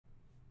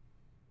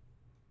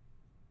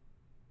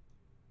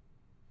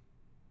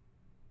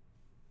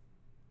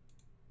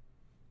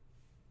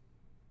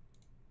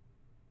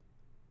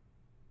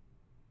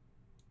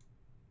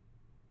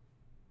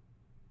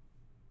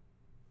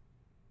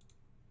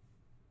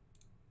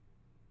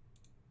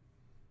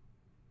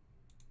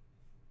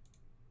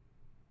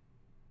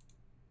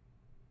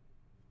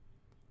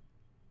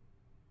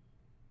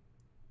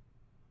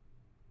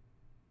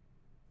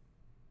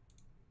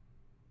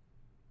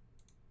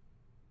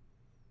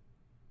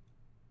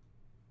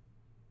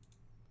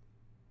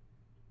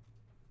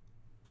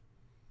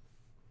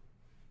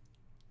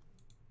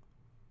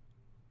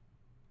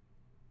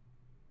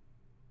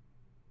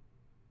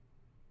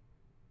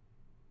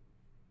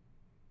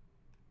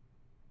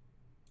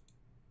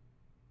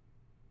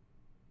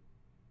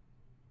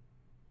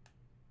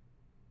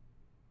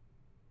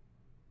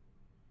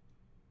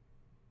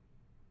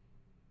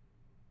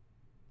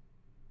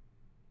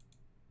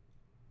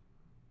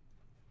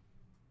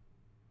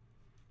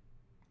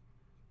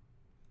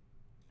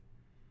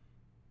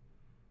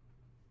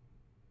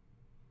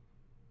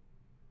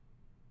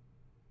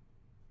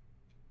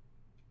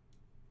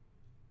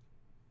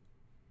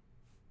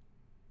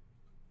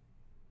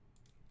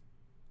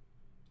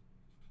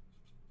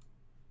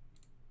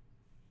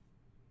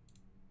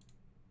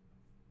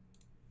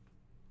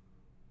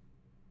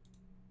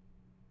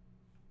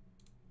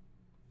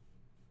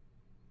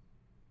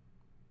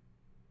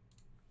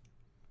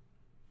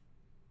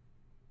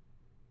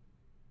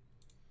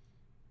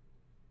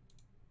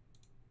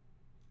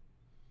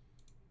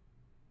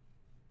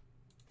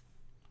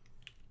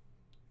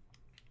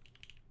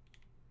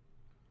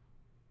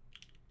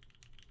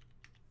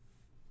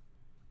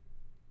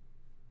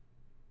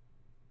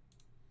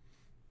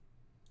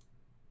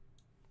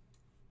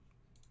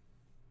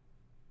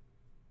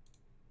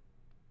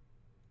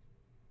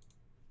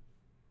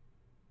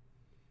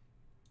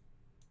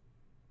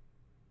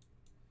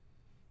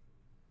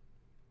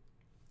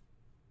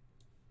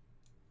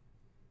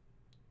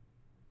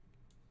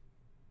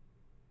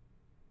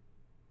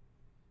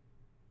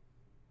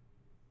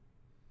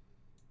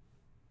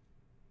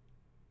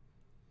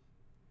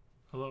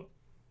Hello.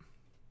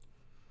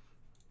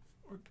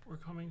 We're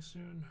coming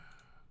soon.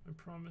 I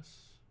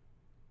promise.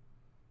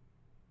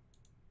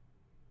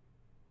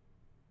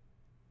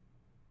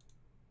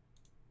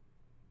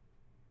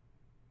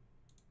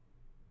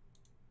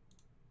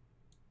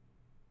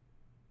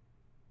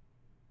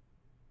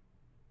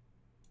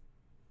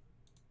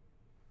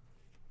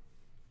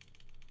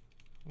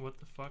 What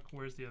the fuck?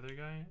 Where's the other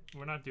guy?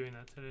 We're not doing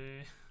that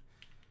today.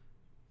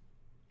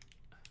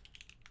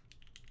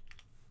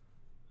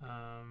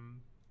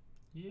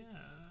 Yeah,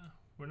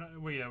 we're not.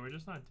 Well, yeah, we're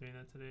just not doing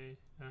that today.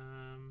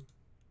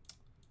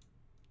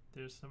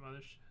 There's some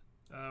other shit.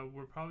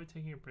 We're probably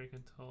taking a break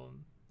until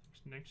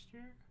next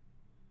year.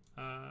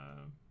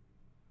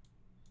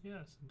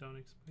 Yeah, so don't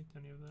expect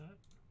any of that.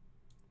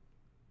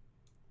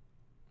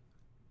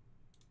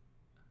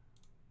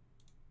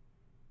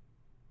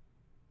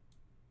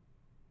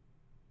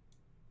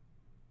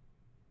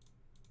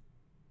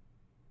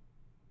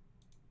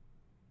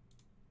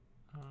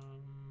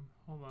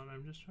 Hold on,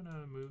 I'm just trying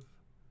to move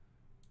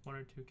 1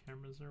 or 2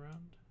 cameras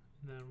around,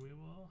 and then we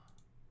will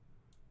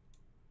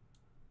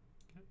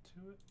get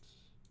to it.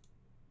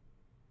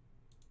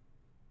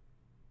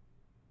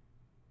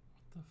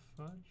 What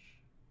the fudge?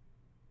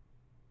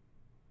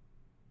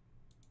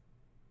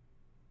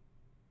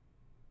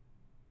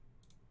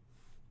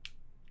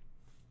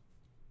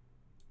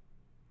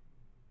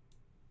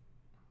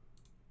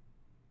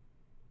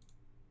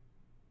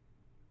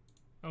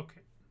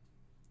 Okay.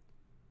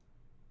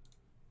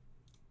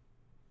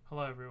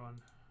 Hello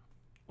everyone.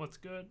 What's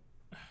good?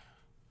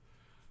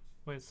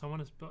 Wait, someone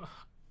is oh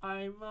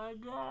my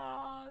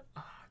god.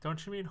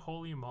 Don't you mean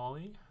holy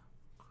moly?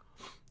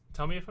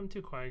 Tell me if I'm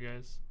too quiet,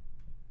 guys.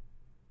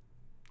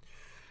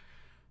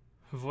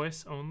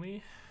 Voice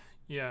only?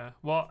 Yeah.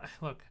 Well,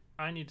 look,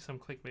 I need some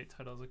clickbait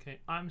titles, okay?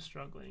 I'm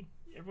struggling.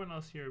 Everyone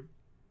else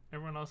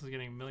is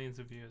getting millions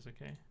of views,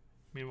 okay?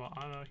 Meanwhile,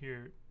 I'm out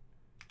here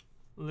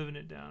living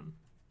it down.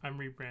 I'm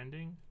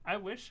rebranding. I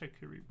wish I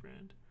could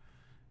rebrand.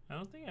 I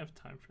don't think I have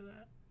time for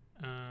that.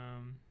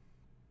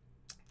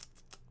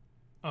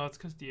 Oh, it's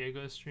because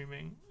Diego is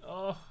streaming.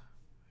 Oh,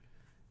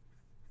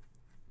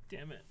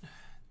 damn it.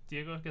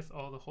 Diego gets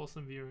all the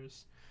wholesome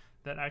viewers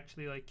that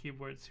actually like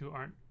keyboards who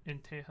aren't in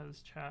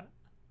Teja's chat.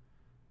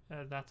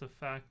 That's a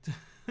fact.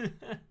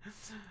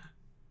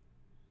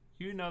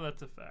 You know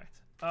that's a fact.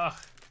 Ugh.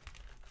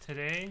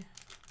 Today,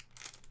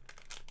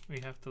 we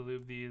have to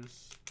lube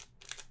these.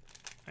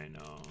 I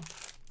know.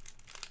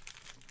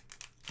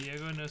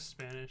 Diego knows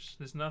Spanish.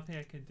 There's nothing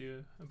I can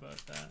do about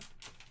that.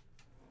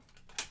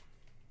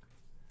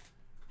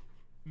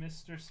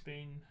 Mr.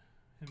 Spain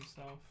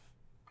himself.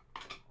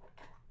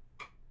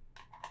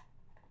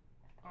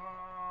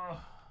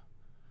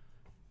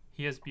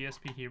 He has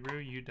BSP Hebrew,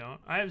 you don't.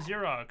 I have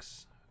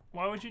Xerox.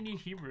 Why would you need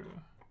Hebrew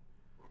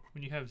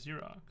when you have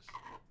Xerox?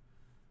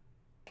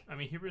 I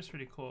mean, Hebrew is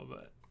pretty cool,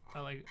 but I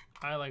like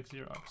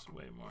Xerox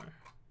way more.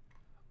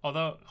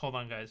 Although, hold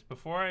on, guys.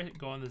 Before I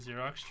go on the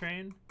Xerox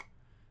train,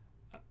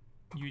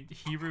 you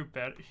Hebrew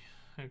better.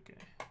 Okay.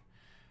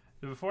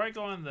 Before I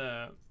go on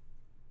the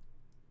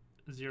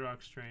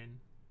Xerox train.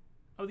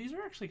 Oh, these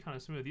are actually kind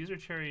of smooth. These are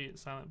cherry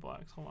silent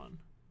blacks. Hold on.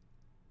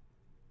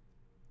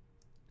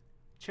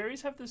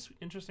 Cherries have this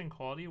interesting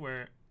quality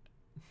where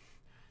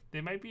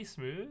they might be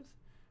smooth,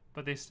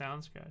 but they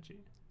sound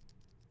scratchy.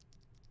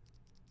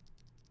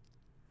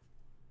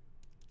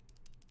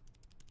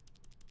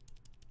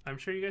 I'm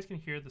sure you guys can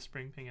hear the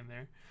spring ping in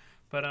there,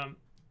 but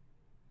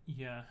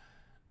yeah.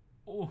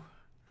 Oh.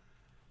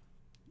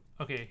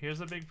 Okay, here's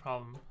a big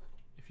problem.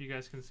 If you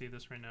guys can see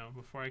this right now,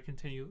 before I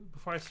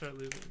start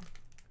lubing.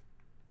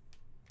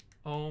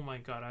 Oh my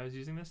god, I was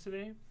using this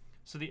today.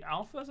 So the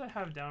alphas I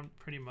have down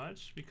pretty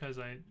much because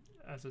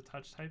as a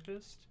touch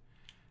typist,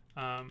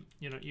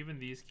 you know, even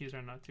these keys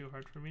are not too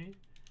hard for me.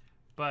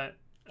 But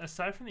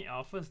aside from the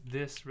alphas,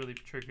 this really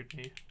triggered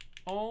me.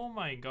 Oh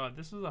my god,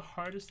 this is the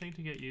hardest thing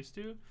to get used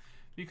to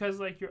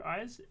because like your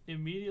eyes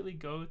immediately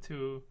go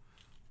to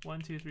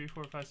 1, 2, 3,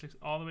 4, 5, 6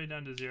 all the way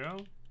down to 0.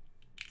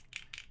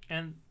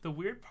 And the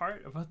weird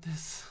part about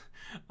this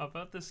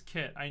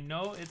kit, I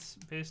know it's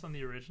based on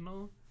the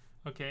original,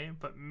 okay,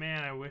 but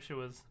man, I wish it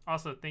was.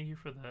 Also, thank you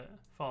for the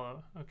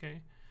follow,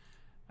 okay?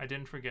 I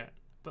didn't forget.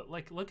 But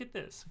like, look at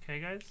this, okay,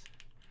 guys?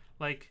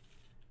 Like,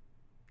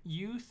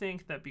 you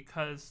think that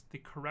because the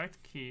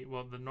correct key,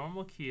 well, the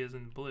normal key is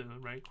in blue,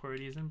 right?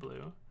 QWERTY is in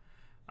blue.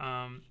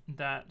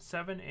 That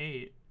 7,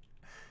 8,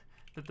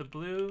 that the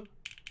blue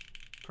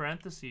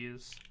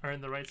parentheses are in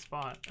the right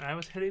spot. And I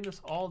was hitting this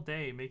all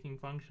day, making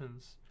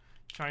functions,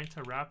 trying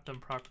to wrap them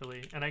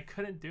properly, and I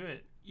couldn't do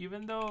it.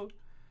 Even though,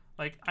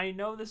 like, I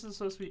know this is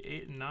supposed to be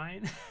 8 and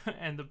 9,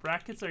 and the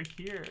brackets are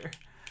here.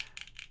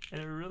 And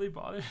it really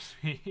bothers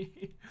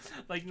me.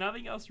 Like,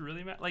 nothing else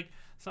really matters. Like,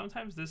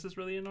 sometimes this is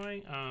really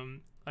annoying.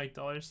 Like $,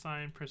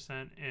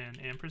 %,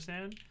 and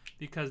ampersand,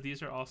 because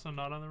these are also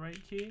not on the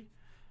right key.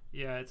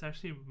 Yeah, it's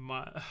actually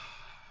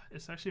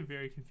it's actually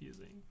very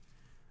confusing.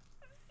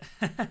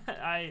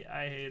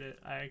 I hate it.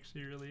 I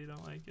actually really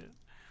don't like it.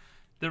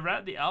 The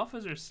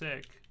alphas are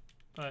sick,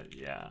 but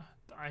yeah,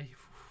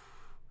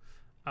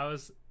 I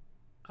was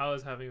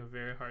having a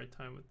very hard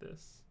time with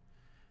this.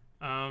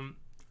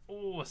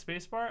 Oh, a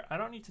spacebar. I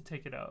don't need to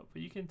take it out,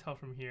 but you can tell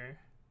from here.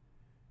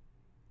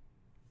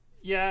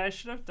 Yeah, I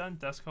should have done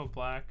Desco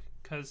Black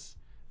because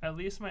at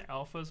least my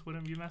alphas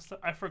wouldn't be messed up.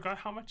 I forgot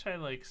how much I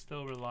like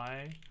still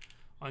rely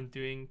on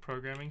doing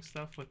programming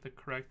stuff with the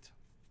correct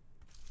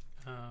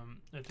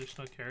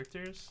additional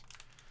characters.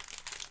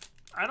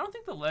 I don't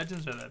think the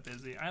legends are that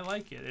busy. I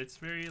like it. It's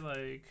very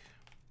like...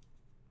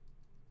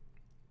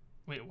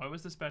 Wait, why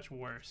was this batch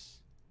worse?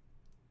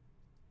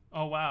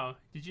 Oh wow.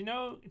 Did you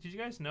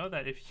guys know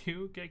that if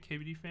you get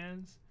KBD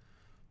fans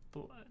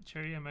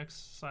Cherry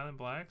MX Silent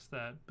Blacks,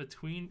 that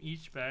between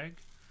each bag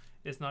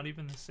is not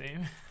even the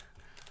same?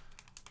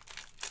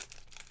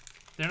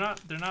 they're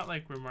not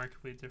like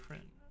remarkably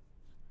different.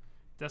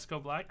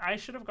 Desco Black. I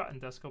should have gotten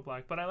Desco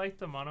Black, but I like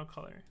the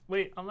monocolor.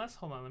 Wait, unless,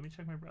 hold on, let me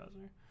check my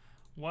browser.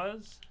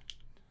 Was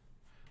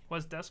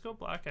Desco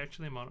Black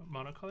actually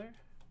monocolor?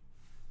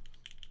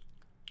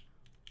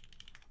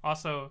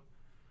 Also,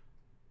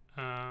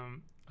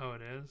 oh,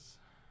 it is.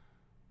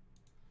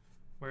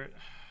 Where?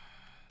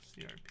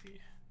 CRP.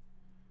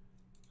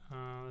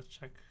 Let's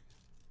check.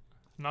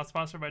 I'm not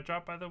sponsored by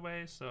Drop, by the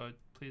way, so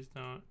please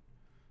don't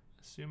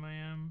assume I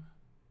am.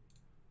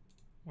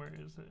 Where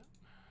is it?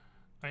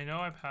 I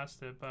know I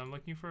passed it, but I'm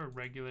looking for a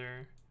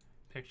regular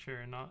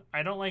picture.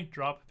 I don't like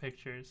drop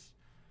pictures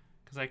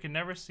because I can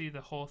never see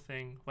the whole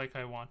thing like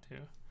I want to.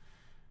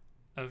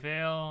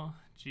 Avail,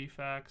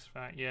 GFAX,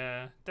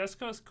 yeah,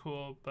 Desco's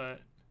cool, but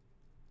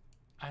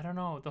I don't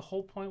know. The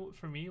whole point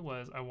for me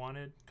was I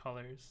wanted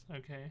colors.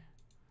 Okay.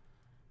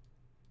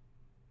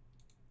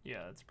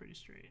 Yeah, that's pretty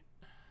straight.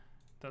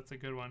 That's a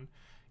good one.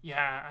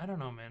 Yeah, I don't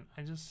know, man.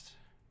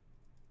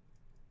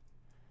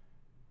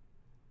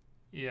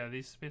 Yeah,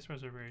 these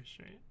spacebars are very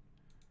straight.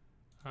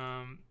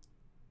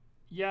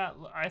 Yeah,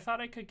 I thought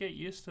I could get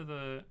used to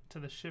the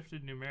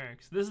shifted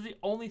numerics. This is the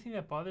only thing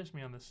that bothers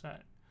me on the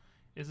set,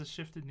 is the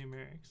shifted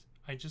numerics.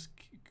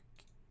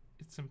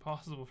 It's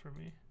impossible for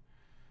me.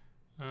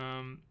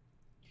 Yeah,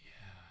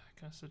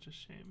 that's such a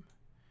shame.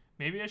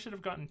 Maybe I should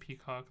have gotten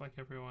Peacock like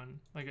everyone,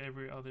 like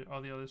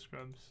all the other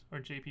scrubs, or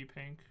JP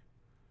Pink.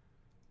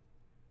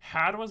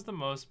 Had was the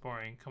most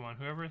boring. Come on,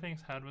 whoever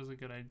thinks Had was a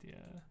good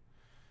idea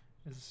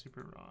is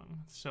super wrong.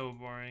 It's so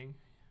boring.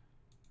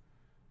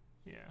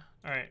 Yeah.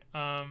 All right.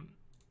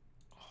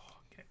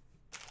 Okay.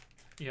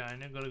 Yeah,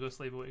 I'm gonna go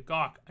slave away.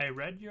 Gawk,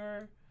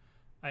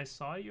 I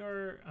saw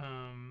your.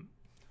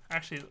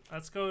 Actually,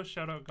 let's go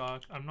shout out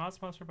Gawk. I'm not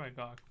sponsored by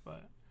Gawk,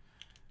 but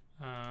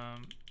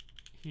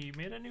he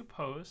made a new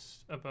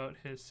post about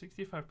his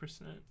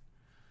 65%.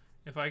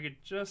 If I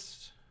could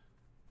just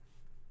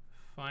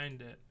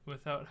find it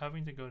without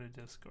having to go to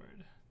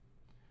Discord.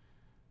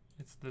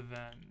 It's the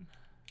Venn.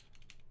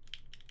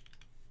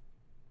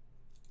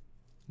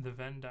 The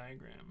Venn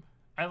diagram.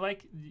 I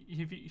like,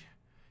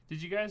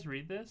 did you guys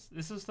read this?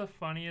 This is the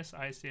funniest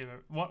I see of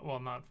ever. Well,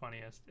 not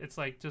funniest. It's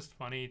like just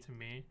funny to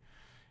me.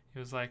 He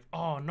was like,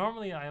 oh,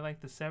 normally I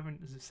like the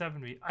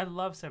 7V. I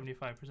love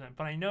 75%,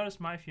 but I noticed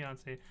my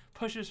fiance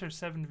pushes her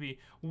 7V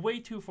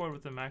way too forward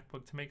with the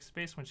MacBook to make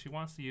space when she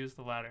wants to use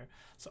the ladder.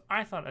 So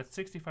I thought at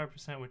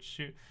 65%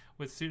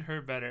 would suit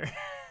her better.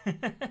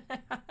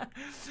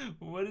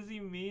 What does he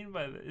mean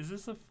by that? Is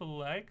this a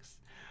flex?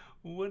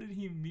 What did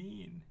he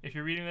mean? If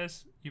you're reading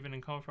this, you've been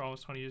in coma for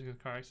almost 20 years with a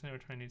car accident or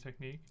trying a new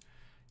technique.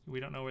 We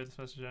don't know where this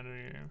message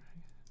ended.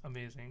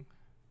 Amazing.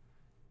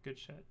 Good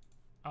shit.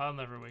 I'll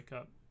never wake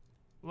up.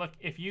 Look,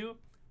 if you...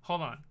 Hold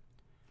on.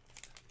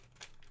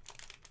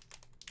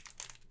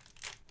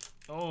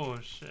 Oh,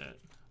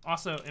 shit.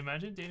 Also,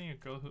 imagine dating a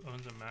girl who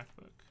owns a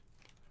MacBook.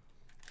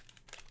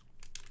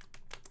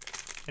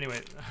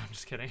 Anyway, I'm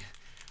just kidding.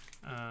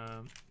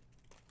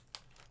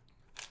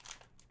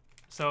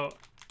 So,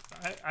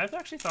 I've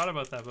actually thought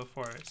about that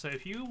before. So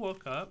if you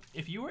woke up,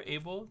 if you were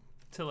able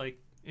to, like,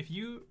 if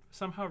you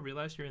somehow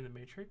realized you're in the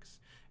Matrix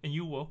and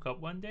you woke up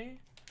one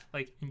day,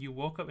 like, and you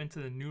woke up into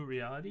the new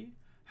reality,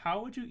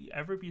 how would you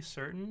ever be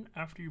certain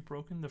after you've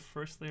broken the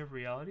first layer of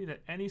reality that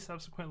any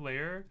subsequent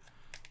layer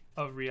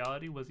of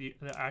reality was the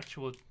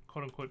actual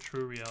quote-unquote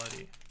true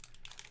reality?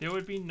 There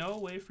would be no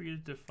way for you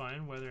to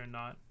define whether or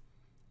not,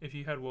 if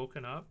you had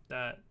woken up,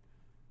 that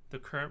the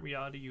current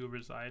reality you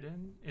reside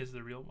in is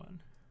the real one.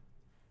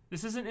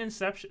 This isn't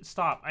Inception.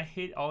 Stop. I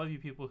hate all of you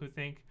people who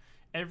think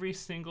every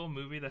single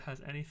movie that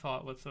has any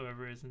thought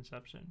whatsoever is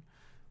Inception.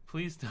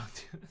 Please don't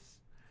do this.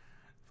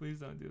 Please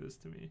don't do this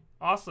to me.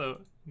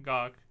 Also,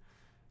 Gawk,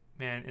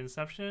 man,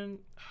 Inception,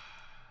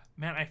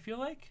 man, I feel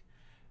like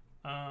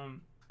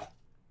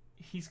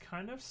he's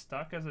kind of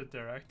stuck as a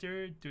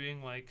director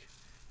doing like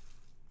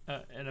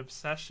an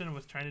obsession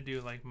with trying to do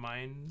like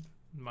mind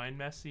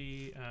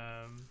messy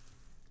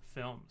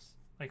films,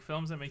 like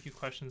films that make you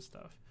question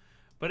stuff.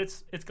 But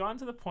it's gotten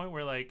to the point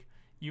where like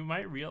you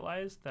might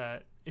realize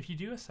that if you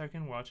do a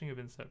second watching of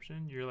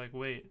Inception, you're like,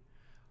 wait,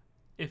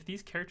 if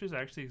these characters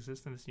actually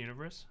exist in this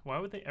universe, why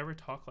would they ever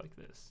talk like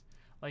this?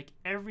 Like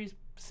every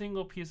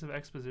single piece of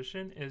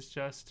exposition is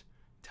just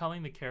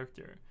telling the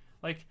character.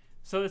 Like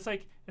So it's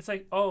like,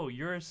 oh,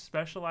 you're a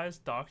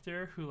specialized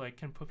doctor who like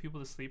can put people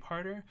to sleep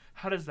harder.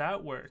 How does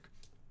that work?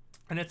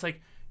 And it's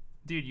like,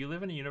 dude, you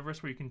live in a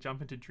universe where you can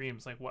jump into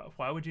dreams. Like,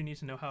 why would you need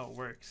to know how it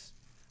works?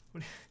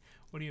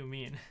 What do you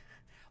mean?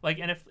 Like,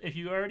 and if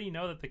you already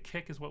know that the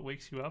kick is what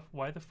wakes you up,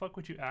 why the fuck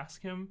would you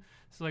ask him?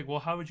 So like, well,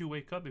 how would you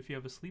wake up if you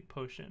have a sleep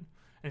potion?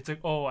 And it's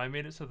like, oh, I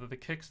made it so that the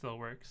kick still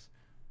works.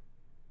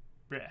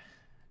 Bleh.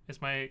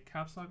 Is my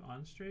caps lock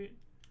on straight?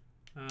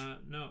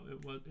 No,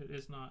 it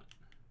is not.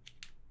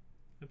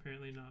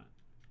 Apparently not.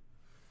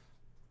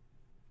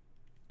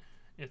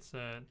 It's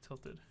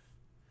tilted.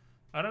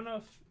 I don't know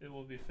if it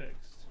will be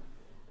fixed.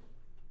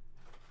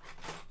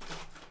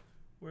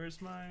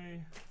 Where's my...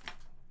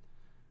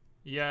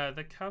 Yeah,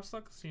 the caps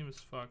lock seems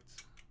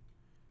fucked.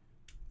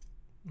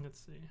 Let's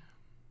see.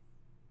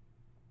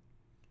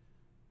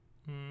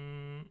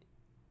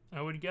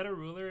 I would get a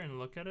ruler and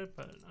look at it,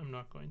 but I'm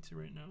not going to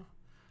right now.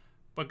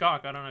 But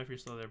Gawk, I don't know if you're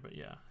still there, but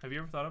yeah. Have you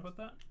ever thought about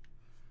that?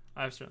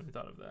 I've certainly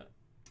thought of that.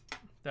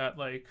 That,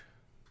 like...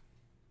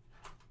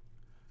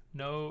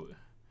 No...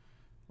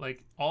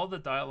 Like, all the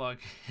dialogue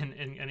in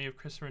any of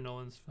Christopher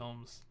Nolan's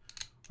films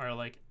are,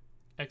 like,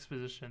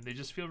 exposition. They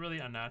just feel really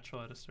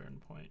unnatural at a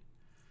certain point.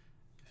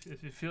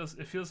 It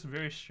feels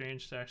very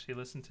strange to actually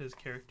listen to his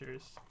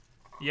characters.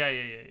 Yeah.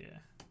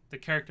 The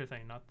character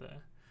thing, not the...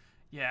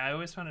 Yeah, I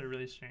always found it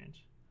really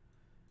strange.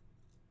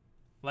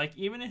 Like,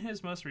 even in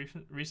his most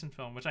recent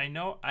film, which I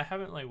know I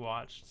haven't, like,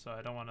 watched, so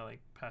I don't want to,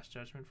 like, pass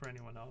judgment for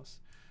anyone else.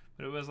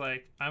 But it was,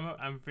 like,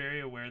 I'm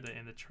very aware that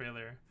in the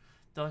trailer,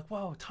 they're like,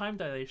 whoa, time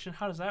dilation,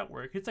 how does that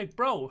work? It's like,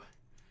 bro,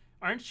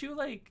 aren't you,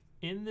 like,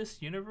 in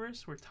this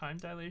universe where time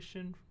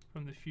dilation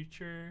from the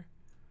future...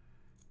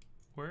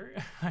 Where?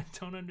 I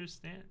don't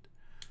understand.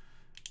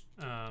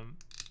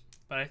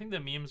 But I think the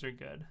memes are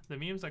good. The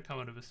memes that come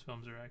out of his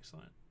films are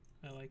excellent.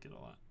 I like it a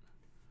lot.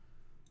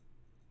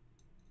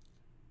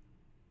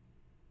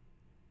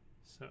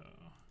 So,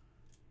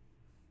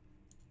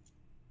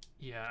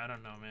 yeah, I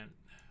don't know, man.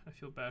 I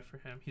feel bad for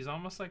him. He's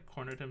almost like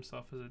cornered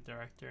himself as a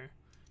director.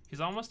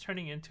 He's almost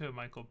turning into a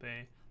Michael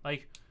Bay.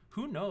 Like,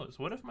 who knows?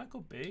 What if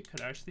Michael Bay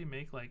could actually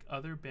make like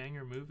other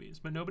banger movies,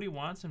 but nobody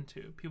wants him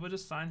to? People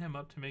just sign him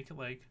up to make it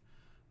like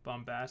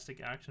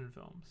bombastic action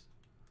films.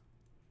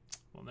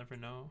 We'll never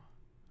know.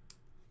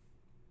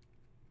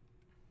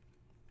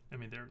 I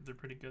mean, they're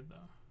pretty good though.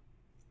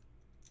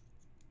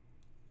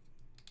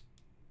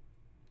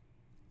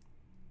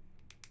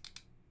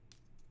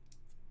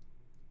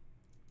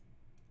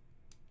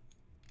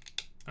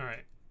 All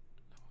right.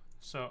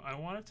 So I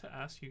wanted to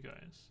ask you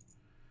guys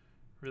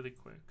really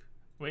quick.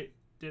 Wait,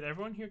 did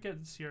everyone here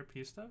get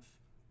CRP stuff?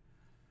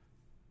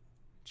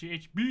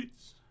 GH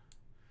Beats.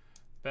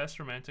 Best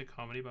romantic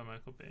comedy by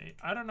Michael Bay.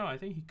 I don't know. I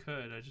think he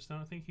could. I just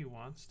don't think he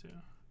wants to.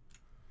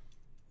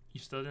 You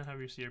still didn't have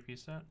your CRP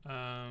set?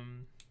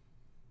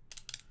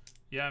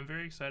 Yeah, I'm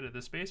very excited. The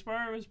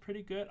spacebar was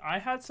pretty good. I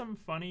had some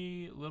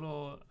funny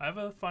little... I have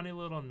a funny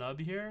little nub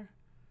here.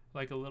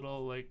 Like a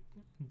little like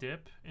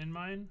dip in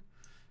mine.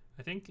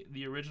 I think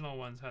the original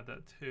ones had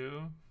that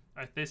too.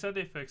 They said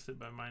they fixed it,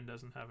 but mine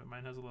doesn't have it.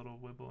 Mine has a little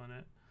wibble in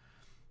it.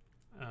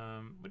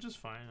 Which is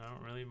fine. I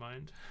don't really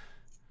mind.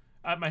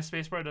 My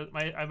spacebar does,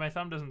 my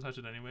thumb doesn't touch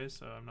it anyways,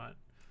 so I'm not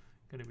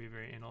gonna be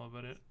very anal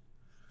about it.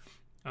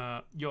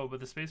 Yo, but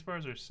the space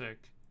bars are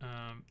sick.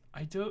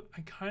 I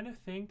kind of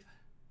think,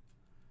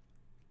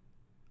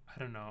 I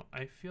don't know,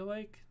 I feel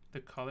like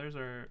the colors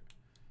are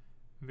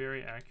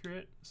very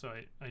accurate, so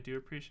I do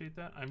appreciate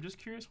that. I'm just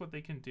curious what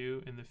they can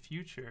do in the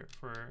future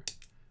for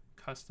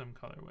custom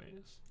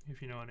colorways,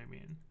 if you know what I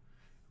mean,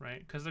 right?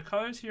 Because the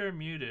colors here are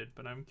muted,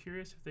 but I'm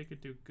curious if they could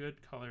do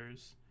good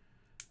colors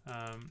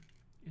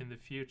in the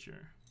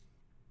future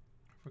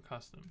for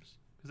customs,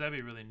 because that'd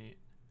be really neat.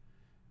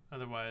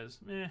 Otherwise,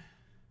 meh.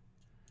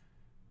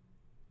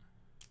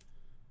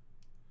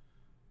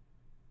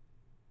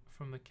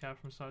 From the cap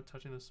from Saw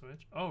touching the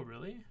switch. Oh,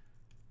 really?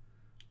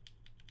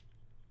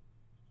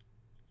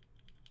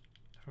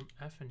 From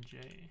F and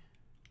J.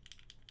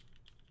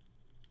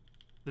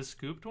 The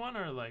scooped one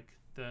or like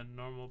the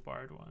normal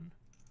barred one?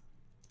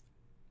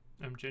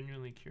 I'm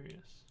genuinely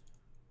curious.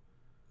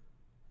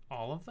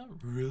 All of them?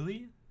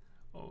 Really?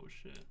 Oh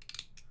shit.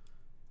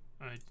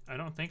 I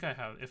don't think I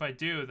have. If I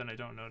do, then I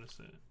don't notice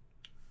it.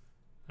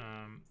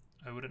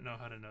 I wouldn't know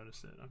how to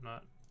notice it.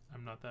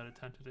 I'm not that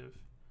attentive.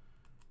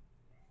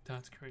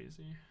 That's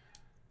crazy.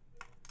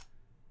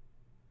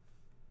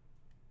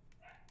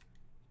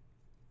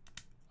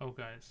 Oh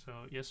guys, so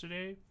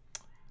yesterday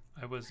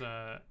I was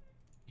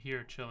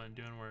here chilling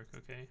doing work,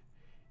 okay?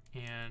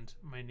 And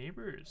my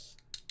neighbors,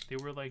 they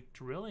were like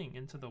drilling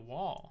into the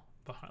wall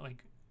behind,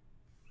 like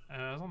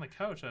I was on the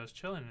couch, I was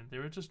chilling, and they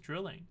were just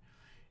drilling.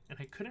 And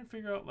I couldn't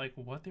figure out like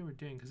what they were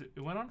doing because it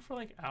went on for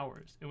like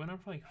hours. It went on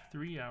for like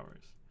 3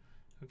 hours,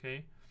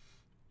 okay?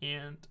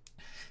 And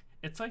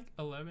it's like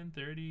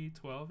 11:30,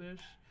 12-ish,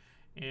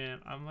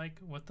 and I'm like,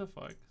 what the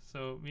fuck?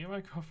 So me and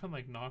my girlfriend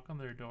like knock on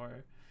their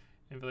door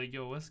and be like,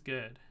 yo, what's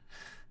good?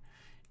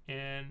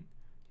 And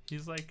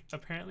he's like,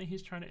 apparently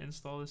he's trying to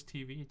install his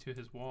TV to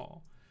his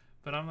wall,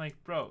 But I'm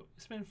like, bro,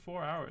 it's been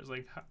 4 hours.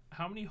 Like,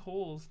 how many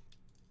holes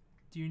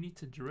do you need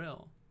to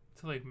drill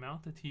to like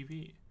mount the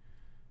TV?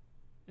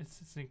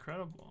 It's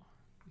incredible.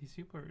 These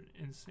people are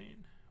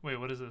insane. Wait,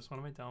 what is this? What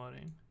am I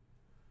downloading?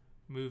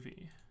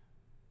 Movie.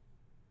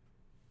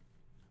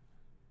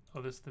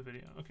 Oh, this is the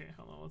video. Okay,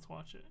 hold on, let's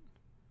watch it.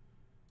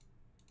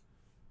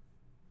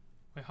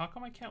 Wait, how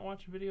come I can't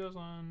watch videos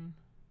on...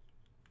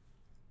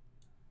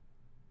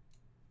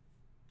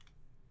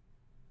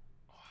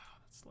 Wow,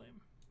 that's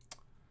lame.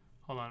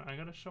 Hold on, I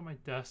gotta show my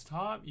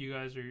desktop. You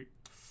guys are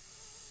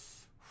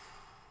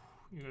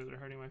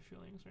hurting my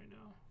feelings right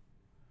now.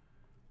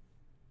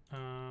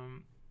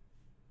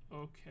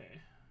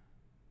 Okay.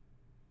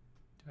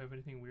 Do I have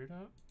anything weird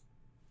up?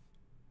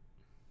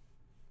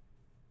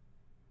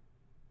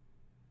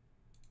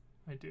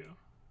 I do.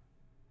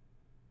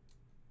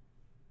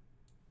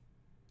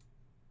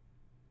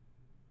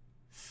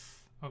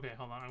 Okay,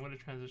 hold on. I'm going to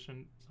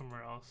transition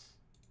somewhere else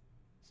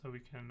so we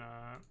can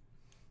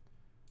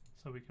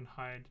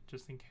hide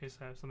just in case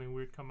I have something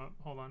weird come up.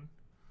 Hold on.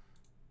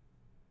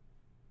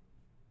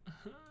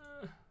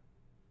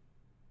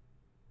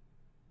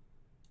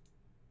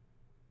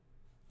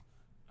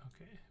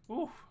 Okay.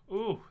 Ooh,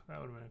 that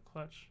would have been a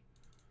clutch.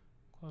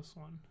 Close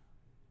one.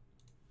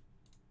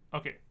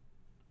 Okay.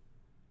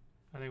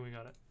 I think we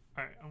got it.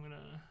 All right, I'm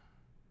gonna.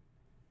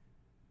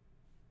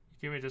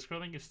 You gave me a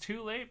Discord link. It's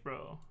too late,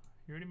 bro.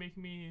 You're already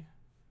making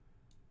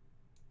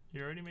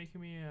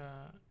me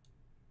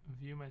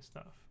view my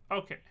stuff.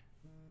 Okay.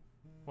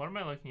 What am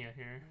I looking at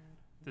here?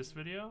 This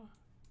video?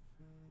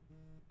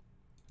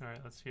 All right,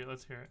 let's hear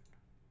it.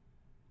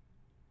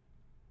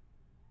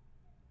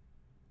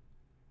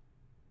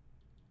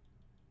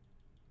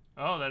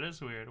 Oh, that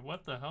is weird.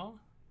 What the hell?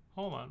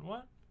 Hold on,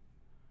 what?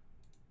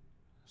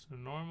 So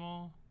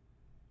normal,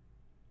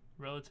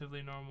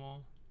 relatively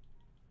normal.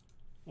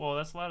 Whoa,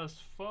 that's loud as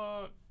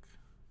fuck.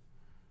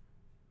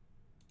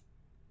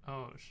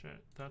 Oh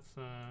shit, that's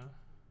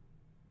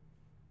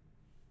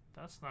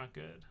not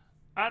good.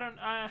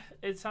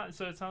 It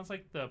sounds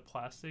like the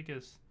plastic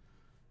is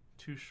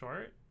too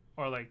short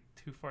or like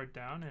too far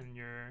down, and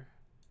you're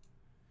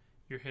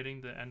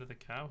hitting the end of the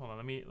cab. Hold on,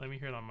 let me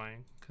hear it on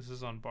mine because this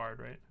is on Bard,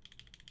 right?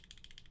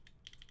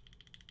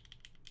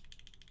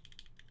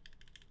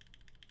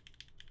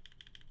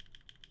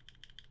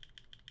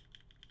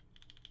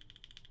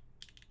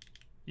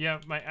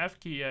 Yeah, my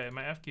F key. Yeah,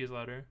 my F key is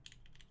louder.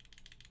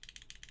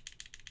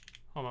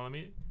 Hold on,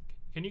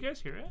 can you guys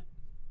hear it?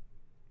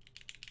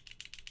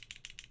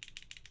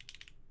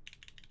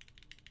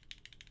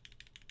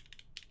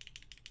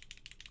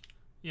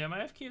 Yeah,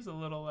 my F key is a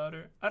little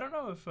louder. I don't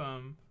know if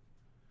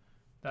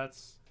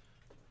that's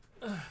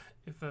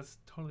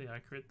totally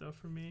accurate though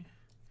for me.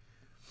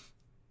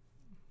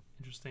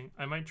 Interesting.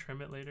 I might trim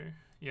it later.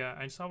 Yeah,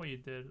 I saw what you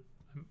did.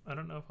 I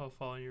don't know if I'll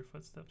follow your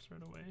footsteps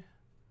right away.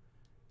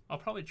 I'll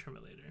probably trim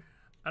it later.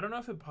 I don't know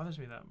if it bothers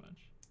me that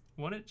much.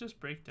 Won't it just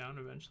break down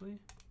eventually?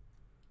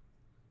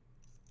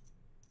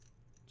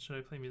 Should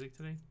I play music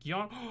today?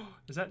 Guion,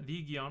 is that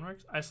the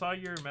Guionworks? I saw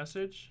your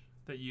message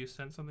that you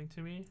sent something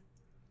to me.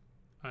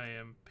 I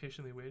am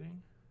patiently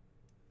waiting.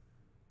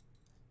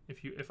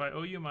 If I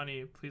owe you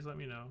money, please let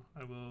me know.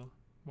 I will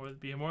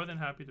be more than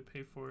happy to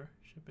pay for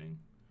shipping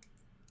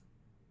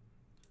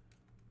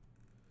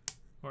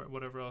or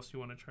whatever else you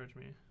want to charge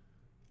me.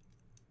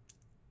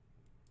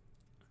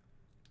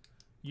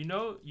 You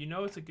know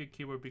it's a good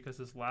keyboard because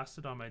it's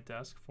lasted on my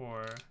desk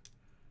for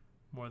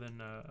more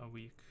than a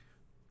week.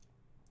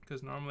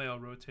 Because normally I'll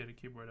rotate a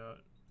keyboard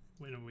out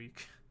in a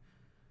week.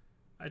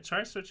 I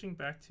tried switching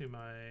back to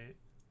my...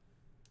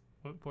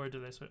 What board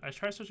did I switch? I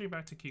tried switching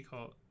back to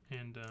Keycult,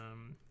 and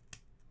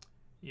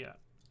yeah,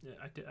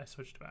 I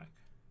switched back.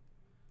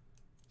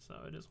 So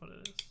it is what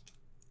it is.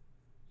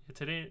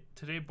 Yeah,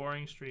 today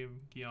boring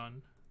stream,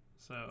 Guion.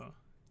 So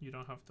you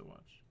don't have to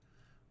watch.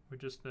 We're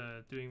just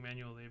doing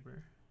manual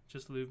labor,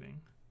 just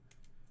lubing.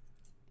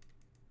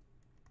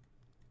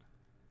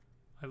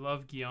 I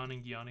love Guion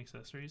and Guion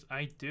accessories.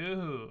 I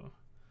do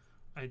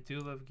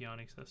love Guion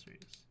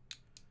accessories.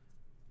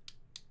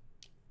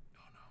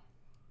 Oh no.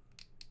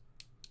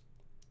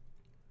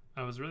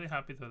 I was really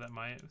happy though that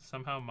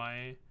somehow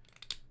my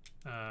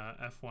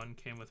F1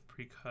 came with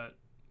pre-cut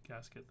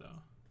gasket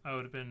though. I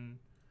would have been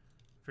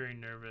very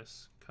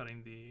nervous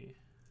cutting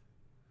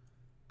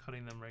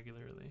them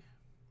regularly.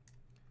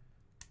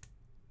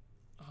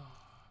 Oh.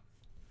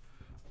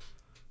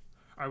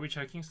 Are we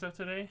checking stuff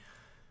today?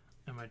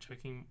 Am I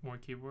checking more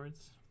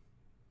keyboards?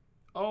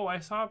 Oh, I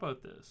saw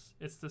about this.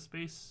 It's the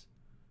space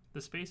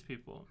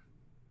people.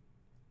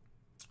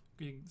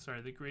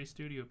 Sorry, the Gray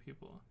Studio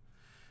people.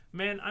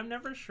 Man, I'm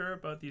never sure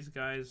about these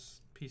guys'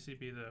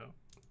 PCB though.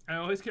 I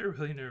always get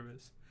really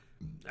nervous.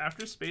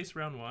 After Space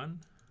Round 1,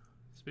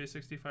 Space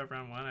 65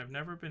 Round 1, I've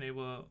never been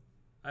able...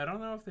 I don't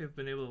know if they've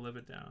been able to live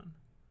it down.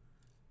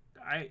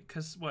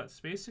 Because what,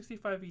 Space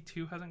 65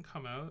 V2 hasn't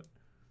come out?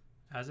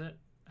 Has it?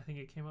 I think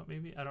it came out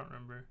maybe? I don't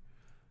remember.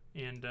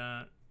 And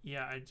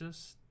yeah, I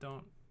just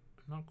don't...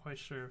 I'm not quite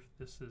sure if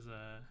this is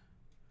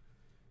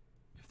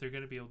if they're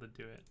going to be able to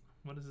do it.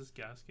 What is this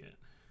gasket?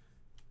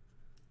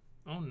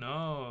 Oh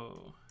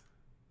no.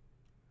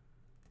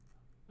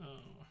 Oh.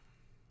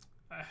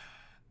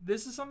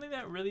 This is something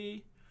that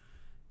really,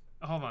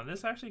 hold on,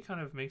 this actually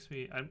kind of makes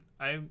me,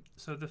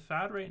 so the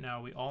fad right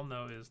now we all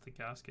know is the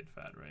gasket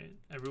fad, right?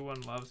 Everyone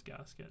loves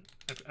gasket,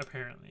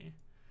 apparently.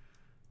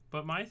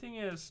 But my thing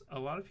is, a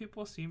lot of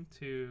people seem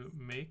to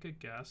make a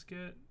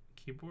gasket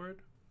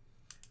keyboard,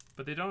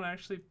 but they don't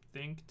actually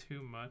think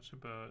too much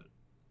about,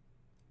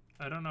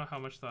 I don't know how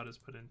much thought is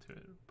put into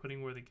it,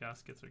 putting where the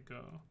gaskets are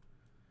go.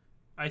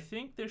 I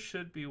think there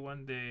should be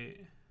one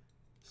day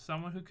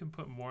someone who can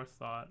put more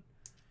thought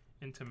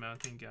into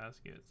mounting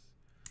gaskets.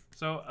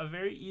 So a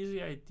very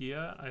easy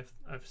idea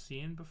I've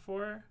seen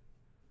before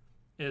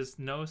is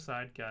no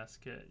side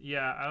gasket.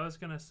 Yeah, I was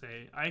gonna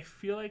say, I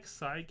feel like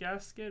side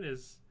gasket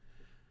is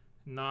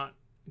not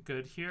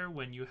good here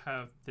when you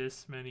have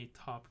this many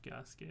top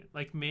gasket.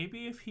 Like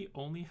maybe if he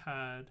only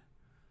had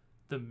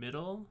the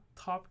middle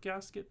top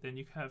gasket, then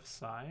you could have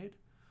side.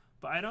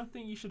 But I don't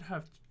think you should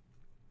have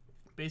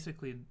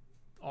basically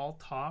all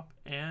top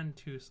and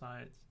two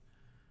sides.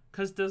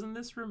 Because doesn't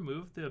this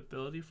remove the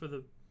ability for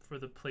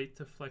the plate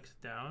to flex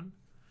down?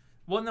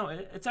 Well, no,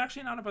 it's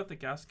actually not about the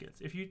gaskets.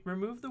 If you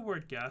remove the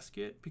word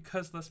gasket,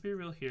 because let's be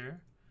real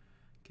here,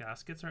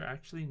 gaskets are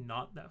actually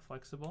not that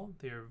flexible.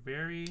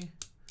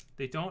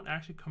 They don't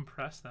actually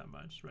compress that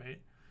much, right?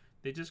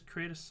 They just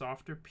create a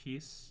softer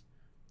piece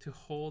to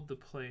hold the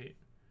plate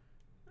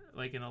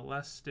like in a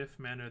less stiff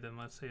manner than,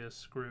 let's say, a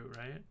screw,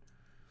 right?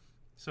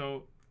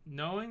 So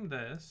knowing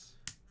this,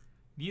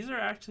 these are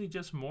actually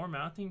just more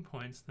mounting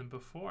points than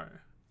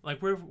before.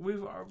 Like we're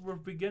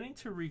beginning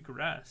to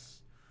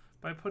regress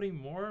by putting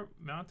more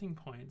mounting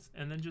points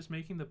and then just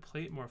making the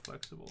plate more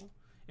flexible.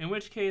 In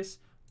which case,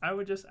 I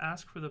would just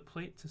ask for the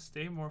plate to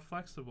stay more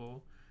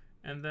flexible,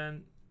 and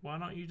then why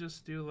don't you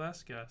just do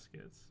less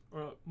gaskets?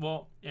 Or,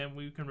 well, and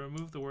we can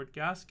remove the word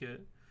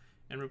gasket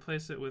and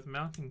replace it with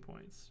mounting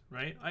points,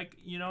 right? Like,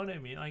 you know what I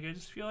mean? Like, I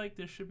just feel like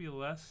there should be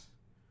less.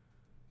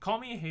 Call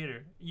me a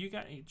hater. You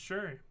got,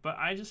 sure. But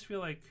I just feel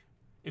like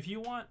if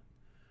you want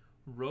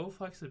row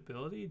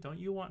flexibility, don't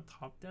you want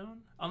top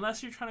down?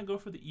 Unless you're trying to go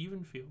for the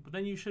even feel, but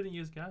then you shouldn't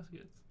use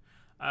gaskets.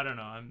 I don't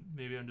know.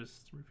 Maybe I'm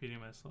just repeating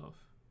myself.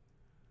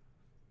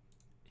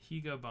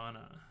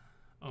 Higabana.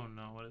 Oh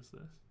no, what is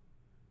this?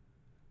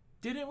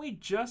 Didn't we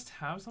just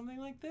have something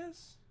like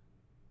this?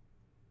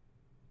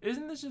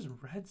 Isn't this just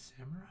Red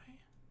Samurai?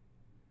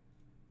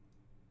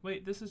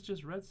 Wait, this is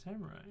just Red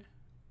Samurai.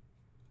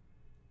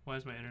 Why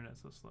is my internet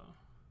so slow?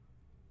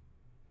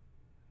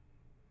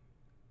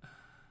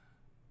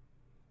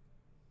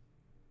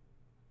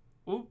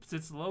 Oops,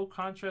 it's low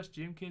contrast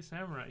GMK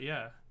Samurai.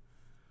 Yeah.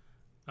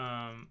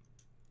 Yeah,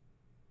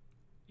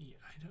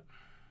 I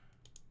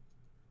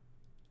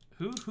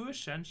don't. Who is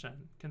Shen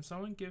Shen? Can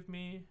someone give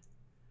me?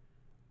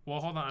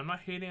 Well, hold on. I'm not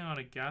hating on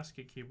a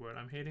gasket keyboard.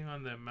 I'm hating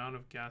on the amount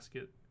of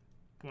gasket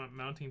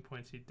mounting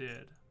points he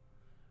did.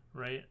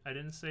 Right? I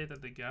didn't say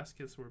that the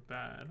gaskets were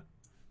bad.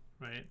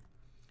 Right?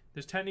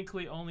 There's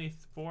technically only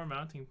 4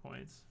 mounting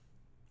points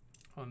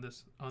on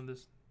this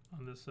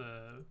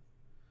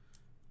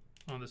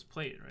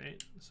plate,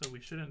 right? So we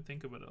shouldn't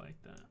think about it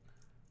like that.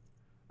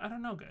 I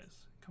don't know,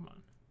 guys. Come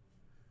on.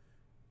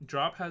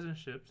 Drop hasn't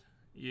shipped.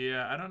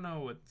 Yeah, I don't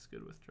know what's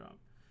good with drop.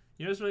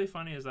 You know what's really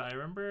funny is that I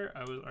remember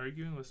I was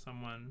arguing with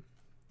someone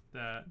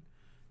that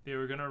they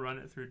were gonna run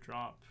it through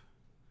drop,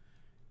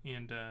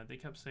 and they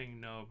kept saying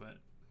no, but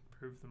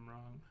proved them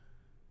wrong.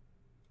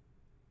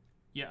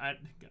 Yeah, I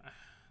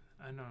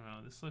don't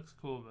know. This looks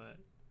cool, but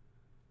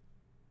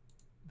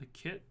the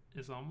kit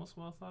is almost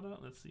well thought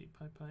out. Let's see,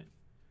 pipe.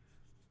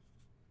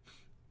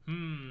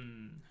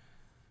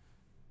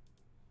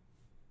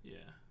 Yeah.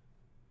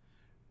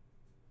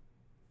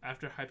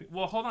 After hyping,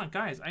 well, hold on,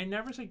 guys. I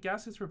never said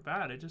gaskets were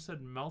bad. I just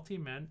said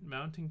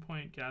mounting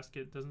point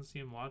gasket doesn't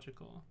seem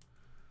logical,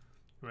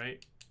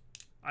 right?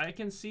 I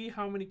can see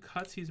how many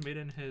cuts he's made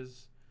in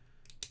his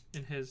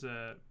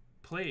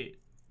plate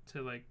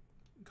to like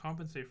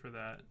compensate for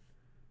that,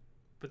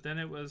 but then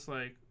it was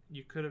like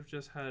you could have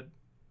just had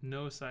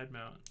no side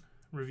mount.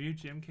 Review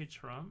GMK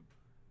Trump.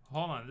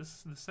 Hold on,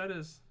 the set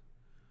is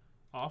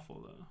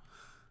awful though.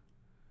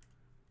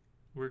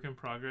 Work in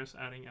progress.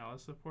 Adding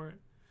Alice support.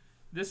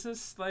 This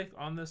is like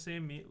on the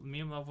same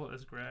meme level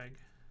as Greg.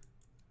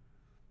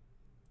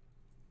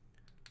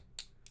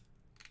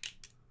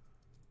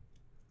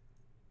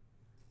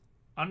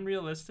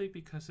 Unrealistic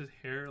because his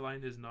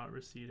hairline is not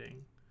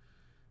receding.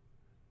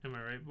 Am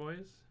I right,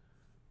 boys?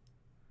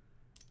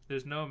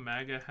 There's no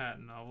MAGA hat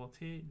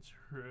novelty.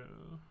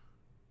 True.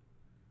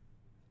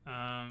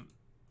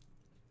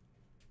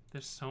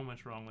 There's so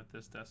much wrong with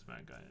this desk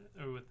mat guy,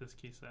 or with this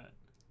key set.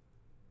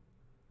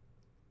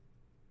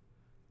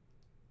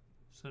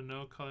 So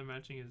no color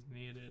matching is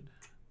needed.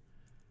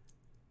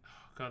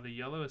 Oh god, the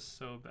yellow is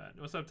so bad.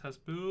 What's up,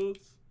 test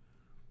builds?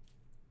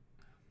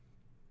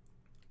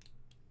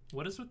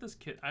 What is with this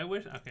kit? I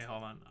wish, okay,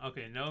 hold on.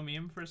 Okay, no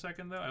meme for a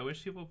second though. I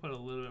wish people put a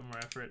little bit more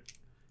effort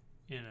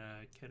in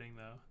kitting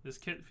though. This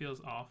kit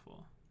feels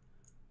awful.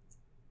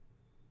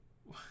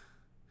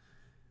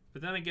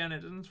 But then again,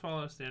 it doesn't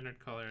follow standard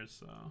colors,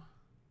 so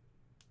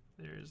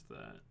there's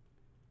that.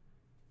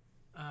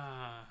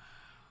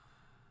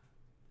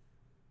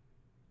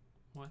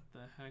 What the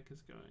heck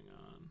is going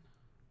on?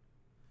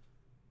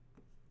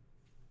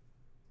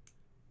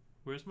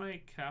 Where's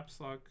my caps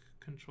lock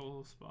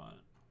control spot?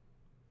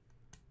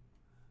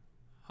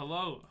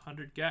 Hello,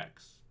 100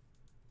 gex.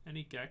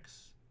 Any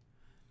gex?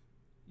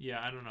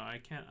 Yeah, I don't know. I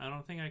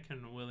don't think I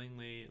can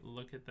willingly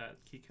look at that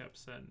keycap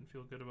set and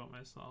feel good about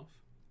myself.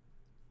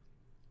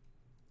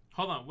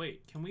 Hold on,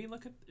 wait. Can we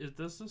look at...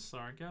 does the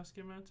SAR gas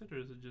get mounted or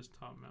is it just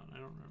top mount? I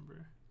don't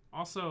remember.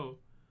 Also,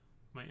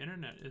 my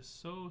internet is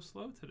so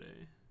slow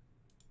today.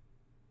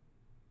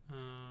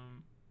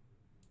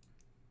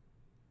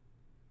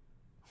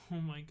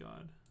 Oh my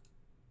god.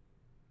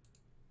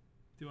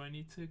 Do I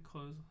need to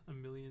close a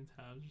million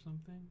tabs or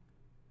something?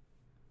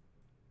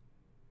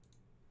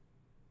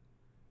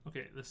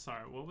 Okay, the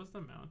SAR. What was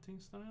the mounting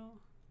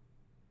style?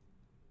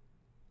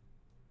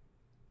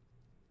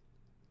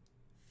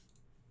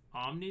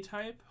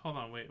 Omni-type? Hold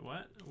on, wait,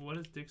 what? What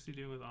is Dixie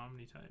doing with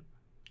Omni-type?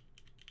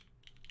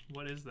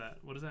 What is that?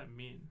 What does that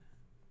mean?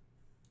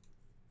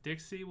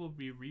 Dixie will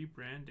be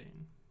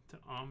rebranding to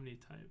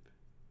Omni-type.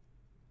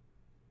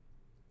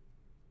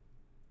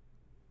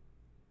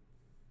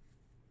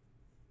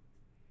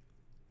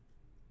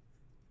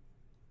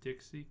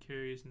 Dixie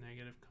carries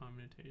negative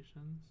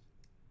commutations.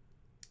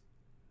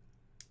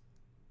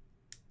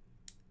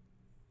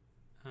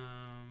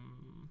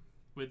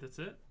 Wait, that's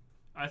it?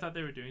 I thought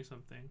they were doing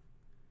something.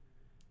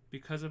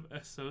 Because of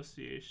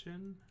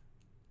association?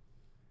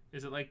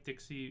 Is it like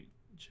Dixie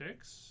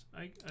Chicks,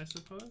 I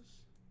suppose?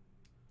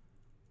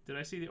 Did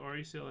I see the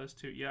Ori CLS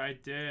too? Yeah, I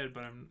did,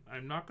 but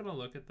I'm not gonna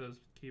look at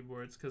those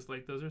keyboards because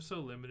like those are so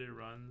limited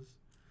runs.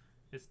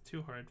 It's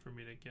too hard for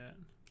me to get.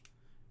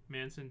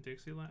 Manson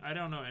Dixieland. I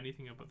don't know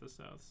anything about the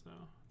South, so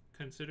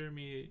consider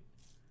me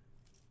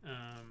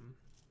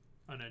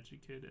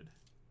uneducated.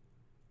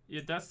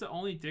 Yeah, that's the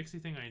only Dixie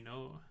thing I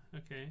know.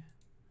 Okay.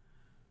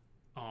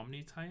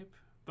 Omni-type?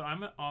 But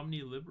I'm an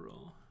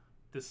omni-liberal.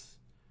 This...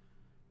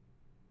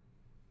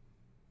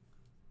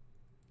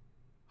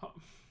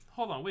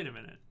 Hold on, wait a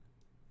minute.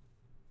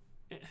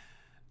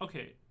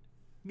 Okay.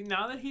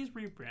 Now that he's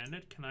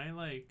rebranded, can I,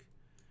 like,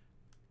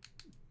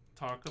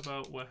 talk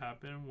about what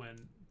happened when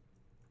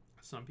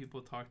some people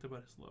talked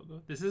about his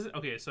logo? This is...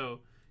 Okay, so,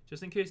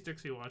 just in case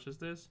Dixie watches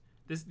this,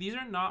 these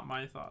are not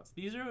my thoughts.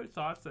 These are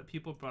thoughts that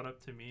people brought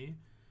up to me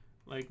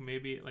like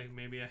maybe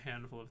a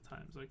handful of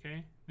times,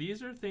 okay?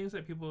 These are things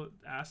that people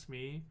ask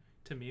me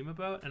to meme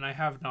about, and I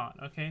have not,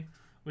 okay?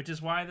 Which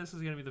is why this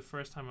is going to be the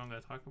first time I'm going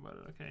to talk about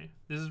it, okay?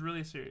 This is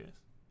really serious.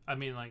 I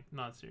mean, like,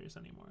 not serious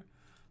anymore.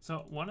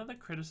 So one of the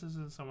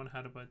criticisms someone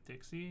had about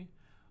Dixie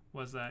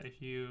was that if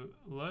you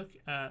look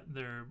at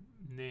their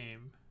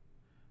name,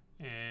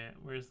 and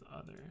where's the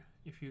other?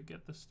 If you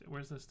get the,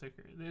 where's the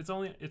sticker?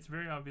 It's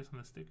very obvious on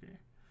the sticker.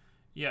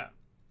 Yeah.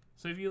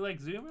 So if you,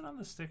 like, zoom in on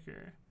the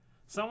sticker...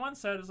 Someone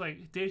said, it's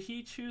like, did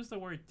he choose the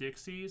word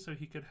Dixie so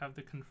he could have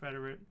the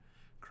Confederate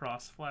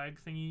cross flag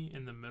thingy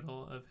in the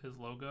middle of his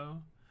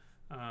logo,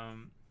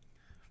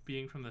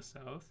 being from the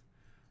South?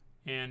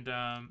 And,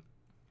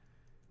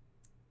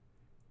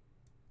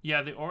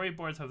 yeah, the Ori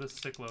boards have this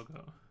sick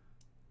logo.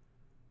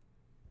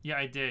 Yeah,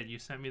 I did. You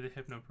sent me the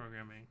hypno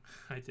programming.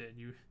 I did.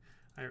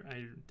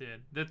 I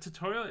did. The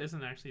tutorial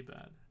isn't actually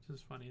bad. It's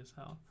just funny as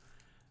hell.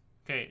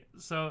 Okay,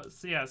 so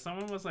yeah,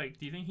 someone was like,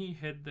 do you think he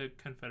hid the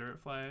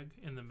Confederate flag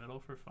in the middle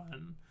for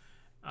fun?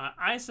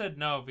 I said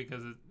no,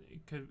 because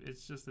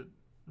it's just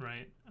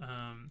right.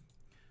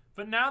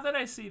 But now that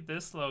I see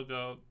this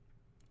logo,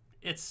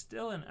 it's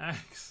still an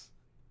X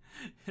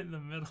in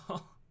the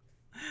middle.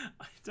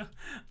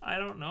 I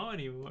don't know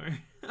anymore.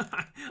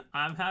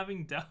 I'm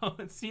having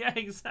doubts. Yeah,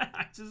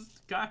 exactly.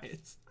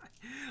 Guys,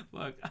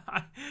 look,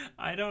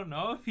 I don't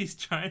know if he's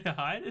trying to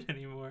hide it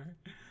anymore.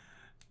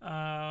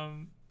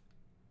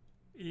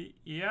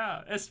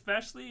 Yeah,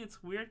 especially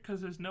it's weird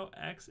because there's no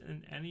X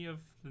in any of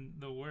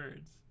the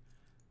words.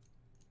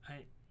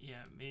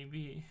 Yeah,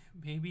 maybe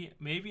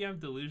I'm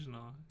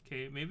delusional.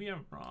 Okay, maybe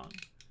I'm wrong.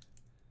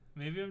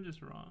 Maybe I'm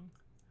just wrong.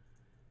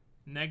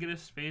 Negative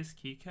space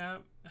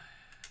keycap.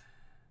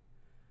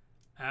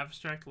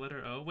 Abstract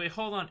letter O. Wait,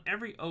 hold on.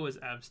 Every O is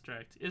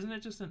abstract. Isn't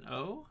it just an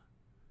O?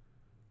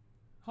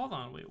 Hold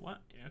on. Wait,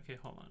 what? Okay,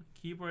 hold on.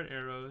 Keyboard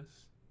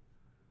arrows.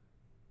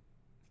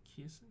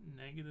 Keys.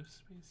 Negative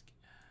space.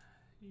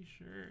 You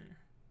sure?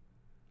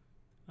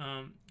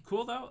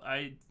 Cool though.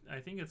 I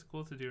think it's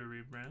cool to do a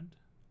rebrand.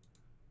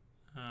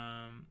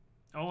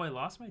 Oh, I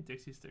lost my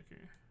Dixie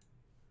sticker.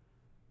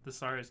 The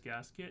Cyrus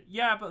gasket.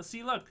 Yeah, but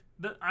see, look.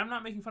 I'm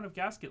not making fun of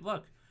gasket.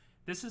 Look,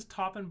 this is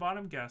top and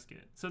bottom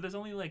gasket. So there's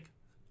only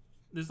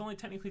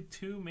technically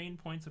two main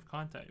points of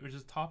contact, which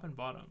is top and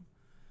bottom.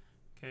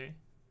 Okay.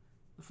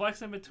 The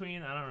flex in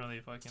between, I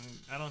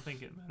don't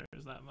think it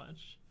matters that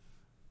much.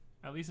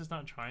 At least it's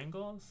not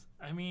triangles.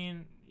 I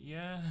mean,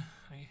 yeah,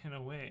 in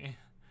a way.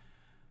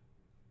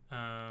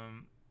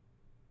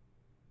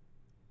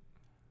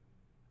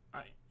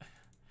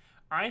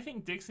 I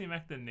think Dixie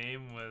Mech, the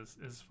name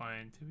is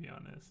fine, to be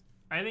honest.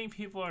 I think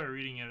people are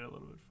reading it a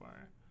little bit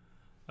far.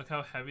 Look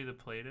how heavy the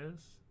plate is.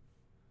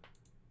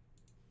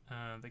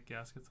 The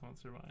gaskets won't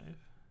survive.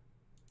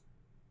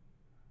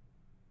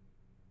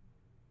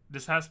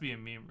 This has to be a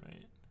meme,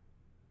 right?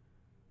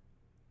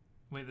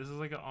 Wait, this is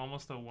like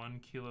almost a 1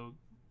 kilo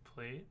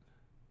plate?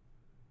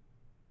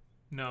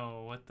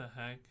 No, what the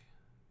heck?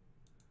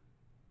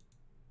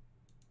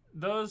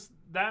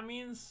 That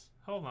means,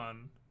 hold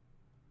on.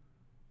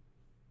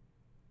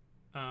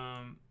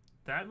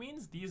 That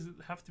means these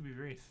have to be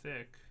very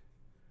thick.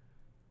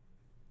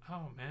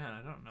 Oh man,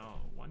 I don't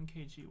know. 1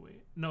 kg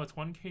weight. No, it's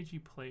 1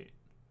 kg plate.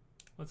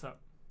 What's up?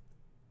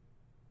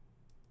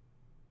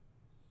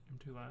 I'm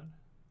too loud?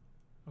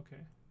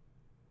 Okay.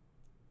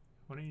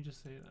 Why don't you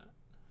just say that?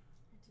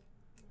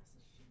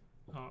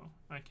 Oh,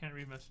 I can't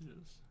read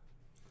messages.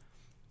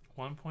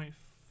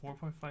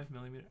 4.5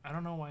 millimeter. I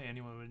don't know why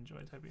anyone would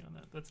enjoy typing on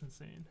that. That's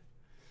insane.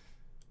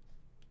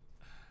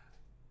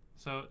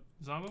 So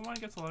Zombomon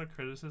gets a lot of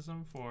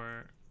criticism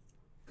for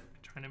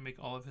trying to make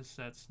all of his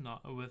sets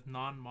with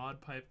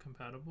non-mod pipe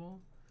compatible,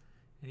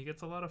 and he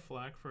gets a lot of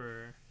flack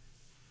for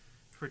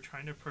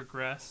trying to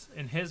progress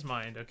in his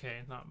mind.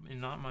 Okay,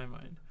 not my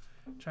mind.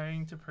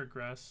 Trying to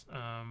progress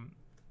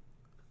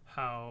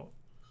how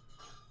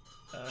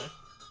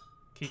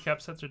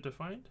keycap sets are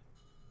defined.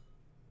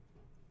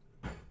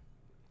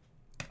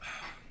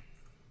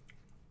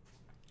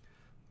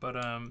 But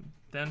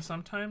then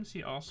sometimes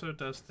he also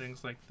does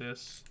things like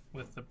this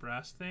with the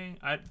brass thing.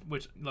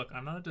 Which look,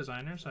 I'm not a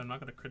designer, so I'm not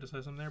going to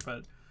criticize him there.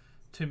 But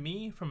to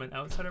me, from an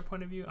outsider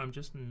point of view, I'm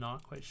just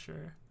not quite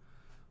sure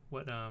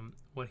what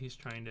he's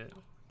trying to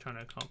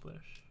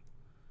accomplish.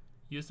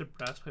 Use the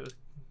brass plate with,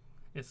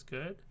 it's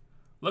good.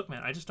 Look,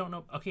 man, I just don't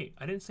know. Okay,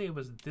 I didn't say it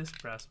was this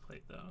brass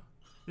plate though.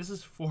 This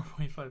is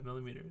 4.5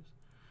 millimeters.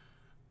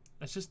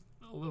 That's just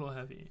a little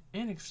heavy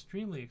and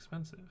extremely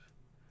expensive.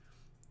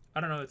 I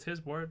don't know, it's his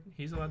board.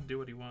 He's allowed to do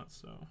what he wants,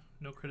 so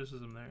no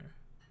criticism there.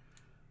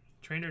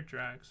 Trainer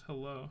Drax,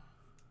 hello.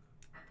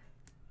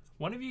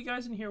 One of you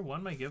guys in here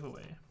won my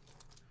giveaway,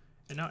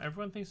 and now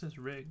everyone thinks it's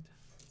rigged.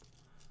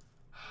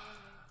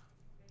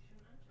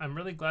 I'm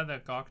really glad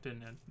that Gawk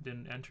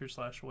didn't enter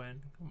 /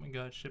 win. Oh my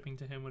god, shipping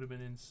to him would have been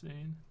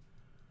insane.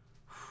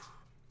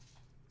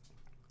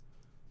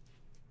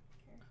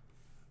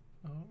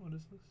 Oh, what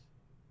is this?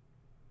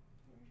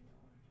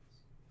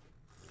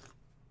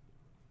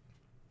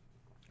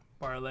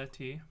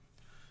 Barletti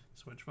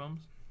switch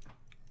foams.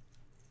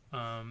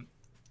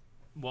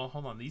 Well,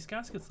 hold on. These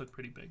gaskets look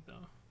pretty big,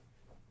 though.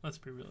 Let's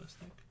be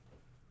realistic.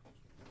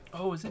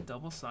 Oh, is it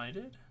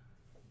double-sided?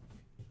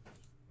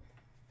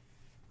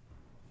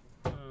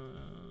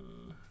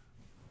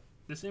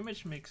 This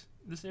image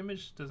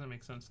doesn't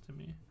make sense to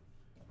me.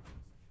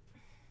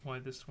 Why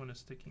this one is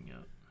sticking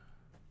out?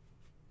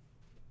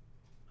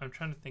 I'm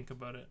trying to think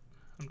about it.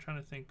 I'm trying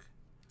to think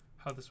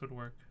how this would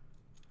work.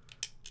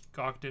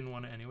 Gawk didn't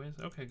want it anyways.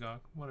 Okay,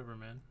 Gawk. Whatever,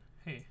 man.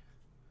 Hey.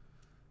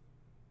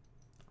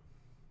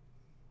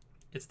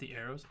 It's the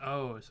arrows?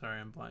 Oh, sorry,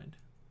 I'm blind.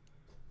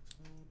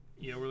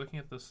 Yeah, we're looking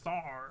at the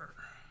star.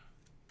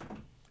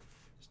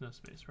 There's no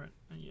space, right?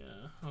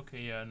 Yeah. Okay,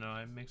 yeah, no,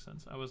 it makes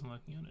sense. I wasn't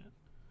looking at it.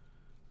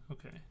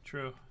 Okay,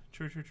 true.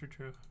 True.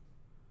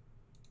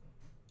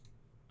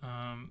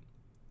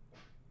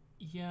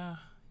 Yeah.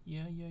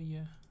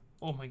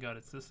 Oh my god,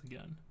 it's this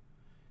again.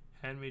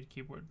 Handmade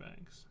keyboard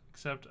bags.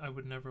 Except I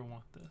would never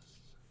want this.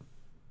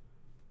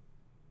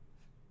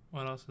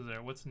 What else is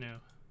there? What's new?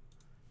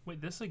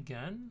 Wait, this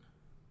again?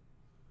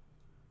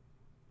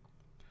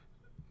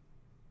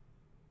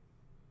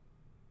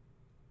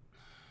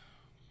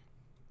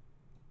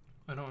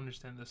 I don't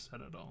understand this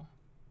set at all.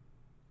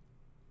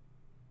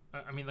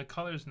 I mean, the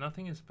colors,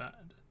 nothing is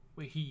bad.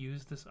 Wait, he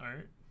used this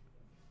art?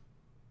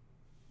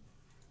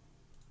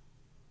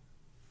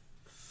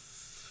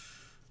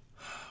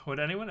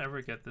 Would anyone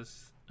ever get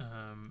this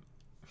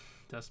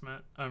desk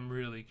mat? I'm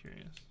really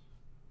curious.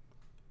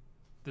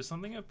 There's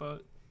something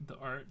about the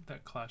art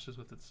that clashes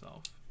with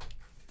itself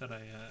that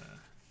I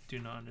do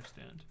not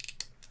understand.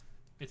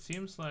 It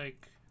seems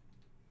like,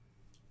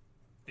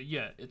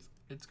 yeah,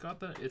 it's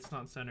got the it's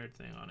not centered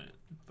thing on it,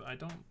 but I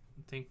don't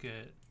think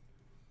it.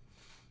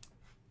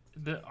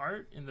 The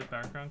art in the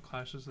background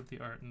clashes with the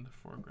art in the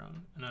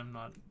foreground, and I'm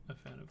not a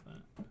fan of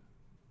that.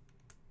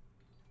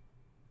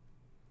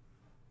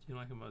 Do you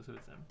like a most of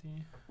it's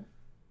empty?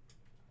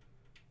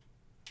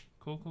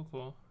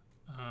 Cool.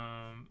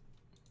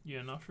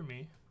 Yeah, not for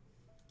me.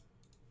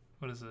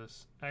 What is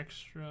this?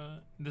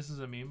 Extra. This is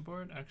a meme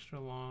board.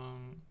 Extra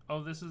long.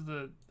 Oh, this is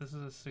a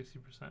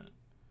 60%.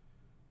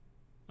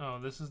 Oh,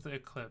 this is the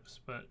Eclipse,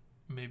 but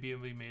maybe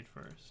it'll be made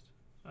first.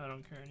 I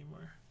don't care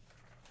anymore.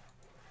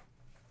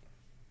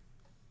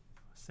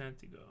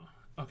 Santiago.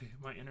 Okay,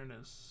 my internet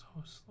is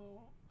so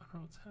slow. I don't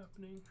know what's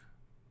happening.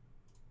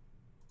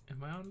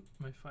 Am I on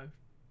my 5G?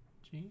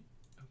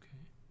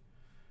 Okay.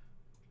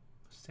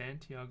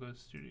 Santiago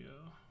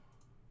Studio.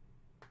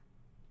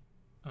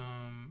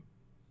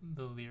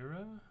 The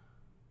Lyra.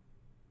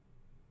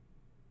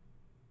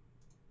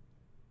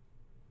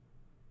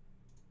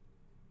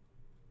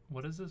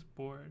 What is this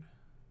board?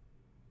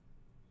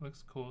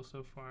 Looks cool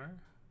so far.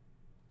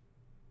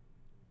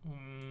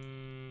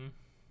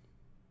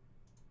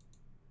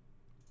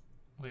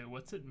 Wait,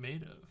 what's it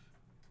made of?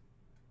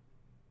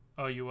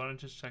 Oh, you want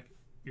to just check?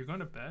 You're going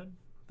to bed?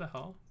 What the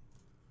hell?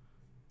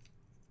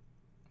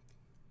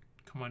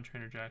 Come on,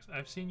 Trainer Jax.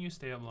 I've seen you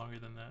stay up longer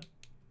than that.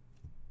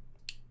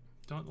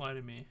 Don't lie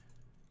to me.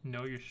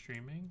 No, you're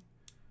streaming?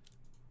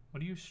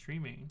 What are you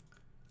streaming?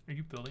 Are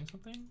you building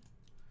something?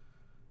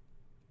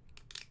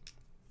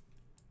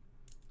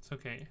 It's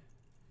okay.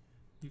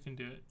 You can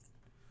do it.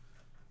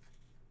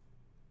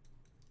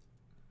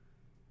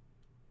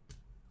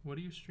 What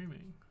are you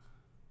streaming?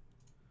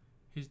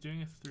 He's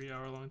doing a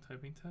 3-hour-long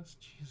typing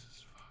test?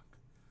 Jesus fuck.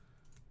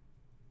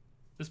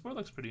 This board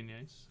looks pretty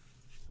nice.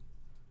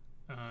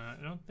 I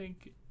don't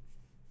think...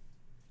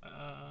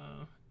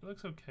 it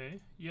looks okay.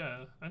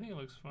 Yeah, I think it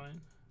looks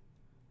fine.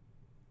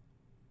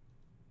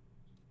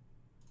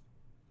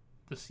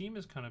 The seam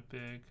is kind of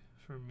big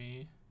for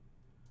me,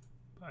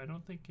 but I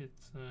don't think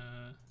it's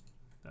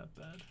that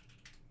bad.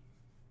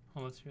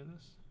 Oh, let's hear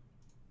this.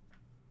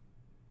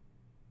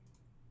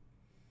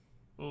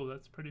 Oh,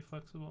 that's pretty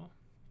flexible.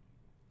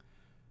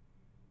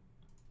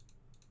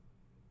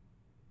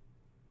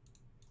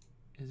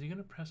 Is he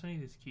gonna press any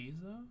of these keys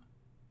though?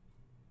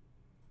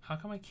 How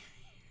come I can't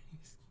hear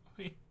these?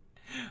 Wait,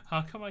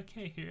 how come I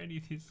can't hear any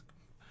of these?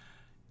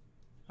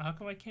 How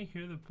come I can't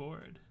hear the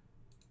board?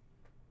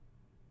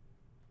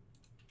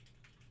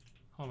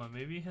 Hold on,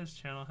 maybe his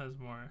channel has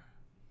more.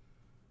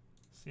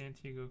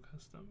 Santiago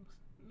Customs.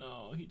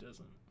 No, he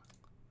doesn't.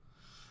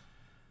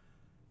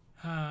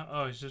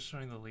 Oh, he's just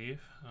showing the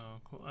leaf. Oh,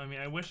 cool. I mean,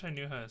 I wish I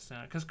knew how to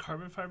sound, because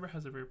carbon fiber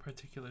has a very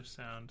particular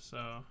sound.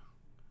 So,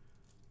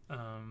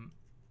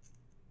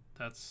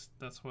 that's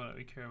what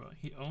we care about.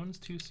 He owns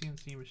 2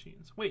 CNC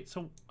machines. Wait,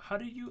 so how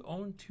did you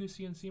own 2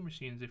 CNC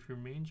machines if your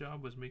main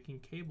job was making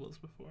cables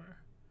before?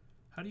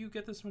 How do you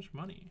get this much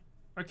money?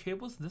 Are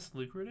cables this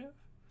lucrative?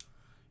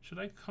 Should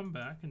I come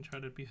back and try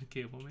to be a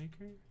cable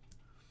maker?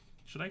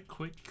 Should I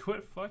quit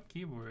fuck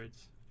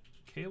keyboards?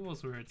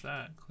 Cables where it's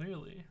at,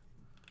 clearly.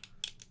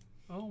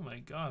 Oh my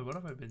god, what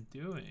have I been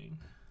doing?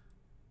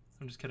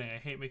 I'm just kidding, I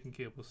hate making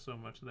cables so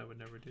much that I would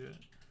never do it.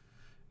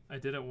 I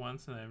did it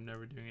once and I'm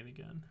never doing it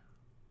again.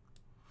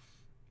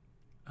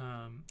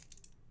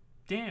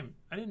 Damn,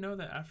 I didn't know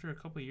that after a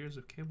couple of years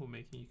of cable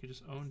making, you could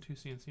just own 2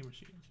 CNC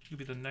machines. You could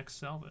be the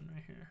next Selvin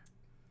right here.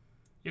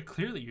 Yeah,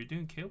 clearly you're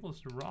doing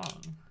cables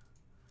wrong.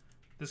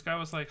 This guy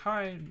was like,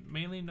 hi,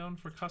 mainly known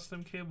for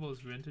custom cables,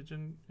 vintage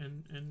and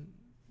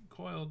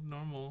coiled,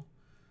 normal.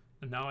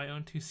 And now I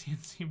own 2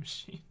 CNC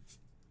machines.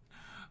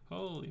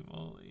 Holy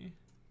moly.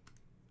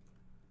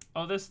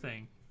 Oh, this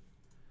thing.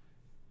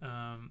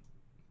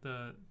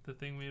 The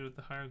thing made with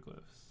the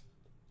hieroglyphs.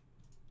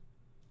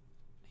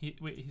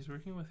 Wait, he's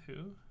working with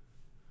who?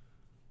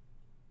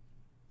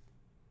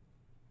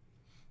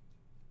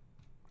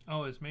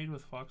 Oh, it's made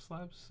with Fox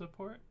Labs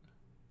support?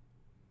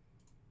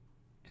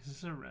 Is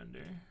this a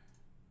render?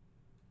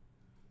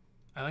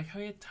 I like how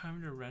he had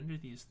time to render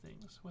these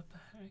things. What the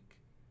heck?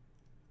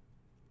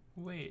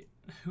 Wait,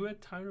 who had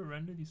time to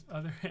render these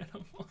other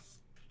animals?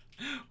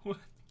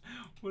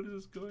 What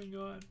is going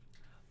on?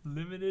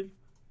 Limited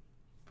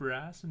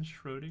Brass and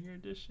Schrodinger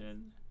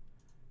edition?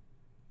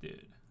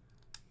 Dude.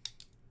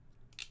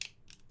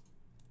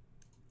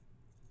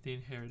 They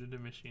inherited a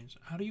machine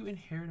shop. How do you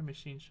inherit a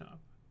machine shop?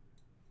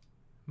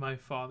 My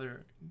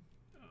father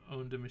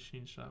owned a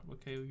machine shop,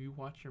 okay? You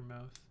watch your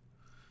mouth.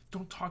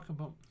 Don't talk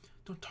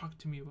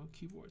to me about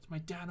keyboards. My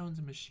dad owns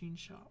a machine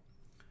shop.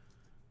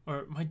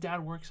 Or my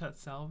dad works at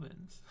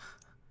Salvin's.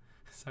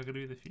 Is that gonna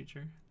be the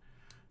future?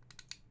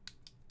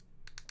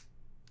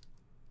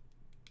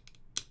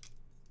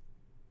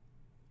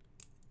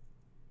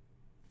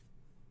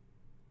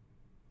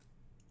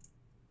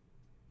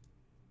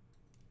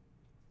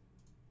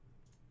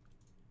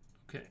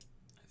 Okay,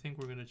 I think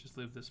we're gonna just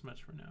leave this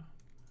much for now.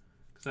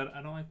 Because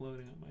I don't like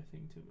loading up my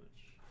thing too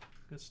much.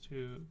 It's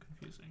too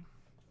confusing.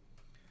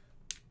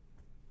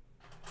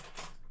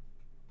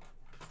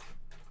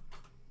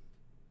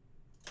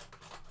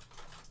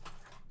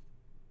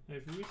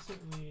 I've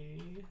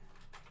recently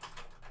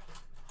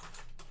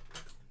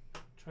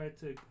tried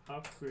to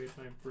upgrade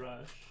my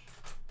brush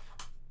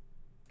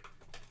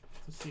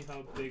to see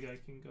how big I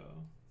can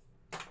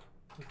go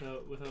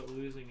without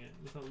losing it,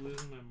 without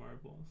losing my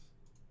marbles.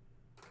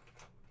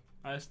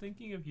 I was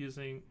thinking of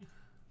using,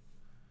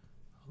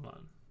 hold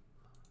on.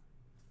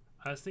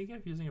 I was thinking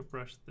of using a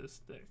brush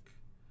this thick.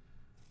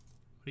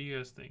 What do you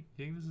guys think?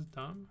 Do you think this is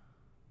dumb?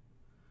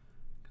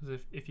 Because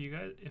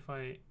if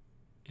I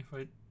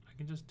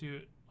can just do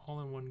it all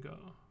in one go,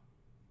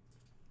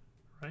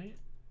 right?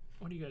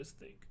 What do you guys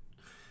think?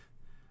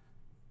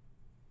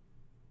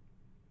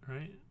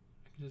 Right?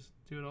 I can just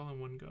do it all in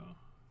one go.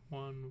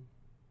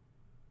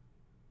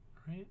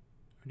 Right?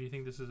 Or do you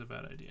think this is a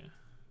bad idea?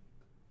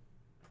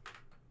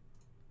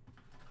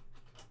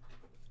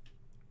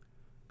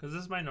 Because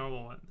this is my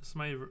normal one. This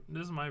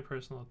is my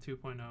personal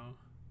 2.0.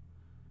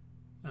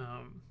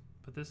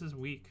 But this is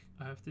weak.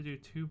 I have to do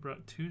two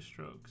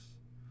strokes,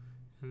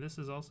 And this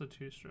is also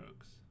 2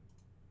 strokes.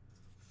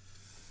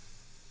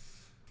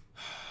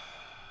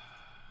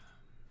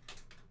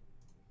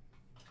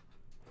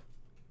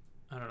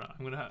 I don't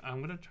know.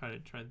 I'm gonna try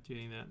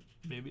doing that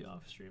maybe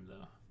off stream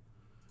though.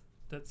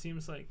 That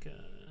seems like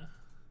a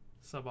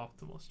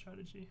suboptimal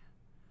strategy.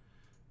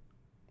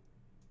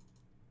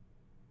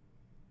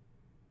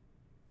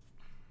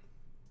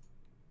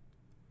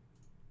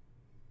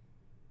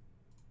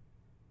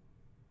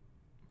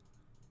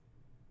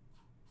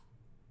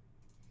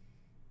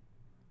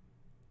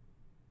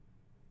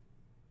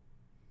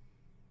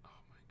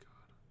 Oh my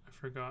god. I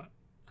forgot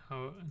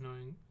how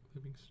annoying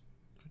lubing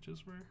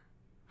switches were.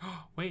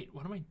 Wait,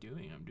 what am I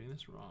doing? I'm doing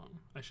this wrong.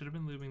 I should have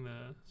been lubing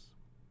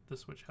the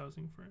switch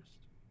housing first.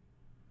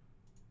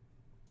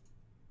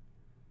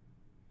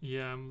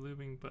 Yeah, I'm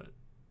lubing, but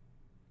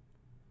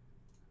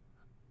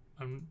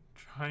I'm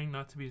trying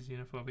not to be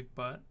xenophobic,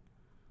 but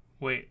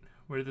wait,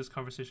 where did this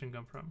conversation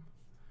come from?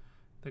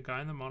 The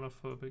guy in the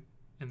monoflex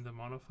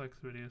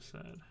video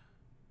said,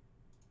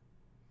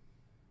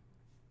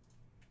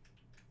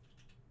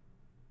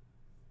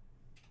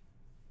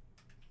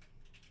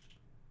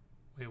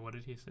 wait, what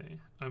did he say?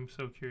 I'm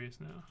so curious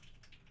now.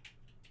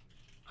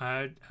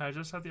 I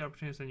just had the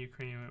opportunity to send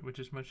Ukrainian, which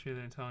is much easier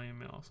than Italian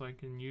mail, so I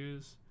can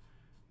use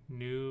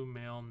new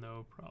mail,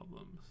 no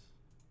problems.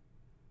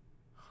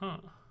 Huh.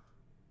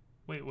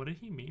 Wait, what did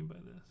he mean by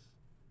this?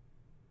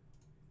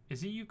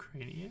 Is he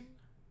Ukrainian?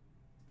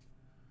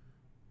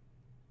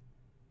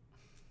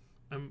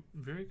 I'm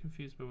very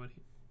confused by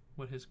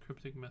what his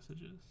cryptic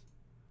message is.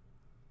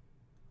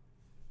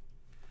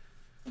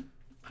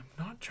 I'm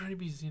not trying to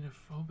be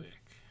xenophobic.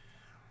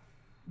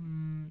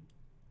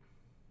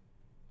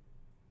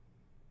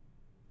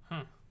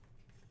 Huh.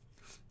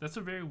 That's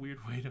a very weird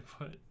way to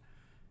put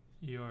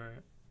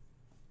your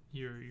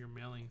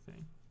mailing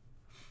thing.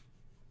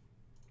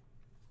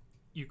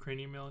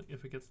 Ukrainian mail,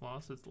 if it gets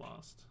lost, it's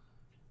lost.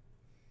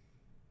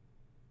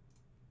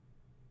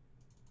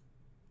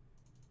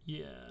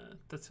 Yeah,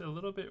 that's a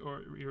little bit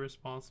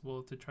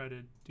irresponsible to try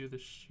to do the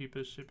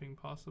cheapest shipping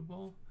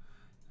possible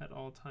at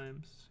all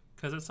times.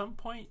 Because at some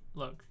point,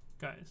 look,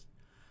 guys,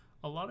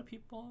 a lot of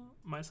people,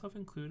 myself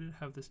included,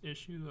 have this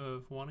issue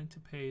of wanting to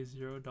pay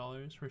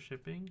 $0 for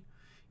shipping,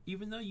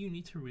 even though you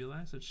need to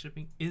realize that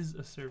shipping is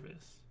a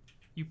service.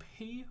 You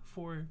pay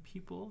for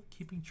people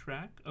keeping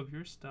track of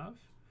your stuff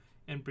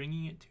and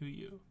bringing it to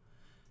you.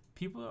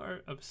 People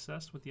are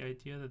obsessed with the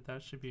idea that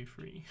that should be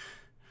free.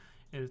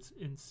 And it's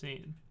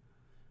insane,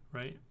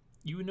 right?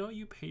 You know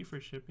you pay for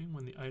shipping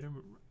when the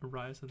item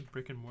arrives at the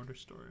brick and mortar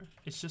store.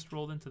 It's just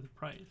rolled into the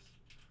price.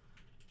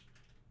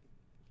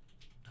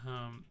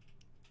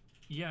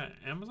 Yeah,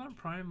 Amazon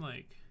Prime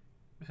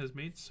has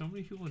made so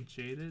many people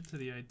jaded to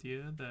the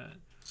idea that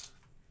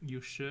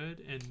you should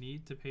and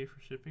need to pay for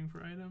shipping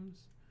for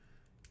items.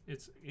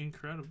 It's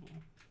incredible.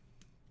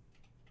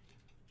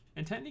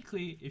 And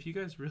technically, if you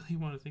guys really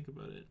want to think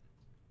about it,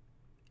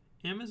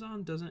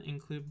 Amazon doesn't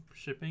include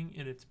shipping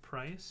in its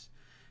price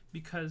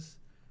because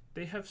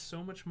they have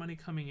so much money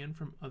coming in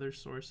from other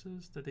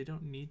sources that they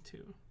don't need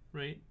to,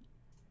 right?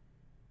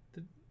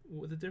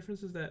 The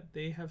difference is that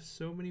they have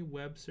so many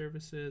web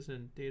services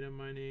and data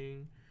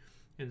mining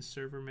and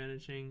server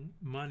managing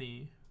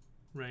money,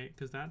 right?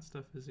 Because that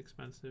stuff is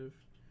expensive.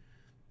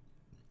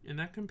 And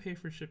that can pay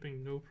for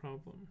shipping no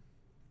problem.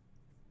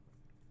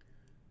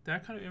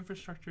 That kind of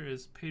infrastructure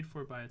is paid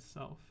for by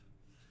itself.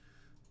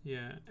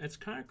 Yeah, it's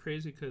kind of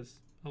crazy because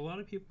a lot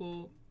of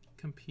people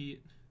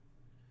compete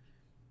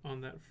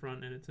on that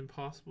front and it's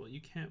impossible.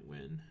 You can't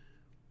win.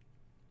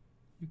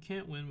 You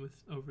can't win with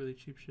overly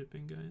cheap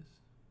shipping, guys.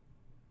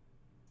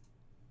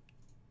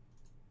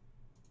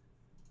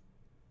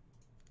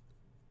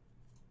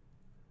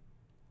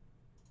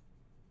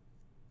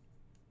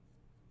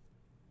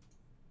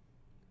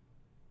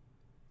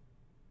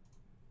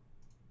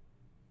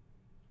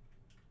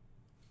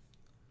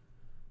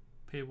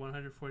 Pay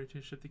 $142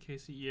 to ship to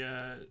KC.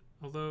 Yeah,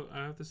 although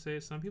I have to say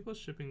some people's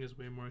shipping is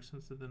way more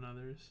expensive than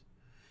others.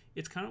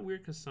 It's kind of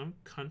weird because some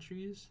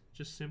countries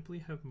just simply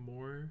have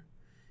more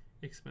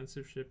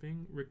expensive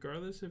shipping,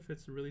 regardless if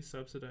it's really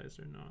subsidized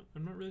or not.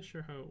 I'm not really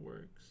sure how it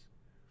works.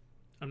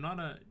 I'm not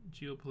a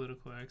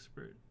geopolitical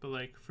expert, but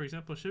for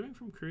example, shipping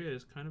from Korea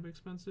is kind of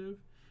expensive,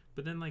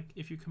 but then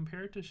if you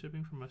compare it to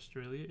shipping from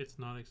Australia, it's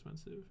not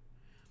expensive.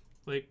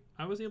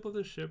 I was able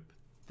to ship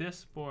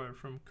this board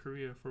from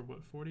Korea for what,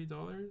 $40,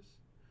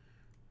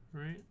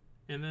 right?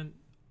 And then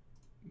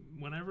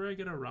whenever I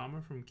get a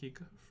Rama from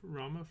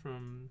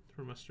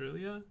from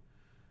Australia,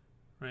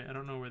 right? I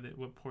don't know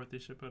what port they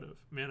ship out of.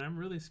 Man, I'm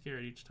really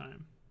scared each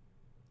time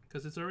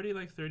because it's already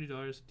like $30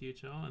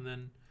 DHL, and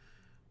then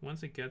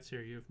once it gets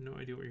here, you have no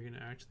idea what you're going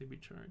to actually be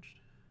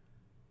charged.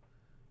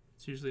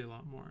 It's usually a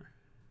lot more.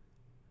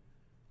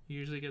 You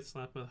usually get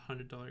slapped with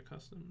 $100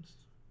 customs.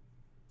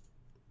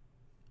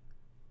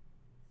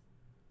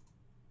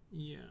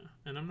 Yeah,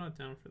 and I'm not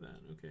down for that,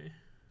 okay?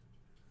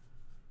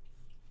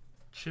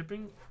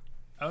 Shipping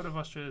out of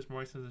Australia is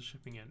more expensive than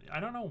shipping in.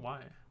 I don't know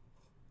why.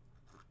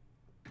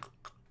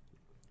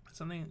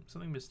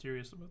 Something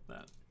mysterious about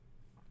that.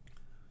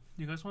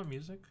 you guys want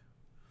music?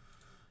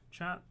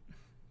 Chat, do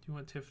you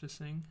want Tiff to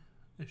sing?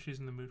 If she's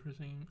in the mood for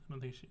singing? I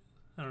don't think she is.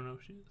 I don't know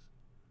if she is.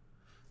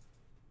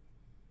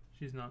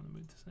 She's not in the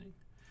mood to sing.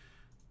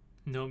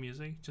 No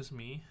music, just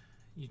me.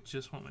 You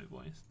just want my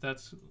voice.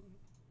 That's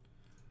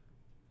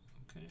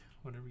okay.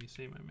 Whatever you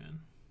say, my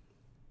man.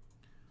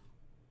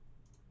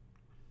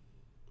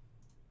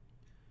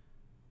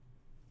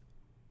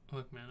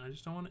 Look, man, I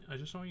just don't want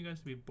you guys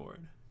to be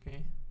bored,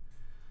 okay?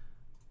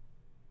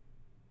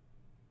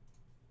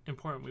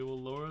 Important, we will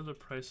lower the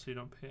price so you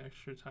don't pay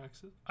extra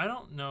taxes. I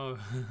don't know.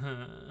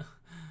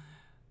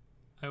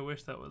 I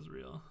wish that was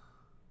real.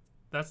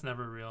 That's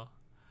never real.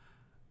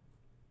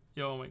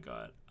 Yo, oh my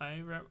god.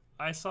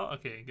 I saw,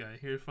 okay, guy,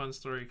 here's a fun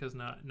story because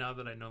now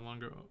that I no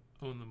longer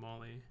own the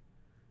Molly.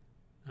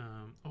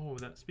 Oh,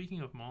 that speaking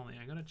of Molly,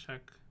 I gotta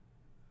check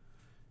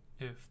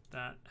if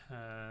that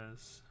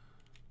has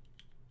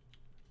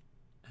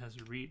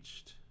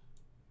reached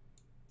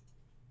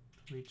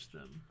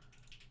them.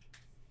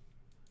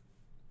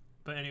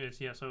 But anyways,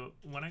 yeah, so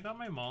when I got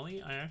my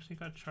Molly, I actually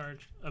got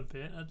charged a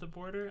bit at the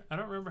border. I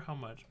don't remember how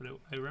much, but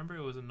I remember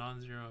it was a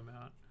non-zero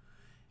amount.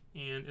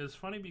 And it was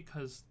funny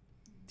because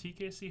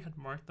TKC had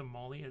marked the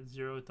Molly at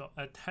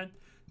 $10,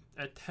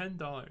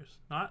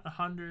 not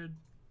 $100,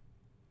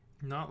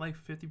 not like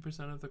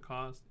 50% of the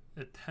cost,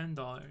 at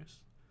 $10.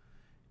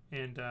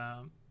 And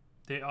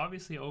they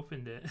obviously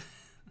opened it.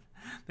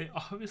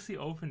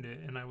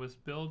 And I was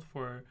billed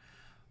for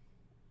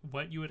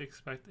what you would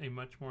expect a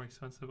much more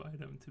expensive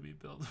item to be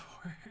billed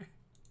for.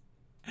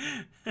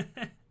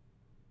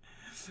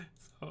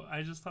 So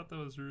I just thought that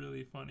was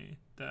really funny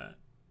that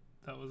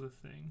that was a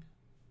thing.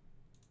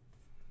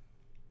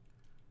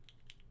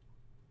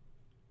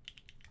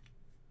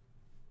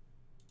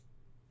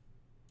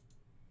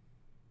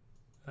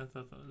 I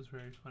thought that was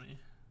very funny.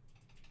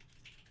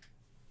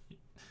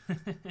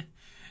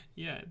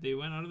 Yeah, they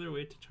went out of their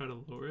way to try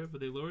to lower it, but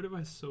they lowered it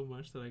by so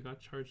much that I got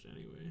charged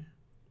anyway.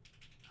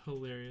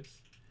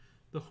 Hilarious.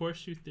 The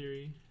horseshoe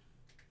theory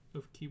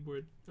of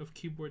keyboard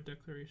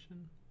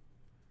declaration.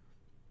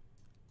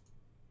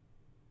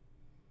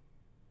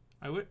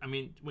 I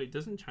mean, wait,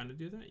 doesn't China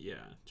do that?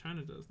 Yeah,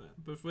 China does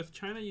that. But with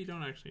China, you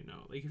don't actually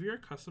know. Like, if you're a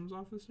customs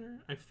officer,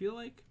 I feel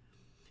like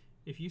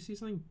if you see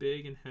something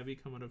big and heavy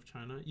come out of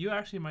China, you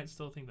actually might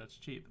still think that's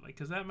cheap. Like,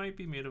 because that might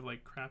be made of,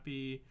 like,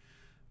 crappy,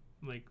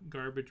 like,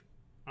 garbage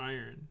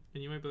iron.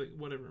 And you might be like,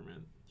 whatever,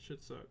 man.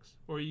 Shit sucks.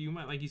 Or you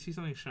might, like, you see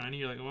something shiny,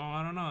 you're like, well,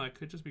 I don't know. That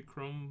could just be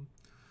chrome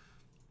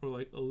or,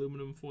 like,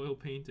 aluminum foil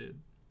painted.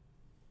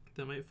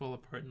 That might fall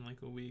apart in,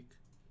 like, a week.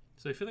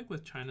 So I feel like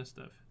with China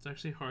stuff, it's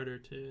actually harder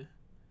to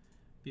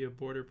be a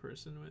border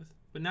person with.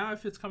 But now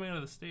if it's coming out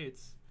of the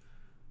States,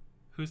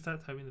 who's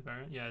that typing in the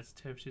background? Yeah, it's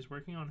Tiff. She's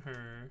working on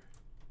her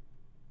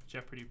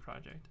Jeopardy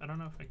project. I don't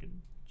know if I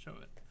can show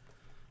it.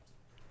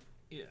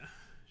 Yeah,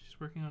 she's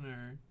working on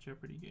her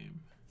Jeopardy game.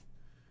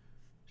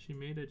 She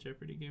made a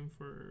Jeopardy game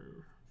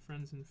for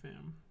friends and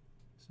fam.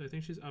 So I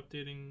think she's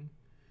updating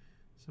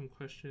some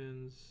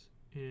questions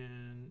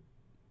and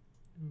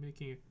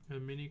making a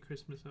mini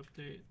Christmas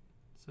update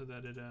so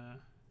that it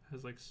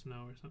has like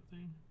snow or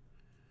something.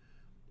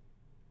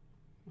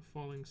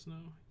 Falling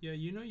snow. Yeah,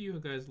 you know you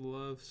guys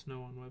love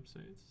snow on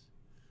websites.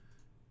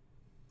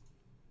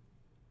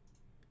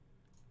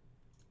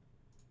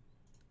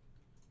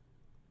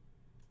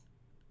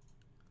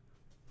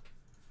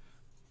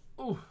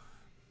 Oh!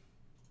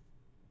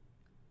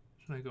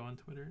 Should I go on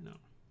Twitter? No.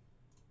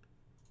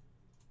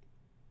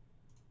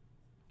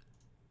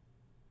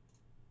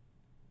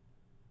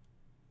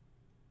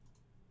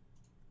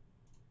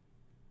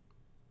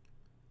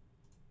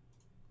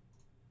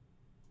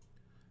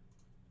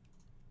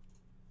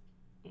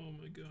 Oh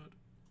my god.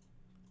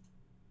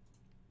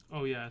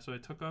 Oh yeah, so I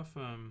took off,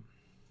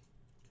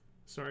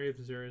 sorry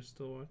if Zara is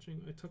still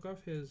watching. I took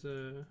off his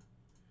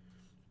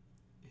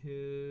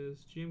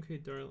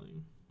GMK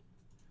Darling.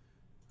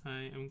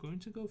 I am going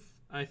to go,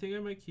 I think I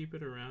might keep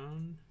it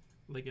around,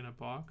 like in a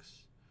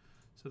box,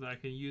 so that I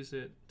can use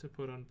it to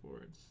put on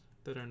boards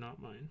that are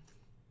not mine.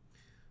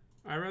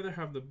 I rather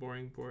have the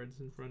boring boards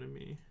in front of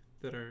me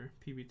that are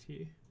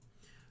PBT,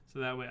 so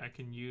that way I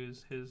can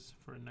use his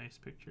for nice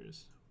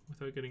pictures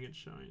without getting it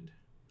shined.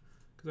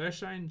 Because I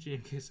shine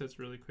GMK sets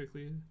really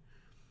quickly,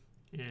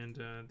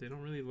 and they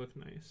don't really look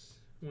nice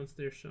once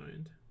they're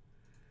shined.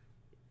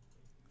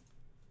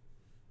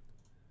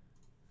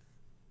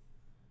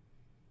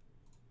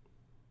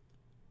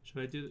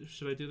 Should I do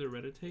the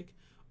Reddit take?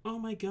 Oh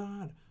my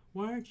god,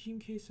 why are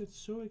GMK sets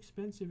so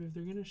expensive if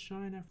they're gonna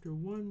shine after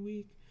 1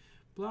 week?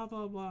 Blah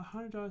blah blah,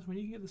 $100 when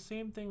you can get the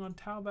same thing on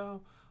Taobao.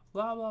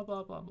 Blah blah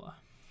blah blah blah.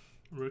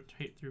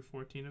 Rotate through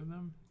 14 of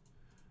them.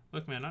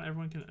 Look, man, not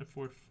everyone can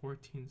afford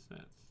 14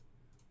 sets,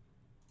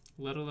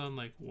 let alone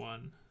like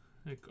one.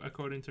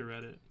 According to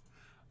Reddit.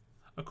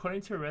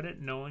 According to Reddit,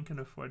 no one can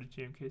afford a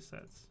GMK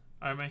sets.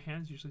 Are my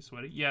hands usually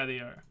sweaty? Yeah, they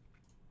are.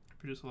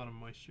 Produce a lot of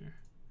moisture.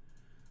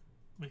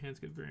 My hands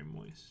get very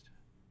moist.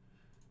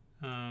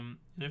 And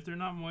if they're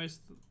not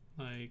moist,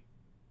 like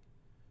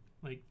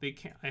they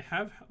can't. I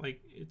have like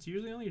it's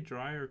usually only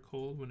dry or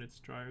cold when it's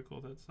dry or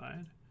cold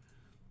outside.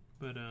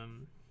 but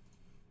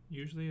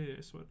usually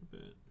I sweat a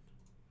bit.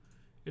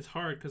 It's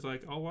hard because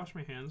like I'll wash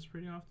my hands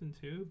pretty often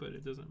too, but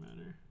it doesn't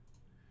matter.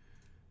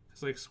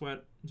 It's like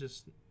sweat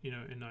just, you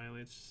know,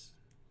 annihilates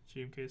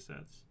GMK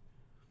sets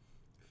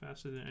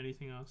faster than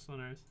anything else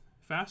on earth.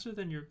 Faster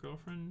than your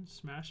girlfriend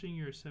smashing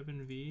your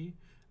 7V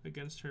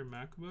against her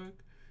MacBook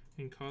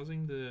and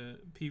causing the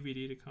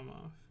PVD to come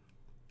off,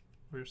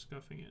 or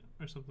scuffing it,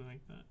 or something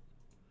like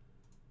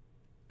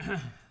that.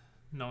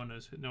 No one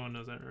knows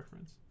that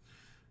reference.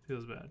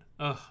 Feels bad.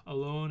 Ugh,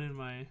 alone in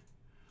my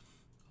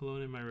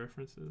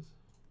references.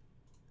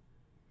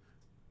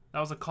 That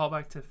was a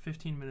callback to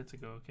 15 minutes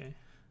ago, okay?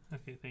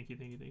 Okay, thank you.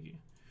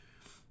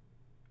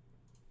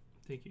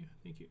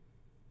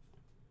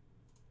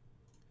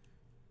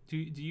 Do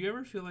you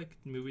ever feel like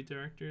movie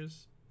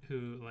directors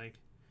who like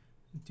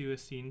do a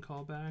scene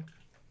callback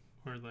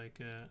or like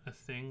a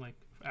thing like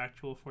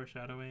actual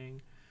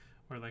foreshadowing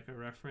or like a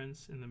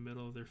reference in the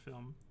middle of their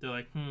film? They're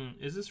like,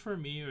 is this for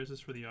me or is this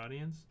for the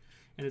audience?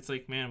 And it's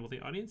like, man, will the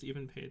audience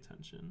even pay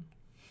attention?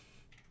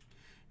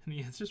 And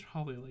the answer's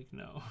probably like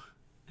no.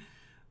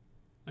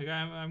 Like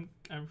I'm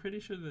pretty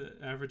sure the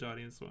average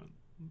audience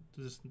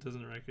just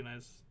doesn't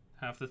recognize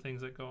half the things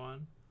that go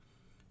on.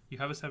 You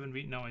have a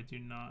 7V? No, I do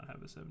not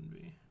have a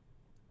 7V.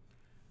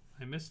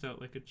 I missed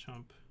out like a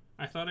chump.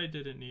 I thought I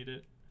didn't need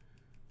it.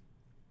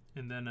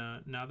 And then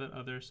now that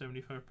other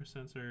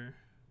 75% are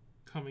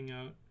coming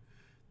out,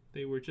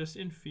 they were just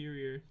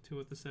inferior to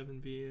what the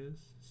 7V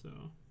is. So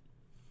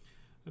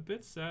a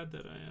bit sad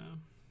that I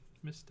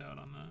missed out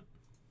on that.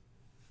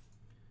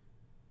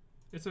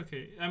 It's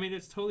okay. I mean,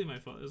 it's totally my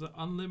fault. It was an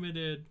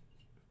unlimited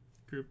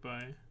group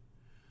buy.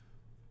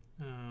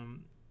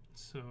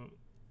 So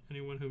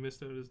anyone who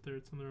missed out is there.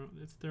 It's on their own.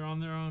 They're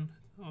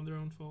on their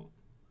own fault.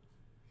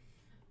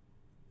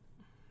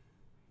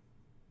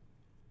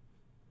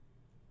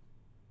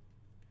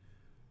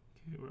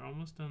 Okay, we're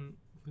almost done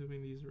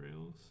moving these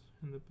rails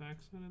in the back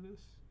side of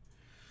this.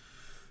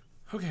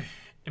 Okay,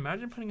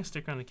 imagine putting a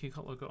sticker on the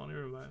Keycult logo. Only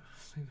revive.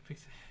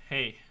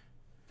 Hey,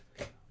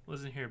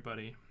 listen here,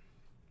 buddy.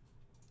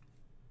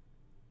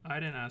 I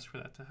didn't ask for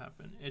that to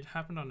happen. It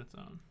happened on its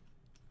own.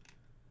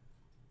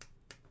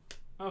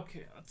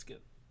 Okay, let's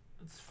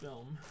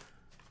film.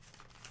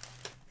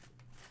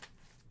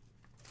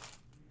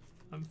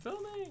 I'm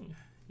filming.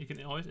 You can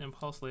always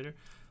impulse later.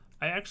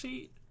 I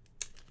actually,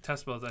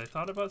 test builds, I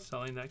thought about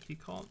selling that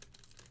Keycult,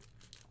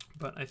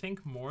 but I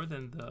think more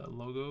than the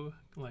logo,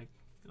 like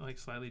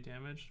slightly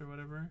damaged or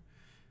whatever,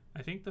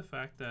 I think the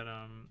fact that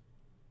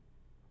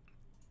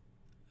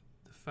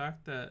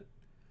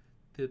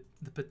the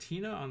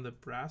patina on the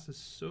brass is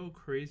so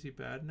crazy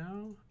bad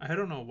now. I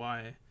don't know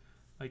why.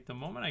 Like the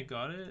moment I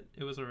got it,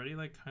 it was already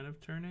like kind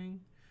of turning,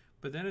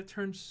 but then it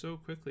turned so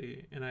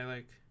quickly, and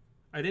I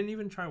didn't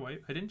even try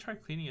I didn't try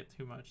cleaning it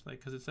too much, like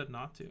because it said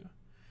not to,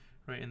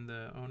 right in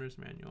the owner's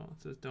manual.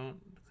 It says don't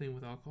clean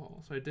with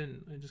alcohol, so I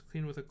didn't. I just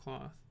cleaned with a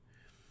cloth,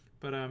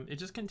 but it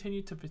just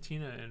continued to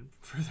patina and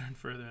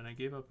further, and I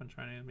gave up on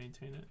trying to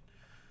maintain it.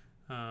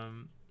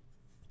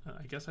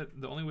 I guess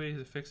the only way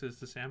to fix it is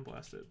to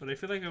sandblast it, but I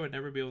feel like I would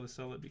never be able to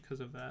sell it because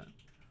of that.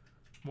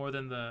 More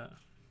than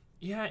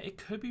yeah, it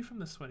could be from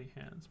the sweaty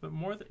hands, but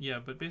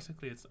but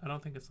basically I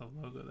don't think it's the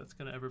logo that's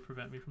gonna ever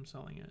prevent me from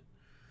selling it.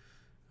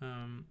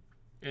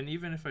 And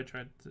even if I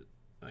tried to,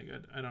 like,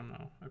 I don't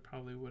know, I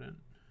probably wouldn't.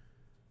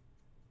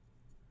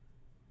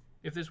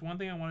 If there's one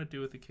thing I want to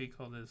do with the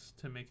Keycult is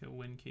to make it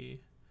WinKey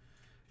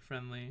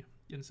friendly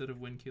instead of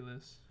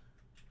WinKeyless.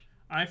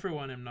 I, for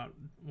one, am not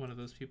one of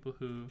those people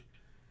who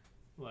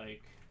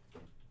like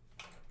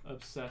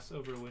obsess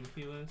over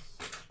WinKeyless.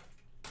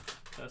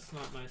 That's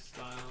not my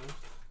style.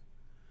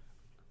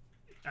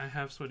 I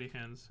have sweaty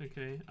hands,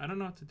 okay? I don't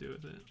know what to do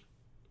with it.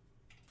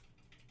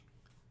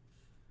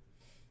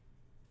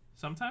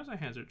 Sometimes my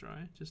hands are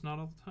dry, just not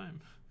all the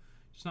time.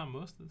 Just not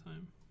most of the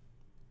time.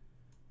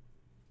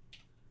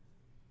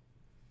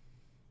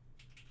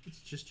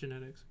 It's just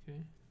genetics, okay?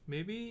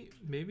 Maybe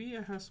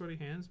I have sweaty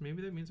hands.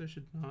 Maybe that means I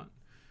should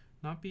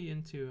not be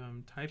into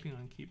typing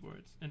on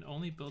keyboards and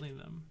only building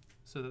them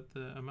so that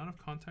the amount of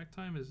contact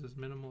time is as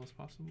minimal as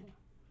possible.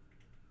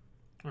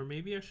 Or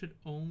maybe I should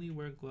only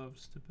wear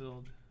gloves to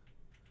build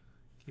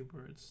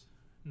keyboards.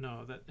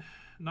 No, that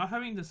not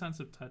having the sense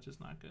of touch is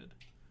not good.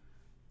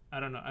 I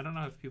don't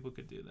know if people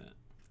could do that.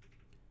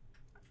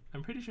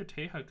 I'm pretty sure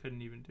Teja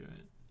couldn't even do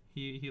it.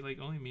 He like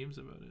only memes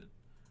about it.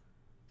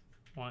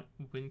 Want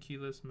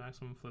WinKeyless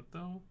maximum flip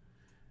though?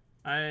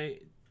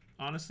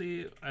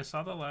 Honestly, I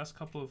saw the last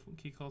couple of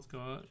Keycults go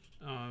out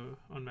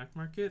on Mac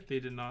Market. They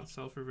did not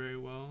sell for very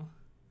well.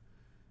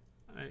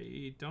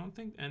 I don't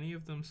think any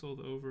of them sold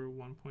over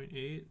 1.8,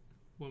 1.9,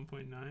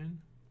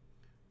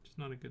 which is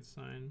not a good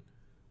sign.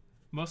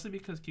 Mostly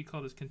because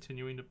Keycult is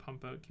continuing to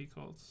pump out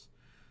Keycults,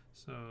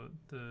 so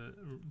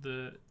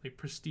the like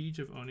prestige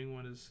of owning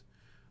one is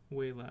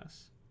way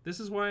less. This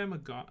is why I'm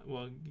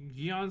well,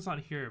 Guion's not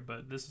here,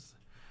 but this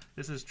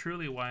is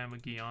truly why I'm a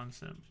Guion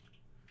simp,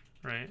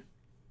 right?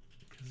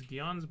 Because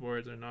Guion's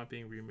boards are not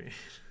being remade.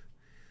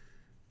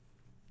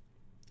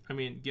 I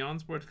mean,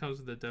 Guion's board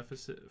comes with the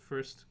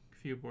first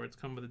few boards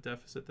come with a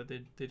deficit that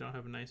they don't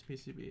have nice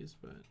PCBs,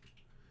 but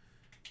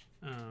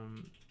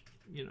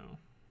you know.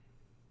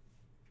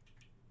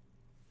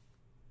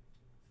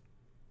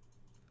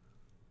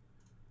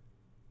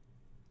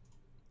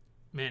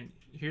 Man,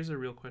 here's a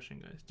real question,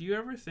 guys. Do you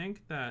ever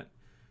think that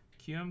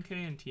QMK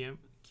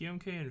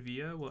and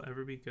VIA will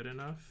ever be good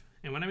enough?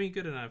 And when I mean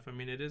good enough, I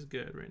mean it is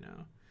good right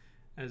now,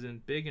 as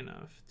in big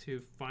enough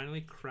to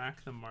finally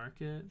crack the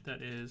market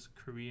that is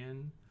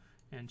Korean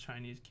and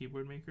Chinese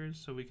keyboard makers,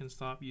 so we can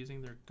stop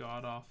using their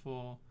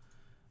god-awful,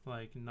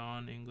 like,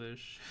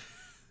 non-English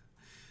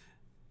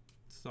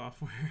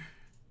software.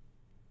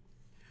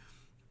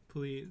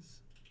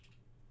 Please.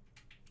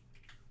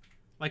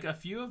 Like a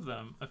few of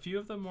them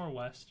more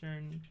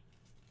Western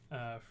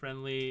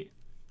friendly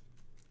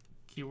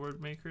keyboard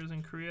makers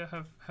in Korea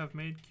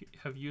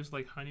have used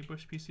like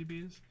Honeybush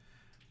PCBs,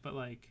 but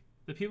like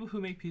the people who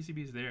make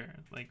PCBs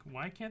there, like,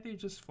 why can't they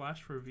just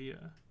flash for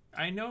VIA?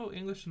 I know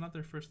English is not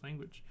their first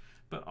language,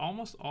 but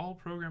almost all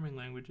programming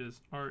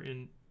languages are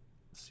in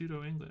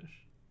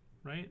pseudo-English,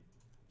 right?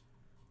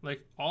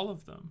 Like all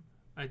of them.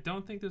 I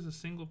don't think there's a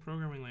single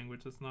programming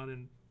language that's not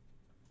in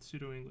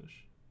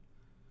pseudo-English.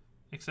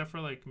 Except for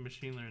like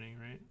machine learning,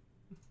 right?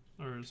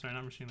 Or sorry,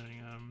 not machine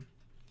learning.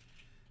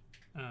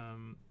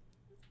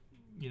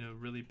 You know,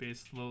 really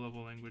based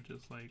low-level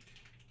languages like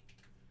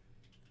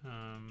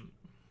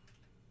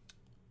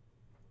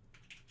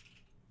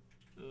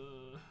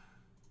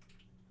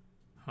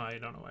I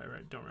don't know why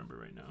I don't remember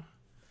right now,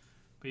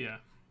 but yeah,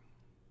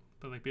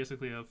 but like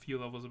basically a few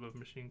levels above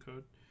machine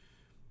code.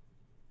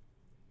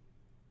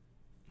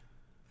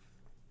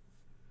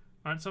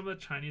 Aren't some of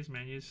the Chinese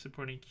menus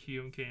supporting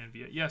QMK and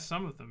VIA? Yeah,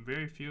 some of them,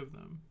 very few of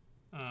them.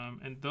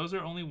 And those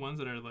are only ones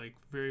that are like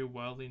very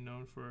wildly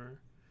known for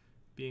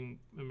being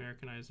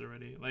Americanized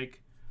already. Like,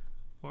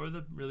 what are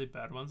the really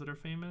bad ones that are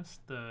famous?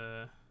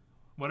 The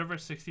whatever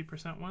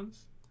 60%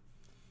 ones?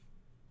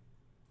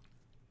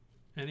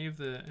 Any of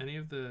the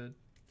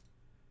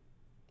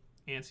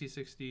ANSI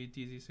 60,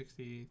 DZ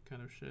 60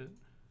 kind of shit.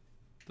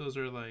 Those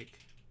are like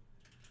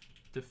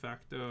de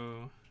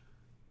facto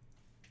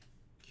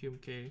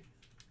QMK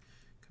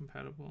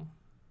compatible.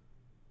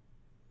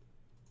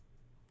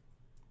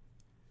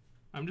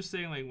 I'm just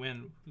saying, like,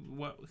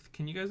 what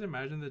can you guys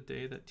imagine the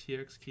day that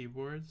TX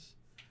keyboards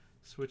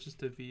switches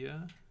to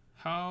VIA?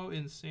 How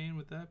insane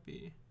would that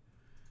be?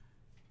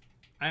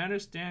 I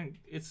understand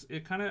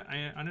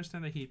I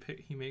understand that he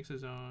makes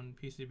his own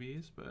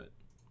PCBs, but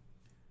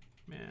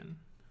man,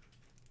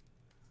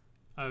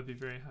 I would be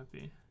very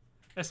happy,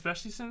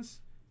 especially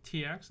since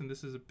TX, and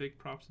this is a big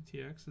props to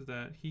TX, is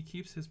that he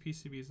keeps his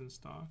PCBs in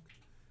stock.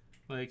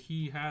 Like,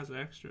 he has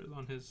extras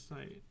on his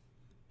site.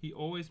 He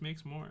always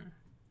makes more,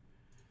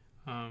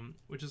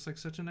 which is like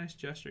such a nice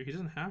gesture. He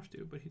doesn't have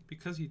to, but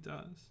because he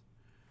does,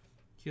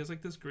 he has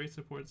like this great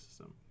support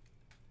system.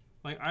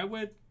 Like, I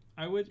would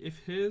if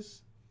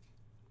his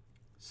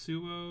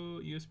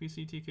Suo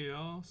USB-C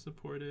TKL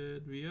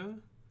supported VIA,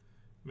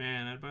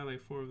 man, I'd buy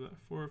like 4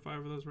 or 5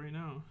 of those right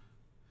now.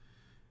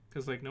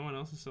 Because like no one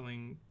else is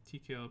selling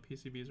TKL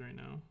PCBs right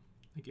now,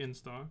 like in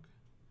stock.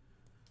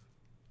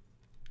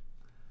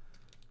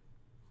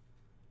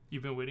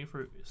 You've been waiting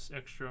for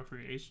extra for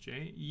your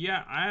HJ?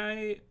 Yeah,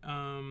 I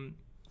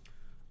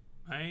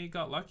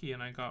got lucky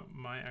and I got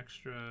my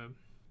extra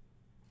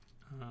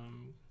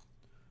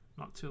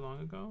not too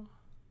long ago.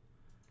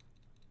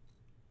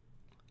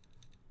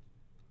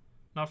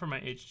 Not for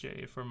my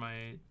HJ, for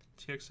my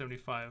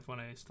TX75 when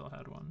I still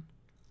had one.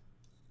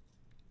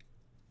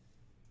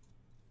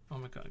 Oh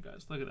my god,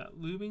 guys, look at that.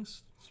 Lubing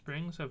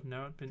springs have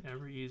never been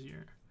ever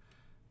easier.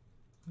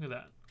 Look at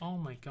that. Oh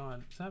my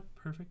god, is that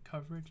perfect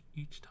coverage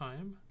each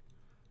time?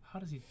 How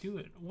does he do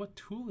it? What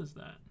tool is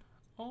that?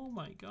 Oh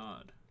my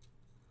god.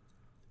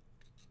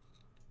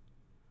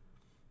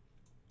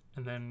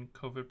 And then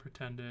COVID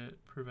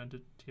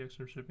prevented TX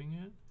from shipping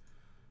it.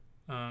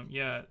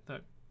 Yeah,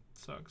 that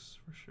sucks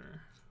for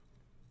sure.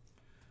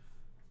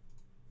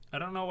 I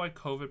don't know why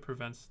COVID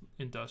prevents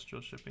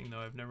industrial shipping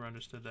though. I've never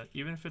understood that.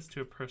 Even if it's to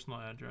a personal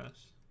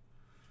address.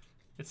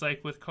 It's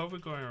like with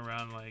COVID going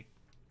around, like,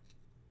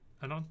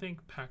 I don't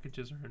think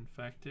packages are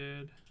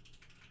infected.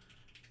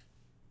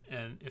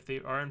 And if they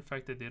are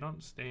infected, they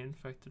don't stay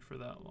infected for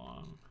that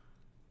long.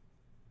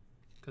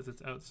 Because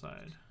it's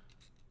outside.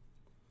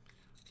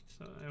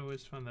 So I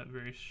always found that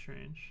very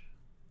strange.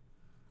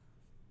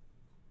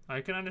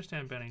 I can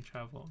understand banning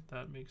travel.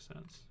 That makes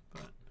sense.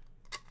 But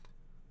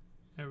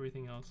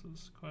everything else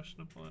is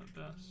questionable at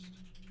best.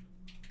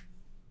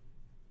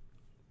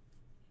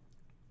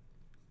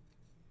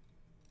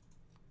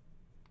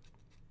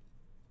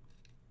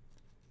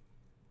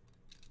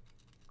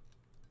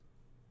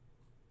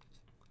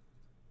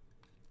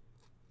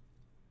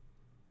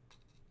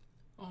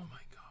 Oh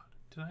my god.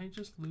 Did I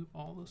just loop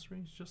all those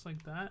strings just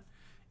like that?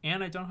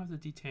 And I don't have to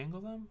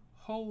detangle them?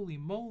 Holy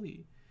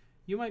moly.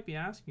 You might be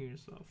asking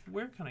yourself,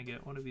 where can I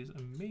get one of these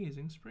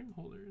amazing spring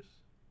holders?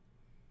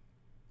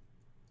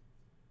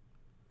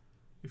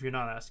 If you're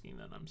not asking,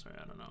 then I'm sorry,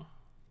 I don't know.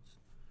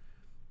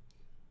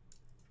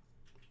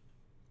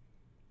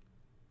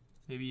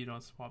 Maybe you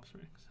don't swap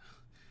springs.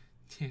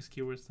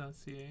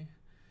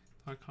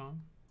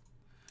 txkeywords.ca.com.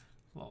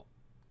 Well.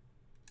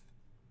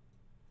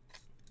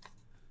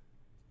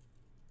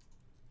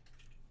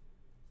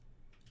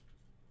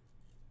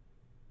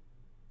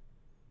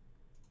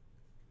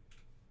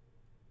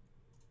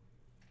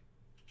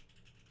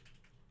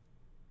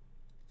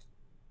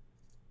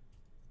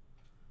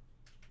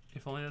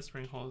 If only that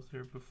spring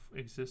holder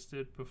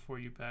existed before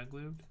you bag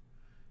lubed.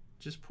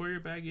 Just pour your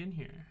bag in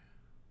here.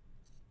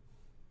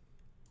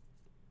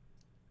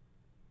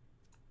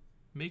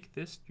 Make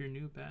this your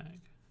new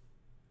bag.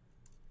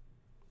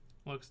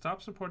 Look,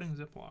 stop supporting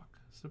Ziploc.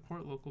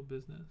 Support local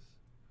business.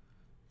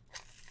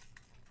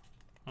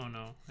 Oh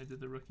no, I did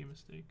the rookie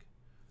mistake.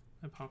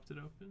 I popped it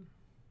open.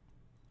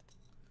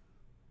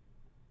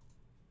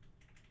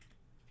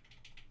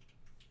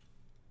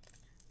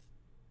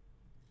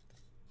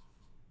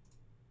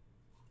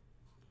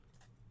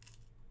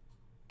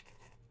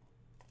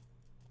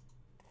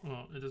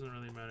 Well, it doesn't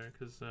really matter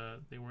because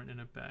they weren't in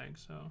a bag,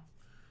 so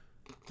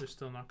they're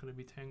still not going to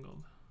be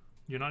tangled.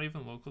 You're not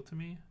even local to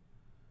me?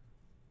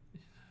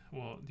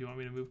 Well, do you want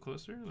me to move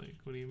closer? Like,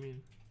 what do you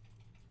mean?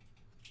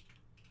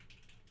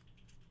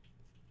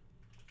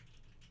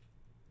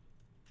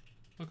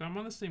 Look, I'm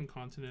on the same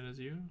continent as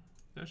you.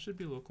 That should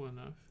be local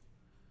enough.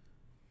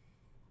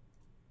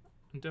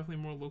 I'm definitely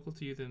more local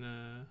to you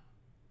than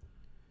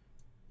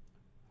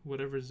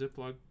whatever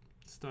Ziploc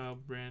style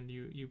brand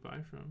you buy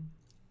from.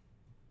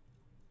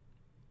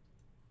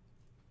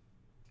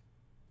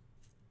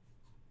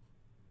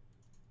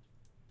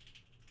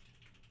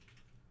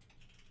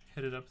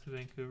 Headed up to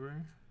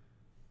Vancouver.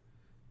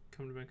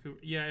 Come to Vancouver.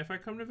 Yeah, if I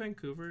come to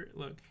Vancouver,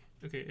 look,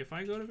 okay, if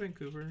I go to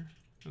Vancouver,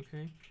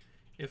 okay,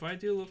 if I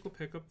do local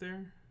pickup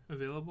there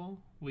available,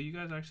 will you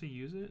guys actually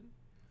use it?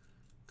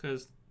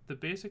 Because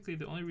basically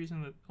the only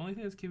thing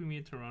that's keeping me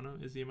in Toronto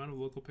is the amount of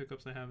local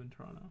pickups I have in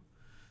Toronto.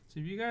 So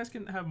if you guys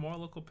can have more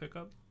local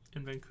pickup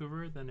in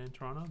Vancouver than in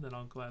Toronto, then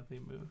I'll gladly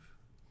move.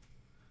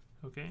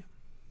 Okay?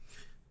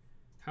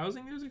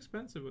 Housing is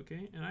expensive,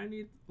 okay? And I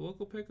need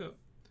local pickup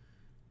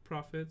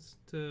profits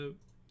to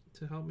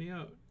help me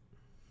out.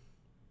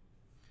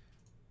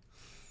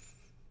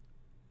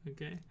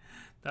 Okay?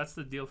 That's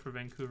the deal for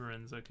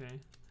Vancouverans,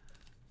 okay?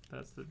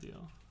 That's the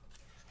deal.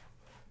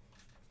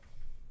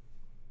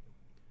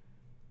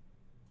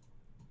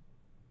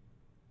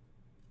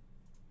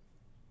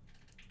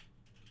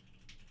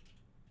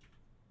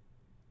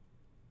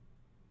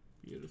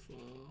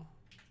 Beautiful.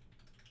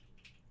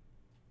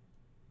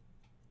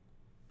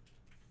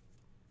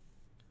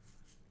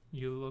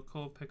 You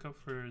local pickup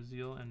for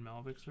Zeal and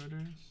Malvix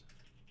orders.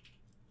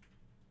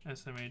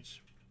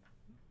 SMH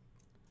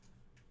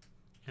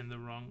and the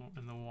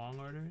Wong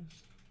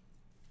orders.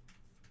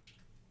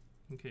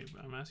 Okay,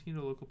 but I'm asking you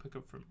to local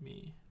pickup for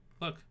me.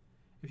 Look,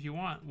 if you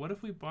want, what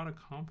if we bought a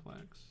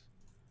complex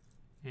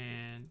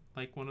and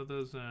like one of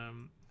those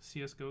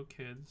CSGO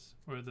kids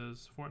or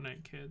those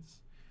Fortnite kids,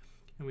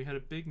 and we had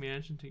a big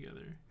mansion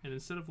together, and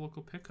instead of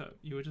local pickup,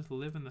 you would just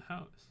live in the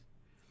house.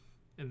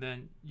 And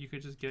then you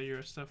could just get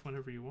your stuff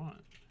whenever you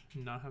want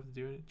and not have to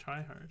do it,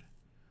 try hard.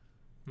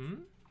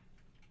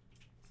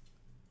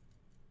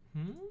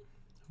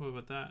 What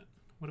about that?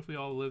 What if we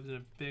all lived in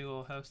a big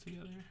old house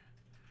together?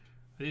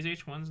 Are these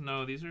H1s?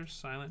 No, these are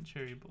silent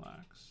cherry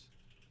blacks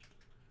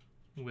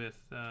with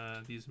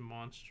these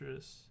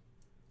monstrous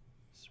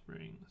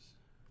springs.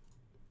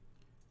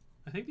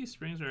 I think these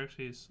springs are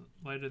actually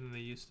lighter than they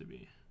used to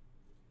be.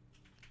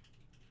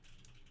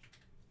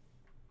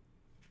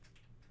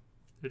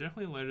 They're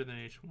definitely lighter than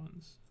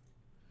H1s.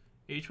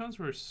 H1s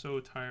were so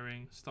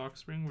tiring. Stock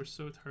spring were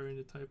so tiring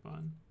to type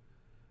on.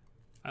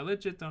 I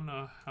legit don't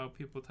know how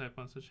people type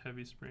on such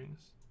heavy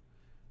springs.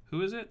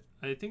 Who is it?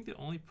 I think the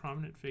only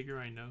prominent figure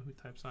I know who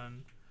types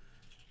on...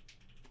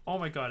 Oh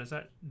my god, is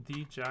that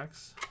D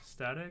Jax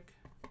Static?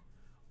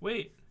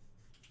 Wait!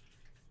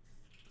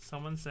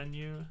 Someone send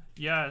you...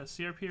 Yeah,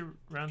 CRP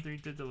round 3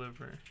 did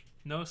deliver.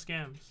 No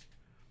scams.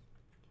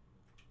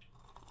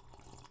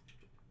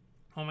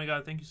 Oh my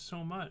god, thank you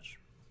so much.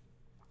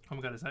 Oh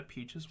my god, is that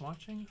Peaches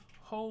watching?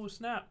 Oh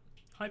snap!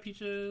 Hi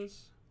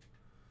Peaches!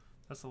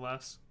 That's the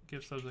last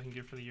gift subs I can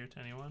give for the year to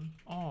anyone.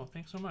 Oh,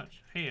 thanks so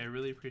much. Hey, I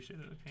really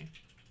appreciate it, okay?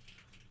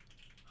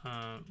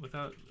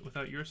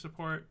 Without your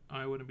support,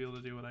 I wouldn't be able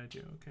to do what I do,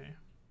 okay?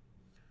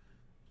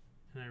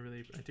 And I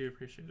do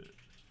appreciate it.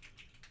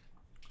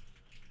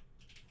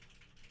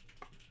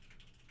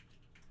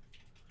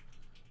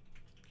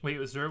 Wait,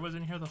 Zer was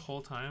in here the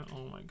whole time?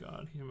 Oh my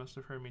god, he must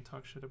have heard me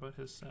talk shit about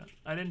his set.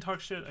 I didn't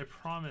talk shit, I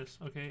promise,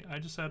 okay? I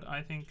just said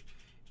I think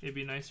it'd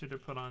be nicer to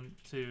put on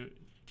to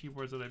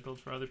keyboards that I build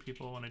for other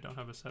people when I don't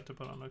have a set to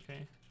put on,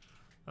 okay?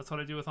 That's what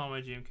I do with all my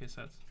GMK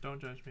sets.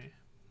 Don't judge me.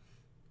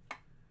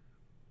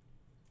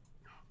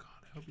 Oh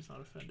god, I hope he's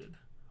not offended.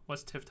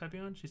 What's Tiff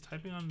typing on? She's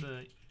typing on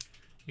the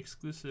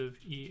exclusive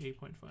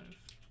E8.5.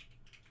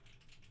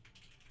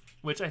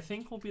 Which I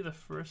think will be the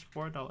first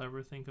board I'll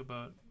ever think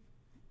about,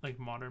 like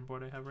modern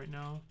board I have right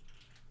now.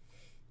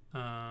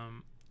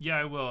 Yeah,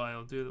 I will.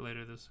 I'll do it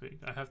later this week.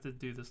 I have to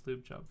do this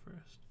loop job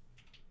first.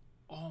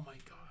 Oh my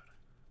god.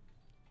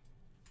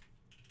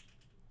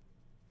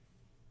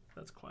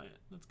 that's quiet.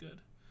 That's good.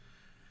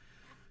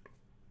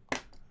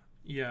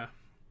 Yeah,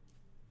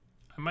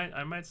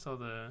 I might sell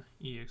the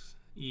E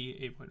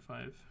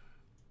 8.5.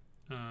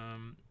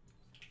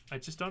 I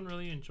just don't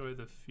really enjoy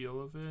the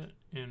feel of it,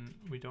 and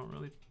we don't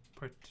really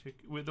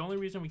the only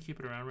reason we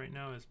keep it around right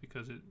now is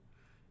because it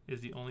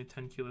is the only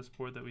 10 keyless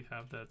board that we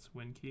have that's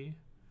WinKey,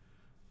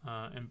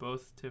 and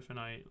both Tiff and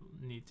I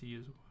need to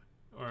use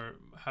or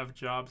have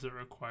jobs that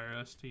require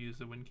us to use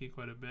the WinKey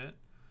quite a bit.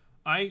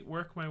 I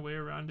work my way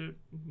around it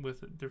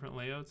with different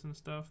layouts and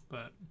stuff,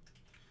 but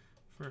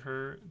for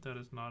her that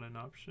is not an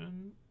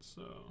option.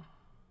 So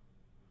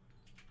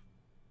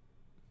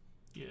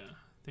yeah,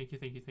 thank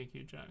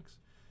you, Jax.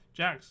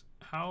 Jax,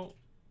 how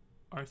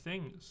are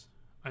things?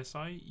 I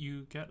saw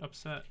you get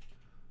upset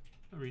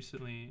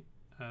recently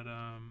at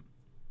a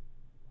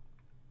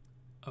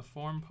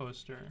forum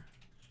poster.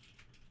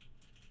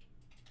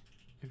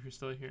 If you're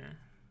still here,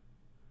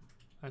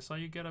 I saw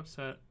you get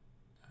upset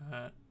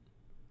at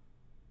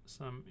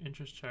some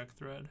interest check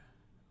thread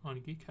on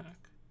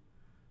GeekHack.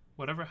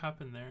 Whatever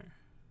happened there?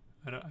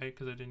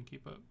 Because I didn't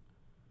keep up.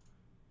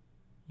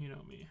 You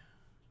know me.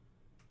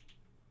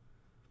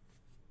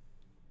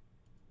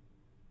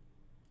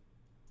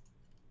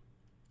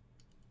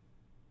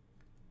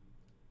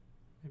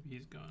 Maybe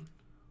he's gone.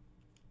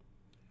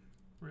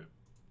 Rip.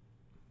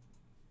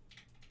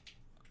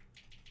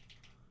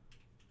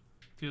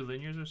 Dude,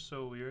 linears are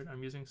so weird.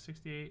 I'm using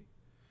 68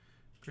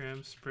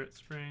 gram sprit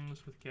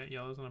springs with get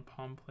yellows on a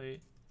palm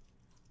plate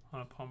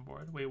on a palm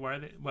board. Wait, why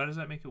does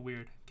that make it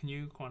weird? Can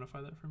you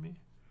quantify that for me?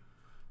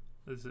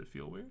 Does it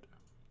feel weird?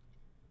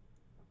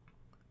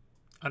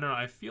 I don't know.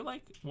 I feel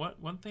like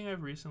one thing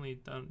I've recently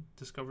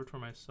discovered for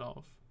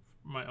myself,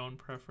 my own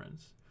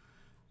preference,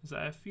 is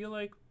that I feel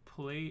like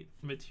plate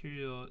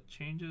material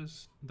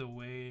changes the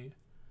way,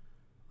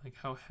 like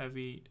how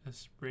heavy a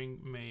spring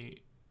may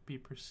be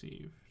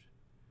perceived,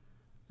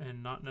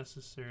 and not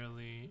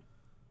necessarily,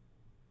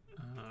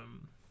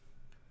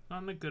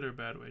 not in a good or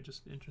bad way,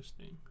 just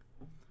interesting.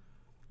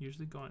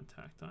 Usually go on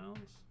tactiles.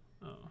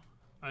 Oh,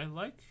 I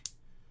like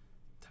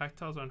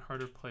tactiles on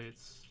harder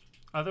plates.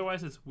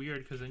 Otherwise it's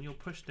weird because then you'll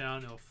push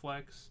down, it'll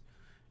flex,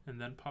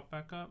 and then pop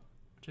back up,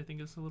 which I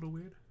think is a little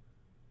weird.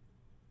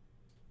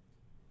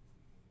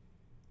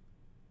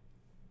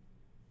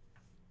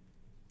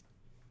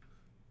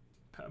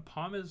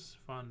 Palm is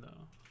fun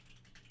though.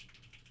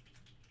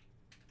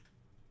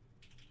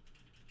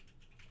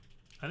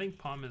 I think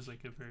palm is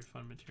like a very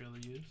fun material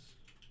to use.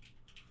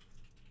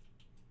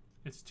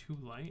 It's too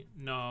light?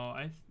 No,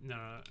 I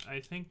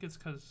think it's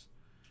because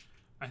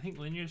I think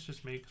linears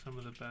just make some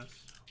of the best.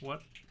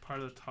 What part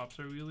of the tops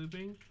are we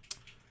lubing?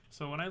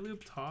 So when I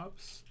lube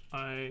tops,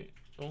 I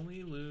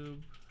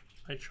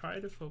try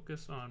to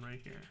focus on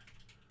right here.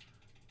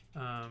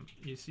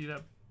 You see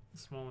that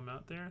small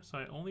amount there? So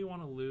I only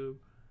want to lube,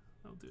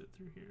 I'll do it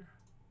through here.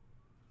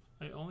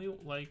 I only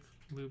like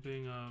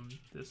lubing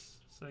this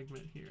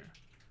segment here,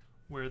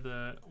 where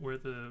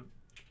the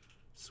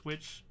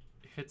switch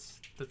hits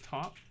the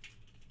top.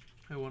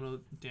 I want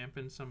to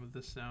dampen some of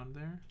the sound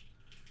there.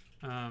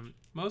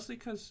 Mostly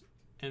because,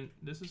 and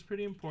this is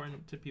pretty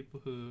important to people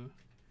who,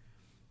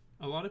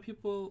 a lot of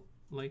people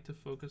like to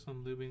focus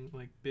on lubing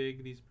like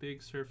these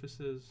big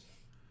surfaces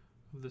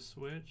of the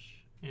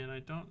switch, and I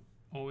don't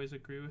always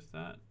agree with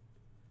that.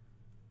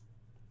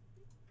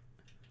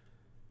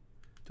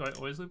 Do I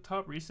always lube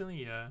top?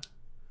 Recently, yeah.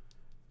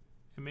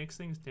 It makes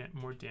things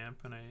more damp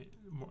and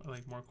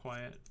more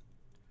quiet.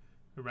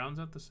 It rounds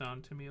out the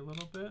sound to me a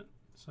little bit,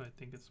 so I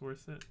think it's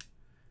worth it.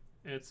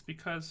 It's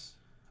because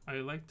I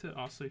like to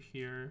also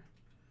hear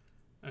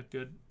a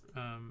good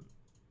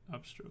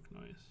upstroke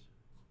noise.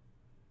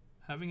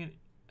 Having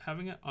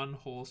an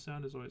unwhole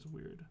sound is always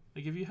weird.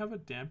 Like if you have a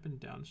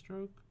dampened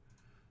downstroke,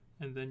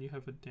 and then you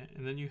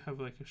have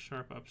like a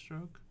sharp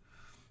upstroke,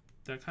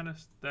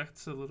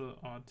 that's a little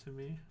odd to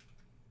me.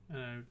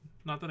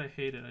 Not that I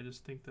hate it, I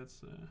just think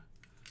that's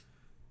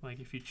like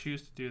if you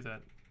choose to do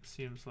that, it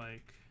seems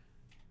like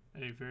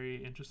a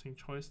very interesting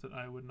choice that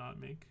I would not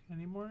make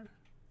anymore.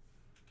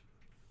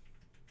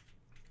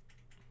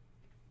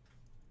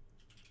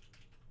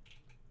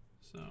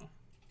 So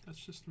that's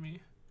just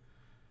me.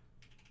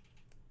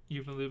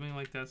 You've been lubing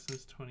like that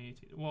since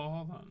 2018. Well,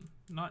 hold on,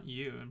 not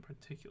you in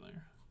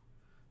particular.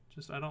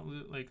 Just I don't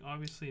lube, like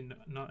obviously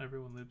not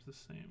everyone lubes the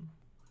same,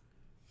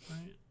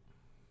 right?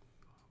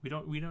 We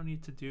don't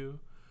need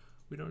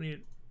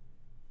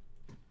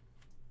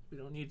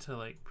to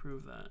like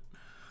prove that.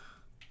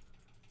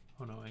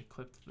 Oh no, I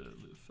clipped the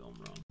lube film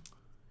wrong.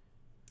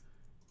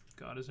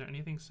 God, is there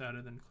anything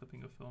sadder than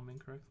clipping a film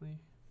incorrectly?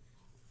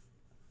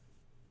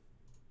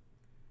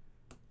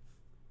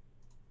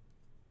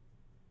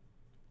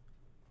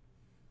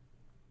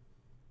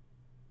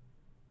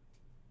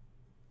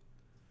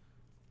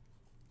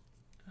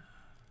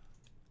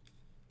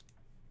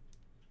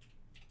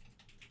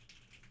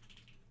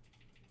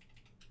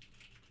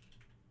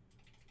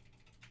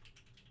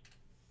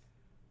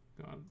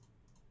 God.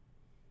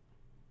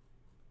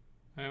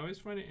 I always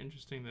find it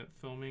interesting that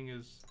filming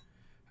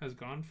has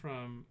gone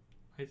from,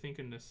 I think,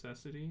 a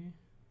necessity,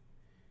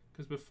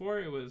 Because before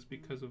it was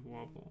because of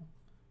wobble,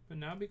 but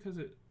now because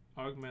it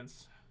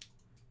augments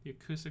the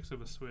acoustics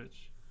of a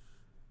switch.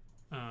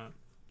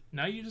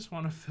 Now you just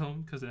want to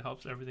film because it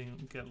helps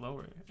everything get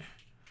lower.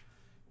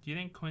 Do you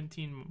think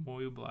Quentin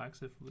Moyu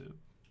blacks if lube?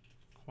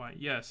 Quite.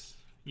 Yes.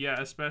 Yeah,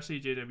 especially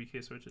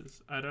JWK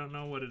switches. I don't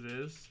know what it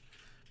is,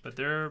 but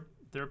their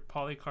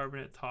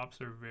polycarbonate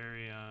tops are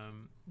very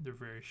they're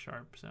very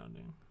sharp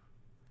sounding.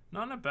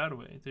 Not in a bad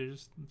way. They're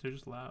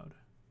just loud.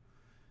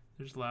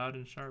 They're just loud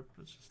and sharp.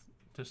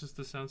 That's just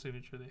the sound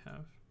signature they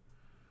have.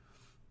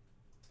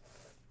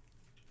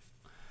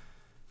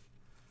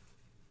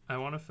 I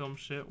want to film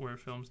shit where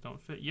films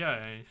don't fit.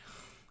 Yeah,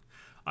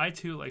 I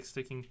too like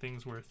sticking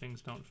things where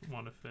things don't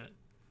want to fit.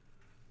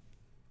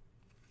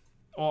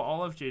 Well,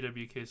 all of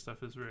JWK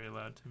stuff is very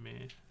loud to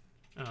me.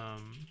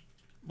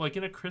 Like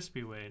in a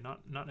crispy way,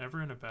 not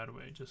ever in a bad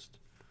way. Just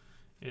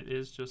it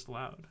is just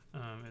loud.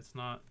 It's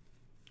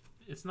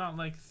not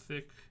like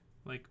thick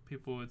like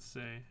people would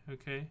say.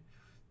 Okay,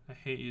 I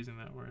hate using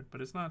that word,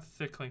 but it's not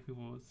thick like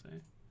people would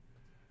say.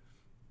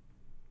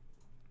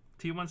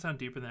 T1 sound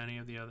deeper than any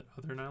of the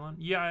other nylon.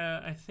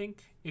 Yeah, I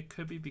think it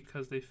could be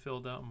because they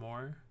filled out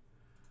more.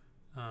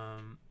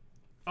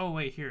 Oh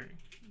wait, here,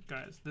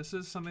 guys, this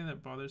is something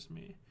that bothers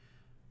me.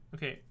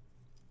 Okay,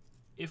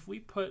 if we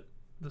put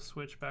the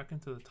switch back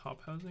into the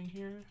top housing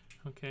here,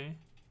 okay,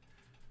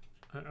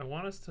 I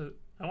want us to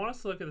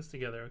look at this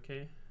together,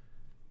 okay?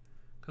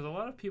 Because a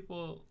lot of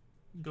people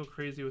go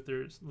crazy with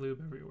their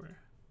lube everywhere.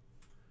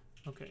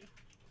 Okay,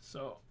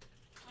 so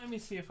let me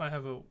see if I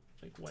have a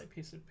like white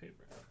piece of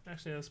paper.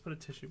 Actually, let's put a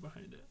tissue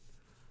behind it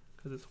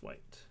because it's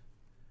white.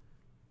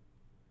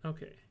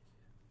 Okay,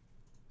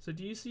 so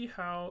do you see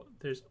how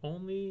there's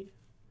only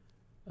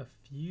a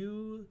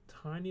few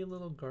tiny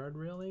little guard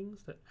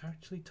railings that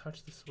actually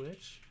touch the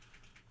switch,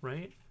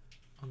 right?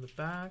 On the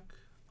back,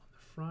 on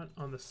the front,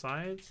 on the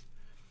sides.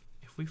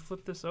 If we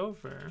flip this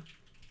over,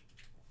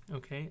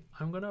 okay,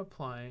 I'm gonna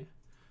apply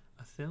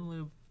a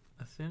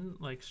thin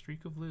like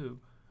streak of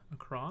lube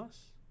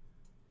across,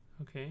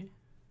 okay?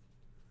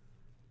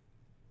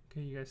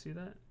 Okay, you guys see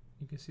that?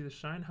 You can see the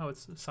shine, how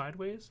it's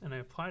sideways, and I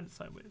applied it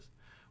sideways.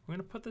 We're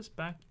gonna put this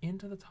back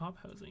into the top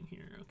housing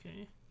here,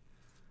 okay?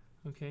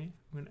 Okay,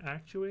 I'm gonna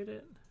actuate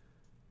it.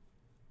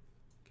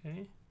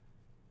 Okay,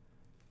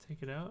 take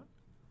it out.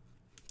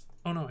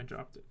 Oh no, I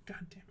dropped it.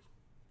 God damn it.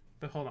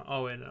 But hold on.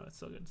 Oh wait, no, it's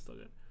still good. It's still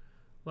good.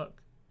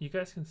 Look, you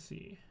guys can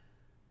see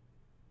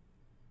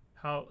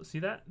how, see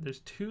that?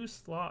 There's two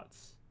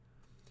slots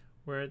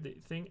where the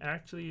thing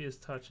actually is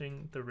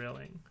touching the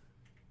railing.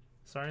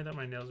 Sorry that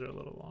my nails are a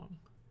little long.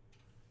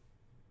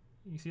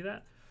 You see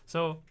that?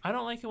 So I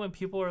don't like it when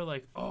people are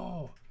like,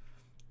 oh,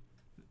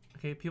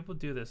 okay, people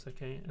do this,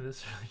 okay, and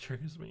this really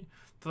triggers me.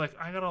 They're like,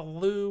 I gotta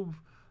lube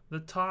the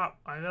top,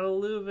 I gotta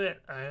lube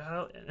it,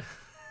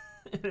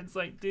 and it's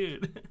like,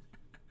 dude,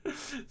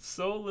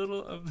 so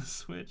little of the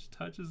switch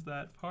touches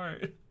that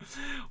part.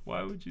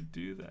 Why would you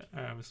do that?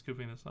 All right, I'm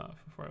scooping this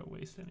off before I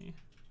waste any.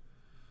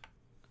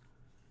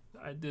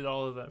 I did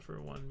all of that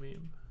for one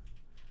meme.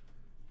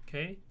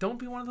 Okay, don't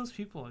be one of those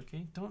people.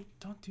 Okay, don't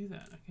do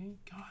that. Okay,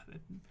 God,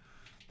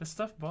 that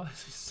stuff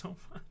bothers me so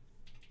much.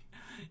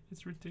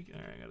 It's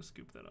ridiculous. All right, I gotta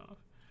scoop that off.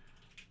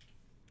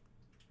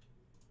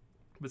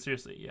 But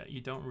seriously, yeah, you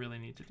don't really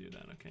need to do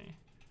that. Okay,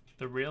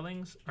 the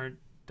railings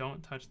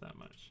don't touch that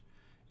much.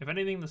 If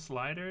anything, the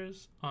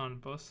sliders on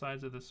both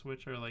sides of the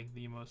switch are like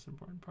the most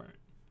important part.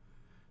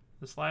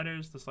 The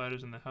sliders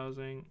in the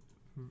housing,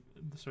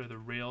 the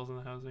rails in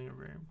the housing are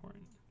very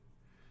important.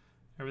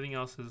 Everything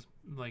else is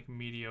like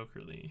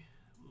mediocrely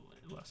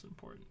less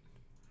important.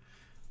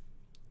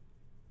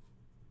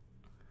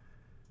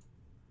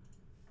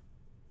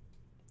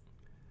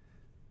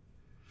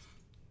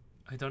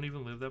 I don't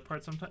even lube that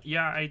part sometimes.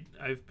 Yeah,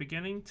 I've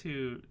beginning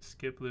to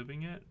skip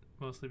lubing it,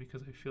 mostly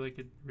because I feel like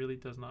it really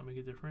does not make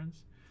a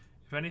difference.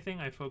 If anything,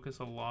 I focus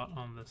a lot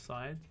on the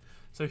sides.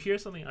 So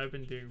here's something I've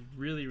been doing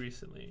really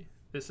recently.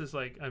 This is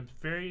like, I'm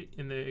very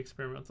in the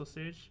experimental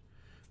stage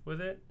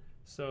with it.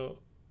 So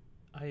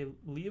I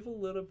leave a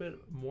little bit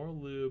more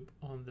lube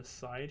on the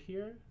side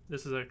here.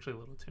 This is actually a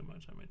little too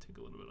much. I might take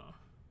a little bit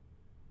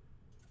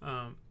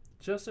off.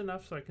 Just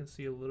enough so I can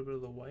see a little bit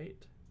of the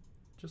white,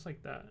 just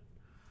like that.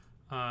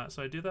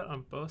 So I do that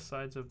on both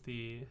sides of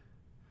the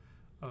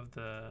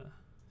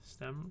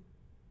stem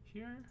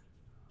here,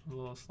 the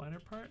little slider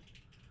part.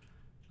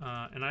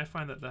 And I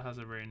find that that has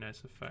a very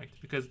nice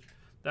effect because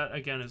that,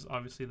 again, is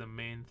obviously the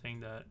main thing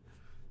that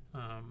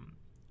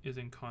is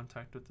in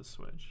contact with the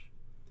switch.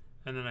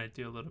 And then I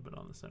do a little bit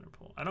on the center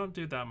pole. I don't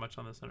do that much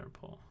on the center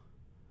pole.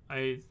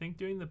 I think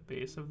doing the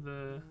base of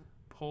the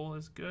pole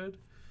is good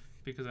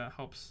because that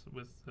helps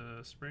with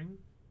the spring.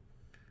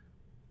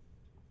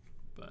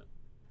 But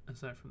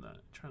aside from that,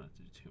 try not to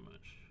do too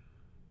much.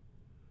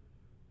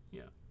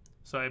 Yeah.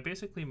 So I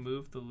basically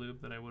moved the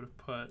lube that I would have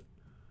put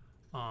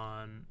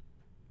on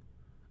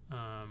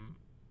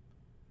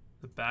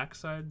the back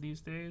side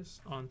these days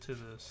onto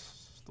the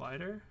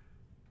slider.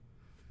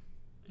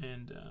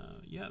 And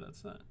yeah,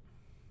 that's that.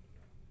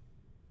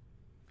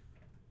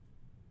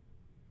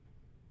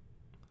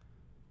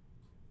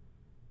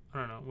 I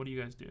don't know. What do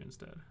you guys do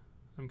instead?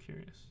 I'm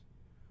curious.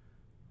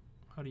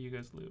 How do you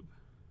guys lube?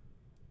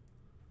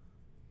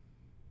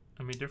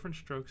 I mean, different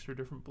strokes for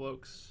different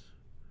blokes,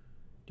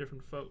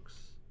 different folks.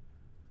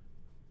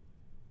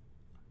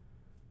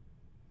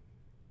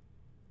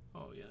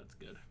 Oh yeah, that's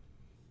good.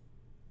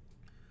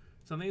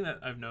 Something that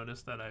I've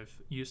noticed that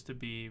I've used to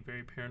be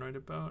very paranoid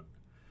about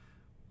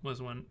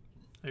was when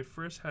I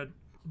first had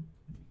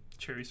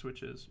cherry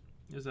switches,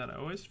 is that I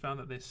always found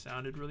that they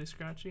sounded really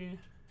scratchy,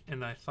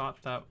 and I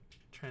thought that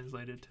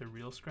translated to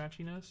real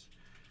scratchiness,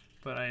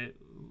 but I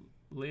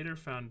later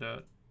found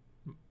out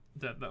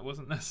that that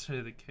wasn't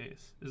necessarily the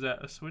case. Is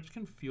that a switch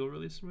can feel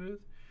really smooth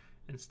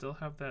and still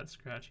have that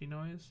scratchy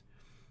noise,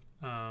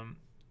 and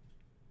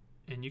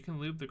you can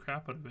lube the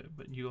crap out of it,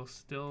 but you'll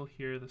still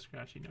hear the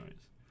scratchy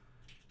noise.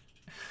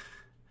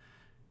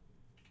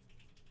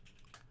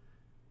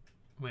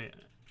 Wait,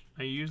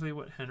 I usually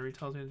what Henry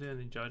tells me to do,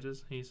 and he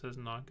judges. He says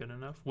not good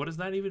enough. What does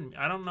that even mean?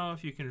 I don't know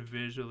if you can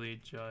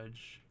visually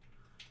judge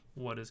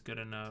what is good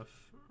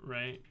enough,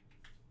 right?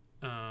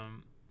 That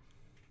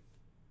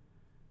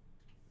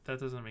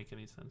doesn't make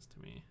any sense to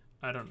me.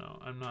 I don't know.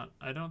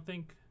 I don't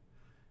think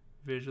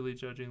visually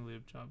judging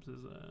lube jobs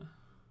is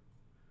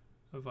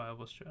a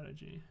viable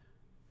strategy,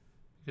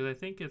 because I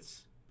think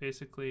it's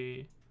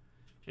basically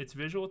it's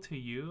visual to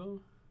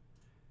you,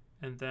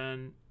 and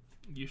then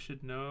you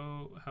should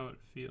know how it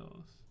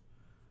feels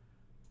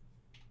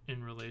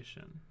in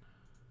relation.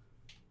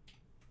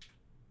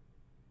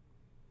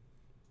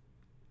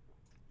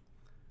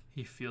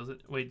 He feels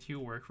it. Wait, do you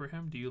work for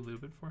him? Do you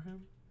lube it for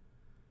him?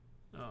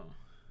 Oh.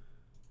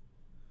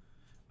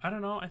 I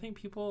don't know. I think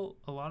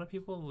a lot of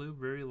people lube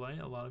very light.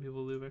 A lot of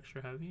people lube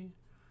extra heavy.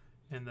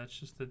 And that's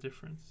just the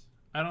difference.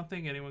 I don't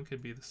think anyone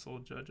could be the sole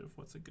judge of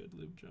what's a good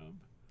lube job.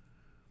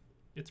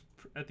 It's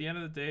at the end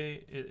of the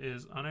day, it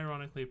is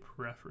unironically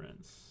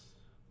preference.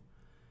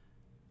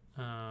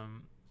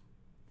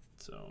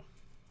 So.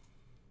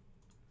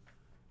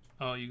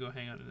 Oh, you go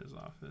hang out in his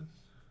office.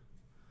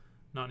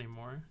 Not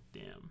anymore.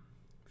 Damn.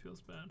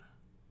 Feels bad.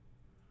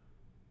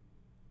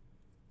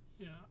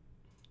 Yeah.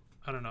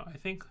 I don't know. I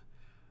think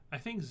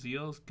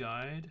Zeal's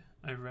guide,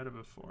 I've read it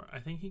before. I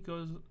think he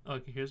goes,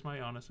 like, here's my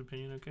honest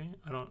opinion, okay?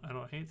 I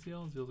don't hate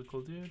Zeal. Zeal's a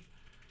cool dude.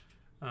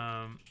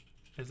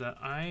 Is that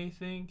I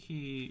think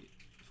he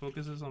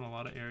focuses on a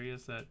lot of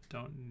areas that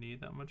don't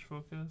need that much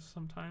focus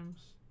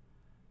sometimes.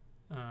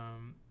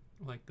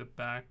 Like the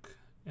back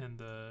and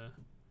the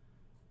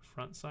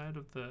front side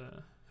of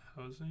the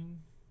housing,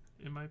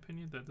 in my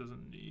opinion, that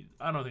doesn't need,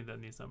 I don't think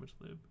that needs that much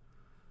lube.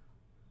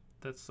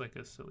 That's like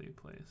a silly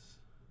place.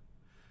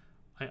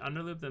 I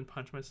underlubed and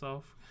punched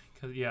myself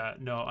because, yeah,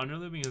 no,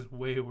 underlubing is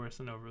way worse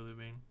than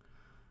overlubing.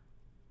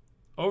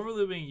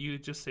 Overlubing, you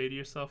just say to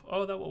yourself,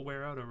 oh, that will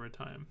wear out over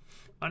time.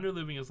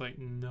 Underlubing is like,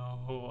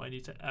 no, I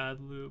need to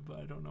add lube, but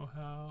I don't know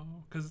how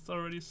because it's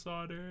already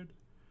soldered.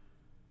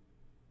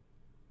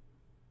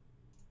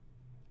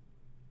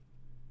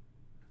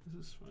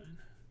 This is fine.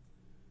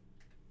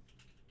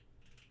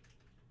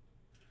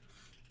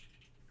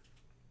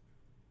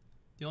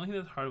 The only thing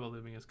that's hard about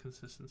lubing is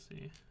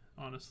consistency,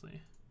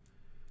 honestly.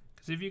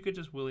 Because if you could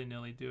just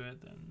willy-nilly do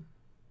it, then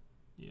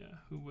yeah,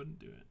 who wouldn't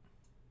do it?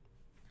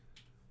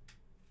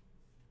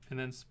 And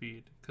then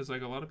speed, because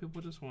like a lot of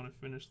people just want to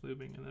finish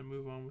lubing and then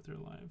move on with their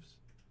lives,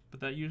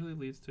 but that usually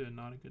leads to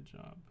not a good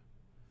job.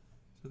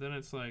 So then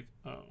it's like,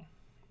 oh,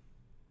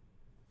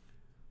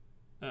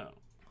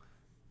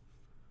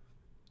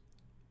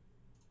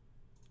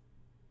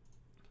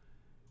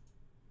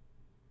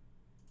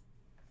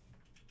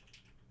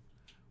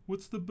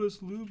 what's the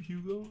best lube,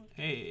 Hugo?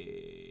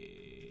 Hey,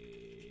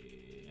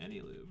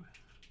 any lube.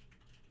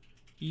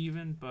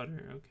 Even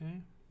butter,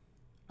 okay?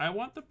 I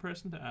want the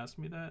person to ask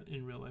me that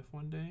in real life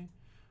one day.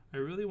 I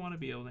really want to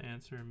be able to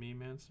answer a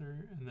meme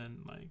answer and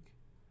then like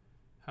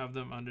have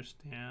them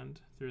understand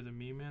through the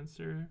meme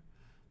answer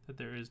that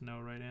there is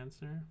no right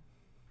answer.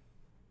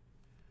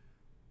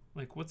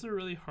 Like, what's a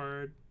really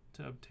hard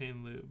to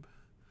obtain lube?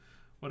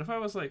 What if I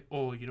was like,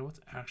 oh, you know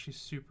what's actually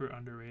super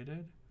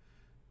underrated?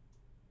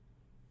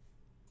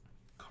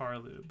 Car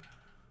lube.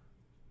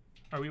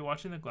 Are we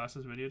watching the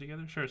Glasses video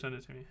together? Sure, send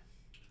it to me.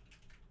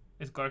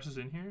 Is Glasses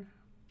in here?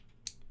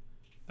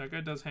 That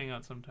guy does hang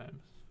out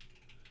sometimes.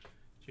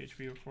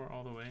 GHB4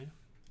 all the way.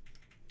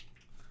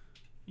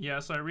 Yeah,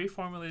 so I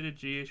reformulated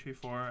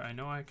GHB4. I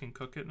know I can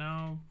cook it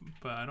now,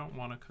 but I don't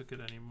want to cook it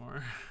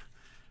anymore.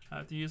 I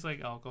have to use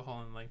like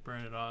alcohol and like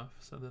burn it off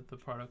so that the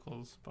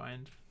particles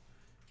bind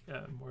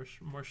more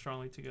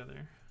strongly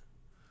together.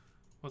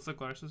 What's the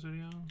Glasses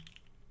video?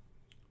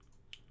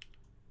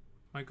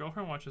 My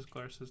girlfriend watches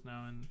Glasses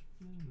now in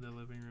the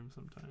living room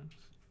sometimes.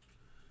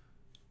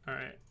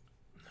 Alright,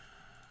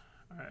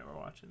 we're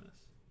watching this.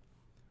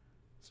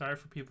 Sorry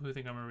for people who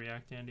think I'm a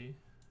React Andy.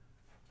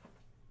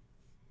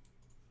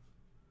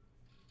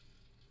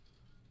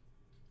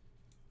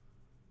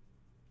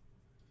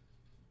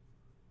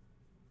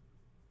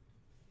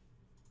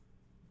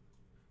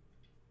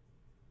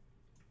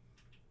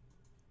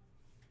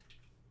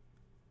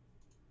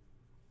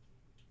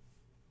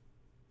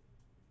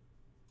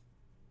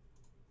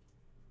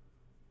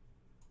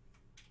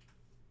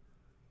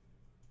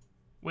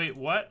 Wait,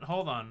 what?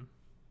 Hold on.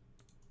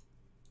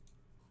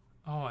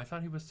 Oh, I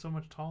thought he was so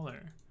much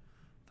taller.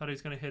 Thought he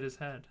was gonna hit his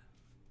head.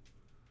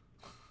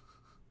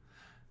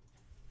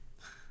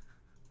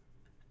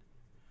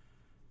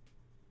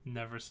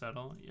 Never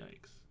settle?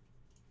 Yikes.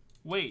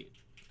 Wait.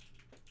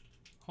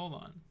 Hold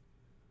on.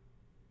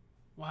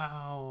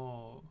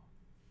 Wow.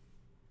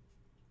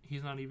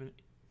 He's not even...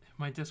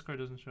 My Discord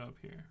doesn't show up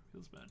here.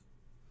 Feels bad.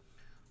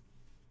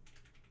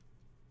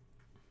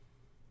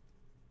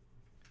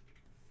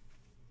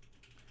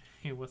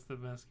 Hey, what's the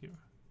best keyword?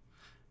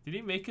 Did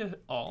he make an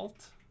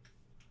alt?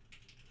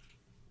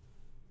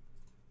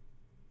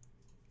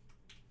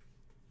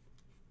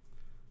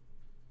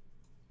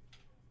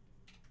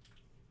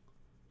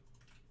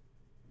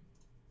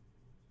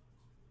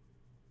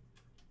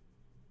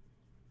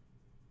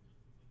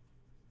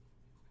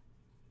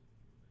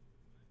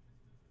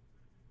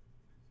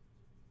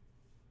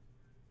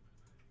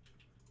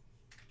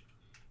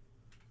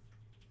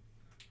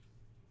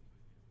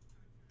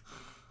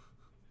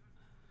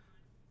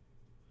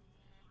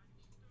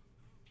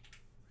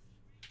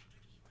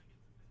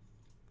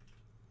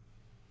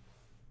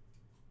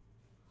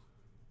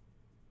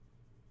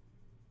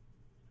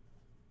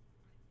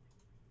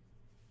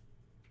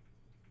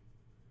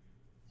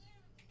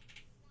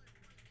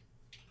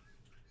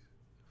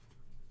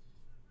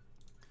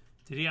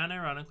 Did he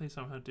unironically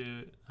somehow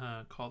do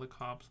call the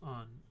cops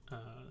on a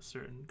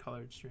certain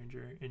colored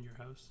stranger in your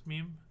house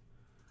meme?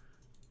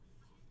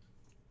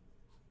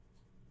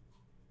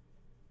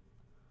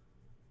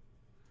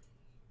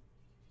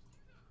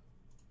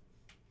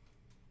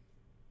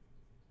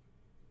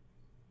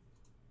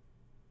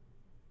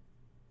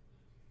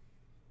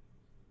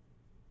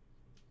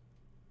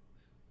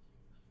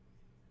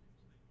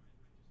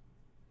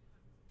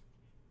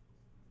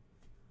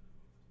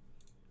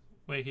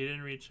 Wait, he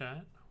didn't read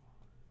chat?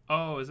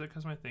 Oh, is it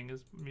because my thing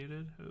is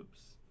muted? Oops.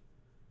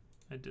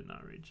 I did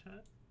not read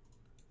chat.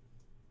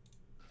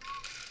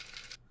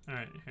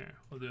 Alright, here.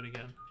 We'll do it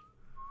again.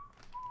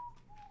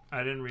 I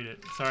didn't read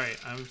it. Sorry.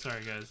 I'm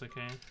sorry, guys,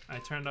 okay? I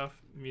turned off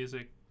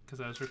music because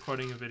I was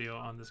recording a video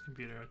on this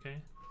computer, okay?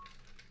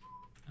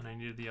 And I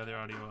needed the other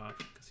audio off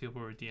because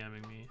people were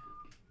DMing me.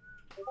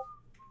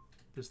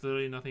 There's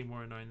literally nothing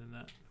more annoying than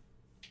that.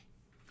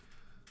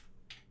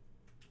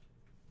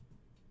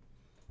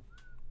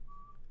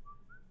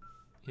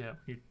 Yeah,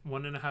 you're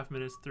 1.5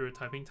 minutes through a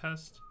typing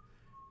test,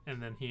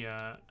 and then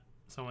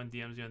someone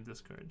DMs you on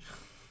Discord.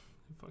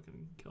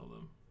 Fucking kill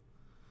them.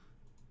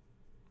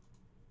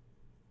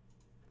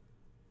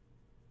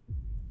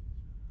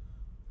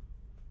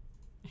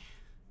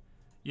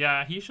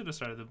 Yeah, he should have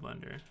started the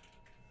blender.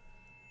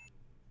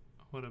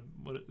 What a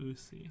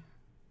oosie.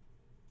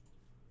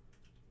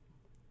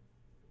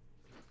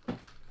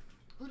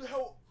 Who the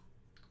hell?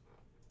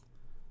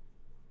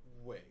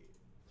 Wait,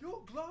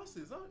 you're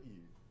glasses, aren't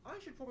you? I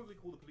should probably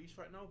call the police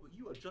right now, but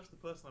you are just the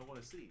person I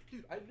want to see.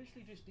 Dude, I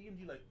literally just DM'd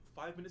you like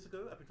 5 minutes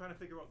ago. I've been trying to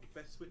figure out the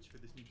best switch for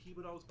this new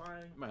keyboard I was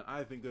buying. Man,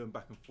 I've been going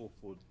back and forth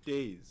for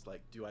days.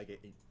 Like, do I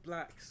get ink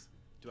blacks?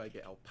 Do I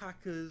get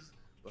alpacas?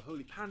 The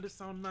holy pandas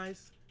sound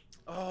nice.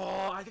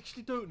 Oh, I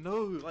actually don't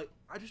know. Like,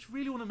 I just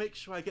really want to make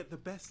sure I get the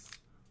best.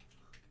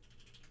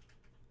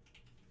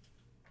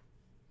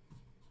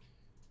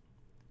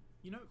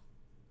 You know,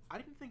 I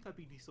didn't think I'd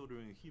be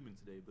desoldering a human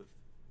today, but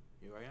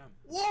here I am.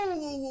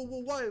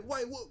 Whoa, why,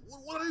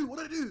 what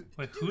did I do?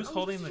 Wait, Dude, who's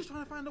holding the... Just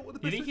trying to find out what the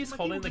You best think he's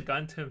holding the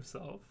gun to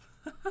himself?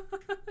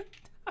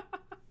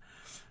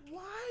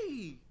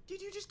 Why?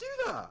 Did you just do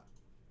that?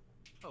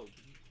 Oh,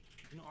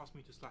 did you not ask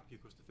me to slap you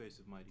across the face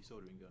with my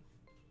desoldering gun?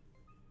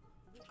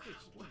 You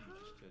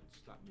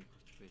just slap me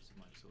across the face with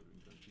my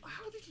desoldering gun.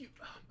 How did you...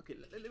 Okay,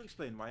 let me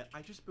explain, right?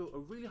 I just built a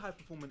really high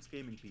performance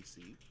gaming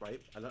PC, right?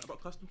 I learned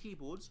about custom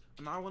keyboards,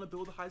 and now I want to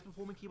build the highest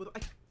performing keyboard.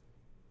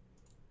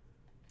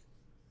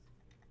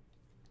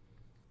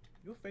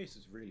 Your face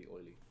is really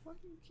oily. Why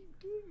do you keep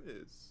doing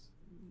this?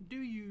 Do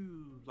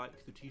you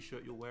like the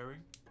t-shirt you're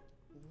wearing?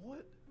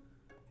 What?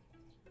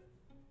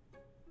 I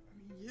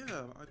mean,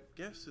 yeah, I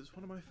guess it's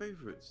one of my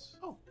favorites.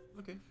 Oh,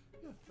 okay.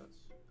 Yeah, that's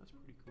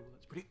pretty cool.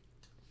 That's pretty...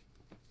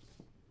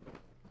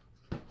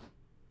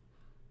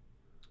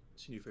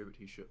 It's your new favorite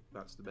t-shirt.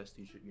 That's the best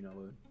t-shirt you now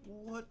own.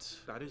 What?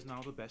 That is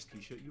now the best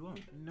t-shirt you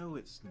own. No,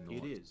 it's not.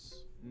 It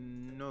is.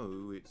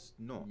 No, it's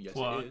not. Yes,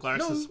 well, it is.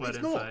 Glaris' sweat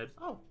inside.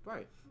 Oh,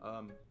 right.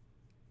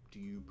 Do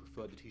you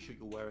prefer the t-shirt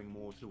you're wearing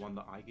more to the one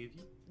that I gave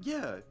you?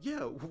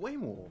 Yeah, way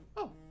more.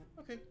 Oh,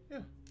 okay, yeah,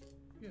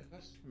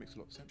 that makes a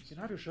lot of sense. You can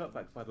have your shirt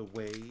back, by the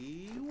way.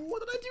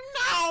 What did I do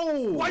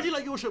now? Why do you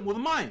like your shirt more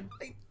than mine?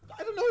 I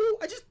don't know.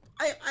 I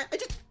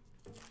just.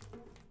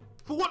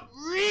 For what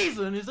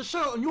reason is the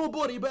shirt on your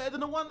body better than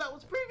the one that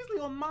was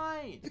previously on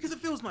mine? Because it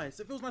feels nice.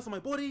 It feels nice on my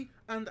body,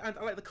 and I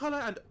like the color,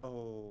 and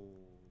oh,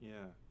 yeah,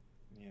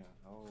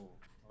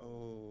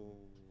 oh.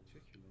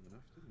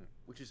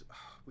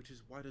 Which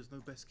is why there's no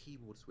best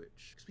keyboard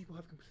switch. Because people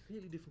have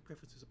completely different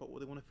preferences about what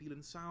they want to feel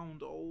and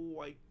sound.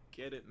 Oh, I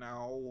get it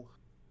now.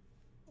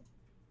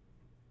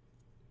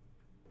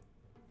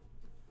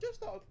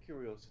 Just out of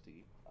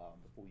curiosity,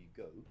 before you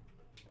go,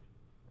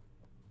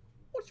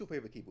 what's your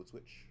favorite keyboard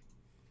switch?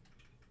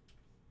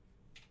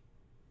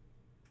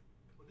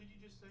 What did you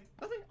just say?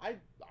 Nothing. I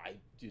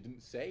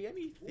didn't say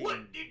anything.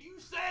 What did you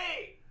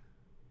say?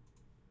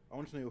 I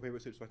want to know your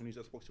favorite switch so I can use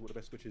that to what the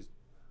best switch is.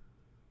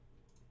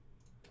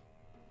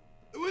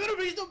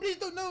 No, please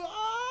don't, no!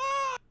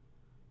 Ah!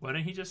 Why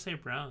didn't he just say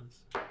Browns?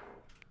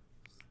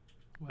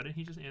 Why didn't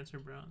he just answer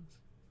Browns?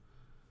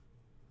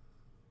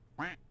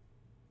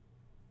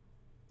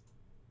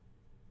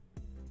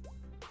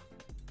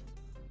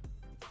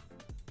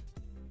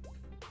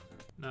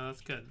 No,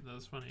 that's good. That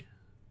was funny.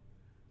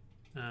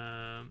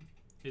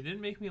 It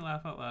didn't make me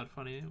laugh out loud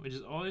funny, which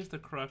is always the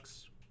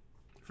crux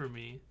for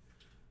me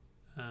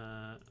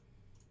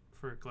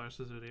for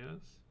Glars's videos.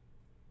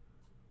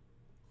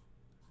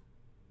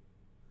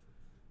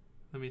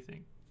 Let me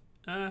think.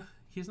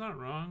 He's not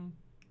wrong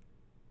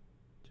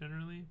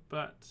generally,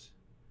 but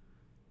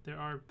there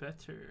are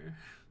better.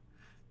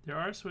 There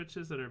are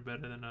switches that are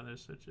better than other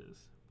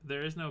switches.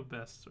 There is no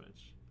best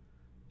switch.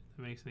 If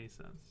that makes any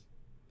sense.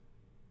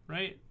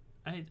 Right?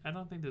 I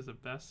don't think there's a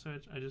best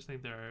switch. I just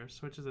think there are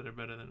switches that are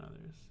better than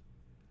others.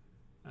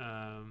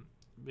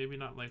 Maybe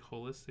not like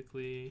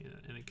holistically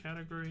in a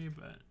category,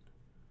 but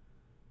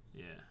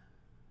yeah.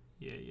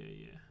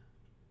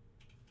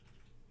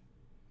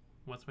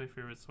 What's my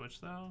favorite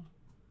switch though?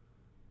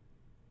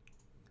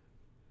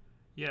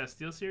 Yeah,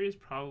 SteelSeries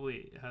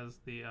probably has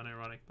the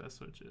unironic best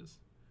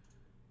switches,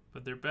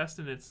 but they're best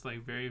in its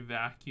like very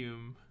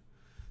vacuum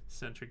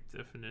centric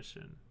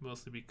definition,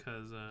 mostly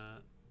because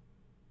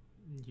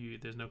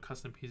there's no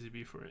custom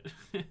PCB for it.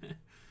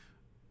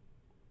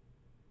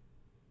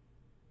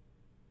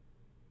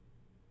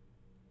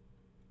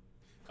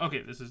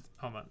 Okay,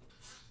 hold on.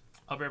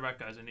 I'll be right back,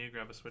 guys. I need to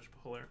grab a switch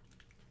holder,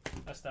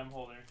 a stem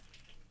holder.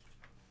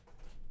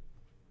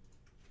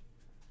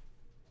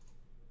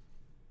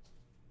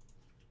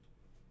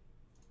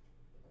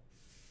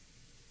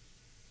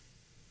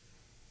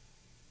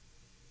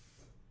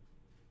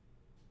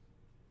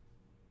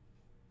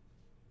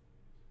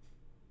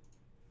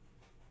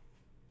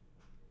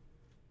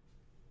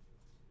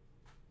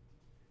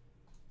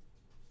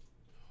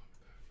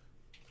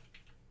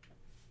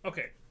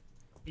 Okay,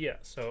 yeah,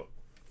 so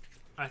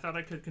I thought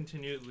I could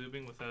continue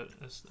lubing without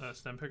a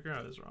stem picker.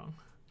 I was wrong.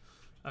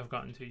 I've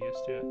gotten too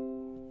used to it.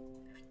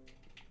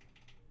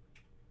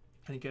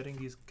 And getting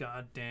these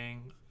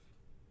goddamn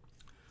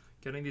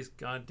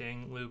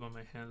lube on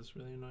my hands is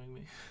really annoying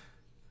me.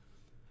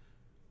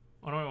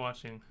 What am I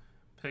watching?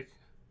 Pick.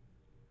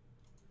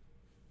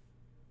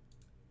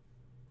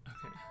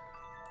 Okay.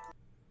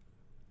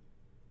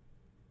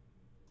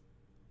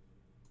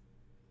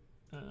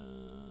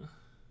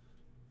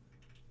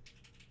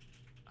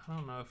 I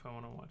don't know if I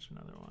want to watch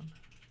another one.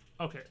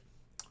 Okay.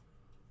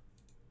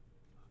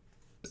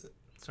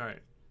 Sorry.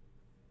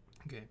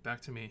 Okay,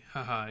 back to me.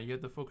 Haha, you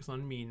have to focus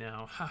on me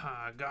now.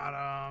 Haha,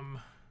 got him.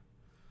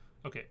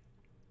 Okay.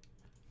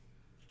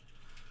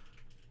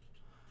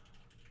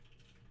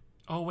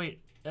 Oh,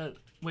 wait.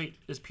 Wait,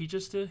 is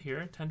Peaches still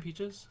here? 10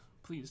 Peaches?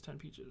 Please, 10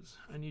 Peaches.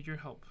 I need your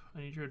help. I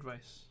need your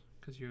advice.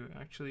 Because you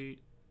actually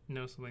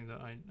know something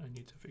that I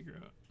need to figure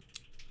out.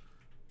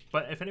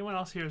 But if anyone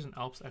else here is an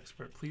Alps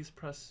expert, please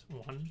press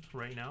 1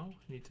 right now.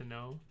 I need to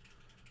know.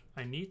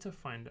 I need to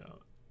find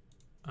out.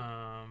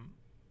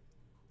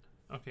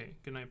 Okay,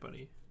 good night,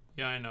 buddy.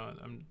 Yeah, I know.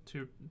 I'm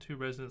too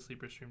resident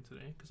sleeper stream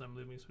today because I'm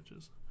leaving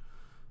switches.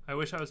 I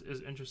wish I was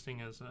as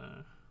interesting as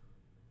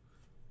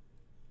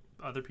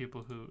other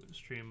people who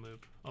stream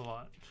lube a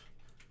lot.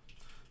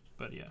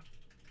 But yeah.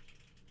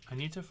 I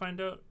need to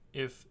find out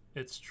if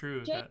it's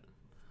true that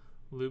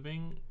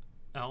lubing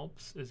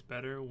Alps is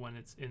better when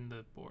it's in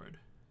the board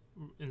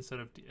instead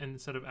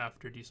of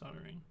after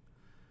desoldering.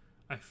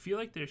 I feel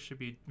like there should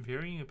be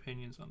varying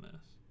opinions on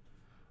this.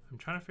 I'm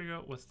trying to figure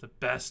out what's the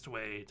best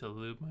way to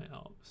lube my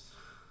Alps,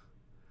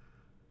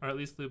 or at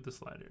least lube the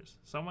sliders.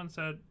 Someone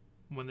said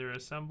when they're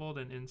assembled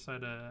and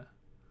inside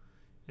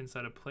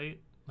a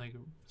plate, like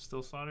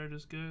still soldered,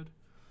 is good.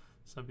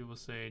 Some people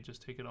say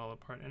just take it all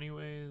apart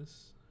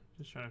anyways.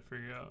 Just trying to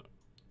figure out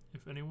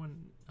if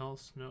anyone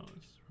else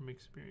knows from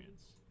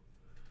experience.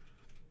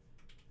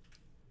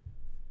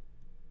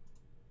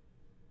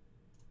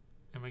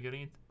 Am I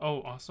getting into,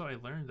 oh, also I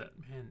learned that,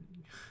 man,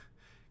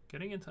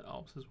 getting into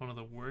Alps is one of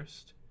the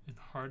worst and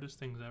hardest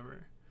things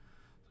ever.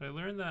 So I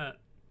learned that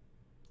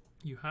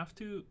you have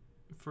to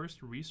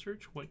first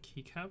research what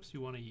keycaps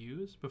you want to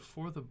use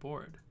before the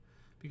board,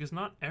 because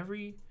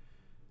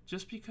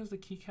just because the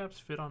keycaps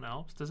fit on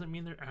Alps doesn't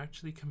mean they're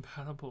actually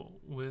compatible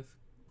with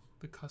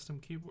the custom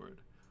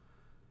keyboard,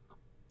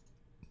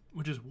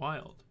 which is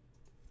wild.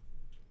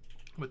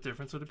 What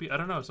difference would it be? I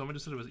don't know. Someone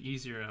just said it was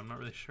easier. I'm not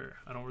really sure.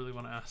 I don't really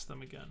want to ask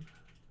them again.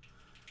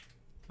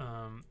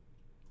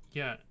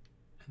 Yeah,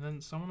 and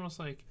then someone was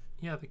like,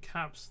 yeah, the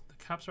caps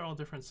are all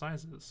different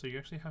sizes, so you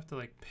actually have to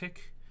like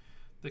pick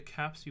the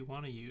caps you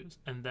want to use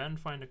and then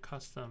find a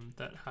custom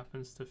that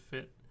happens to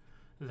fit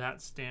that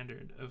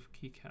standard of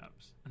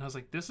keycaps. And I was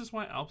like, this is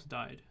why Alps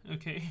died,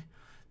 okay?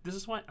 This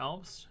is why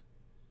Alps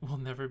will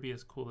never be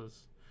as cool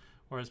as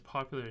or as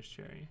popular as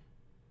Cherry.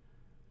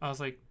 I was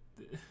like,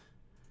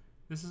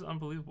 This is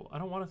unbelievable. I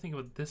don't want to think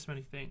about this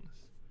many things.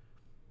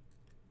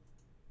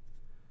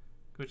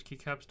 Which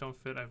keycaps don't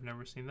fit? I've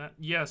never seen that.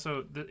 Yeah,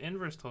 so the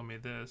inverse told me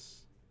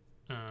this,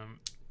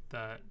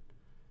 that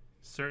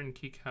certain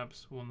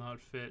keycaps will not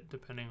fit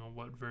depending on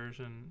what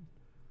version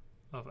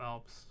of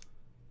Alps.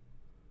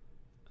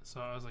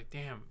 So I was like,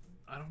 damn,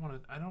 I don't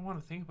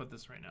want to think about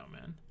this right now,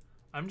 man.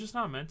 I'm just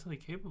not mentally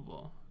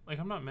capable. Like,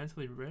 I'm not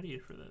mentally ready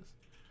for this.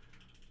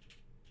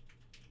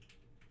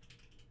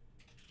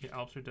 Yeah,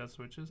 Alps are dead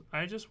switches.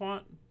 I just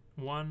want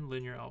one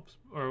linear Alps,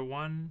 or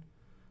one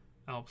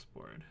Alps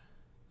board.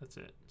 That's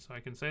it. So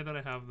I can say that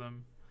I have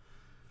them.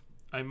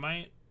 I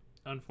might,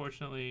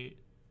 unfortunately,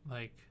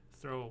 like,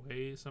 throw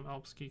away some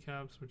Alps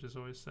keycaps, which is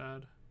always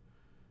sad.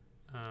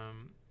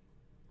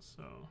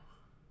 So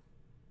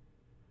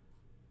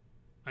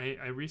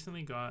I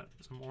recently got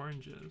some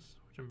oranges,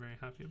 which I'm very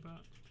happy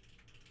about.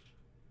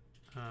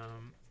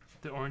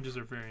 The oranges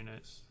are very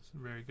nice. It's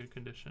in very good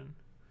condition.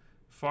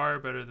 Far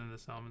better than the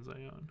salmons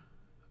I own.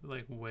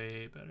 Like,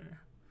 way better.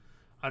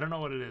 I don't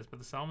know what it is, but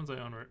the salmons I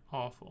own are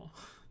awful.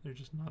 They're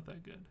just not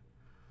that good.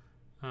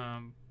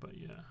 But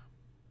yeah.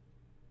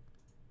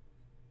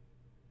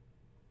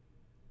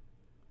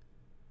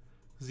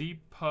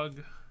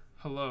 Z-Pug,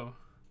 hello.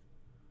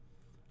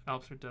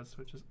 Alps are dead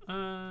switches.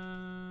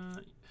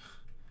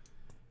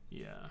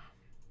 Yeah.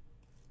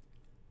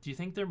 Do you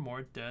think they're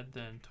more dead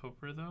than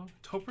Toper, though?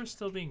 Toper's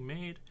still being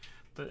made,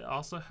 but it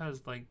also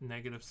has, like,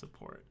 negative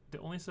support. The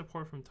only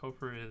support from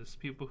Toper is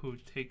people who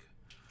take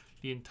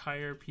the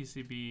entire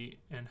PCB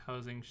and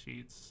housing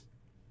sheets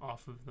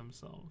off of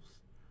themselves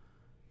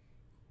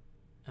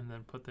and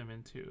then put them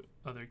into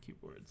other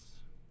keyboards,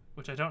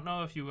 which I don't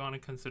know if you want to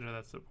consider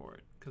that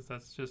support, because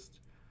that's just,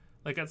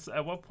 like,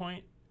 at what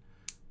point...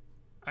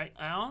 I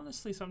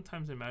honestly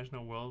sometimes imagine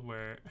a world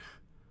where,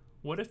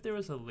 what if there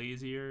was a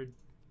lazier,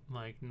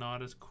 like,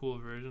 not as cool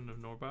version of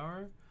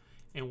Norbauer,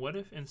 and what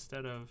if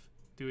instead of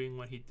doing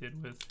what he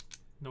did with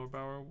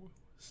Norbauer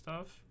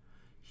stuff,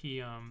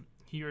 he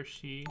or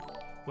she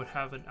would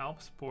have an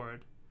Alps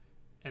board,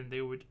 and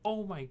they would,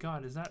 oh my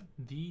god, is that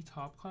the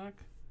top clack?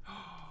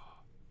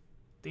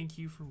 Thank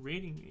you for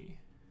rating me.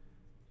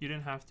 You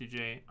didn't have to,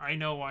 Jay. I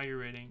know why you're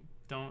rating.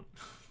 Don't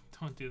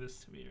do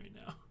this to me right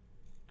now.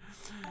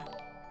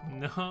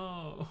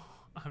 No,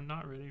 I'm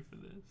not ready for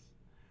this.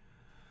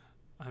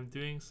 I'm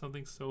doing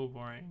something so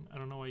boring. I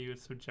don't know why you would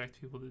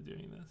subject people to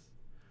doing this.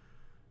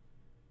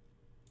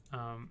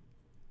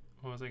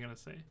 What was I gonna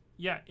say?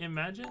 Yeah,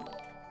 imagine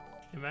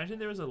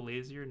there was a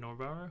lazier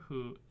Norbauer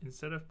who,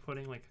 instead of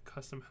putting like a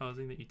custom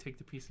housing that you take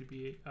the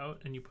PCB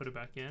out and you put it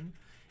back in,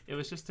 it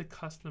was just a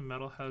custom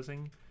metal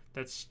housing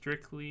that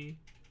strictly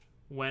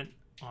went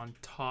on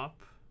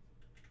top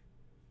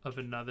of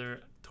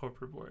another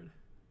Torper board.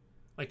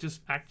 Like,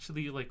 just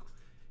actually, like,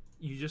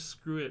 you just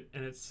screw it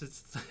and it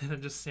sits and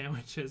it just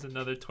sandwiches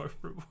another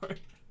Torper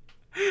board.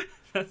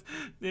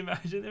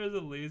 Imagine there was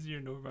a lazier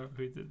Norbauer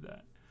who did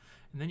that.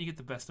 And then you get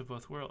the best of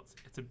both worlds.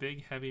 It's a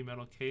big, heavy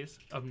metal case,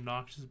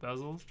 obnoxious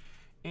bezels,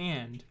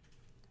 and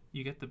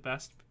you get the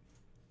best.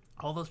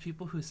 All those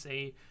people who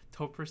say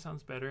Toper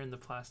sounds better in the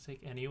plastic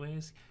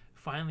anyways,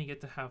 finally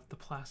get to have the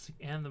plastic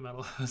and the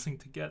metal housing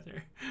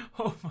together.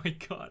 Oh my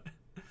god.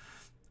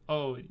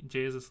 Oh,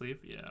 Jay is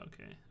asleep? Yeah,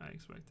 okay. I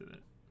expected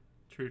it.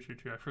 True.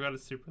 I forgot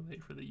it's super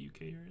late for the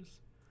UKers.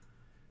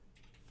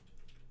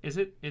 Is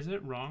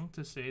it wrong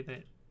to say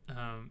that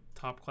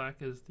Top Clack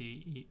is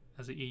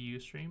as an EU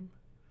stream?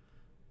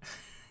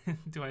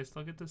 Do I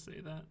still get to say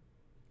that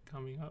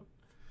coming up,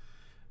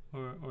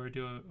 or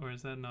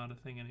is that not a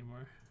thing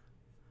anymore?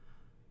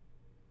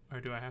 Or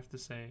do I have to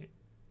say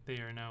they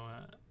are now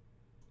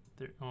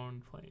their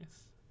own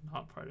place,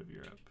 not part of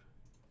Europe?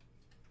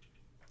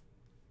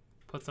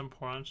 Put some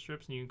Poron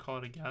strips and you can call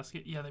it a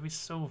gasket. Yeah, that'd be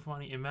so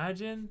funny.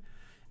 Imagine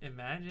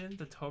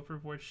the Toper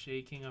board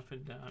shaking up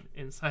and down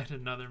inside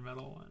another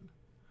metal one.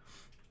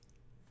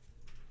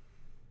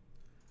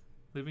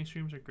 Lubing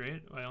streams are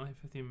great. I only have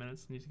 15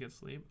 minutes, need to get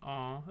sleep.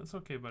 Aw, that's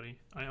okay, buddy.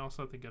 I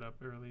also have to get up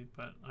early,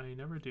 but I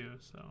never do,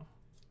 so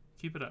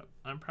keep it up.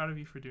 I'm proud of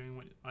you for doing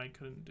what I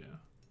couldn't do.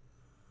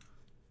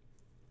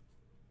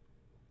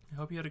 I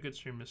hope you had a good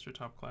stream, Mr.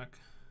 Top Clack.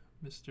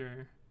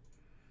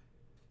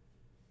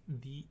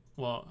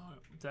 Well,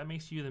 that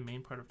makes you the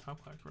main part of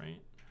Top Clack,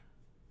 right?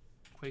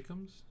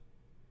 Quakeums?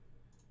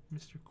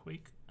 Mr.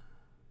 Quake?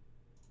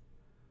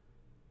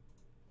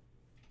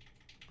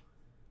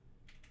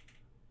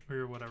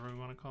 Or whatever we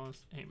want to call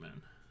us.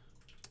 Amen.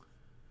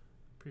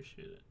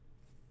 Appreciate it.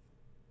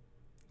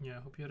 Yeah,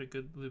 I hope you had a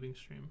good Lubing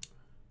stream.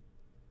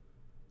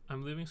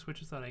 I'm Lubing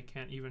switches that I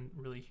can't even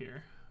really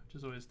hear, which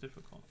is always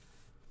difficult.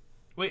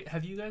 Wait,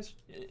 have you guys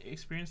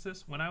experienced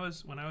this? When I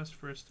was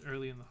first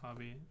early in the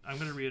hobby, I'm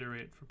gonna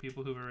reiterate for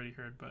people who've already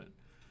heard, but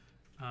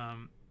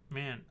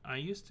man, I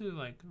used to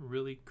like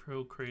really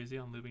go crazy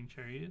on Lubing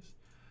cherries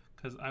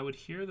because I would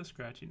hear the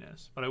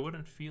scratchiness, but I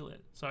wouldn't feel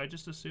it. So I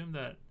just assumed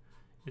that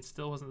it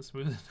still wasn't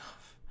smooth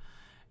enough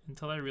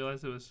until I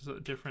realized it was just a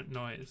different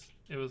noise.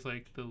 It was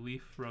like the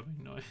leaf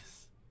rubbing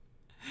noise.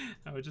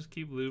 I would just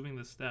keep lubing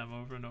the stem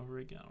over and over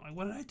again. I'm like,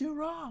 what did I do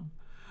wrong?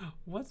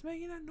 What's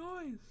making that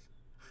noise?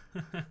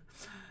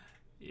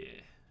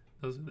 Yeah,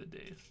 those are the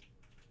days.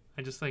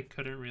 I just like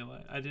couldn't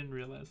realize. I didn't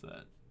realize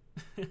that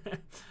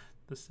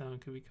the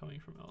sound could be coming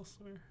from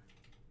elsewhere.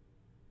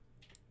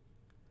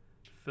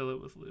 Fill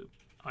it with lube.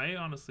 I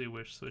honestly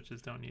wish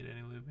switches don't need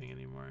any lubing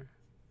anymore.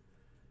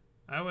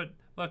 I would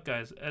look,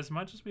 guys. As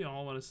much as we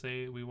all want to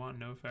say we want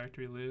no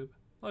factory lube,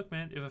 look,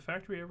 man. If a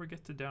factory ever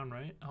gets it down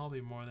right, I'll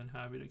be more than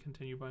happy to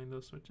continue buying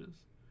those switches.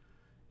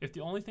 If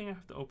the only thing I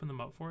have to open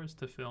them up for is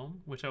to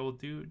film, which I will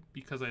do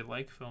because I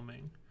like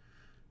filming,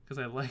 because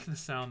I like the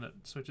sound that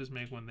switches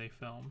make when they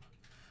film,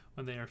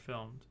 when they are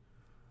filmed.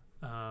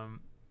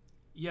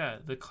 Yeah,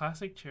 the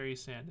classic cherry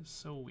sand is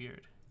so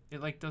weird. It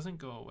like doesn't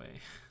go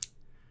away,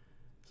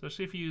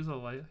 especially if you use a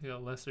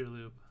lesser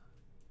lube.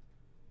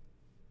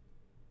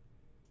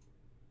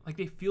 Like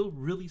they feel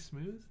really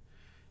smooth,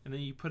 and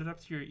then you put it up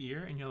to your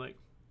ear, and you're like,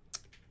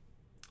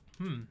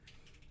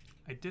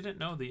 I didn't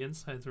know the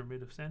insides were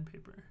made of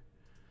sandpaper.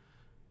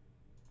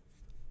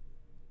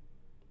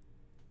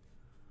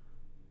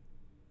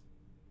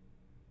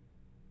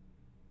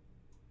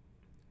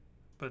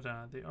 But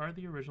they are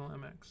the original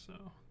MX, so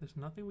there's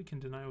nothing we can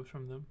deny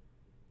from them.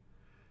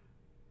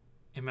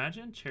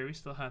 Imagine Cherry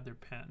still had their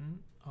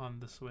patent on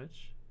the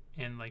Switch,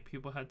 and like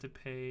people had to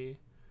pay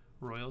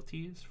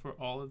royalties for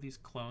all of these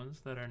clones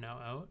that are now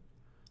out.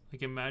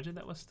 Like imagine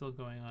that was still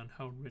going on,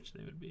 how rich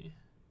they would be.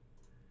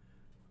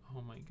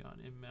 Oh my god,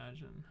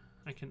 imagine.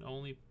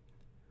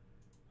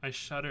 I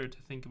shudder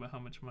to think about how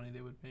much money they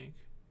would make.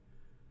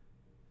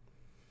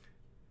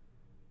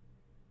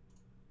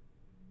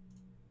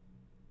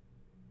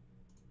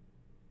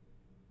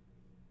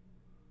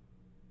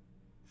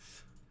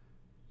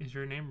 Is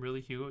your name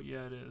really Hugo?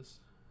 Yeah, it is.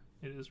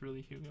 It is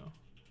really Hugo.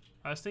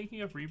 I was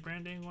thinking of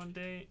rebranding one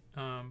day,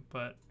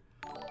 but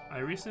I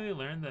recently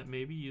learned that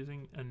maybe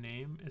using a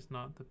name is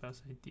not the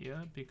best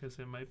idea because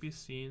it might be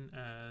seen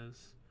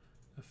as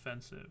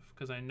offensive.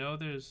 Because I know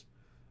there's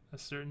a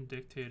certain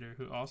dictator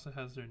who also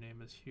has their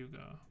name as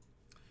Hugo.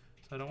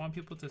 So I don't want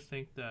people to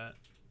think that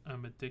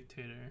I'm a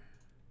dictator,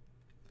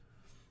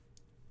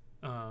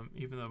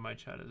 even though my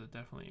chat is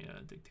definitely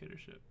a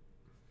dictatorship.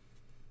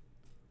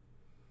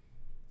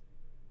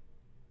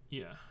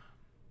 Yeah,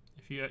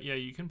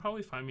 you can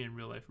probably find me in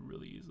real life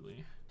really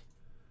easily,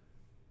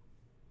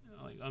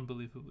 like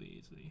unbelievably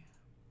easily.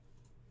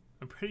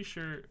 I'm pretty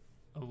sure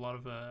a lot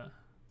of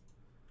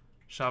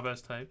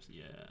Chavez types.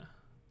 Yeah,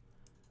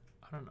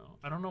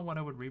 I don't know what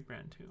I would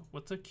rebrand to.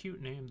 What's a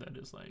cute name that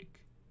is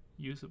like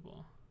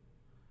usable?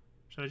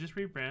 Should I just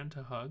rebrand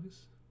to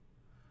Hugs,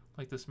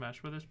 like the Smash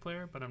Brothers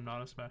player, but I'm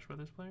not a Smash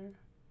Brothers player?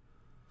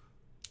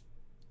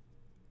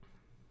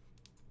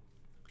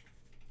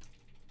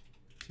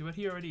 See what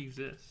he already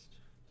exists.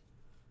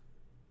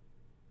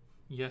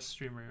 Yes,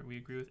 streamer, we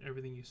agree with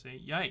everything you say.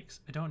 Yikes,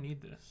 I don't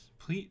need this.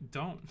 Please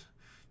don't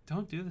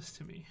do this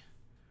to me.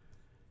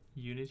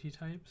 Unity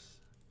types.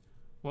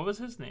 What was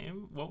his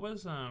name? What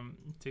was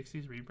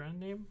Dixie's rebrand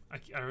name? I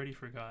already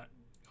forgot.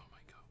 Oh my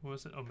god, what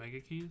was it? Omega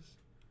Keys?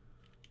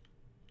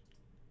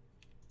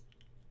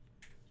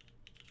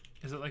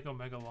 Is it like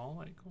Omega Lol?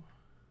 Like,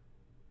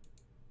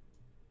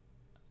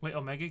 wait,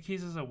 Omega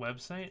Keys is a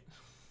website?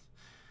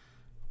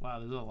 Wow,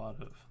 there's oh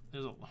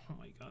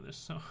my god,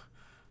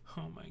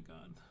 oh my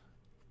god.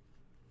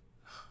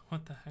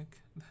 What the heck?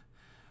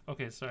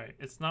 Okay, sorry,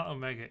 it's not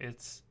Omega,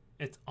 it's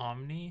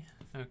Omni.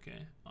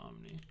 Okay,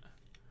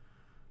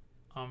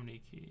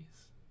 Omni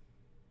Keys.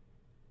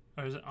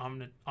 Or is it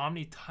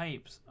Omni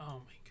types?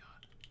 Oh my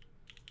god.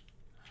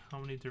 How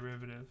many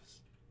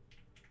derivatives?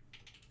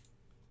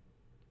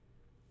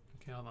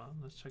 Okay, hold on,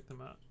 let's check them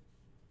out.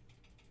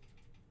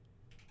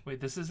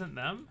 Wait, this isn't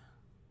them?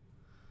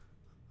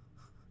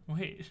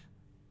 Wait.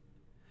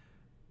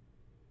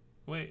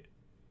 What's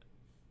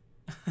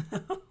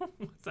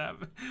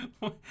happening?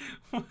 What?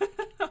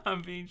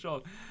 I'm being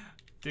trolled.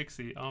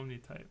 Dixie,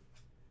 Omnitype.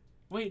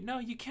 Wait, no,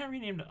 you can't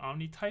rename the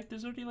Omnitype.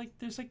 There's already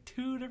there's like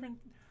 2 different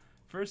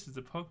versions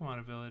of Pokemon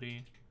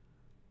ability.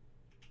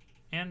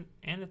 And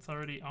it's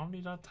already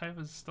Omni.type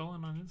is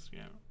stolen on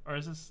Instagram. Or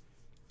is this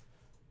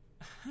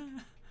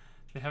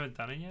they haven't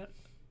done it yet?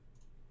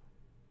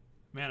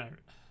 Man,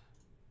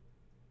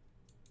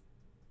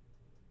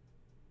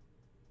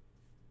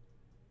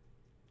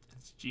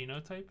 it's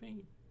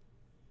genotyping?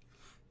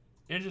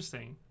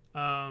 Interesting.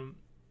 I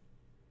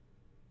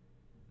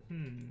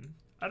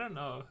don't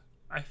know.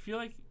 I feel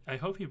like, I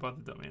hope he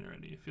bought the domain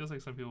already. It feels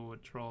like some people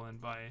would troll and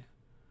buy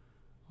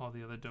all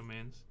the other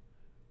domains.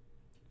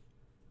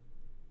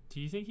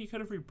 Do you think he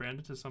could have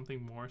rebranded to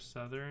something more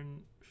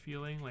southern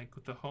feeling, like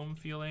with the home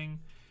feeling,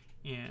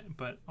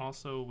 but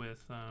also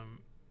with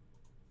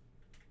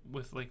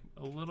like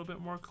a little bit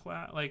more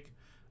like,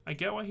 I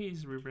get why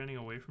he's rebranding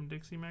away from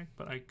Dixie Mech,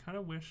 but I kind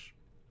of wish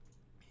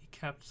he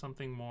kept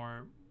something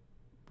more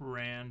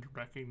brand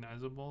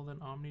recognizable than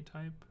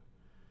Omnitype.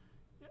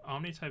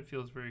 Omnitype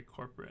feels very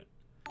corporate.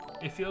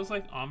 It feels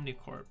like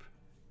Omnicorp,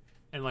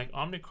 and like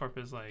Omnicorp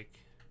is like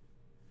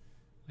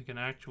an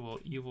actual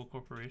evil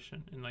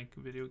corporation in like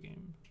video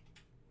game,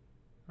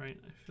 right?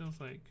 It feels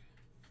like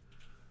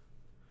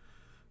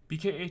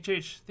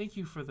BKHH, thank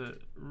you for the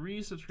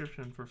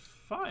resubscription for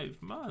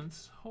 5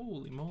 months.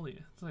 Holy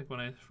moly. It's like when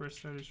I first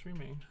started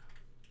streaming.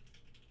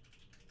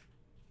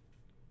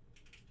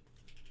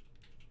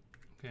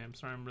 Okay, I'm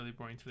sorry I'm really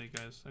boring today,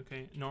 guys.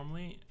 Okay,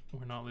 normally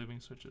we're not lubing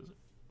switches.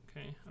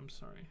 Okay, I'm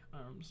sorry.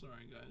 I'm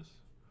sorry, guys.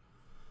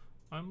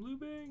 I'm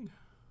lubing.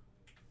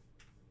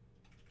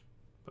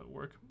 But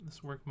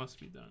this work must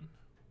be done.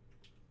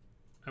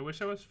 I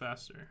wish I was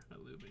faster at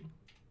lubing.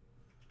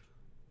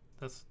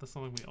 That's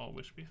something we all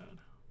wish we had.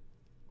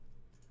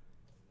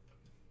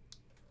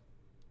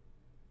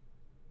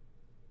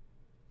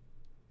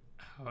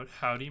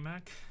 Howdy,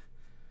 Mac?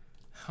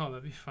 Oh,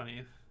 that'd be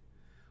funny.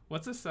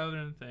 What's a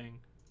southern thing?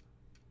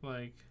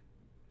 Like,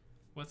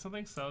 what's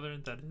something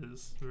southern that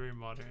is very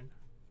modern?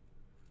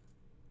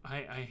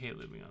 I hate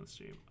lubing on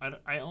stream.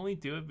 I only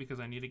do it because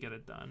I need to get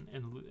it done,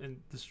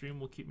 and the stream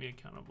will keep me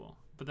accountable.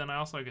 But then I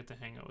also get to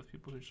hang out with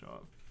people who show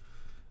up.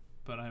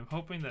 But I'm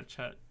hoping that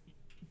chat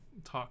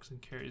talks and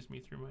carries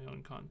me through my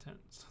own content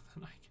so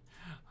that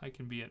I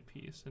can be at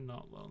peace and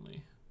not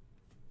lonely.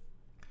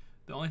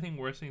 The only thing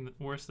worse than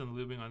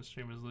lubing on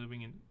stream is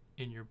lubing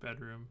in your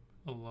bedroom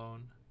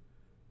alone,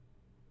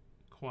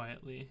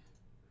 quietly,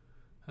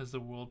 as the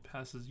world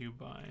passes you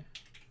by,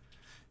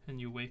 and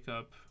you wake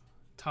up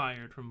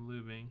tired from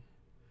lubing,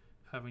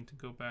 having to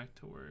go back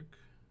to work.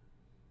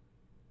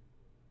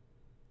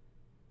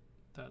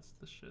 That's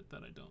the shit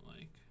that I don't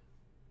like.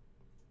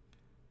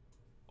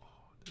 Oh,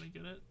 did I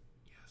get it?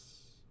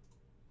 Yes.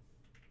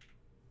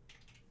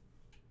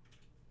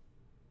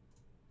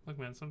 Look,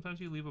 man, sometimes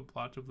you leave a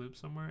blotch of lube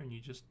somewhere and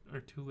you just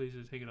are too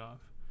lazy to take it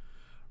off.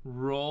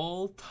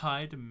 Roll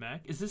Tide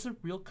Mech? Is this a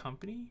real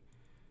company?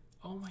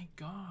 Oh my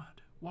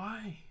god.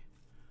 Why?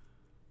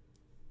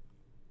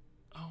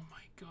 Oh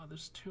my god,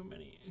 there's too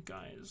many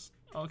guys.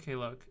 Okay,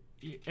 look.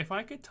 If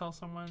I could tell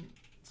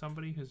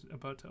somebody who's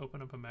about to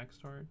open up a mech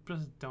store,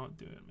 just don't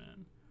do it,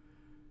 man.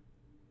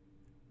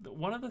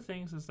 One of the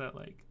things is that,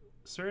 like,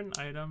 certain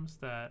items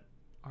that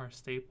are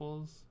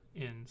staples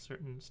in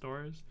certain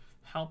stores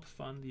help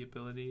fund the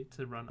ability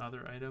to run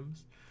other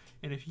items.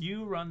 And if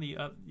you run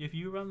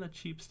the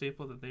cheap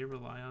staple that they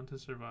rely on to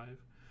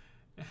survive,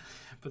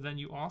 but then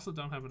you also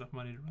don't have enough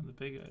money to run the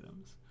big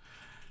items,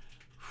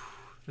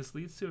 this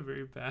leads to a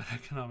very bad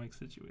economic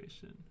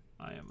situation.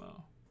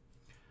 IMO.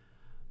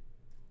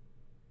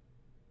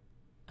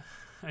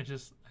 I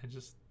just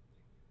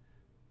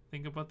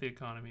think about the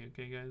economy,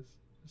 okay, guys?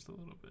 Just a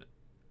little bit.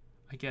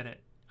 I get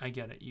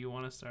it. You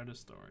want to start a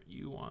store.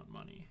 You want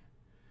money.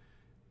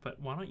 But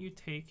why don't you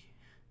take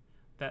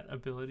that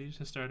ability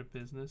to start a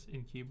business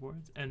in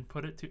keyboards and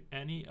put it to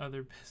any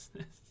other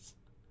business?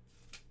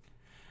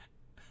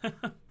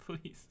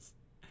 Please.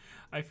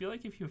 I feel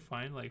like if you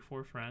find like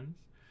 4 friends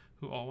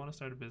who all want to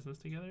start a business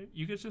together,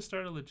 you could just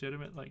start a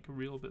legitimate, like,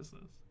 real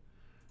business.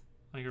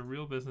 Like a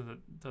real business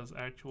that does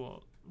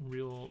actual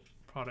real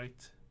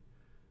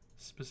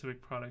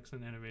specific products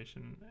and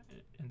innovation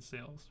and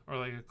sales, or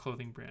like a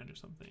clothing brand or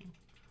something.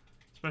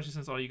 Especially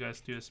since all you guys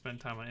do is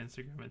spend time on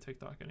Instagram and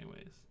TikTok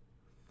anyways.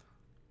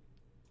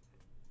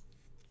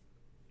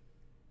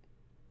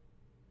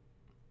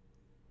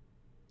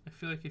 I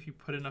feel like if you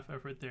put enough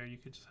effort there, you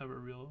could just have a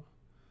real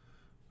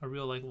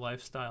like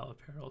lifestyle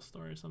apparel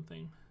store or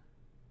something.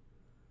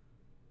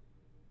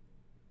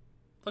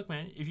 Look,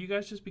 man, if you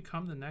guys just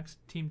become the next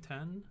Team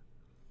 10,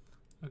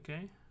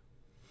 okay?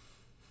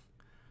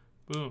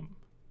 Boom.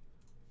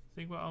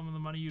 Think about all the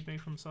money you'd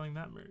make from selling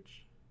that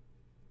merch.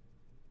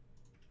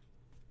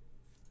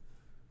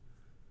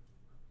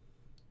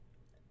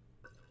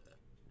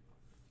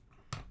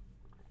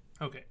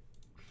 Okay.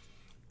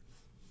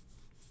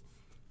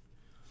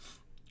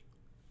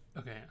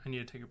 Okay, I need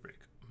to take a break.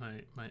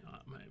 My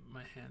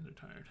hands are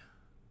tired.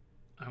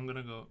 I'm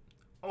gonna go.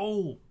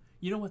 Oh,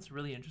 you know what's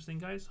really interesting,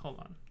 guys? Hold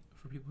on.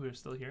 For people who are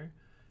still here,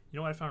 you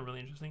know what I found really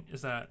interesting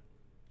is that,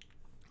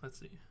 let's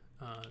see,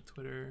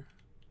 Twitter.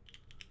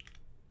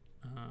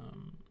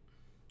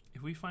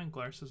 If we find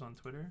Glarses on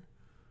Twitter,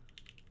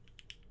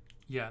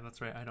 yeah,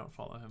 that's right. I don't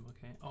follow him.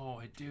 Okay. Oh,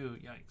 I do.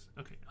 Yikes.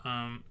 Okay.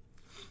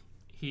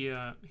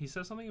 He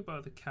says something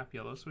about the cap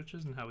yellow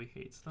switches and how he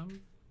hates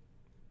them.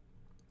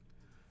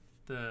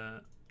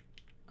 The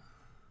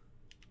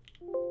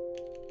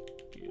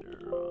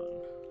Gator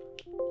on.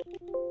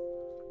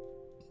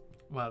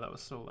 Wow, that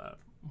was so loud.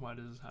 Why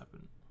does this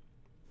happen?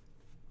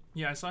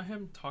 Yeah, I saw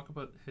him talk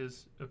about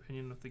his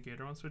opinion of the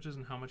Gator-on switches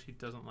and how much he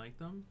doesn't like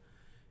them.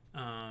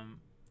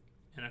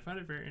 And I found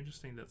it very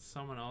interesting that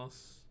someone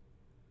else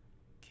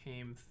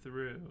came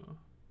through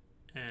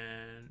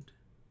and...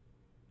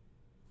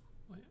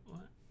 Wait,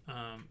 what?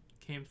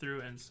 Came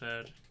through and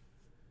said...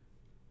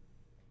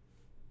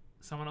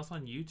 Someone else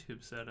on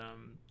YouTube said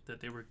that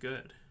they were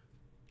good.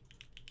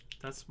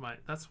 That's why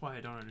I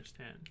don't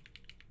understand.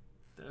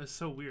 That was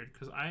so weird,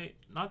 because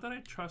not that I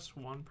trust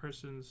one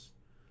person's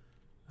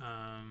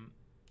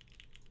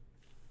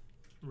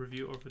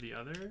review over the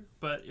other,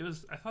 but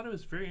I thought it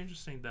was very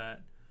interesting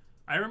that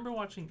I remember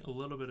watching a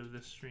little bit of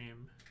this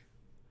stream,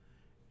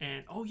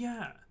 and oh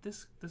yeah,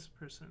 this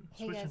person.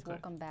 Hey guys,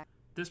 welcome back.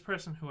 this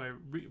person who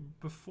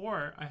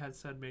before I had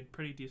said made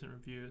pretty decent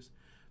reviews,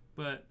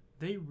 but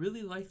they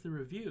really liked the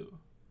review.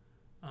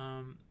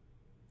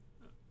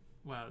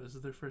 Wow, this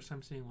is their first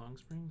time seeing Long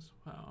Springs.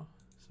 Wow,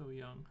 so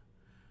young.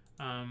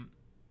 And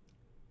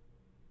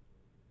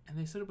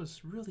they said it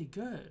was really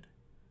good.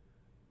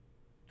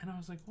 And I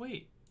was like,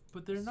 wait,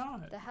 but they're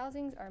not. The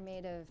housings are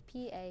made of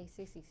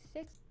PA66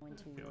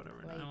 into Okay,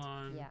 whatever, plate.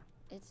 nylon. Yeah,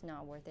 it's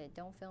not worth it.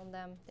 Don't film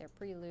them. They're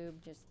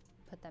pre-lubed. Just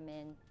put them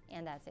in,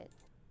 and that's it.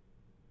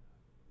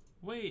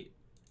 Wait,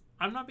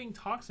 I'm not being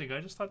toxic.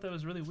 I just thought that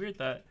was really weird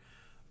that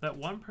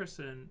one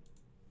person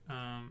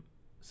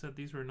said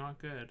these were not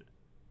good,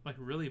 like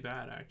really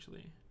bad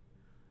actually,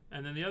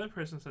 and then the other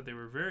person said they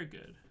were very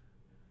good.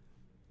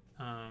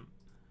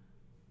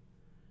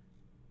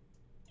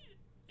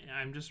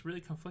 I'm just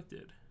really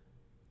conflicted,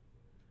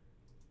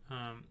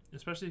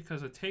 especially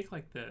because a take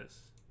like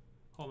this.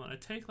 Hold on, a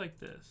take like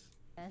this.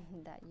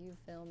 And that you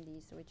film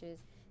these switches,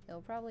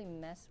 it'll probably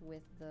mess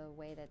with the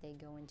way that they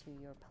go into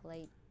your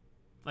plate.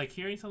 Like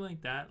hearing something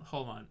like that,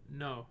 hold on.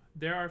 No,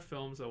 there are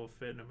films that will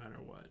fit no matter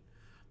what.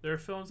 There are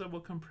films that will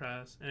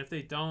compress, and if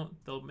they don't,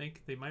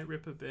 they might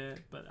rip a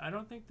bit, but I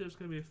don't think there's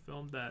going to be a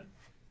film that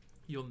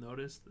you'll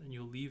notice and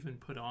you'll leave and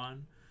put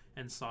on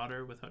and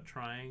solder without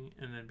trying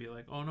and then be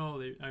like, oh no,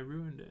 I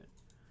ruined it.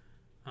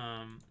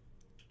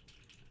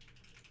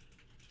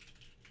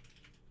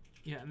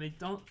 Yeah, and they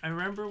don't, I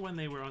remember when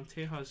they were on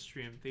Teja's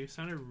stream, they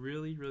sounded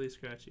really, really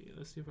scratchy.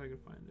 Let's see if I can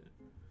find it.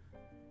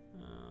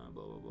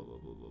 Blah, blah, blah, blah,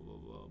 blah, blah,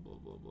 blah, blah,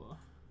 blah, blah.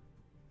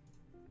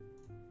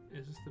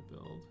 Is this the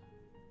build?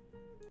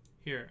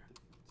 Here.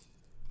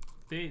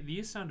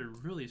 These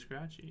sounded really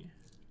scratchy.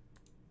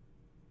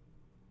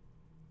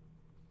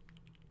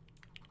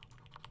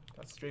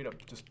 That's straight up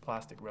just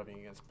plastic rubbing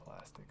against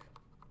plastic.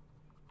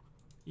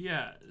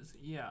 Yeah,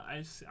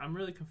 I'm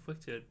really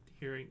conflicted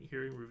hearing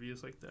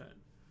reviews like that.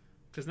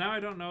 Cause now I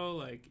don't know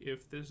like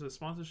if there's a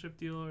sponsorship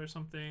deal or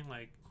something.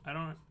 Like I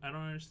don't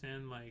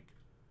understand like.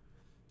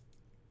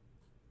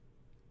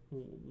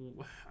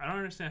 I don't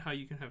understand how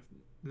you can have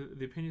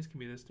the opinions can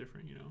be this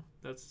different. You know,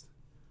 that's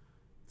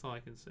all I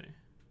can say.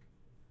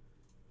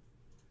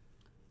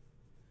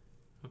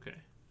 Okay,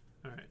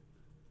 all right,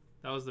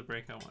 that was the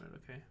break I wanted.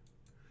 Okay,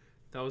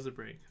 that was the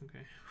break.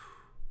 Okay,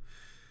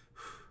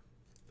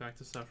 back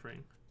to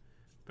suffering,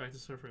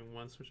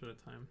 one switch at a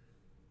time.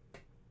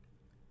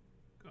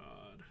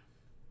 God.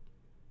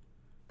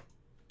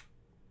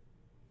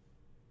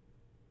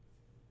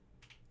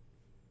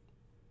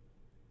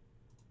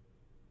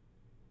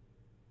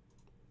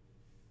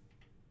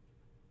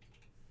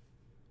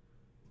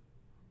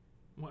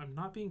 Well, I'm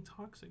not being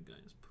toxic,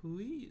 guys.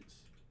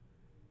 Please.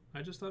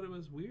 I just thought it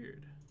was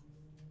weird.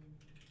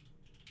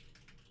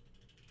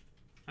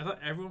 I thought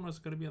everyone was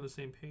going to be on the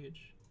same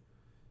page.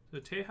 So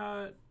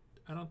Teja,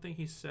 I don't think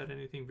he said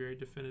anything very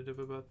definitive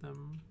about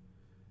them,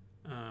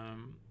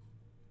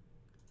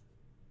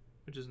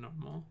 which is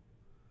normal.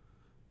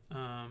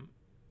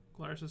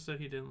 Clarissa said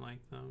he didn't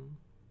like them,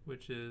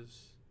 which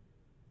is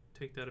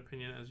take that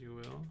opinion as you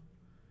will.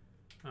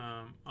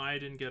 I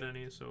didn't get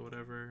any, so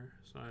whatever,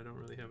 so I don't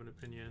really have an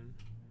opinion.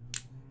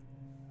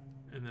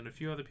 And then a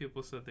few other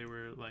people said they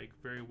were like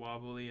very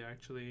wobbly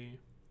actually,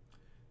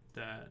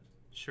 that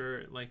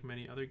sure, like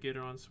many other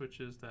Gatoron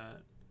switches,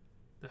 that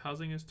the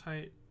housing is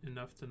tight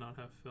enough to not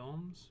have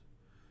films.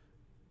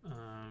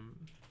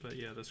 But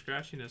yeah, the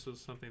scratchiness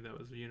was something that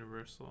was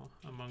universal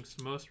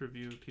amongst most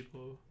review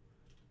people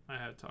I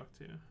have talked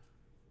to.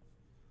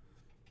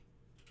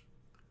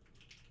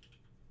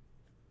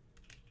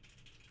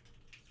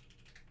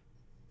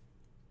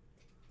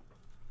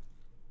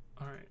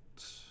 All right,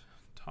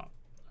 top.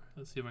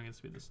 Let's see if I can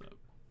speed this up.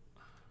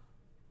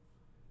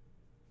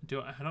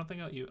 I don't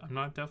think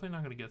I'm definitely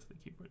not going to get to the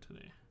keyboard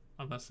today,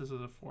 unless this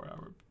is a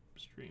 4-hour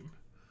stream,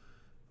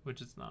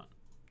 which it's not.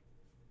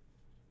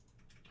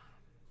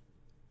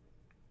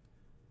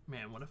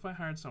 Man, what if I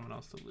hired someone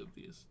else to lube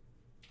these?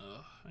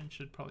 Ugh, I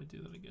should probably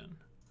do that again.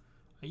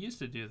 I used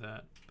to do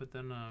that, but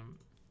then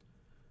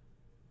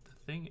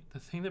the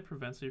thing that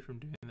prevents me from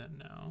doing that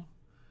now,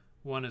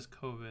 one is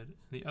COVID, and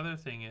the other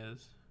thing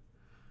is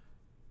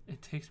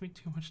it takes me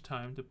too much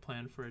time to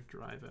plan for a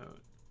drive out,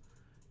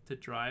 to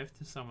drive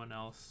to someone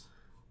else,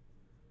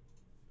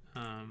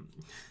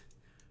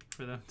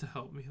 for them to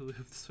help me lube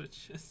the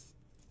switches.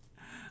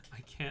 I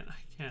can't.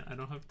 I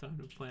don't have time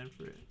to plan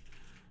for it.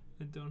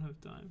 I don't have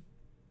time.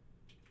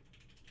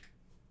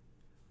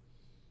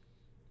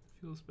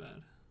 Feels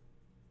bad.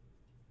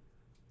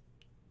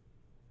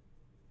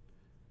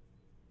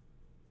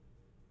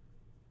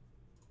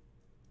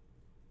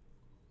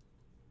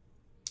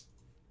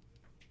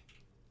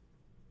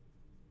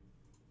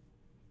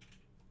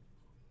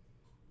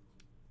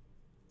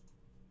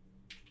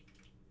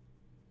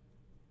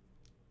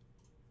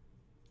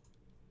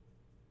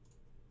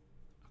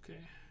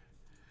 Okay.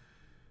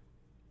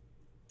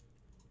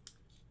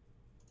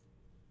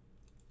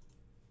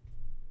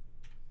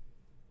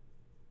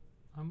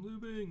 I'm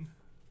lubing.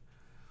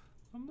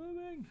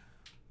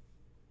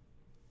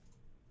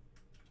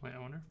 Wait, I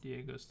wonder if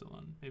Diego's still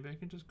on. Maybe I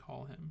can just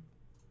call him.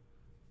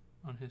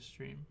 on his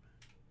stream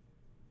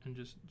and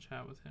just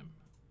chat with him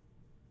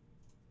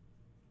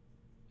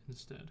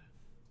instead.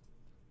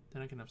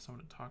 Then I can have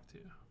someone to talk to.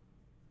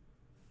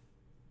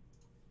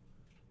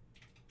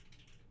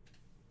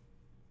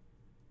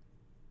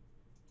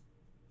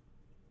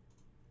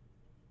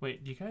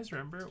 Wait, do you guys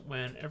remember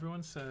when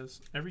everyone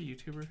says, every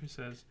YouTuber who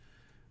says,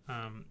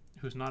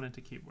 who's not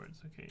into keyboards,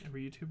 okay,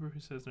 every YouTuber who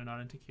says they're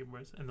not into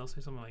keyboards, and they'll say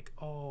something like,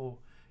 oh,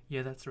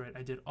 yeah, that's right,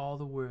 I did all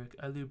the work,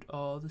 I lubed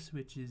all the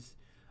switches,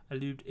 I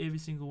lubed every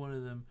single one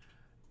of them,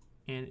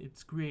 and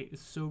it's great,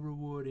 it's so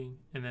rewarding,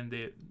 and then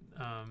they,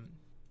 and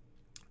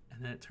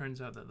then it turns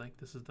out that, like,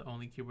 this is the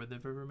only keyboard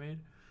they've ever made.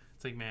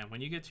 It's like, man,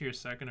 when you get to your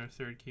second or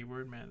third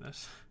keyboard, man,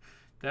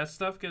 that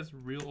stuff gets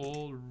real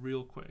old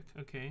real quick,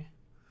 okay?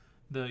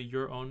 The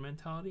your own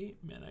mentality,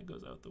 man, that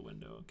goes out the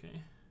window,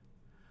 okay?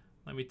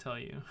 Let me tell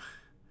you,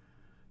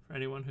 for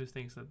anyone who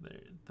thinks that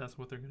that's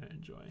what they're going to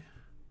enjoy.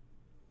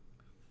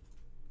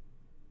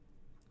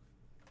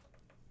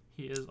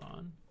 He is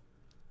on.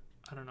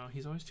 I don't know.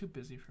 He's always too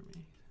busy for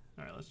me.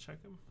 All right, let's check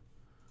him.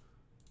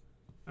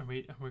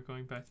 We're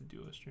going back to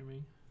duo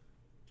streaming.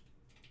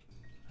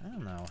 I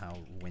don't know how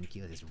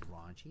Windkeeler is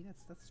raunchy.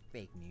 That's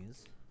fake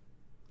news.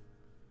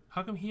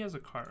 How come he has a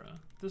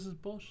Kara? This is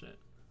bullshit.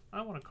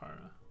 I want a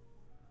Kara.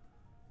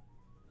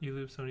 You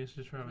lube Sony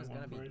just for having It's one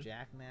gonna board. be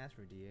Jack Nash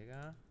for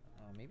Diego.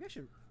 Oh, maybe I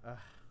should.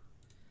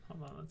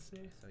 Hold on, let's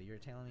see. So you're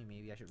telling me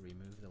maybe I should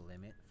remove the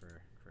limit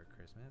for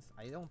Christmas?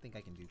 I don't think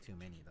I can do too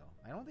many though.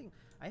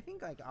 I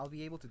think like I'll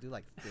be able to do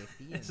like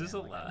 50. It's just a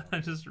lot.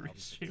 I'm just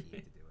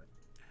restreaming.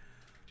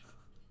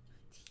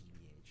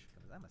 TBH,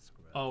 because I'm a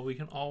screw up. Oh, we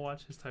can all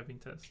watch his typing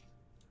test.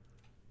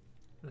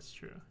 That's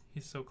true.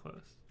 He's so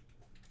close.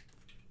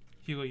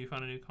 Hugo, you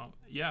found a new combo.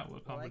 Yeah,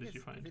 what combo did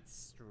you find? If it's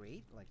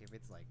straight, like if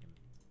it's like,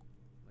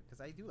 because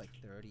I do like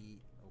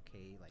 30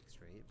 okay like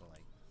straight, but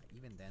like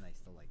even then I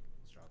still like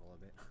struggle a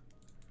bit.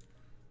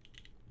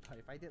 But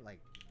if I did like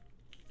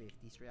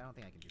 50 straight, I don't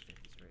think I can do 50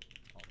 straight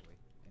all the way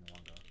in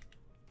one go.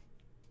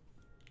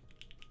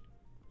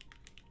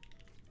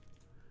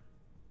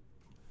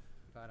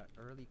 Got an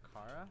early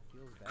Kara,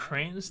 feels bad.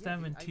 Crane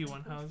stem and I've been T1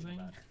 posting housing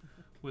about it.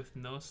 with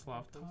no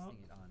slop top.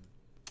 Posting it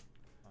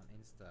on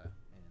Insta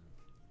and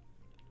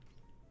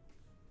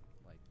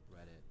like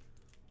Reddit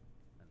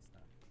and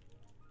stuff.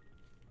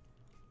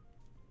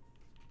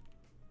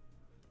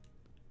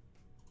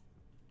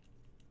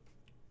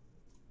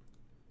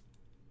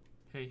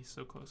 Hey, he's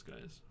so close,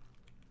 guys.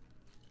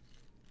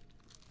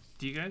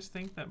 Do you guys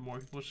think that more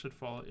people should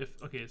follow? If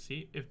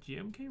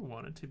GMK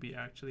wanted to be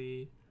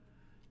actually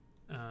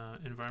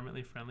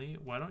environmentally friendly,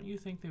 why don't you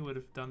think they would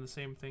have done the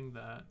same thing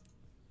that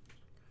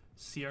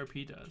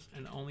CRP does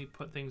and only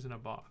put things in a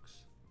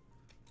box?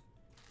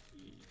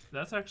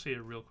 That's actually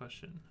a real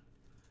question.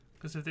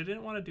 Because if they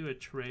didn't want to do a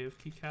tray of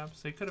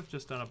keycaps, they could have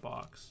just done a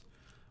box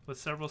with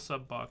several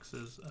sub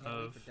boxes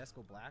of. Wait for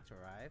Desco Black to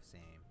arrive.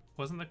 Same.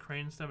 Wasn't the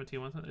crane stem a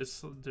T1?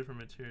 It's a different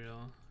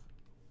material.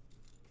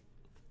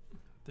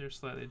 They're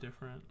slightly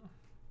different.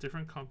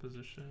 Different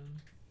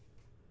composition.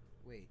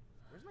 Wait,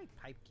 where's my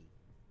pipe key?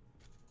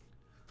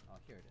 Oh,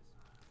 here it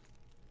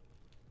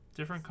is.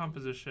 Different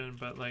composition,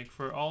 but like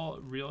for all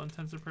real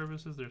intents and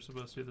purposes, they're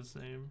supposed to be the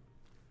same.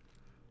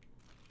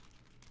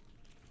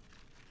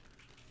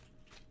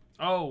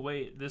 Oh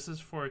wait, this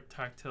is for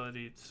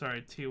tactility.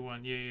 Sorry,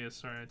 T1. Yeah,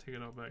 sorry, I take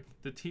it all back.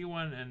 The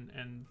T1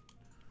 and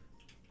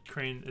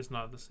crane is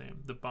not the same.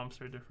 The bumps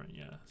are different.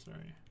 Yeah,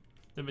 sorry.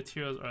 The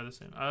materials are the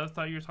same. I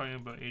thought you were talking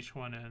about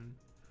H1 and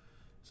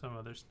some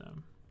other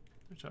stem,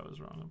 which I was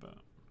wrong about.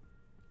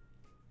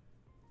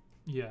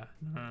 Yeah,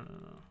 no.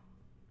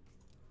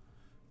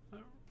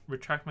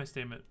 Retract my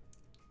statement.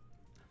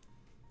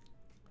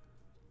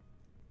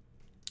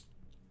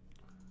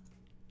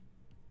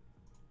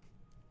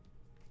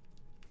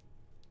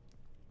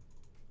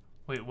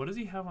 Wait, what does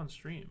he have on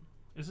stream?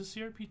 Is this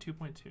CRP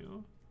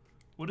 2.2?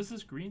 What is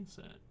this green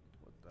set?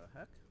 What the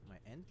heck? My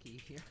end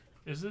key here.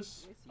 Is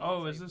this? Yes,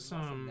 Oh, yes, is I this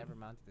must have never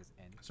mounted this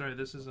end key. Sorry,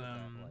 this is Look at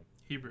that, like,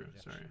 Hebrew.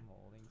 injection Sorry,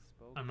 molding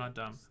spoke. I'm not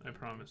dumb. I Just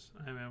promise.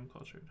 I am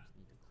cultured. Just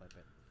need to clip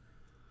it.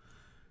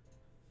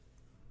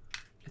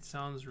 It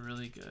sounds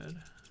really good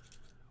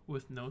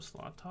with no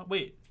slot top.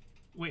 Wait,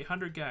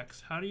 100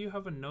 Gex. How do you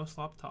have a no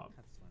slot top?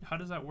 That's fine. How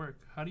does that work?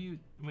 How do you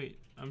wait?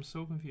 I'm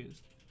so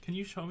confused. Can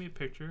you show me a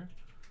picture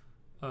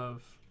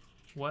of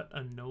what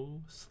a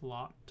no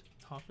slot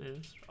top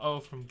is? Oh,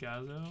 from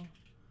Gazo.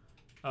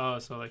 Oh,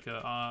 so like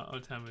a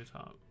Otamu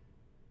top.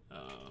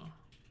 Oh,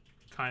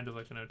 kind of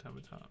like an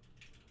Otamu top,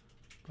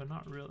 but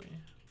not really.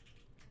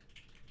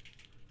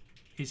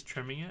 He's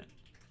trimming it.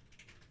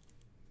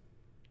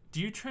 Do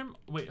you trim?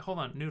 Wait, hold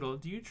on, Noodle.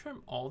 Do you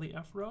trim all the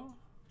F row?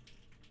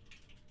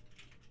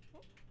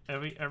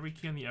 Every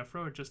key on the F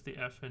row, or just the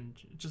F and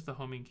just the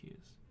homing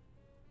keys?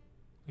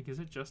 Like, is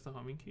it just the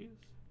homing keys?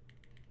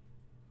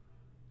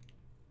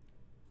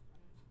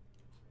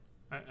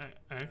 I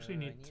actually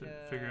need to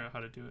figure out how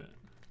to do it.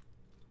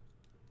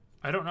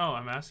 I don't know.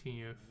 I'm asking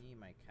you if Need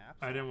my caps.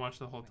 I didn't on? watch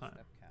the whole My time.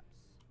 step caps.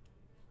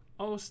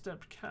 Oh,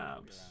 stepped Be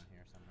caps. around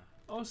here somewhere.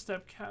 Oh,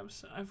 step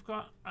caps.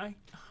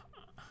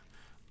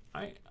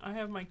 I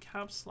have my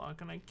caps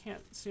lock and I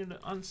can't seem to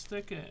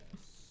unstick it.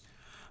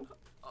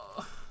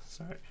 Oh,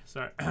 sorry.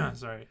 Sorry.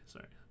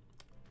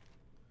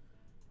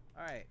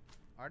 Alright,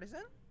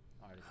 artisan?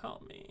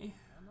 Help me.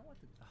 I don't know what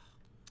to.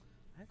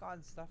 I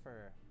got stuff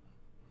for.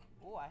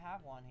 Oh, I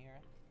have one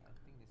here. I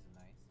think this is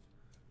nice.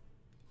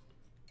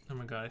 Oh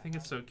my god, I think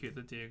it's so cute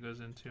that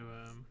Diego's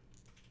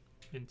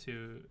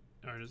into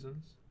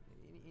artisans.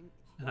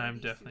 And I'm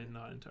definitely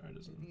not into I think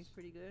artisans. it's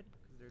pretty good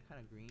because they're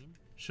kind of green.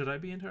 Should I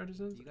be into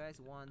artisans? Do you guys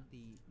want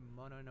the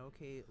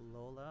Mononoke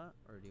Lola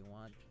or do you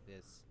want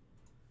this?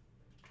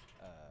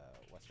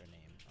 What's her name?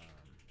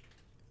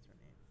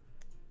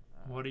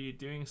 What are you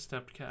doing,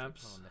 stepped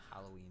caps? The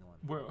Halloween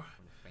one.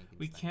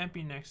 We can't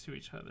be next to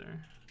each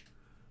other.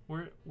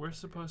 We're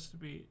supposed to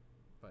be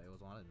But it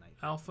was one of the night.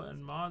 alpha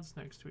and mods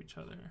next to each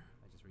other.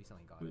 I just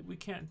recently got it. We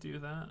can't do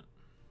that.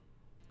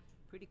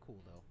 Pretty cool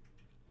though.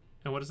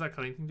 And what does that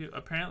cutting thing do?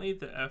 Apparently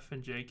the F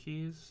and J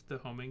keys, the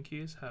homing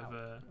keys, have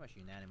Pretty much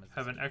unanimous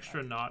have an decision.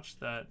 extra notch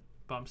that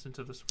bumps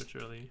into the switch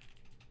early.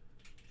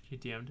 He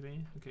DM'd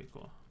me? Okay,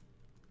 cool.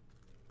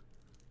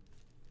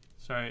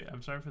 Sorry,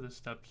 I'm sorry for the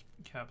steps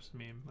caps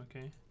meme,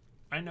 okay?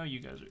 I know you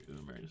guys are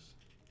oomers.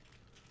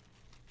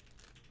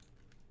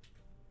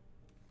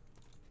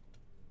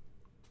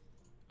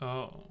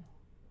 Oh,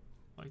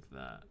 like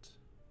that.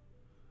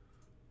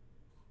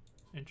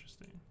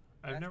 Interesting.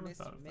 I've That's never Miss,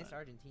 thought of Miss that.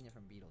 Argentina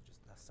from Beetlejuice.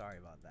 Sorry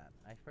about that.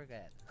 I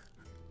forget.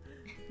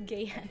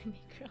 Gay anime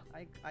girl.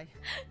 I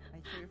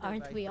sure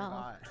Aren't I we all?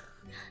 forgot.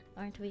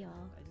 Aren't we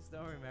all? I just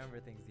don't remember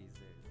things these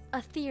days.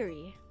 A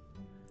theory.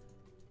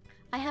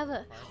 I have a.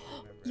 Hard to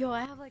remember. Yo,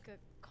 I have like a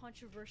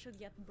controversial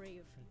yet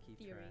brave Keep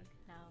theory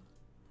track. now.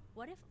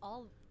 What if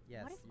all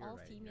Yes, what if you're all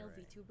right, female you're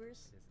right. VTubers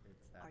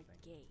It's that are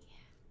thing. gay?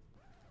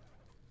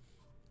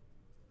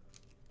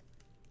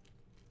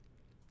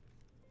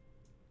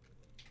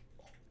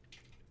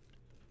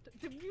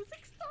 The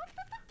music stopped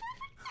at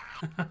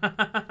the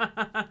perfect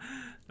time.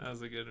 That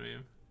was a good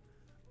meme.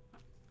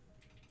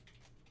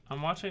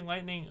 I'm watching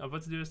Lightning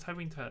about to do his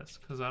typing test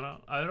because I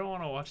don't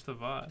want to watch the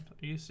VOD.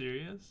 Are you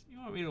serious? You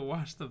want me to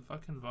watch the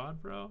fucking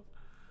VOD, bro?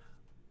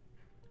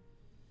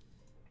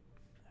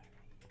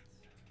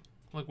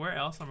 Look, where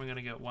else am I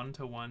gonna get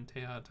one-to-one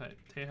Teja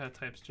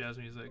types jazz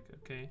music?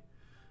 Okay,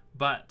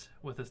 but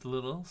with this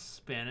little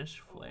Spanish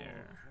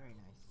flair. Oh, very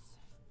nice.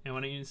 And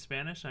when I mean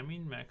Spanish, I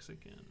mean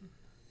Mexican.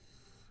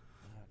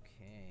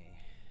 Okay.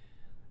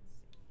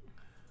 Let's see.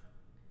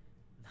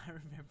 Not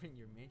remembering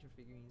your major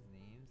figurines'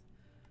 names.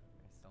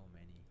 There's so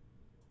many.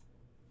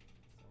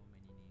 So many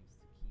names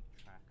to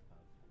keep track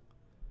of.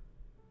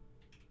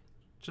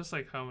 Just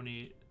like how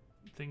many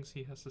things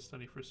he has to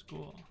study for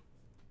school.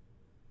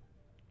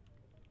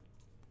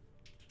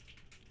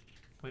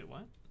 Wait,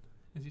 what?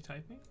 Is he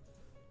typing?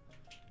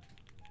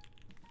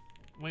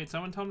 Wait,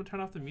 someone tell him to turn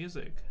off the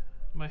music.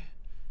 My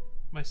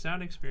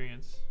sound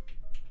experience.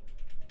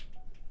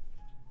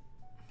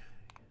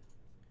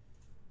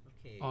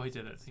 Okay. Oh, he so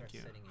did it. let's Thank start you.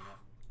 Setting it up.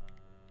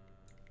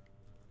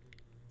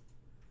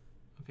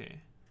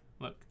 Okay.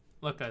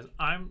 Look guys,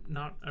 I'm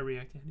not a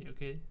React Andy,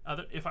 okay?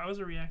 If I was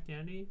a React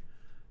Andy,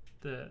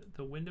 the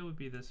window would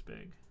be this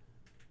big.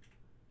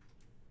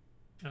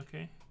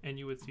 Okay? And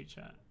you would see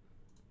chat.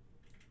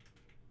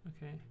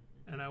 Okay?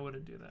 And I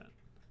wouldn't do that.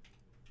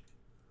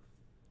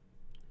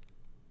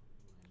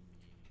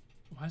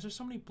 Why is there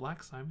so many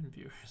Black Simon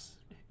viewers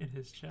in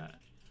his chat?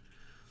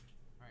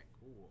 Alright,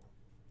 cool.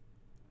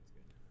 That's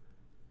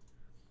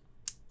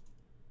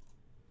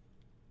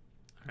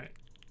good. Alright.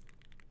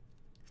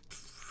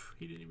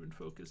 He didn't even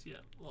focus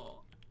yet.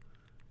 Lol.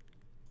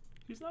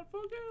 He's not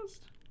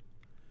focused.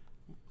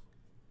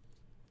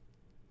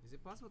 Is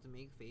it possible to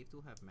make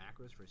FaveTool have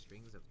macros for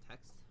strings of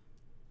text?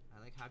 I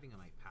like having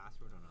my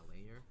password on a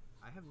layer.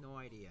 I have no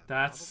idea.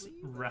 That's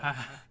Probably, but rad.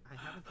 I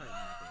haven't tried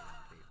macros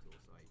on FaveTool,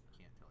 so I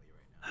can't tell you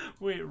right now.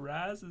 Wait,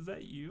 Raz, is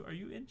that you? Are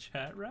you in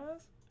chat,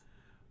 Raz?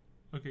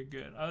 Okay,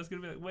 good. I was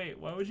gonna be like, wait,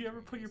 why would you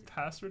ever put your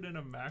password in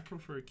a macro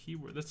for a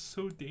keyboard? That's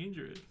so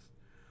dangerous.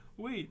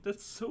 Wait,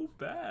 that's so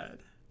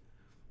bad.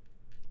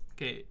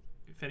 Okay,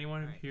 if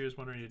anyone Alright. here is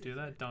wondering to do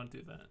that, don't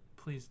do that.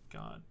 Please,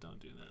 God, don't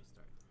do that.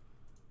 Start.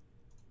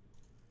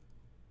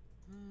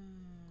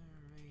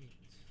 Alright.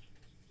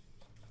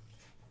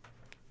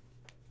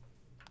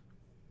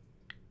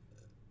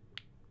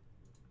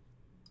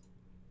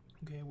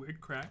 Okay,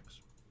 weird cracks.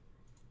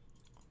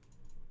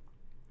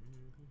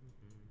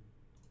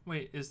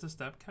 Wait, is the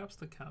step caps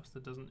the caps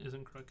that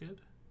isn't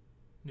crooked?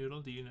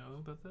 Noodle, do you know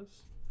about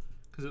this?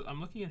 Because I'm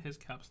looking at his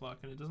caps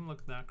lock and it doesn't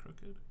look that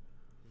crooked.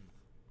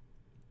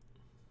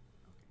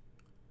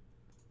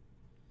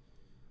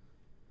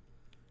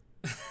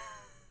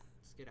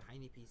 Let's get a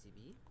Heine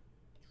PCB.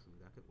 True,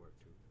 that could work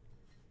too.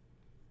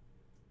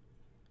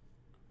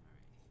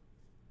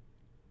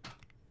 Alright.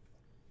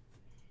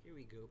 Here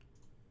we go.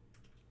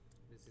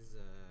 This is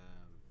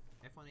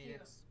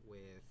F18X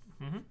with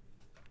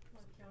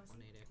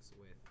F18X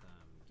with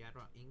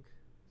Gadra ink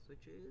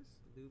switches,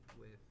 loop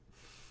with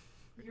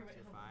 5,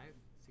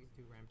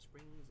 62 gram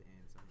springs, and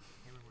some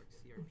Hammerworks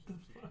CRP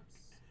keys.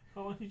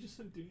 How long have you just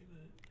been doing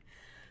that?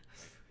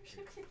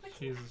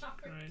 Jesus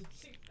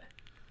Christ.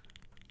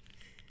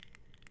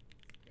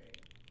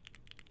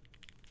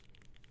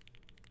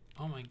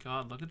 Oh my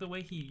god, look at the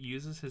way he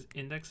uses his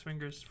index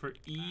fingers for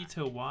E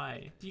to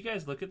Y. Do you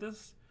guys look at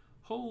this?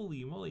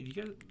 Holy moly, do you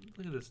guys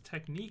look at this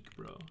technique,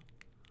 bro?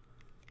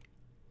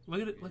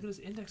 Look at it, look at his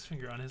index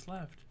finger on his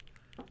left.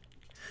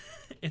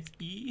 It's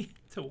E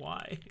to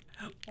Y,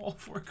 all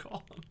 4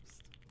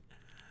 columns.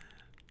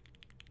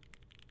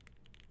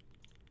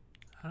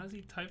 How does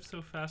he type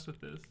so fast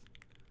with this?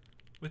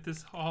 With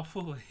this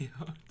awful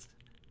layout.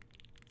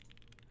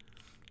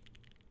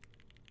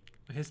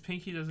 His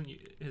pinky doesn't,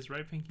 his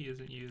right pinky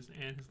isn't used,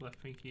 and his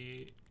left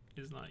pinky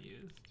is not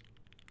used.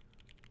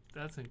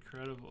 That's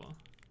incredible.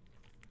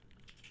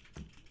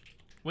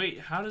 Wait,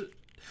 how does,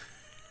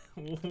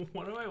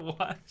 what am I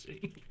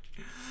watching?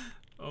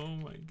 Oh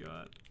my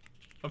god.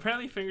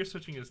 Apparently finger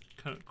switching is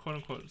quote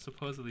unquote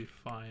supposedly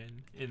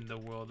fine in the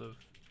world of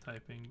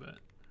typing, but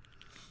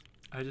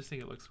I just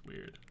think it looks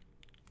weird.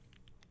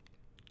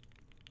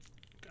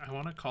 I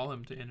want to call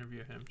him to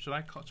interview him. Should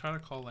I try to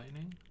call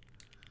Lightning?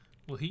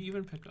 Will he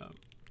even pick up?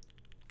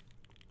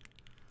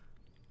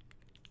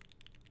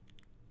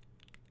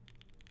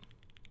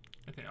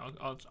 Okay,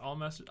 I'll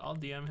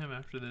DM him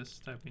after this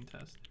typing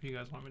test if you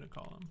guys want me to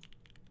call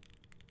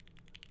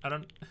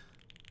him.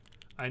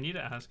 I need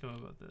to ask him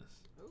about this.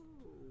 Oh,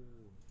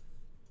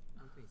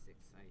 126.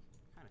 I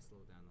kind of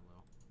slowed down a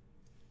little.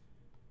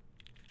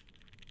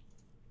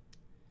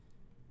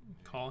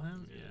 Call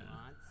him? These are Yeah.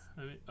 mods.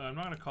 I mean, I'm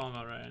not gonna call him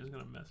outright. I'm just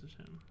gonna message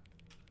him.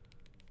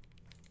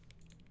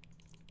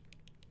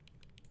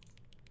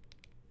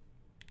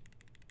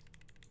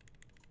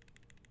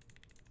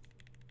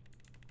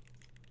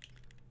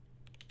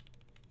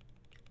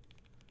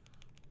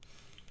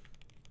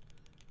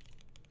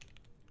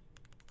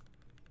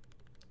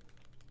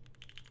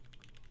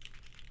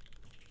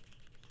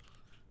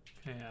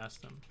 Okay, I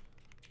asked him.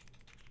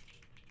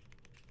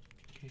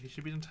 Okay, he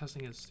should be done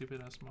testing his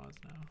stupid ass mods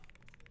now.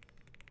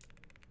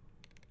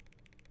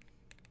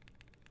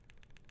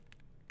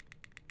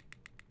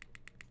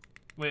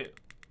 Wait,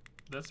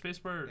 that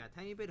spacebar? Yeah,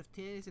 tiny bit of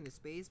tinniness in the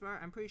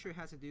spacebar. I'm pretty sure it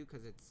has to do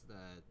because it's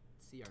the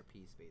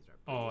CRP spacebar.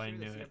 Oh, I Pretty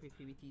knew sure it. the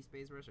CRP PVT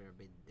spacebars are a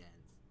bit dense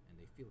and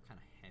they feel kind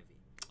of heavy.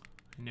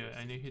 I knew it.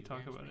 I knew he'd 62 talk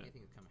grams about ring, it. I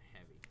think it's kind of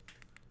heavy.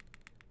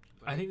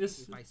 But I think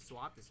this. if I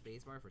swap the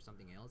spacebar for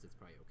something else, it's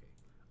probably okay.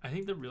 I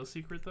think the real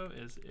secret though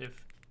is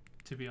if,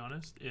 to be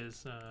honest,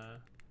 is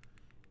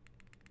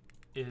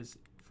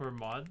for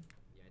mod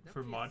Yeah,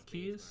 for definitely mod has a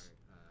keys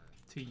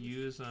spacebar, to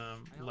use I'll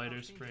lighter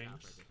change it out for a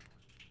springs. different one.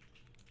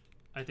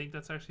 I think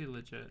that's actually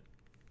legit,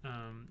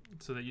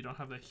 so that you don't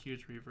have that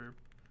huge reverb.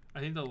 I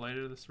think the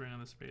lighter the spring on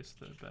the space,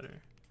 the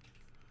better.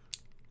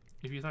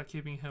 If you thought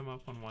keeping him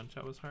up on one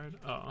shot was hard,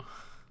 oh,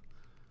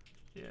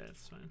 yeah,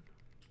 it's fine.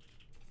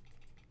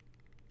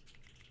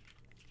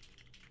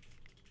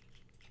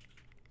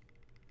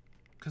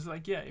 Cause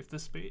like yeah, if the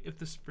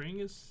spring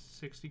is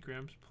 60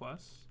 grams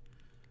plus,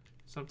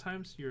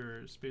 sometimes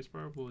your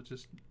spacebar will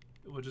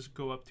just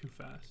go up too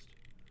fast,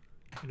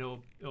 and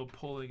it'll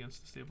pull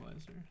against the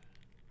stabilizer.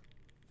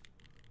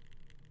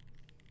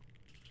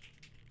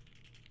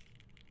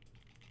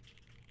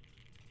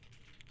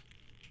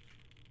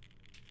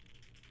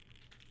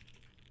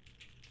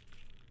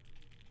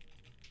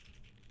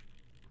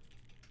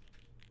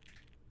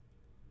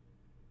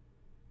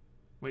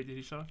 Wait, did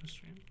he shut off his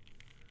stream?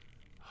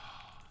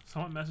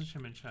 Someone message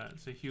him in chat and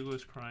say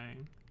Hugo's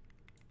crying.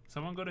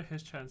 Someone go to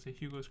his chat and say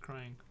Hugo's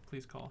crying.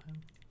 Please call him.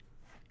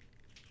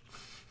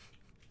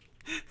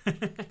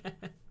 Actually,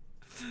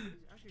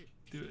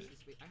 Do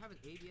switch it. the I have an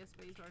ABS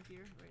spacebar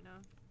here right now.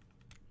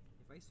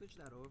 If I switch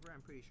that over,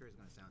 I'm pretty sure it's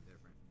gonna sound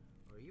different.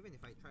 Or even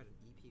if I tried an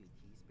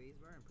EPVT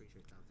spacebar, I'm pretty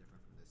sure it sounds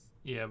different from this.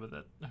 Yeah, but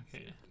that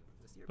okay. CRP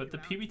one. CRP But the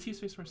round PBT 2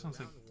 spacebar or sounds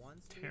like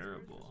round 1 spacebars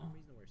terrible. For some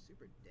reason were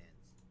super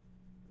dense.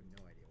 I have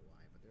no idea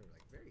why, but they were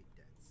like very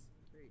dense.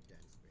 Very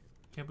dense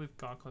spacebars. Can't believe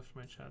God left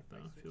my chat If I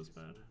though. switch Feels this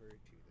bad. over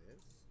to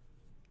this.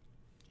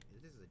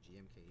 This is a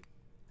GMK.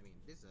 I mean,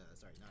 this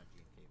sorry, not a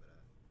GMK, but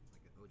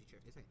like an OG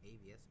Cherry. It's an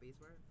ABS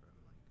spacebar from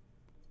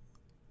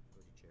like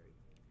OG Cherry.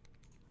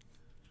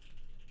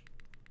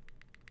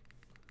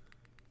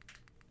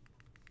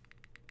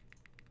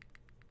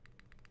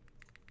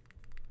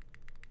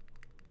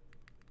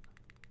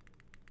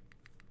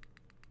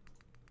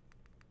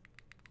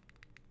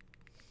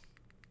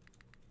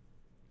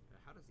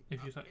 How does the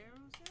If you up thought-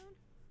 arrow sound?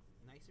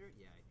 Nicer?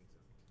 Yeah, I think so.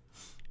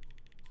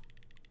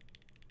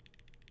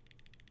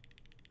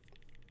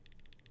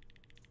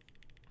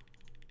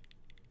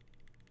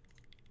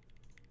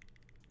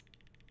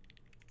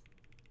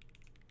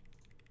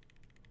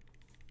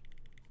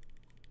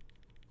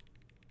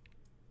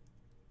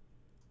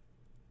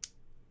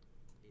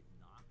 It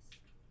knocks.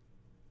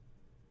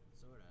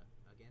 Sorta.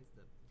 Against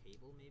the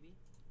table, maybe?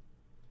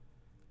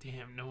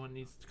 Damn, no one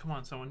needs. Come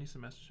on, someone needs to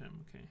message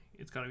him. Okay,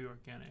 it's gotta be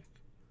organic.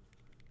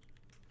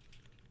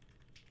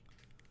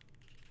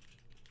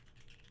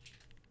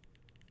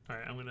 All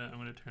right, I'm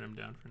gonna turn him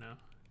down for now,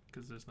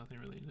 because there's nothing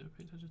really to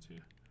pay attention to.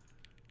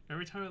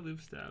 Every time I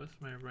loop stabs,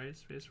 my right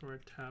spacebar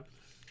taps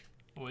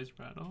always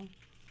rattle.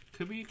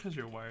 Could be because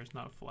your wire's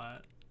not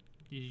flat.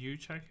 Did you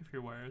check if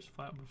your wire is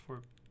flat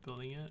before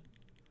building it?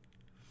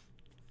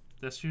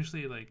 That's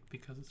usually like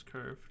because it's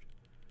curved.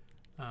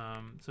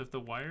 So if the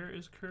wire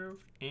is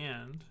curved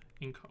and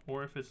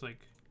or if it's like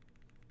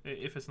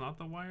if it's not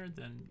the wire,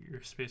 then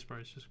your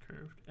spacebar is just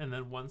curved, and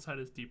then one side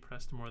is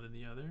depressed more than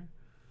the other.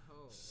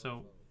 Oh,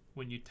 So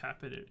when you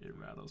tap it, it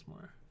rattles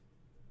more.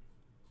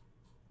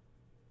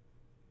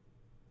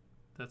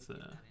 That's Did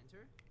not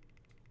enter?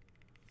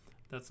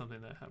 that's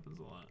something that happens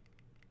a lot.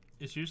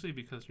 It's usually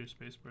because your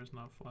spacebar is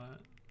not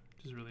flat,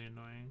 which is really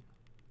annoying.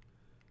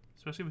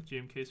 Especially with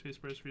GMK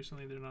spacebars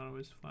recently, they're not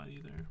always flat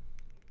either.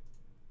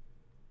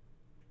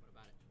 What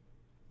about it?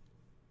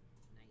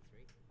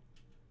 93?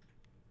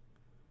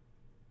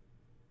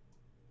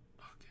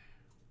 Okay.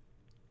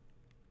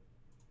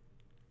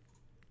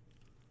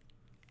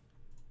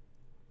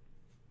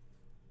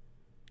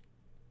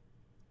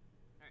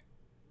 Alright,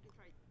 we can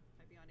try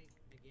typing on it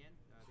again,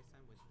 this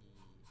time with the...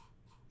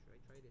 Should I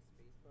try this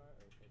spacebar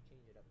or should I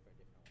change it up for a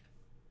different one?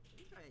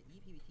 Should we try an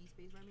EPBT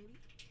spacebar maybe?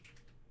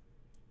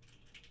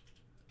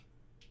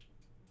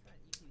 Try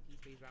an EPBT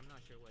spacebar, I'm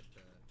not sure what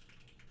the...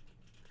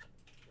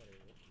 what it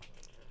is.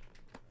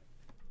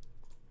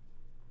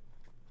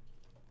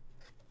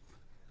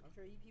 I'm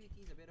sure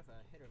EPBT is a bit of a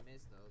hit or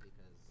miss though,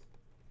 because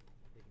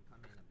they can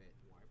come in a bit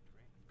warped,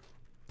 right?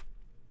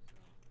 So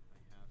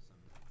I have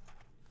some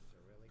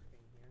Cyrillic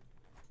thing here.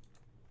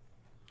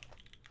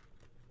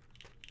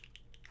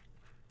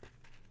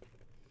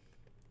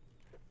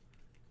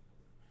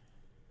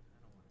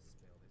 I don't want to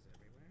spill this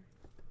everywhere.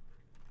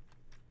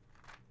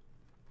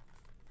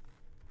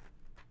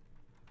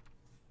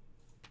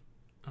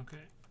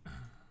 Okay.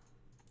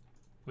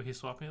 Wait, he's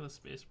swapping out the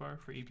spacebar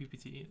for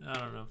ePPT? I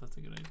don't know if that's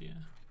a good idea.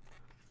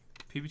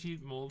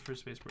 PPT mold for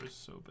spacebar is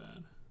so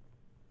bad.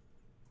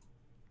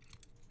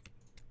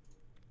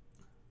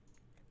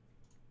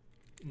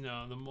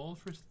 No, the mold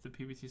for the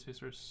PBT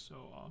spacebar is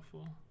so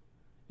awful.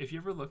 If you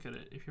ever look at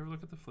it, if you ever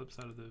look at the flip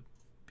side of the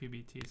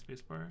PBT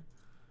spacebar,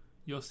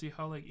 you'll see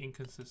how like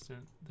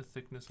inconsistent the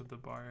thickness of the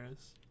bar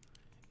is.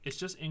 It's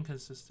just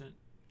inconsistent.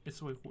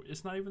 It's like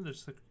it's not even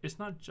it's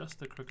not just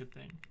the crooked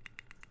thing.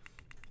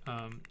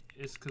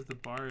 It's because the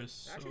bar is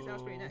so. Actually,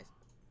 sounds pretty nice.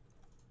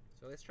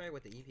 So let's try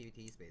with the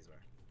EPBT spacebar.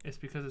 It's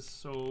because it's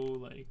so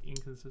like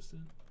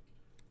inconsistent.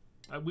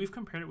 We've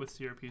compared it with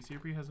CRP.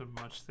 CRP has a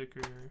much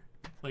thicker,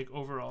 like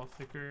overall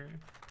thicker,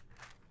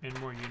 and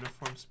more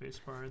uniform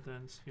spacebar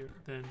than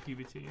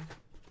PBT.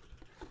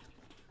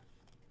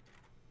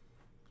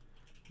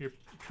 Your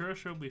Kuro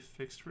show will be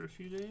fixed for a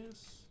few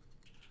days.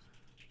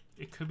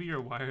 It could be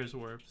your wires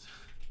warped.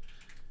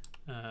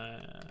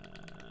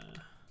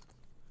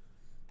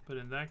 But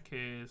in that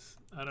case,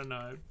 I don't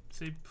know. I'd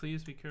say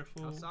please be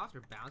careful. How soft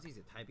or bouncy is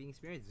the typing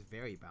experience? It's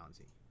very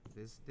bouncy.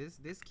 This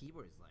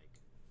keyboard is like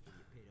the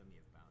epitome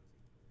of bouncy.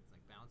 It's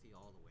like bouncy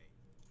all the way.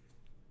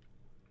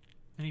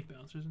 Any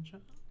bouncers in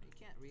chat? You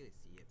can't really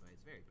see it, but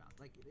it's very bouncy.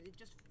 Like it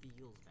just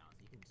feels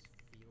bouncy. You can just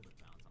feel the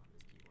bounce on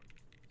this keyboard.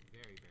 It's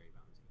very, very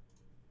bouncy.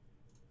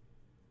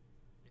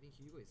 I think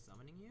Hugo is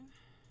summoning you.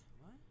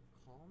 What?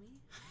 Call me?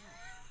 No.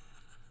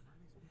 Why am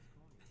I supposed to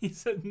call you? He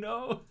said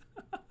no.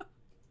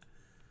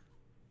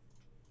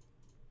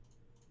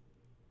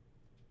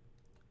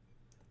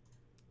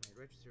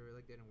 My register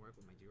really didn't work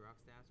with my Xerox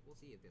stats. We'll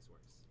see if this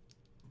works.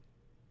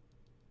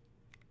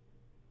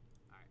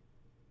 Alright.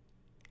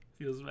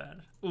 Feels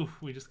bad.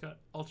 Oof, we just got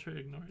ultra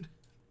ignored.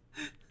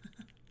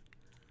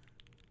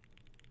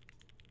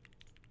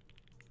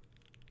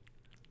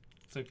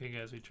 It's okay,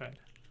 guys. We tried.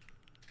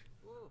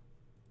 Whoa!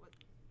 What?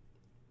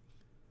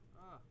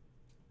 Ah,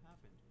 what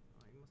happened?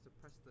 Oh, I must have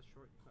pressed the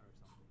shortcut or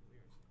something.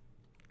 Weird.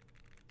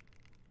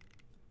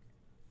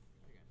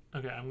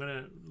 Okay, Okay, I'm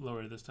gonna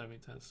lower this typing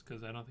test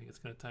because I don't think it's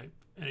gonna type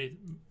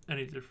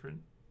any different,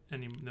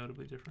 any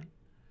notably different.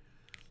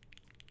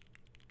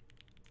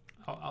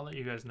 I'll let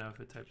you guys know if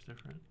it types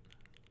different.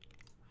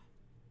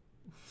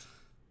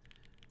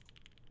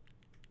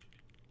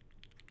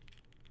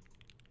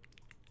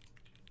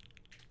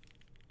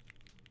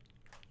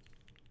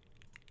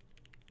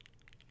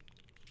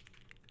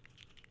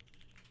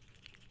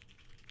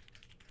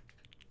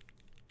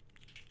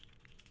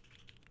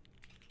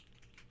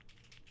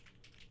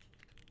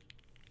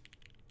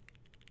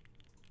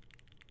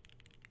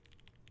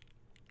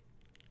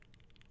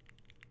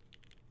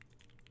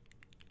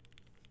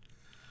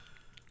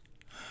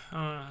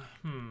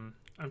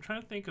 I'm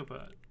trying to think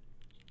about,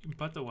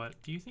 but the what?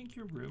 Do you think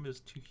your room is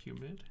too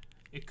humid?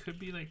 It could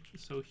be like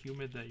so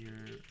humid that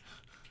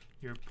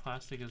your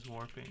plastic is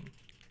warping,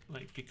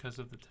 like because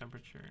of the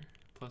temperature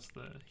plus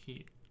the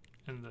heat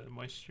and the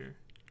moisture.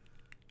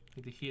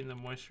 Like the heat and the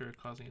moisture are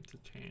causing it to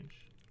change.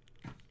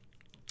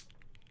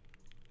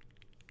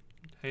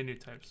 Hey, new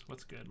types,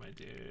 what's good, my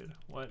dude?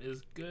 What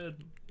is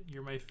good?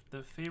 You're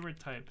the favorite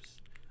types.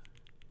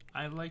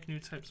 I like new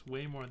types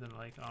way more than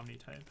like omni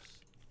types.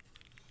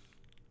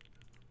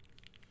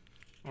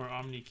 Or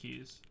omni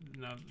keys.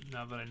 Now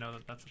that I know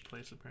that that's a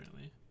place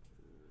apparently.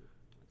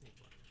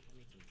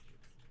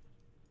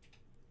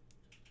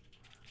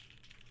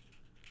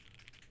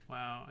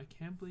 I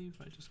can't believe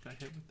I just got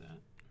hit with that.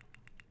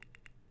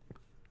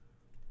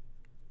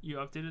 You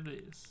updated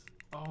this.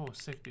 Oh,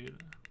 sick,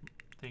 dude.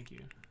 Thank you.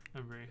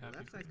 I'm very happy.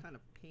 Left for side's you. kind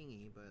of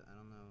pingy, but I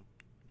don't know.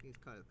 I think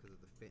it's kind of because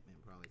of the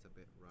fitment. Probably it's a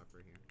bit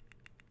rougher here.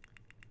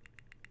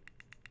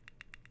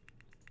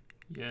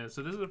 Yeah,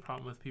 so this is a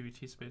problem with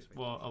PBT space.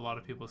 Well, a lot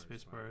of people's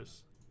space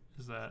bars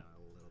is that.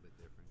 A little bit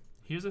different.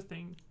 Here's the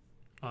thing.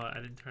 I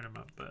didn't turn them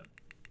up, but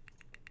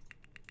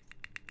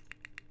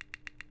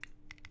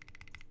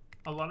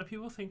a lot of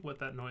people think what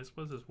that noise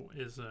was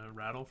is a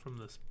rattle from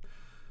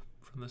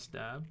the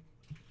stab,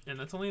 and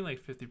that's only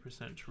like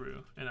 50%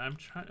 true. And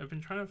I've been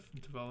trying to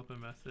develop a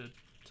method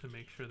to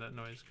make sure that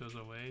noise goes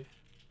away.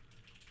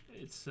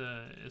 It's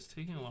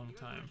taking a long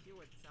time. Hear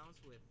what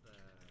sounds with,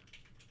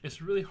 It's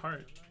really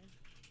hard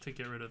to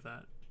get rid of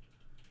that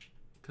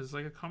because it's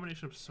like a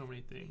combination of so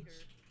many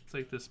things. It's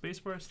like the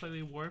spacebar is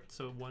slightly warped,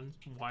 so one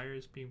wire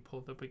is being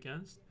pulled up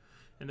against,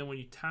 and then when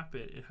you tap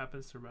it, it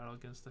happens to rattle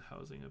against the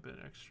housing a bit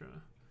extra.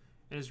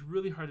 And it's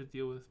really hard to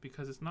deal with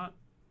because it's not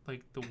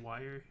like the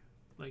wire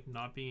like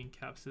not being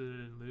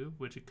encapsulated in lube,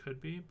 which it could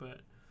be,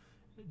 but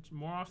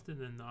more often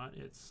than not,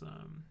 it's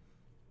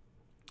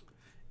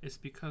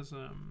because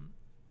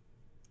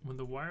when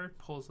the wire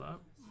pulls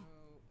up,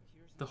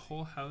 the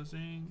whole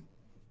housing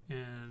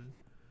and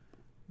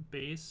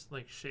base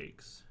like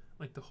shakes.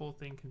 Like the whole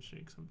thing can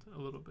shake a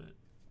little bit,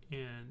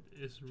 and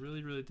it's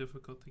really, really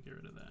difficult to get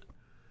rid of that.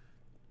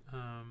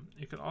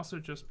 It could also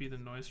just be the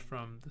noise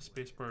from the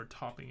spacebar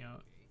topping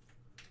out.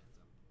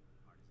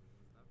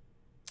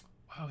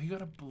 Wow, he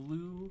got a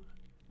blue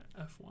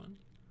F1.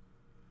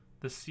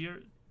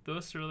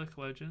 Those Cyrillic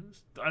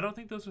legends. I don't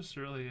think those are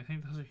Cyrillic. I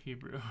think those are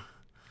Hebrew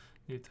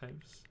new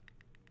types.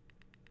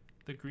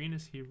 The green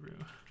is Hebrew.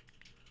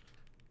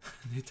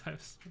 New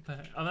types. What the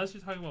heck? Unless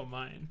you're talking about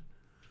mine.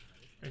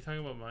 Are you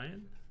talking about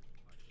mine?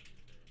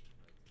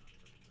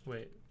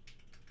 Wait.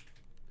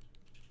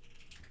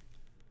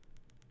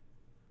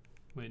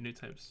 Wait, new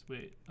types.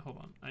 Wait, hold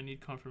on. I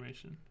need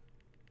confirmation.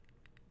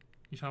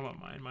 You talking about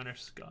mine? Mine are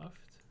scuffed?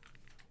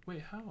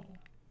 Wait, how?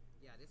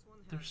 Yeah, this one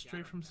has They're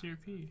straight from Gateron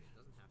CRP. Giants. It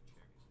doesn't have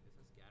cherries. This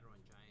has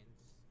Gateron Giants,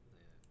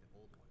 the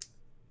old ones.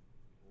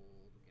 The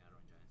old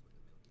Gateron Giants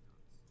with the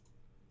milky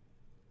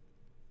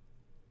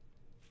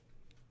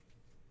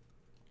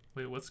dots.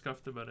 Wait, what's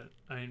scuffed about it?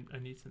 I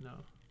need to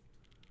know.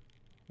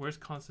 Where's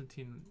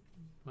Constantine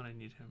when I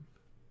need him?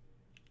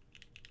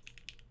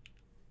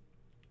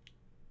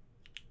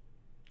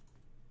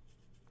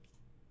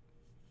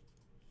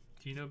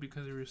 Do you know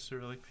because of your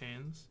Cyrillic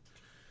pains?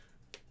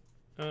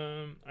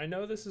 I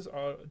know this is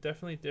all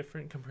definitely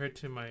different compared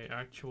to my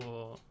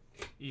actual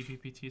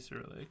ePPT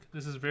Cyrillic.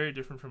 This is very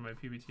different from my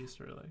PBT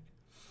Cyrillic.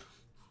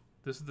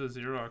 This is the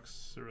Xerox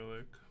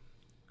Cyrillic,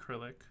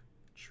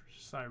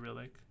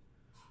 Cyrillic,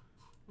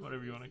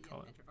 whatever you want to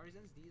call it.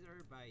 Artisans, these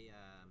are by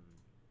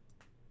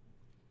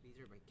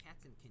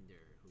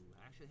Katzenkinder, who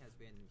actually has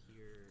been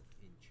here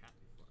in chat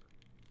before.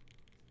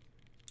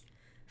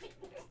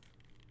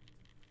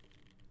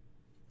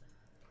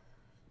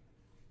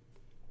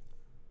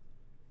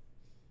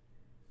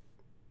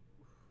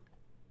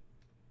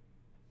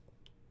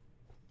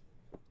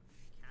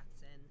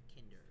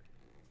 Katzenkinder.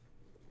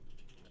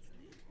 That's the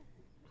name.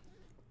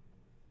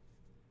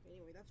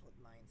 Anyway, that's what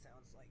mine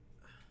sounds like.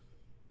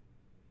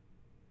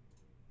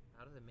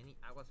 Out of the mini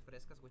aguas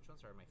frescas, which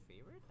ones are my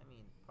favorite? I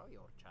mean, probably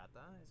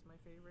horchata is my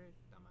favorite.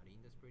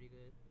 Tamarinda's pretty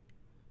good.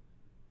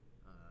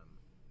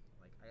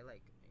 I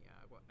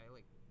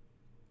like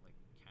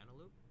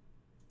cantaloupe.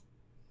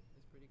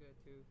 It's pretty good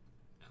too.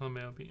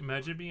 LMAO.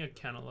 Imagine being a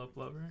cantaloupe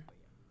lover.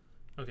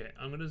 Okay,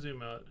 I'm gonna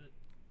zoom out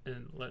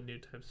and let new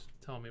types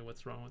tell me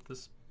what's wrong with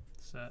this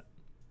set.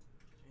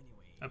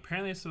 Anyway.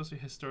 Apparently it's supposed to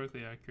be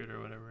historically accurate or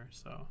whatever,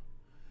 so.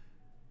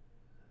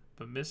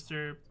 But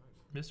Mr.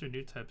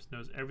 New Types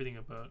knows everything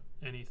about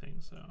anything,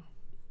 so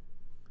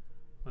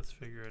let's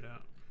figure it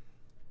out.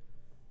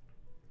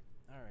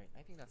 Alright,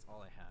 I think that's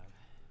all I have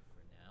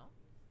for now.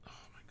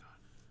 Oh my god.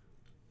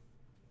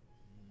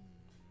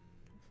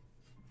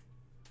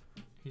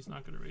 He's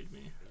not gonna raid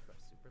me.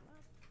 Super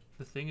loud?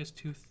 The thing is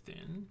too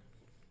thin.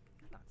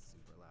 Not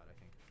super loud, I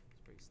think. It's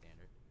pretty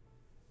standard.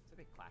 It's a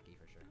bit clacky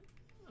for sure.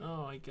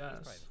 Oh, I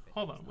guess.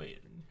 Hold on,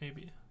 wait,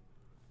 maybe.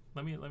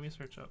 Let me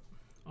search up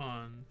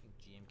on I think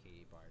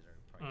GMK bars are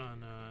probably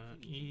on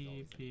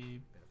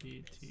EPBT.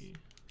 ePBT.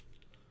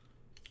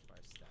 As far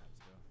as stats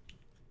go.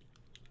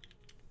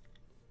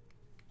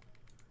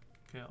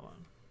 Okay, hold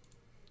on.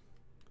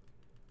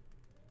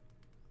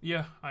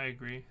 Yeah, I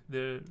agree.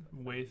 The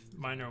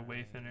mine are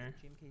way thinner.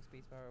 GMK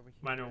spacebar over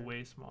here. Mine are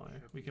way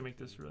smaller. We can make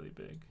this really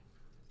big.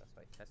 That's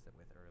what I tested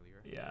with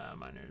earlier. Yeah,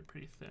 mine are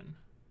pretty thin.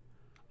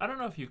 I don't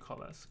know if you call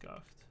that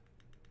scuffed.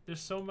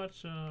 There's so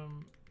much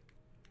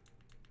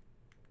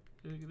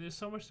there's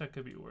so much that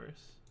could be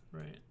worse,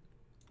 right?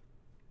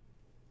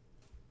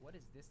 What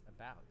is this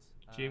about?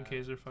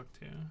 GMKs are fucked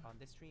too. On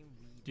this stream,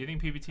 we Do you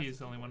think PBT is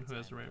the only one who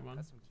has the right one?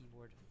 Custom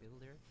keyboard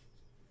builder.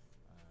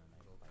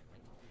 I go by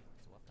Link.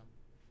 So welcome,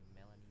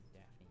 Melanie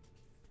Daphne.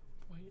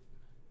 Wait.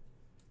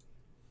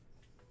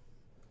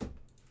 Let's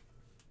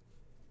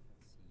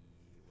see.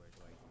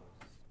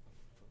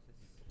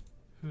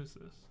 Who's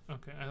this?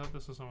 Okay, I thought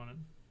this was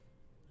someone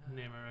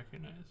name I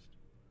recognized.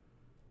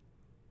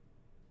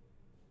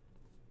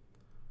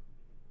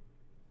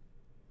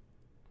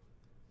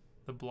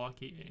 The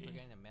blocky A.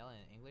 Forgetting the melon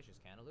in English is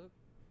cantaloupe.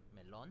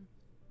 Melon.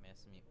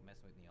 Mess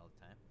with me all the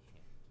time.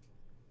 Yeah.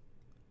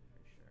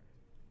 For sure.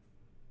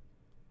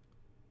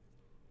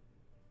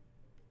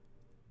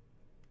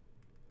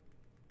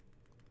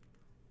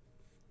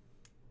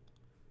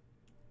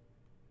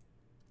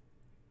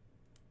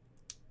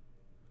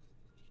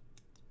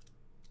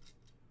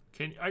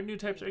 Our new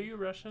types, are you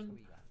Russian? So we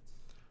got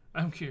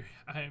I'm curious.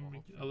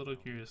 I'm a little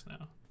curious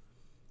now.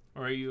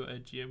 Or are you a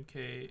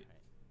GMK?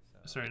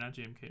 so Sorry, not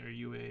GMK. Are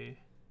you a this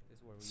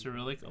is where we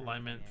Cyrillic make our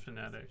alignment financial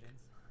fanatic? decisions.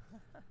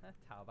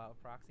 Taobao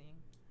proxying.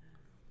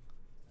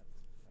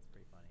 That's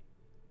pretty funny.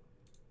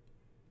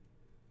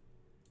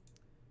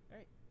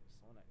 Alright, just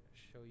wanna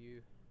show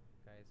you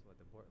guys what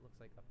the board looks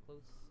like up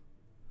close.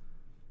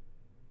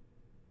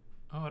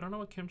 Oh, I don't know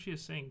what Kimchi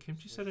is saying.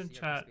 Kimchi So said in CRP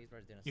chat.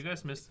 spacebars didn't You support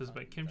guys missed this,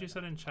 but 600, Kimchi these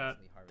said are in chat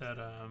constantly that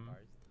harvesting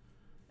bars.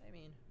 I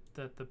mean,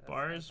 that the that's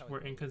bars how it were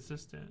goes.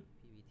 inconsistent.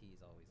 PVT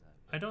is always that.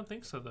 I don't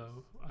think so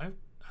though. Out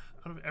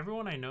of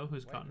everyone I know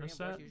who's Why gotten a Korean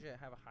bars set, usually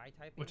have a high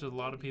typing which is a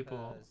lot of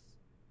people,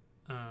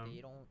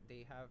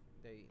 because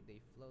they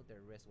float their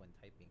wrist when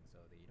typing, so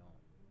they don't.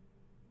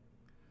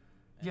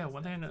 And yeah, it's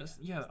one thing I that- noticed,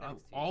 yeah, yeah, aesthetics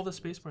too, all the it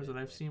space looks bars good that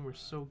I've with, seen were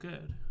so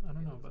good. I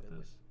don't it know looks about good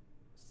with this.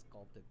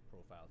 Sculpted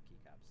profile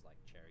keycaps like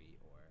Cherry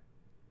or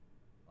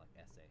like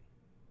SA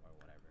or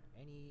whatever.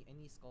 Any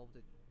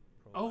sculpted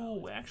profile.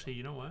 Oh, is actually,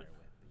 you know what?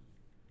 better with the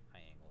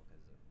high angle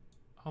 'cause of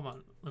Hold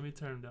on, let me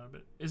turn him down a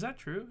bit. Is that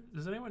true?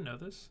 Does anyone know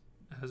this?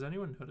 Has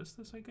anyone noticed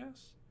this, I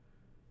guess?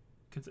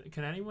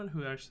 Can anyone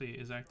who actually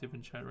is active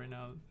in chat right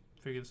now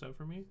figure this out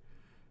for me?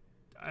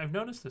 I've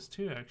noticed this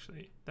too,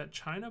 actually. That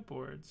China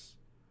boards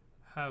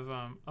have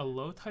a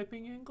low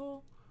typing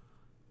angle,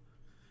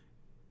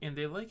 and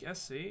they like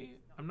SA.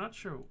 I'm not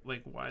sure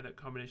like why that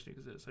combination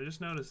exists. I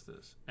just noticed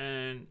this,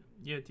 and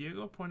yeah,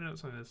 Diego pointed out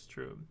something that's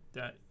true.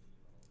 That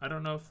I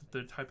don't know if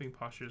the typing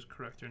posture is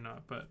correct or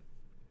not, but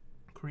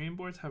Korean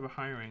boards have a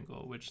higher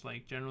angle, which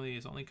like generally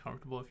is only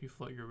comfortable if you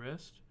float your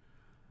wrist.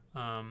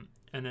 And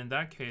in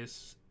that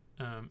case,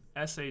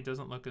 SA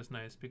doesn't look as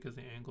nice because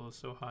the angle is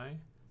so high,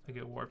 like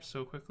it warps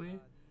so quickly,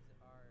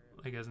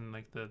 like as in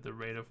like the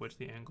rate of which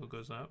the angle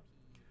goes up.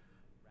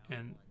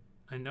 And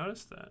I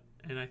noticed that,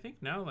 and I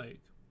think now like,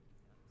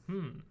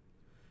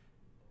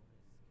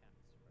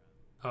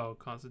 oh,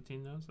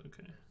 Constantine knows?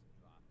 Okay.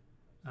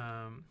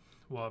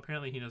 Well,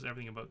 apparently he knows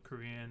everything about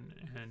Korean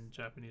and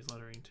Japanese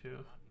lettering too.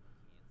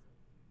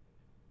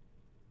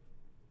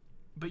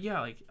 But yeah,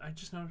 like I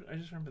just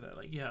remember that.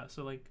 Like yeah,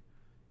 so like,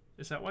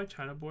 is that why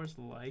China boards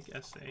like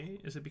SA?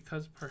 Is it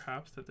because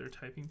perhaps that their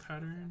typing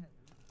pattern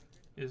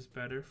is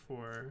better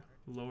for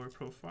lower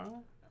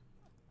profile?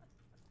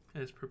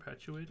 And is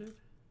perpetuated?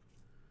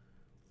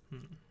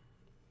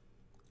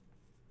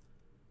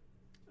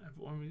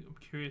 I'm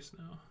curious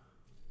now.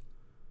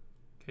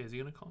 Okay, is he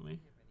gonna call me?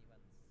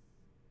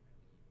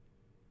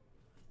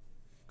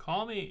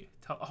 Call me!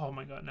 Oh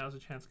my god, now's a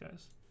chance,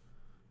 guys.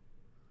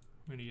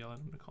 I'm gonna yell at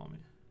him to call me.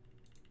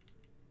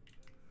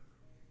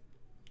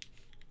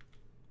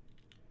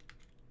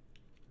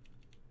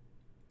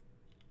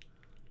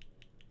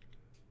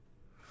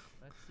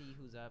 Let's see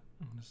who's up.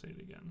 I'm gonna say it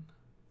again.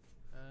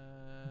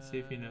 Let's see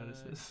if he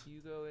notices.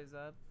 Hugo is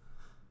up.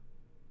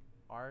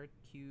 RQ1999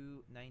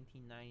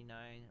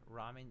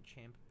 Ramen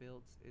Champ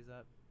Builds is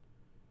up.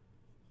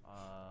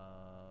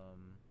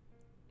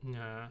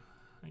 Yeah,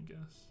 I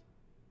guess.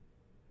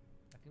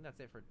 I think that's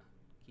it for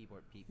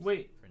keyboard peeps.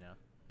 Wait. For now.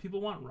 People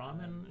want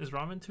ramen. Is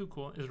ramen too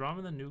cool? Is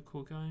ramen the new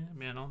cool guy?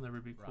 Man, I'll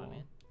never be cool.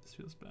 Ramen? This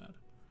feels bad.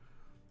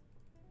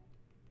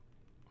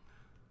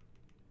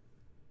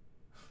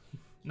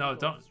 No, Hugo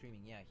don't. is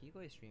streaming. Yeah, Hugo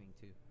is streaming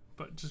too.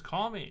 But just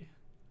call me.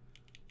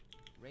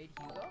 Raid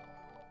Hugo?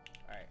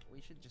 Alright,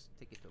 we should just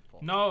take it to a poll.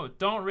 No,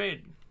 don't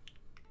raid.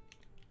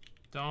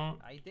 Don't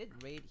I did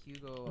raid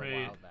Hugo Raid.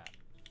 a while back.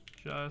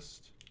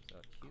 just So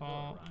Hugo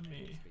call or Ramen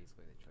me. is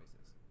basically the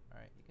choices.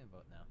 Alright, you can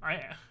vote now.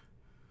 I.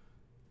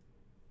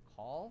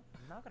 Call?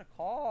 I'm not gonna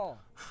call.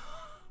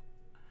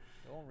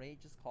 Don't raid,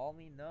 just call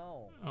me.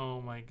 No.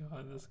 Oh my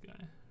god, this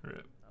guy.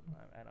 Rip.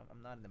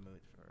 I'm not in the mood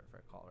for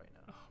a call right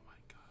now. Oh my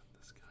god,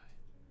 this guy.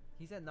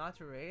 He said not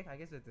to raid. I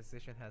guess the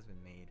decision has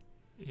been made.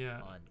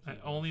 Yeah, On I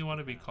Hugo's only want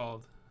to be behalf.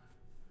 called.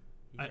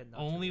 He I said not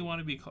only raid. want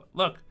to be called.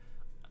 Look,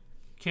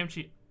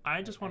 Kimchi,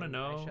 I just want to I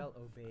know. shall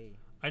obey.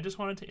 I just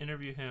wanted to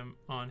interview him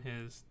on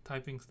his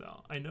typing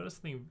style. I noticed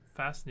something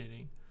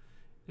fascinating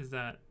is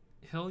that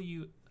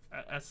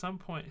at some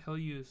point he'll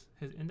use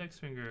his index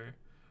finger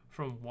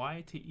from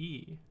Y to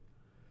E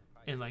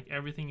and like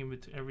everything in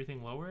between,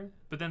 everything lower.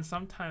 But then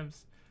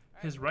sometimes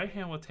his right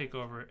hand will take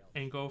over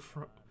and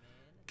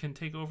can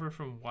take over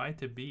from Y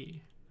to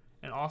B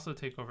and also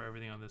take over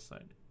everything on this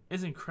side.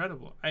 It's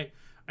incredible. I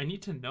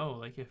need to know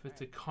like if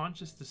it's a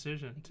conscious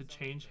decision to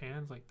change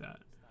hands like that.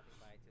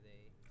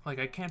 Like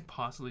I can't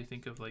possibly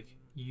think of like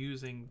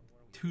using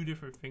two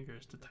different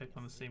fingers to type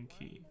on the same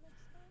key.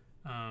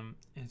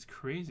 It's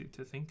crazy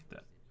to think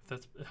that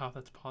that's how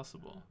that's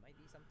possible. Might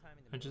be sometime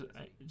in the I middle of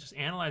this week. just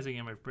analyzing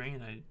in my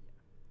brain,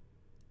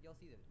 You'll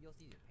see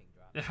the ping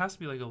drop. it has to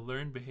be like a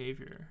learned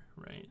behavior,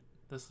 right?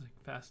 That's like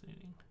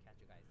fascinating. Catch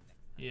you guys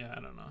next time. Yeah,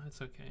 I don't know.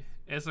 It's okay.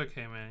 It's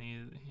okay, man.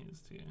 He's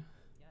too. Yeah,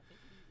 take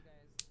it easy,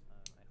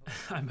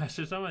 guys. I I hope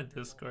messaged him on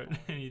wonderful Discord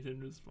holidays. and he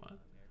didn't respond.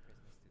 Merry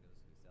Christmas to those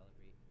who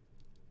celebrate.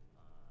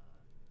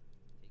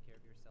 Take care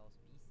of yourselves.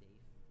 Be safe.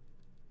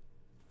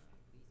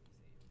 Please be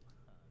safe.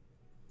 Even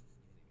if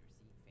you're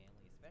seeing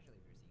family, especially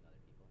if you're seeing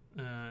other people.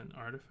 An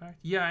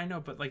artifact? Yeah, I know,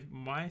 but like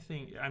my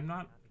thing, I'm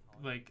not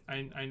like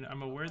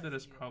I'm aware that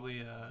it's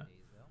probably a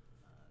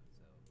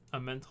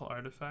mental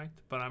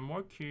artifact, but I'm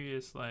more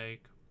curious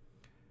like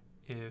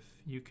if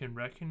you can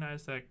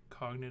recognize that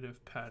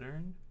cognitive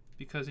pattern,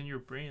 because in your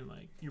brain,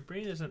 like your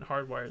brain isn't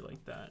hardwired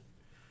like that,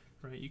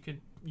 right? You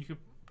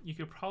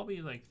could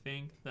probably like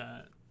think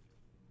that,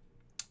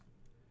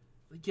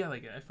 like, yeah,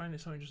 like I find it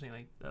so interesting,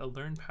 like a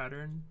learned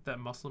pattern that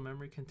muscle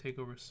memory can take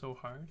over so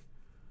hard.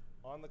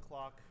 On the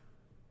clock.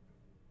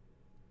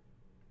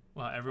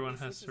 Wow, everyone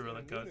Holy has switches in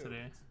a Cyrillic out new.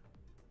 today.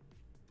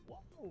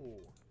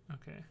 Whoa.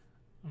 Okay,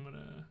 I'm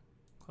gonna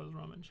close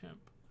Ramen Champ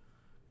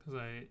because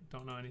I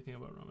don't know anything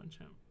about Ramen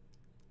Champ.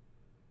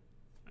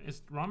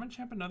 Is Ramen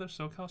Champ another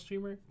SoCal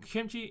streamer?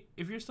 Kimchi,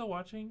 if you're still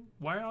watching,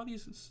 why are all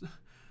these...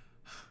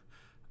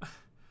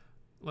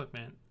 Look,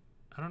 man,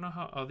 I don't know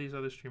how all these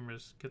other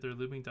streamers get their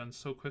lubing done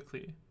so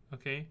quickly,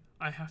 okay?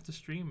 I have to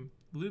stream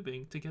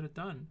lubing to get it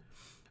done.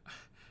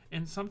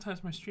 And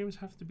sometimes my streams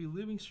have to be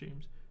lubing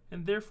streams,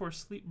 and therefore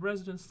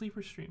resident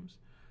sleeper streams.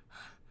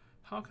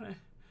 How can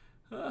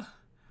I...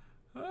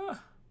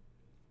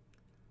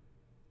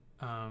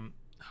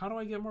 how do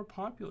I get more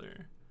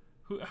popular?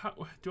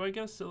 How do I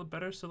get a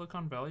better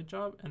Silicon Valley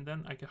job, and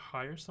then I could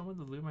hire someone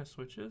to lube my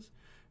switches,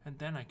 and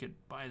then I could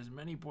buy as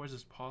many boards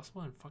as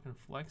possible and fucking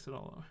flex it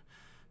all over.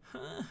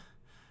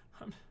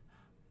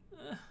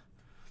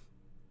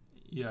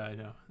 Yeah, I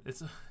know.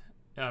 It's.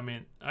 I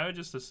mean, I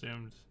just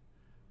assumed.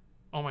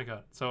 Oh my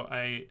god! So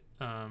I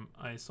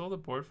sold a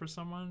board for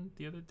someone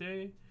the other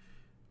day,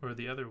 or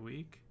the other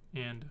week,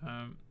 and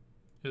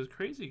it was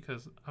crazy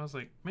because I was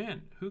like,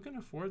 man, who can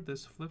afford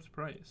this flipped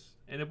price?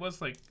 And it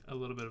was like a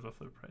little bit of a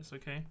flipped price,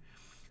 okay?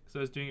 Because I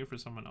was doing it for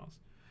someone else.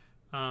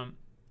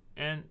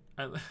 And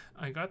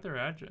I got their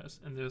address,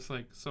 and there's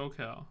like,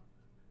 SoCal,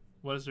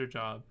 what is their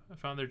job? I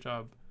found their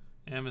job,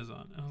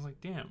 Amazon. And I was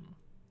like, damn,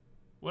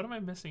 what am I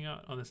missing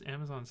out on this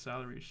Amazon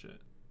salary shit?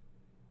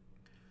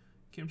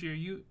 Kimchi, are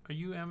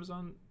you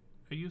Amazon?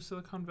 Are you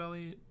Silicon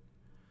Valley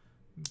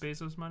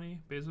Bezos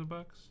money? Bezos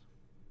bucks?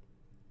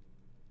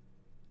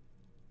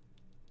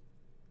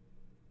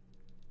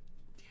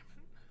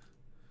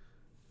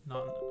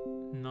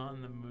 Not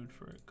in the mood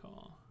for a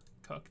call.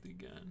 Cucked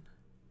again.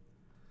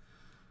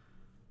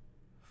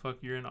 Fuck,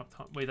 you're in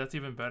Wait, that's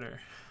even better.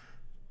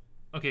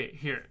 Okay,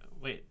 here,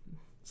 wait.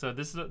 So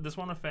this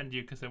won't offend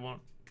you because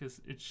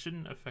it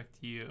shouldn't affect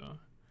you.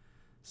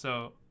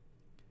 So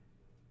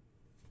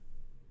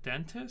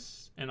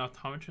dentists and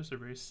optometrists are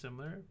very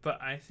similar,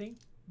 but I think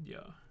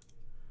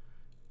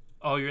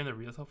oh, you're in the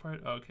retail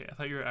part? Oh, okay, I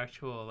thought you were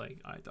actual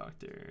like eye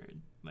doctor,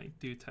 like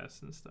do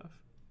tests and stuff.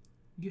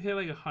 You hit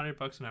like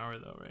 $100 an hour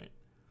though, right?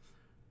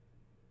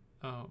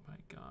 Oh my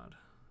god,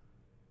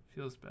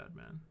 feels bad,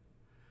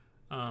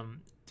 man.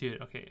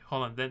 Dude, okay,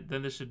 hold on.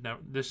 Then this should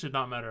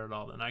not matter at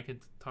all. Then I can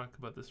talk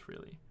about this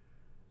freely.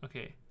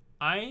 Okay,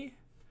 I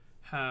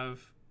have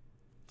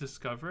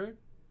discovered,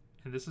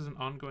 and this is an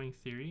ongoing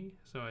theory,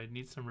 so I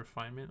need some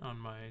refinement on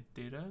my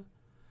data.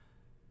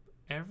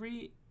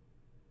 Every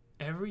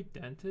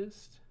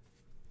dentist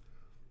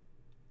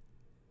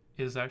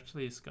is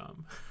actually a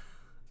scum.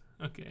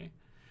 Okay.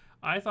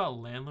 I thought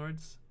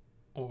landlords,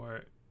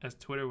 or as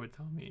Twitter would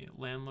tell me,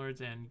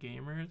 landlords and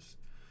gamers,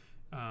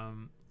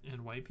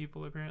 and white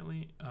people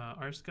apparently,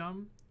 are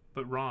scum,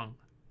 but wrong.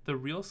 The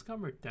real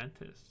scum are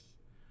dentists,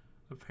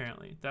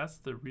 apparently. That's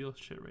the real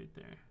shit right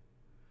there.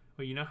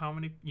 Well, you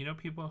know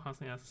people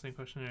constantly ask the same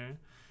question there.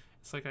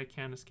 It's like I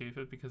can't escape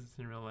it because it's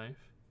in real life.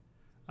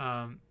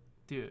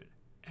 Dude,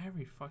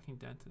 every fucking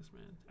dentist,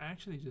 man,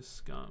 actually just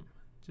scum.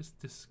 Just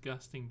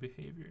disgusting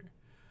behavior.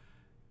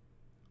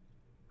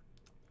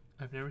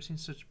 I've never seen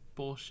such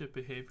bullshit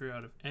behavior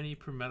out of any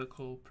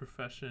medical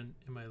profession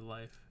in my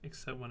life,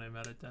 except when I'm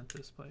at a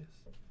dentist place.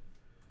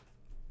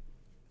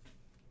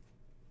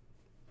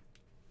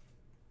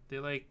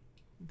 They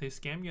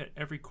scam you at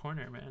every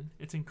corner, man.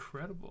 It's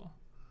incredible.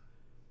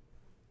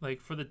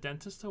 Like, for the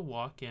dentist to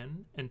walk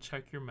in and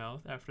check your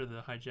mouth after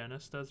the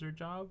hygienist does their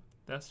job,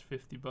 that's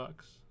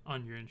 $50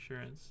 on your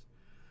insurance.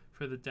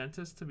 For the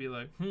dentist to be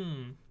like,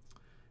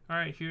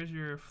 alright, here's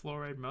your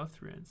fluoride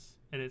mouth rinse.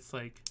 And it's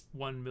like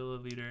 1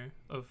 milliliter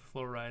of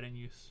fluoride and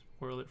you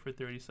swirl it for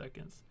 30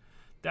 seconds.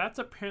 That's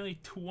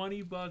apparently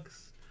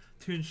 $20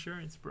 to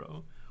insurance,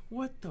 bro.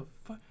 What the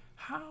fuck?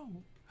 How?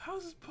 How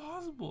is this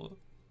possible?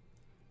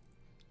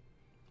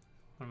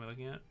 What am I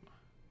looking at?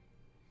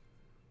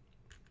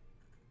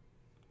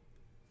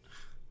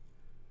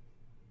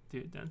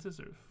 Dude, dentists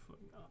are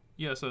fucking up.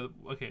 Yeah, so,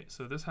 okay,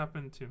 so this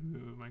happened to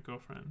my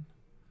girlfriend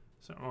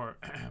So, or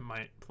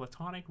my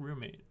platonic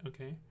roommate,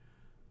 okay,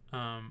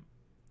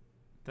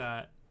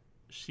 that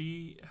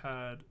she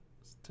had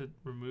to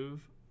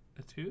remove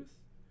a tooth,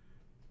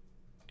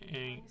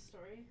 and Long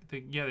story.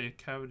 the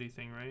cavity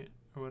thing, right,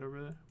 or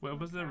whatever. What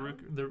was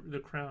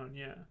the crown?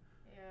 Yeah.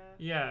 Yeah.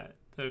 Yeah,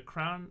 the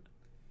crown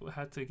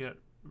had to get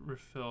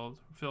filled,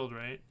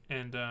 right?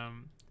 And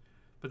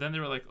but then they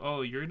were like,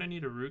 "Oh, you're gonna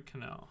need a root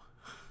canal."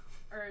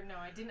 Or no,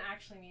 I didn't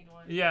actually need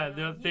one. Yeah,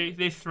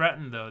 they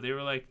threatened though. They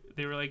were like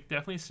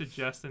definitely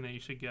suggesting that you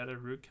should get a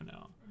root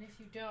canal. And if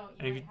you don't,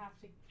 And you if might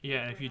have to.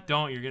 Yeah, and if you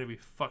don't, you're gonna be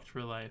fucked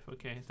for life.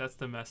 Okay, that's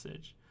the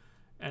message.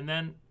 And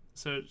then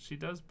so she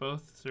does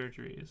both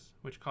surgeries,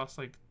 which cost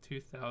like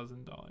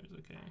 $2,000.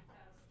 Okay,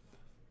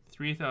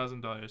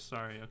 $3,000.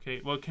 Sorry.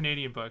 Okay, well,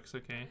 Canadian bucks.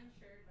 Okay,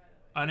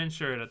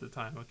 uninsured at the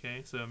time.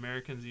 Okay, so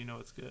Americans, you know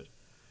it's good.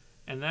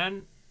 And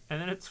then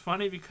it's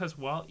funny because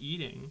while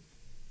eating,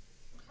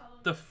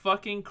 the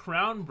fucking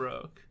crown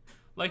broke.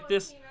 Like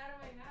this,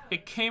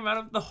 it came out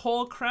of the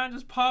whole crown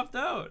just popped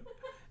out.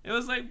 It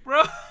was like,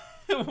 bro,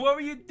 what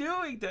were you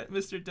doing,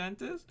 Mr.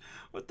 Dentist?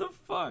 What the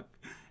fuck?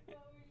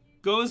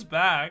 Goes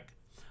back.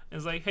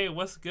 It's like, hey,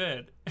 what's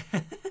good?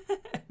 And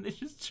they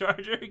just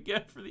charge her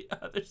again for the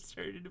other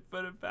surgery to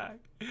put it back.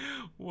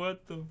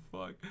 What the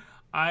fuck?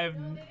 No, they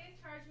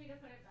didn't charge me to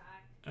put it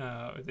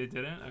back. They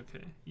didn't?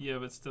 Okay. Yeah,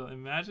 but still,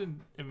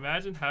 imagine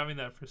having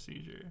that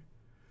procedure.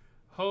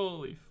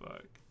 Holy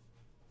fuck.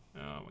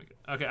 Oh my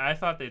god. Okay, I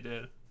thought they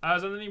did. I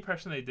was under the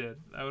impression they did.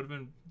 That would have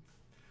been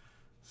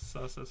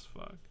sus as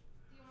fuck.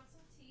 Do you want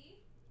some tea?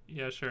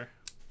 Yeah, sure.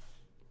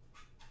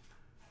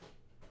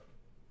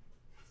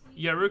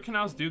 Yeah, root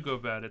canals do go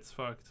bad. It's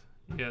fucked.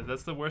 Yeah,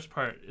 that's the worst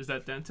part. Is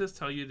that dentists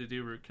tell you to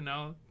do root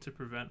canal to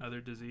prevent other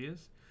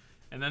disease,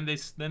 and then they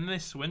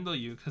swindle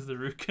you because the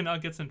root canal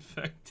gets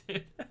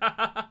infected.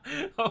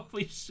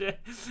 Holy shit,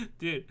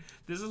 dude!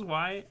 This is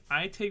why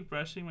I take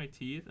brushing my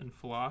teeth and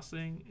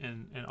flossing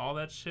and all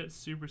that shit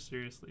super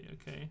seriously.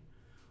 Okay,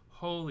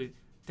 holy,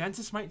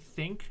 dentists might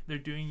think they're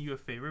doing you a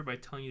favor by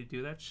telling you to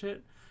do that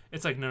shit.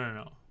 It's like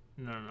no.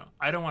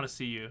 I don't want to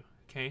see you.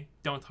 Okay,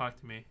 don't talk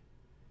to me.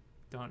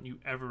 Don't you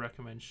ever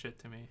recommend shit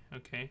to me,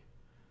 okay?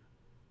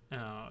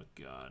 Oh,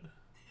 God.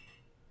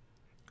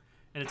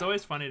 And it's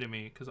always funny to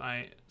me, because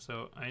I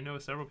know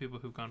several people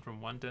who've gone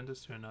from one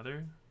dentist to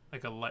another,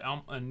 like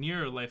a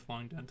near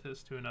lifelong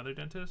dentist to another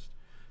dentist,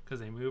 because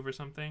they move or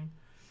something.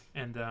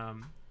 And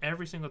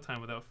every single time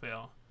without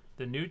fail,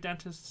 the new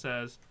dentist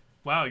says,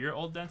 wow, your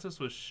old dentist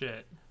was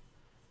shit.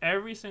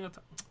 Every single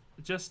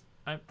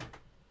time.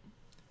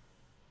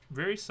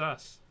 Very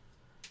sus.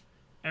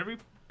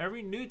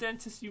 Every new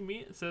dentist you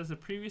meet says the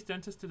previous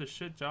dentist did a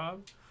shit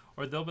job,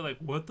 or they'll be like,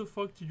 what the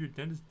fuck did your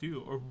dentist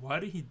do? Or why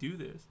did he do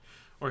this?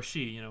 Or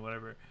she, you know,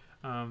 whatever.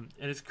 And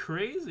it's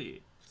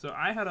crazy. So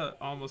I had a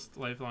almost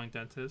lifelong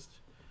dentist,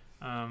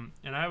 and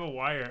I have a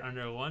wire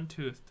under one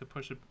tooth to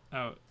push it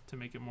out to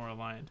make it more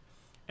aligned.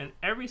 And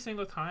every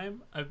single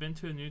time I've been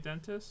to a new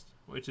dentist,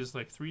 which is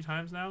like 3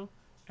 times now,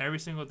 every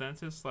single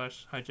dentist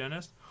 /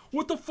 hygienist,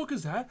 what the fuck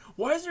is that?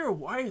 Why is there a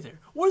wire there?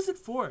 What is it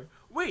for?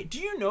 Wait, do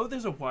you know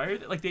there's a wire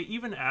there? Like, they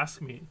even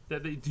ask me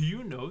that do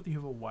you know that you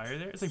have a wire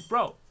there? It's like,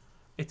 bro,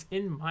 it's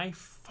in my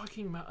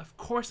fucking mouth. Of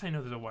course I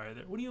know there's a wire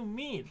there. What do you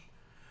mean?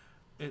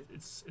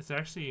 It's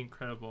actually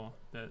incredible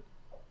that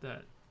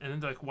and then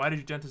they're like, why did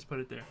your dentist put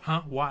it there?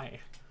 Huh? Why?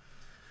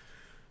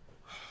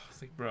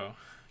 It's like, bro,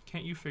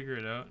 can't you figure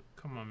it out?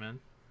 Come on, man.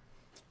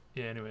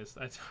 Yeah, anyways,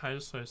 I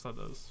just thought that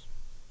was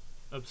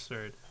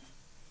absurd.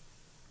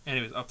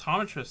 Anyways,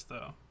 optometrists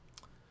though,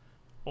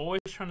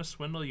 always trying to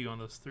swindle you on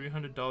those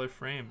 $300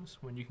 frames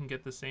when you can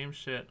get the same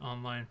shit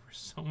online for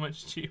so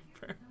much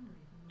cheaper.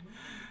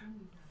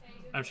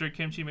 I'm sure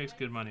Kimchi makes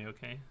good money,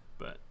 okay?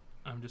 But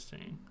I'm just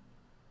saying.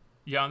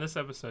 Yeah, on this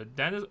episode,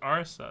 dentists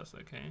are sus,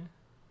 okay?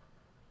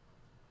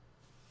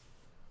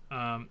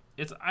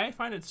 I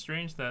find it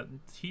strange that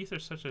teeth are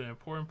such an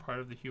important part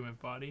of the human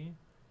body,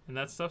 and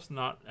that stuff's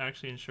not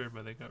actually insured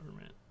by the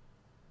government.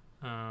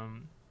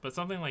 But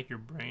something like your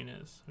brain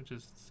is, which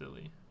is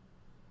silly.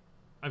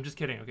 I'm just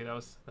kidding. Okay, that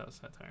was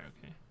satire.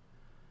 Okay.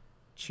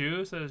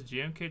 Chu says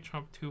GMK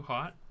Trump too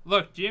hot.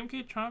 Look,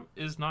 GMK Trump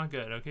is not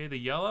good. Okay, the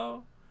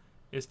yellow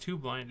is too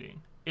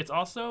blinding. It's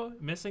also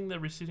missing the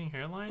receding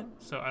hairline,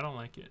 so I don't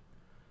like it.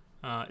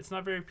 It's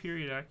not very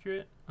period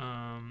accurate.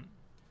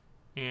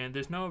 And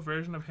there's no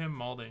version of him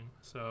molding.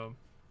 So,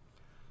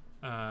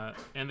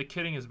 and the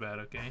kidding is bad.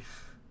 Okay.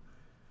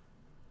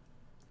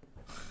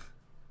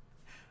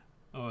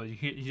 Oh,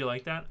 you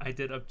like that? I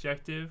did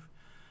objective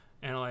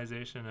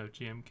analyzation of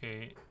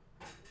GMK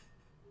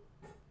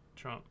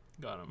Trump.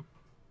 Got him.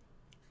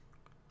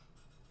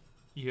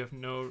 You have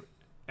no...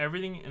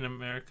 Everything in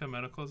America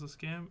medical is a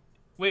scam.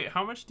 Wait,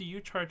 how much do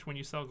you charge when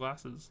you sell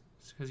glasses?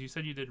 Because you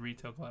said you did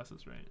retail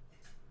glasses, right?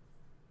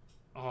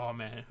 Oh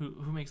man,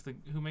 who makes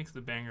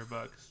the banger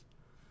bucks?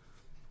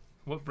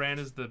 What brand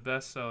is the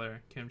best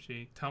seller,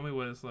 Kimchi? Tell me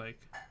what it's like.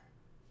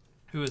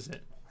 Who is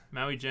it?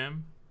 Maui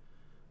Jim?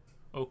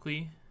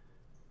 Oakley?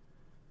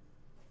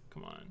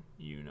 Come on,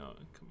 you know.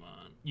 Come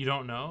on, you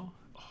don't know?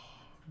 Oh,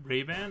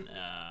 Ray-Ban?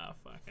 Ah,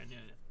 fuck, I knew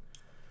it.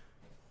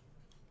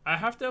 I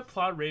have to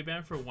applaud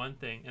Ray-Ban for one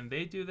thing, and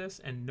they do this,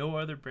 and no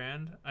other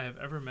brand I have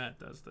ever met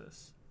does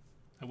this.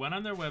 I went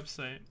on their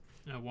website,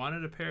 and I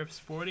wanted a pair of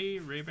sporty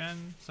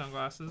Ray-Ban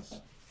sunglasses,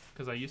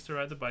 because I used to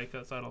ride the bike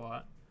outside a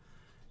lot,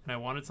 and I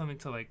wanted something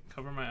to like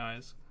cover my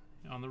eyes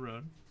on the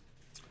road.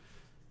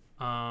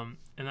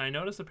 And I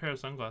noticed a pair of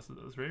sunglasses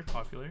that was very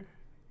popular,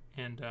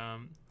 and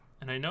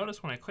I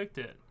noticed when I clicked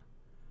it,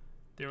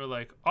 they were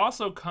like,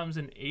 also comes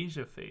in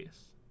Asia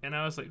face, and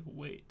I was like,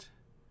 wait,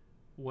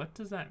 what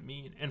does that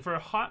mean? And for a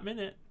hot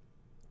minute,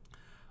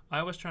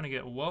 I was trying to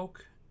get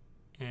woke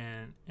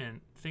and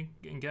think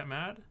and get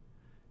mad,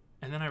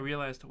 and then I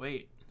realized,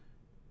 wait,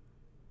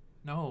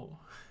 no,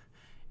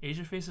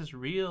 Asia face is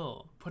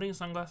real. Putting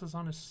sunglasses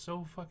on is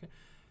so fucking...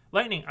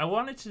 Lightning, I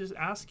wanted to just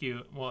ask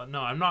you, well, no,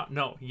 I'm not,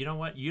 no, you know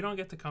what? You don't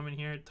get to come in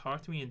here,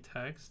 talk to me in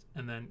text,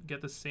 and then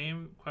get the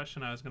same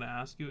question I was going to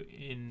ask you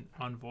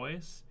on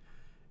voice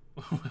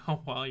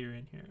while you're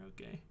in here,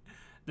 okay?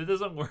 That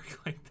doesn't work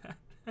like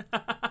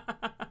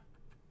that.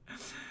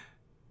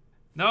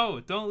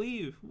 No, don't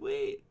leave.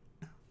 Wait.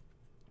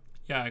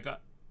 Yeah, I got...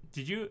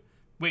 Did you...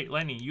 Wait,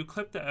 Lightning, you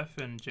clipped the F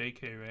and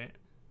JK, right?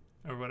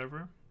 Or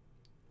whatever?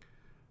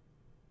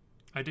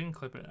 I didn't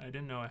clip it. I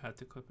didn't know I had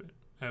to clip it.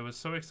 I was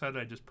so excited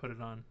I just put it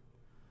on.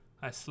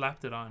 I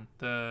slapped it on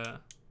the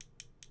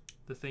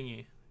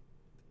thingy,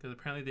 because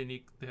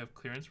apparently they have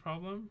clearance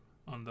problem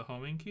on the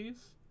homing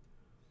keys.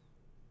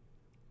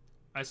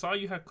 I saw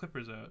you had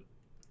clippers out.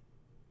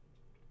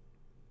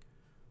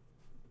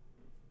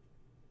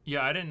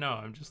 Yeah, I didn't know.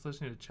 I'm just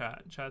listening to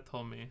chat. Chat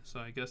told me, so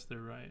I guess they're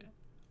right.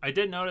 I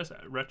did notice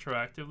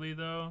retroactively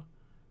though,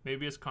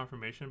 maybe it's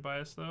confirmation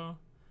bias though,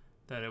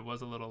 that it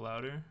was a little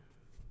louder.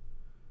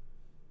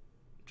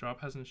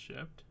 Drop hasn't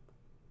shipped.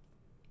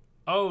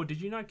 Oh,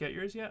 did you not get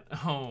yours yet?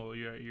 Oh,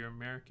 you're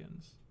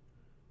Americans.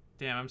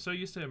 Damn, I'm so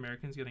used to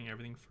Americans getting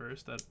everything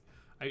first that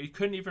it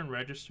couldn't even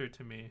register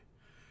to me.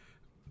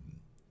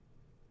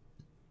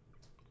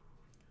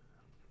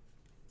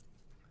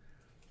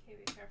 Okay,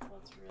 be careful,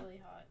 it's really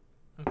hot.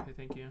 Okay,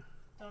 thank you.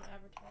 Don't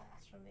advertise,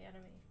 it's from the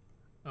enemy.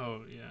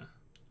 Oh, yeah.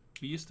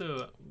 We used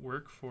to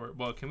work for...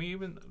 Well, can we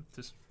even...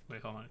 just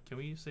wait, hold on. Can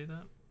we say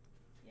that?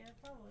 Yeah,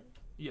 probably.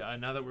 Yeah,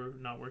 now that we're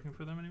not working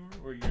for them anymore?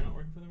 Or you're not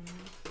working for them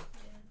anymore?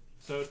 Yeah.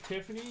 So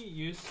Tiffany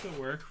used to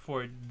work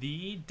for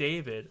the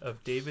David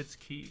of David's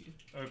Key,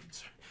 or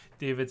sorry,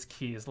 David's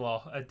Keys,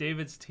 lol,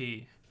 David's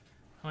Tea.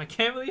 I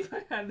can't believe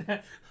I had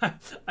that.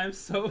 I'm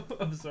so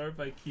absorbed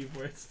by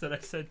keyboards that I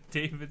said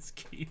David's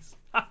Keys.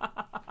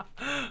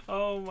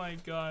 Oh my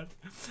god.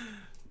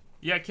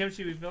 Yeah,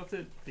 Kimchi, we built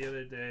it the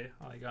other day,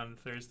 like on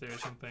Thursday or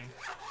something.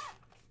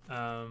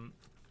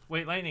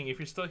 Wait, Lightning, if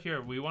you're still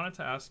here, we wanted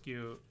to ask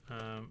you,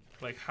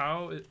 like,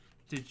 how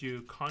did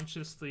you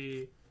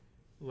consciously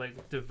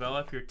like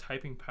develop your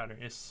typing pattern?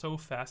 It's so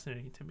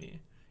fascinating to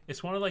me.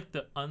 It's one of like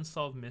the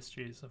unsolved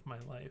mysteries of my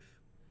life.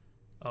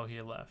 Oh,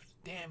 he left.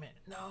 Damn it.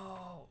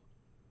 No,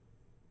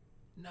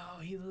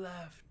 he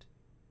left.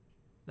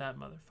 That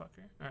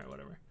motherfucker. All right,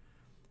 whatever.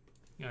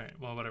 All right,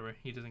 well, whatever.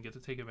 He doesn't get to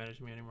take advantage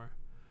of me anymore.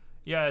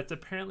 Yeah, it's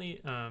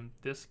apparently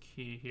this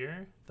key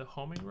here, the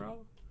homing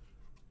row.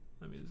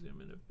 Let me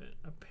zoom in a bit.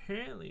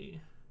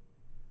 Apparently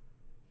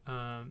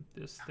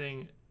this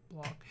thing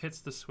block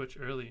hits the switch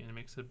early and it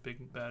makes a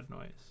big bad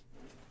noise.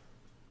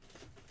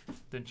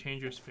 Then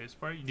change your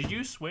spacebar. Did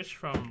you switch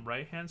from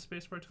right hand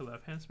spacebar to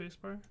left hand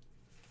spacebar?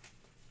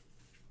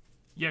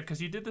 Yeah,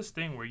 because you did this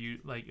thing where you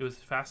like, it was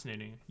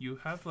fascinating. You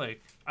have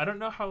like, I don't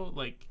know how,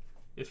 like,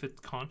 if it's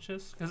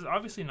conscious, because it's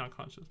obviously not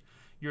conscious.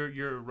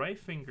 Your right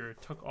finger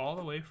took all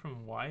the way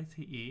from Y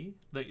to E,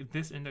 like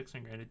this index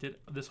finger, and it did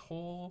this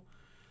whole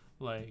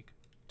like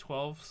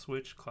 12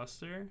 switch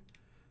cluster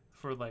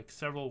for like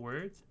several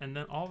words, and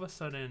then all of a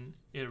sudden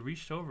it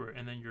reached over,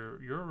 and then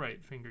your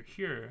right finger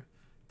here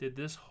did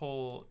this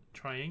whole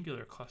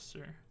triangular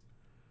cluster,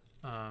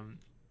 and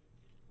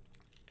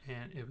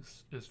it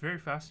was very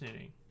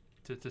fascinating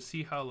to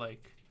see how,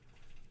 like,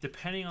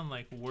 depending on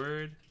like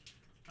word,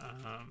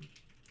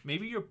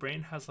 maybe your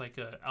brain has like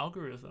a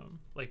algorithm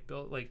like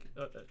built, like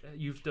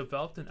you've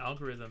developed an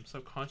algorithm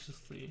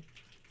subconsciously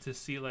to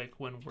see like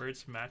when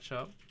words match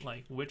up,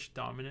 like which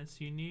dominance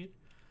you need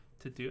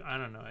to do. I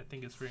don't know. I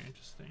think it's very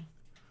interesting.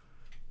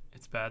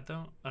 It's bad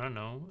though. I don't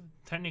know.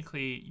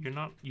 Technically, you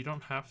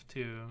don't have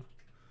to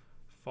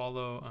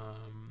follow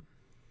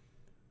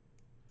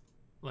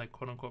like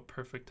quote unquote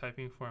perfect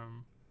typing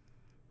form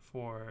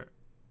for,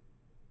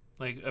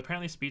 like,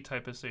 apparently speed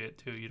typists say it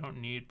too. You don't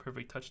need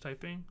perfect touch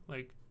typing,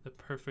 like the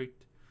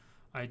perfect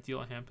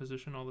ideal hand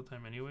position all the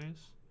time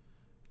anyways.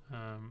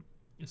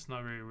 It's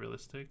not very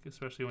realistic,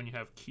 especially when you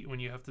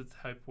have to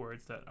type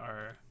words that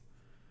are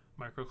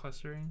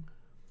microclustering.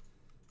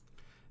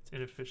 It's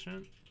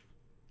inefficient.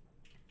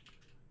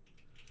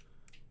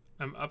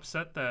 I'm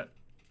upset that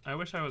I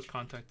wish I was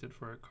contacted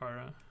for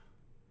Akara.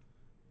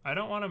 I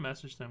don't want to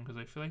message them because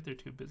I feel like they're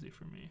too busy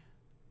for me.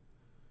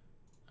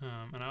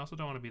 And I also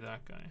don't want to be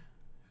that guy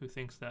who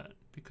thinks that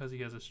because he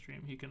has a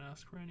stream he can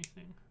ask for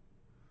anything.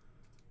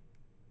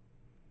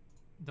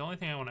 the only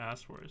thing I want to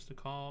ask for is to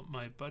call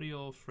my buddy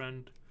old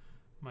friend,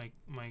 my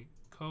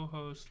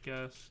co-host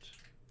guest.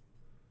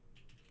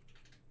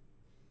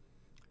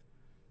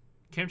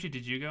 Kimchi,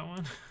 did you get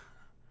one?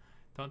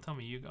 Don't tell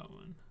me you got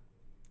one.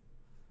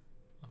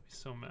 I'll be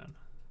so mad.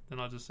 Then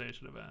I'll just say I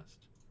should have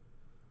asked.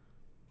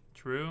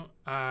 True.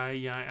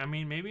 Yeah. I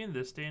mean, maybe in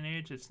this day and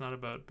age, it's not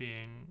about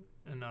being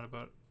and not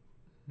about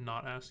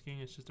not asking.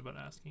 It's just about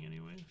asking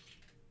anyways.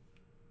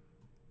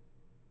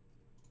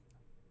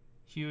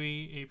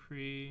 Huey,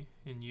 April,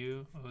 and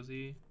you,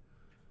 Ozzy.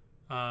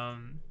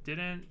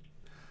 Didn't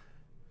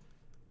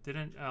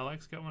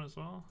Alex get one as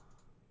well?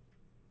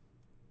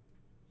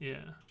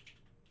 Yeah.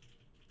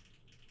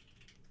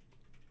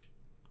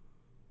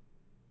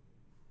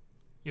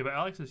 Yeah, but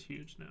Alex is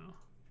huge now.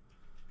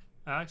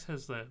 Alex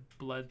has like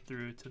bled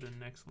through to the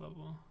next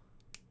level.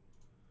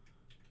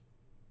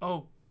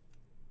 Oh,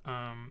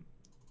 I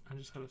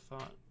just had a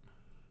thought.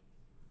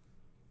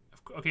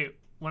 Okay,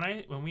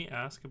 when we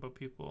ask about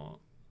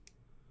people,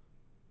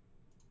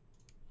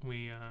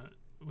 we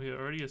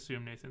already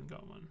assume Nathan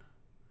got one.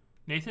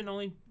 Nathan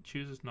only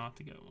chooses not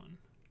to get one.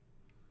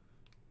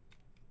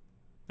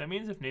 That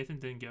means if Nathan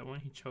didn't get one,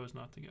 he chose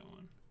not to get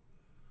one.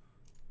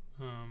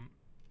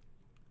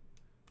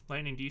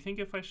 Lightning, do you think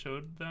if I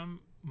showed them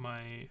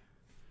my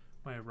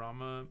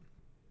Rama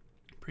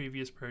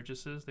previous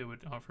purchases, they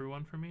would offer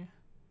one for me?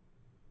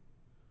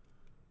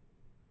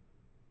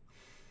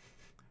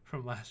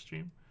 From last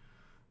stream?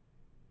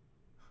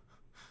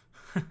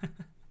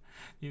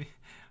 do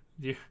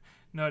you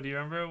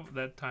remember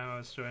that time I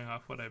was showing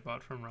off what I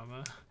bought from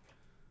Rama?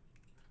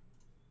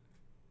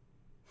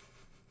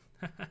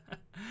 do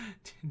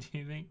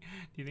you think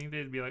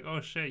they'd be like, oh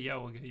shit, yeah,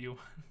 we'll get you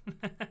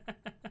one?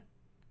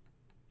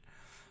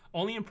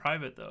 Only in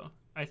private though.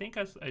 I think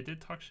I did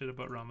talk shit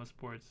about Rama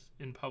Sports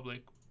in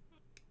public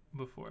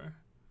before.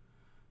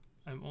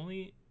 I'm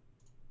only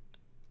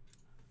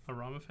a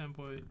Rama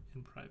fanboy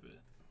in private.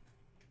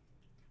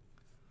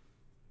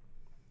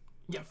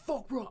 Yeah,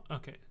 fuck bro.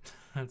 Okay,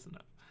 that's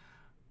enough.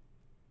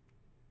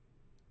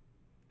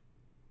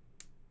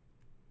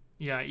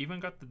 Yeah, I even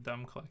got the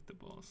dumb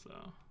collectible,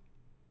 so.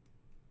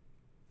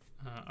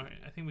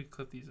 Alright, I think we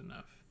clipped these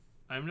enough.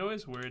 I'm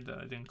always worried that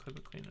I didn't clip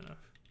it clean enough.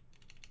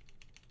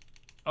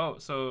 Oh,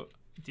 so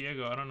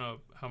Diego, I don't know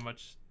how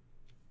much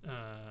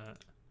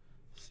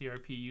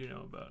CRP you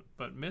know about,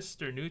 but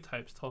Mr. New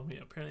Types told me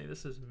apparently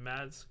this is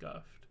mad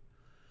scuffed.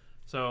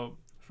 So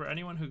for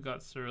anyone who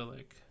got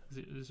Cyrillic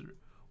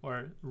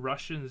or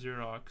Russian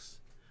Xerox,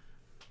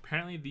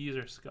 apparently these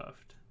are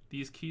scuffed.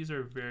 These keys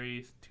are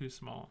too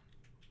small.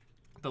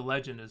 The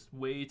legend is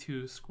way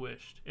too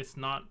squished. It's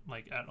not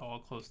like at all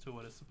close to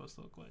what it's supposed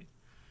to look like.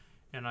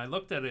 And I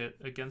looked at it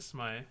against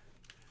my,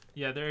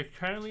 yeah, they're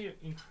currently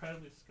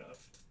incredibly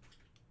scuffed.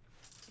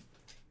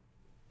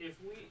 If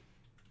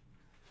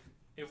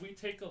we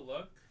take a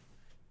look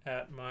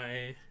at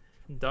my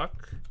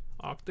Duck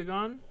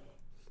Octagon,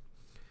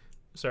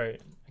 sorry,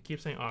 I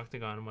keep saying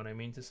Octagon when I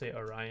mean to say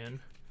Orion.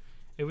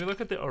 If we look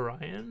at the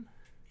Orion,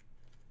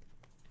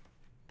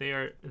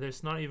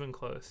 there's not even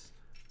close.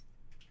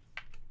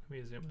 Let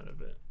me zoom out a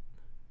bit.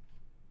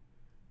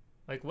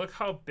 Like, look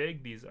how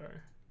big these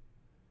are.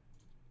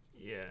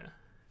 Yeah.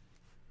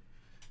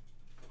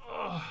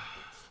 Oh.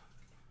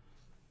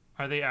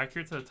 Are they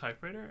accurate to the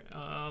typewriter?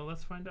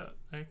 Let's find out.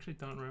 I actually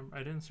don't remember. I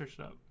didn't search it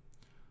up.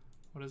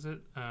 What is it?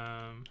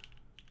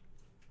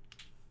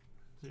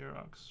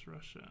 Xerox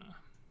Russia.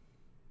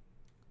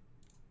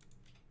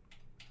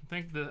 I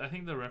think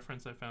the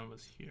reference I found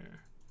was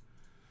here.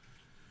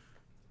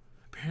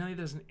 Apparently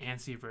there's an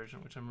ANSI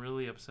version, which I'm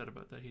really upset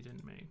about that he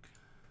didn't make.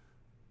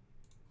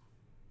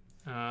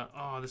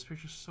 Oh, this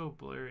picture's so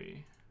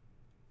blurry.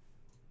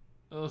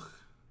 Ugh.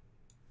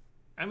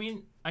 I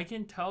mean, I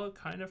can tell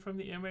kind of from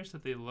the image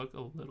that they look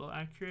a little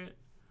accurate.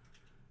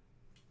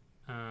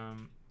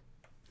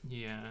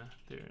 Yeah,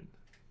 they're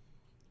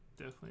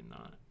definitely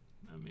not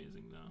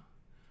amazing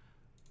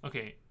though.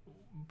 Okay,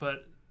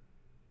 but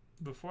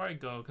before I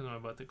go, because I'm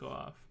about to go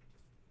off.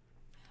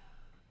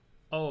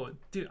 Oh,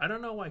 dude, I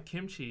don't know why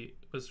Kimchi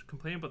was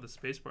complaining about the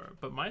spacebar,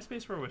 but my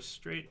spacebar was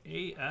straight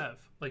AF,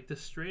 like the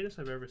straightest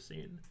I've ever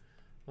seen,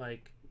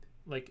 like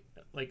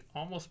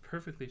almost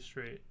perfectly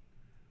straight.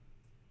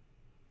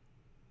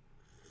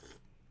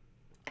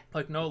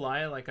 Like no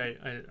lie, like I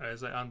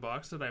as I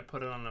unboxed it, I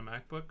put it on a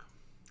MacBook,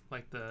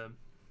 like I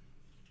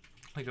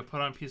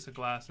put on a piece of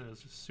glass and it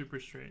was just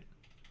super straight.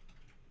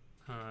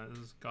 This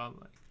is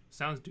godlike.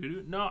 Sounds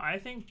doo-doo? No, I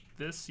think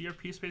this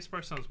CRP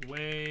spacebar sounds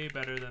way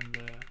better than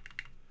the.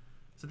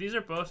 So these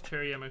are both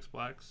Cherry MX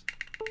Blacks.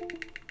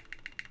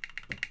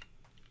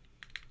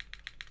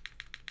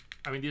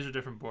 I mean, these are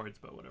different boards,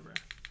 but whatever.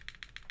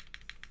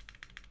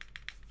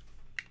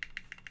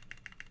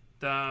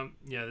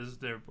 Yeah, this is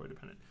their board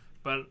dependent.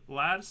 But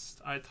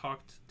last I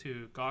talked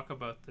to Gawk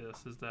about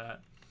this is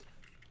that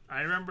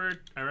I remember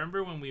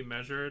when we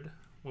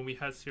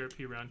had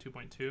CRP round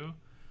 2.2,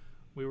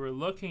 we were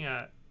looking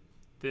at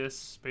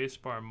this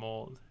spacebar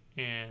mold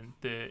and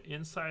the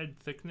inside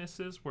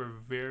thicknesses were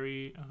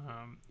very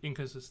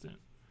inconsistent.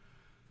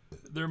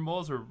 their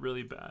molds were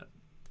really bad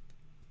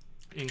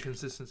in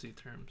consistency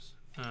terms.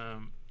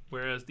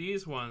 Whereas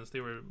these ones,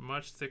 they were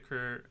much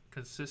thicker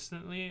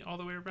consistently all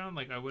the way around.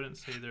 Like I wouldn't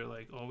say they're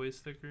like always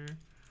thicker.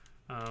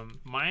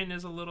 Mine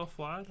is a little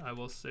flawed. I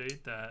will say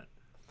that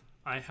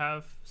I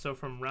have, so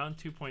from round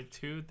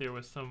 2.2, there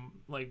was some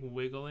like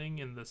wiggling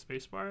in the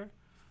spacebar.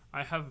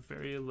 I have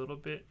very little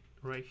bit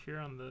right here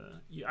on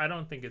the, I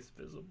don't think it's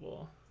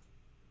visible,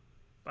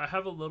 but I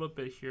have a little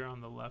bit here on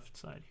the left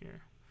side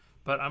here.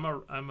 But I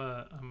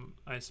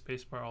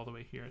spacebar all the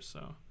way here,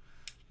 so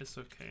it's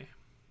okay.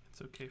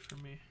 It's okay for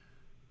me.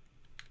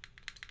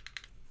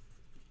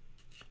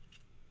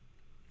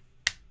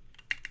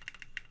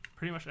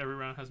 Pretty much every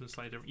round has been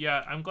slightly different.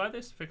 Yeah, I'm glad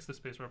they fixed the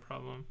spacebar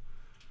problem.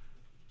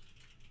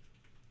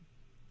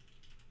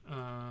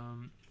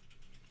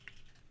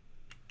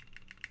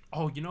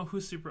 Oh, you know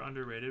who's super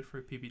underrated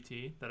for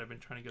PBT that I've been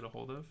trying to get a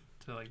hold of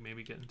to like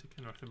maybe get into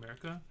North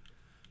America?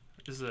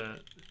 Is the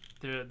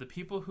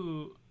people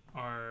who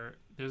are,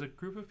 there's a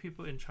group of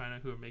people in China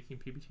who are making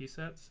PBT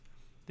sets.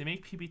 They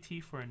make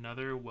PBT for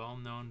another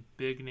well-known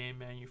big name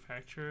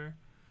manufacturer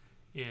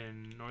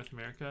in North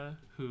America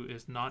who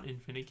is not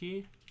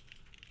Infinity.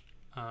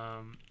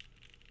 And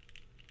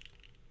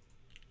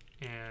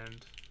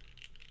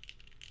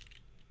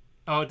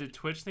oh, did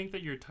Twitch think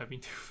that you're typing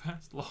too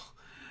fast? Lol.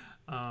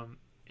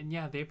 And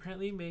yeah, they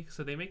apparently make,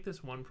 so they make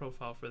this one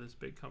profile for this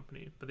big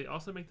company, but they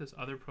also make this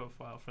other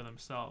profile for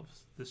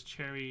themselves, this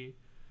cherry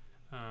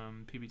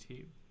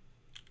PBT,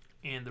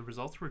 and the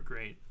results were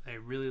great. I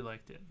really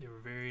liked it. They were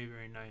very,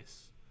 very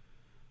nice.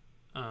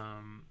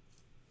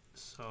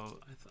 So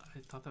I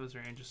thought that was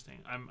very interesting.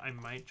 I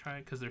might try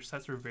it because their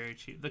sets were very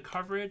cheap. The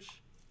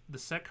coverage, the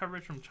set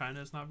coverage from China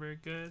is not very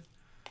good,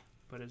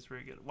 but it's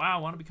very good. Wow,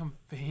 I want to become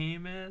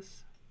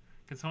famous.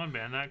 Can someone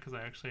ban that? Because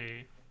I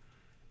actually,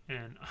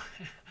 and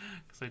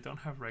because I don't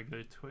have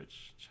regular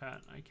Twitch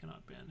chat, I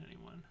cannot ban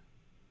anyone.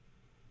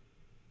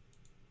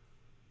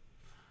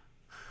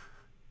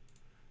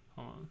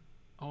 Hold on.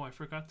 Oh, I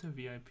forgot to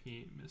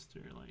VIP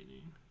Mr.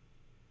 Lightning.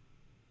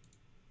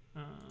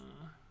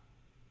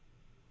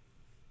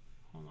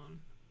 Hold on.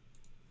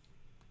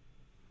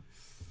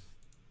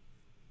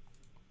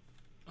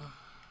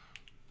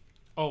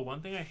 Oh,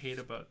 one thing I hate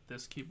about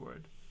this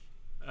keyboard,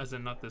 as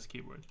in not this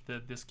keyboard,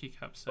 this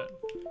keycap set,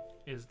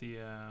 is the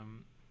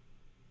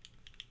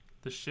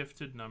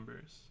shifted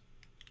numbers.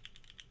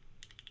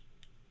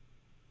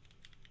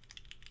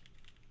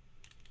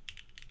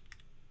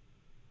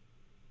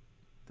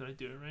 Did I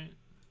do it right?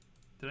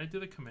 Did I do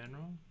the command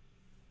wrong?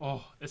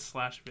 Oh, it's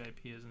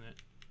 /VIP, isn't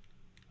it?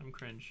 I'm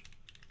cringe.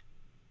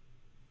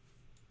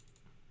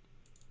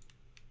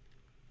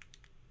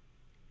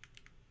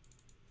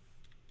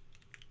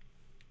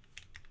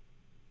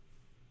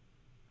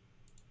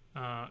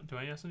 Do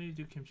I also need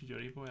to do Kimchi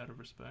Jody Boy out of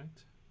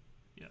respect?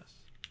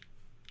 Yes.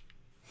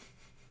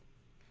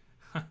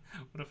 What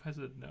if I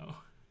said no?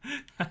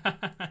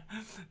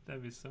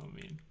 That'd be so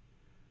mean.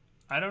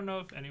 I don't know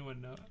if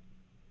anyone knows.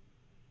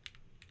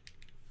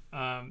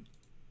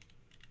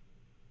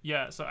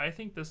 Yeah, so I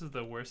think this is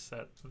the worst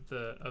set of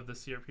the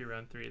CRP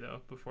round 3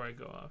 though, before I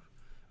go off.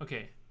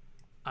 Okay,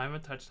 I'm a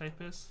touch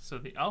typist, so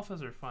the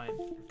alphas are fine,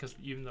 because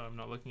even though I'm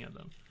not looking at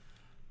them.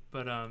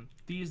 But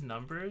these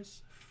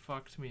numbers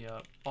fucked me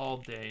up all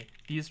day.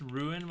 These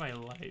ruined my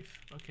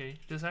life, okay?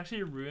 This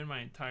actually ruined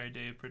my entire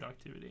day of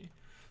productivity.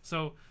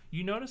 So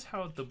you notice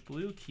how the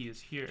blue key is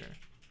here,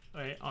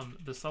 right? On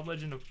the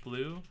sublegend of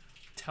blue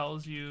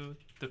tells you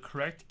the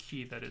correct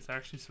key that it's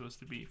actually supposed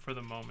to be for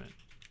the moment,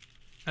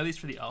 at least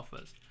for the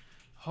alphas.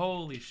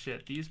 Holy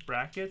shit, these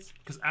brackets,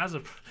 because as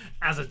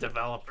a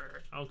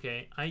developer,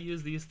 okay, I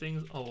use these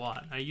things a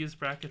lot. I use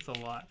brackets a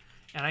lot.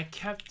 And I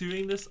kept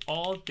doing this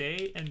all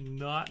day and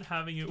not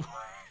having it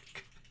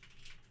work.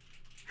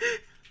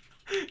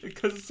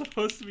 Because it's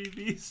supposed to be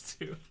these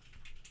two.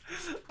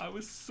 I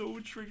was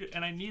so triggered.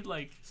 And I need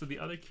like, so the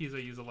other keys I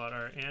use a lot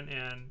are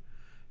and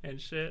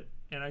shit.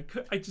 And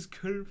I just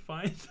couldn't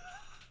find them.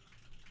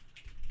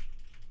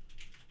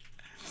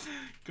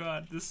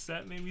 God, this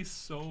set made me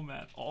so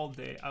mad all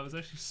day. I was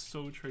actually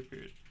so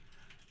triggered.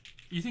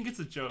 You think it's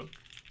a joke.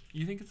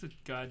 You think it's a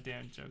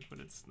goddamn joke, but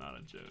it's not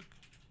a joke.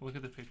 Look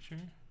at the picture.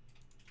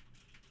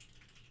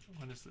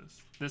 What is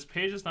this? This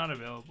page is not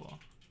available.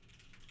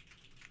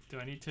 Do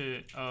I need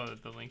to... Oh,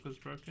 the link was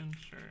broken?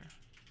 Sure.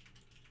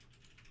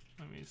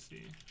 Let me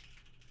see.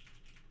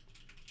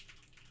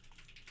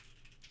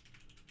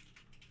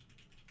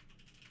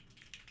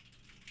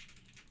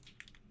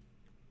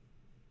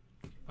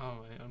 Oh,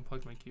 I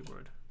unplugged my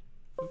keyboard.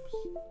 Oops.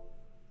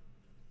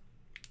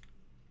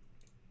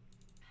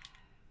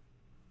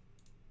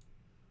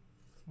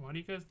 Why do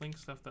you guys link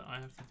stuff that I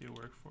have to do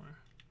work for?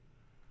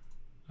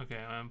 Okay,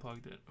 I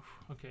unplugged it.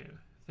 Okay,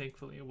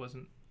 thankfully it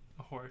wasn't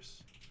a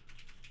horse.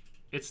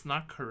 It's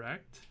not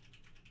correct?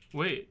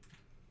 Wait.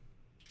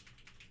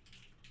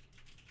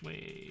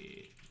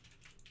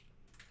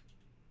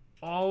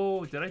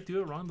 Oh, did I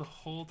do it wrong the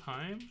whole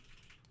time?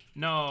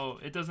 No,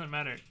 it doesn't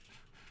matter.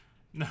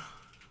 No.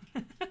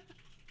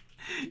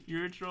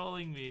 You're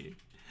trolling me.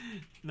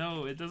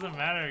 No, it doesn't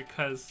matter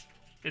because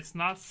it's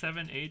not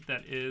 7-8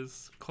 that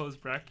is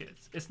closed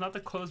brackets. It's not the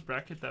closed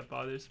bracket that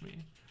bothers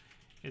me.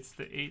 It's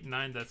the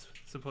 8-9 that's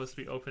supposed to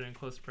be open and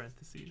closed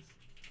parentheses.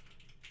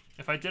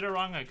 If I did it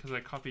wrong, because I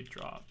copied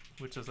drop,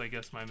 which is, I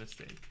guess, my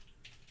mistake.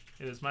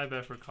 It was my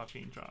bad for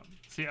copying drop.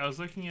 See, I was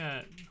looking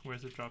at,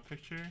 where's the drop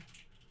picture?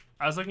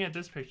 I was looking at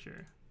this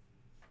picture,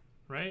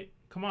 right?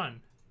 Come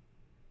on.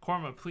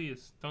 Korma,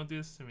 please, don't do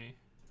this to me.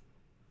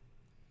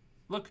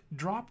 Look,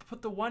 drop,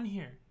 put the 1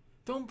 here.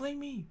 Don't blame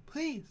me,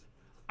 please.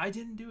 I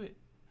didn't do it.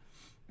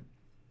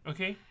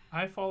 Okay,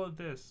 I followed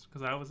this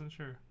because I wasn't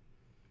sure.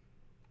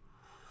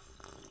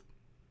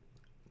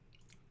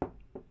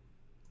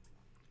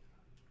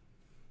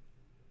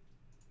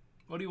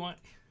 What do you want?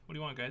 What do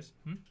you want, guys?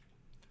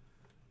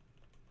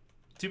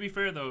 To be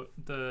fair, though,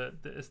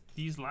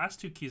 these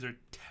last 2 keys are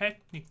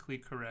technically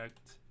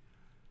correct,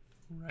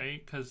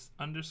 right? Because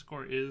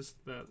underscore is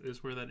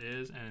where that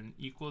is, and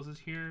equals is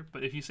here.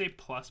 But if you say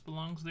plus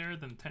belongs there,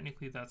 then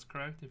technically that's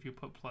correct. If you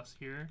put plus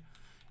here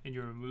and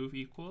you remove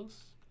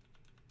equals,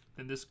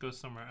 then this goes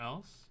somewhere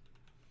else.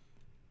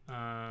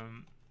 I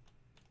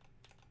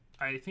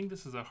think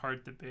this is a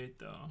hard debate,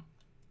 though,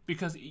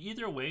 because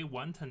either way,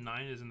 1 to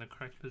 9 is in the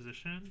correct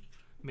position.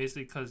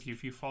 Basically, because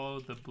if you follow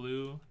the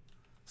blue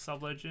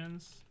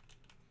sublegends,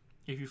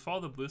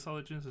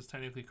 it's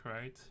technically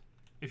correct.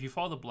 If you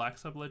follow the black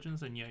sublegends,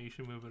 then yeah, you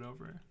should move it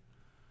over.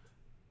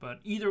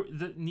 But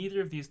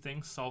neither of these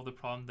things solve the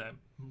problem that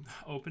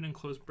open and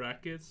closed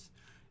brackets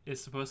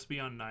is supposed to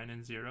be on 9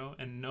 and 0,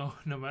 and no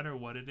matter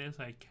what it is,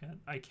 I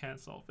can't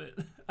solve it.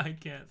 I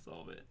can't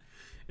solve it.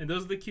 And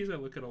those are the keys I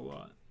look at a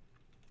lot.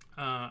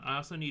 I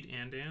also need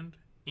and.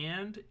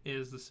 And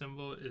is the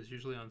symbol is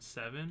usually on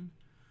 7.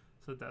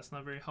 So that's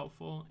not very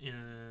helpful.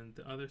 And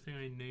the other thing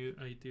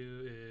I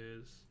do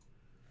is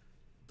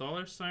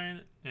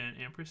 $sign and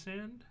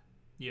ampersand.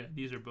 Yeah,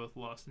 these are both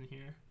lost in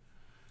here.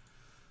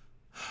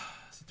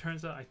 So it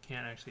turns out I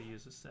can't actually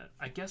use this set.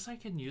 I guess I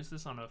can use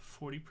this on a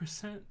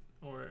 40%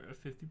 or a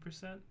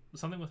 50%.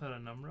 Something without a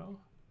number.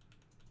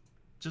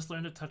 Just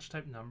learn to touch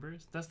type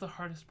numbers. That's the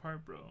hardest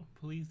part, bro.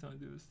 Please don't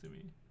do this to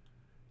me.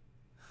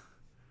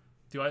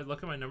 Do I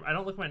look at my number? I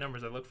don't look at my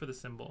numbers. I look for the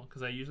symbol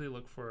because I usually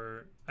look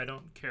for. I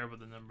don't care about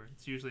the number.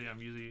 It's usually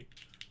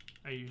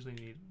I usually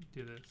need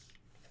do this.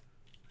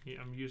 Yeah,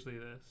 I'm usually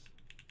this.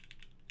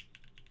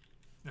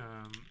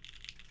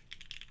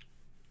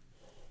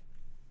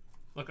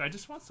 Look, I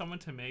just want someone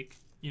to make.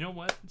 You know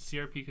what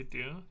CRP could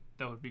do?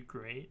 That would be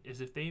great. Is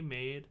if they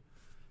made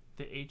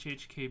the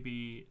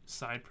HHKB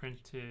side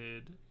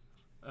printed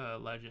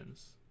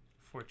legends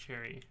for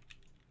Cherry.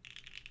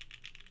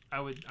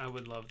 I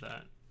would love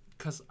that.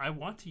 Because I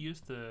want to use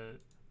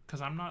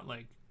because I'm not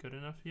like good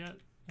enough yet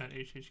at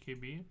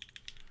HHKB.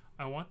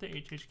 I want the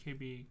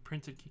HHKB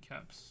printed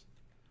keycaps.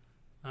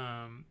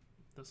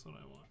 That's what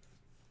I want.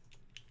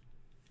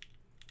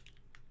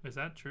 Is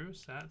that true?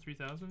 SAT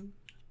 3000?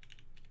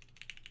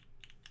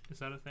 Is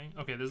that a thing?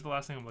 Okay, this is the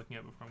last thing I'm looking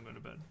at before I'm going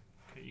to bed.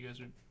 Okay, you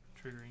guys are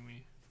triggering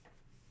me.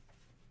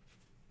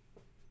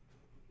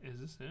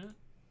 Is this it?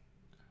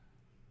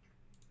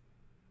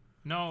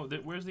 No,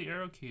 where's the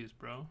arrow keys,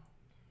 bro?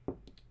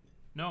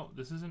 No,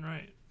 this isn't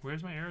right.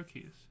 Where's my arrow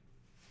keys?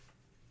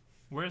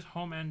 Where's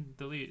home and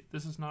delete?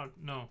 This is not,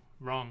 no,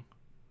 wrong.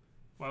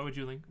 Why would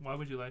you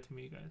lie to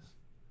me, guys?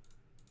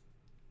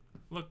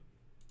 Look,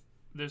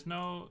 there's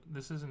no,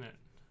 this isn't it.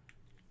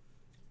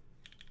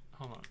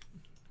 Hold on.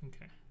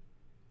 Okay.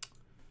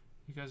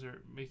 You guys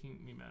are making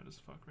me mad as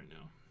fuck right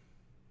now.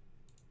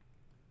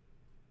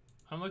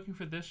 I'm looking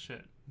for this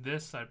shit.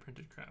 This side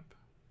printed crap.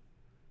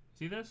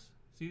 See this?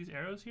 See these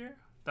arrows here?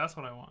 That's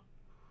what I want.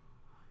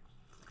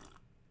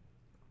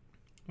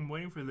 I'm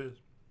waiting for this.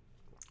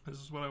 This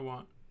is what I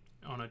want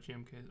on a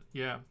GMK.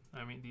 Yeah,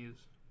 I mean these.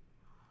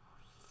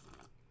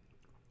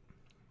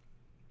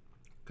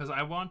 Because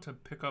I want to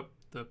pick up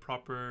the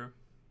proper...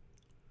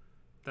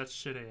 That's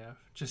shit AF.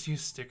 Just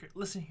use sticker.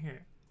 Listen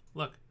here.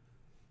 Look.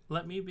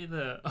 Let me be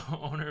the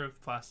owner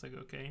of plastic,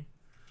 okay?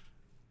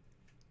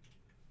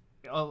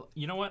 Oh,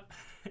 you know what?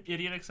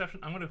 Idiot exception.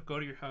 I'm going to go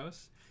to your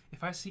house.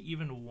 If I see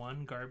even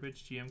one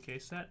garbage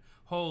GMK set,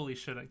 holy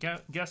shit.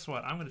 Guess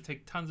what? I'm going to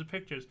take tons of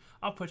pictures.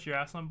 I'll put your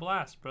ass on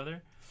blast,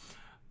 brother.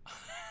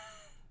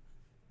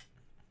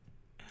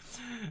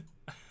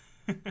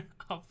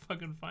 I'll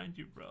fucking find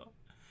you, bro.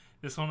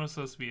 This one was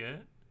supposed to be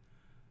it.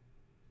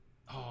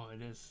 Oh,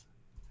 it is.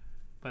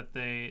 But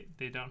they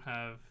don't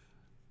have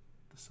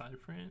the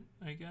side print,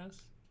 I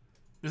guess.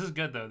 This is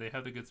good, though. They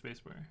have the good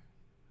spacebar.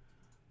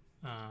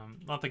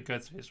 Not the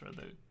good spacebar,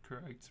 the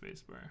correct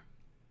spacebar.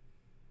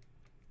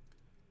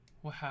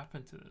 What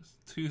happened to this?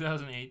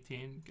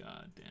 2018?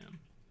 God damn.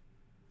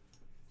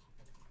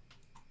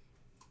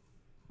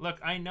 Look,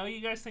 I know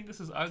you guys think this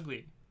is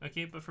ugly,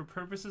 okay? But for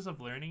purposes of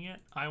learning it,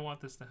 I want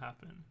this to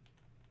happen.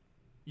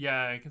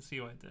 Yeah, I can see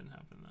why it didn't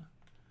happen, though.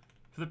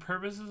 For the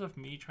purposes of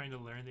me trying to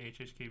learn the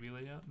HHKB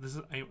layout, this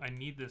is I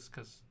need this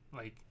because,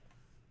 like,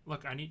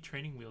 look, I need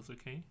training wheels,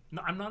 okay?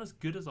 No, I'm not as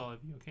good as all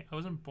of you, okay? I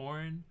wasn't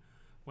born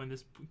when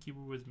this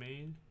keyboard was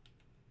made.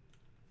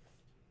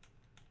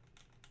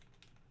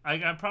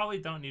 I probably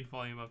don't need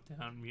volume up,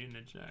 down, mute, and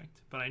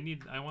eject, but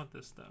I want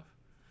this stuff.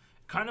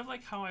 Kind of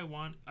like how I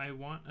want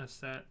a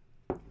set.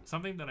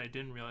 Something that I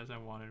didn't realize I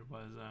wanted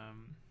was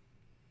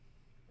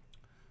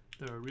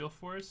the Real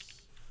Force.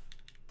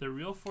 The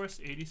Real Force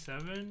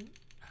 87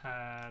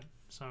 had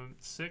a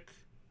sick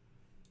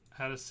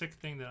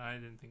thing that I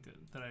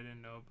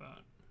didn't know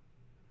about.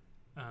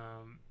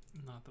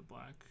 Not the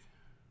black.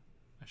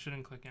 I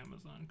shouldn't click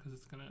Amazon because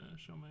it's gonna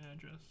show my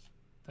address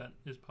that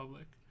is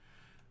public.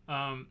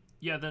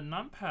 Yeah, the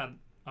numpad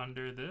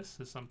under this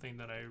is something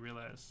that I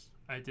realized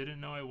I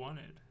didn't know I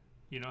wanted.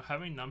 You know,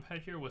 having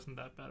numpad here wasn't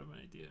that bad of an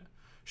idea.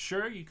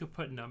 Sure, you could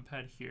put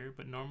numpad here,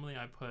 but normally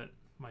I put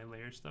my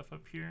layer stuff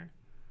up here,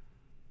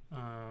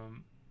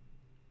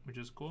 which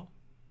is cool.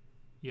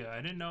 Yeah,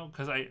 I didn't know,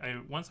 because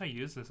once I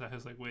used this, I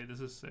was like, wait, this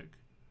is sick.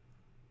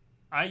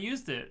 I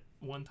used it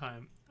one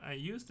time. I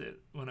used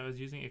it when I was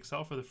using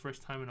Excel for the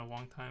first time in a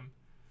long time.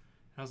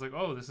 And I was like,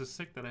 oh, this is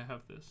sick that I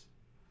have this.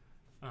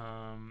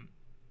 And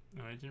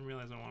I didn't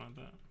realize I wanted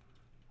that.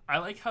 I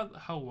like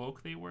how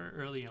woke they were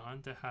early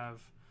on to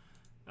have,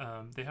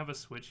 they have a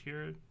switch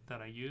here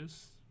that I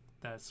use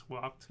that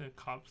swapped to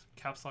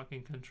caps lock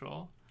and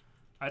control.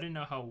 I didn't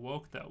know how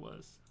woke that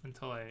was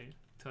until I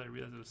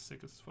realized it was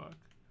sick as fuck.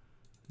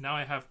 Now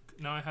I have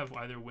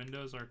either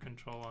Windows or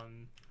control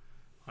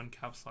on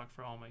caps lock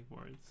for all my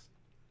boards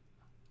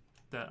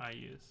that I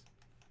use.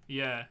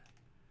 Yeah,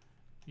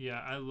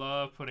 I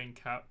love putting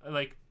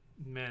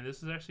man,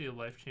 this is actually a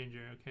life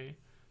changer. Okay,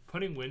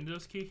 putting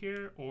Windows key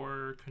here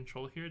or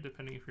control here,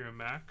 depending if you're a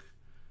Mac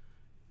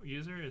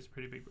user, is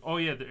pretty big. Oh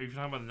yeah, if you're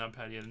talking about the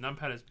numpad, yeah, the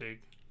numpad is big.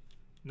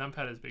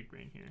 Numpad is big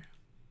brain here.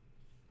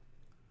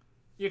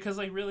 Yeah, because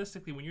like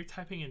realistically, when you're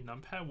typing in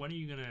numpad, when are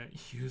you gonna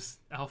use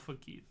alpha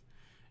keys?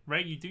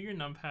 Right? You do your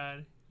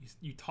numpad,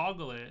 you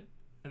toggle it,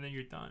 and then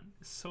you're done.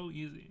 It's so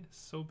easy. It's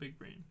so big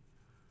brain.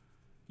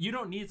 You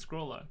don't need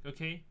scroll lock,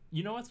 okay?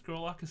 You know what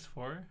scroll lock is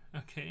for,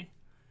 okay?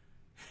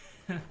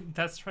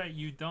 That's right,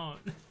 you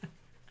don't.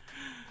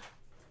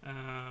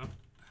 I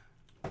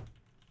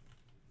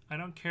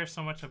don't care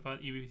so much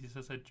about EVP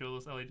says that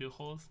Jolo's LED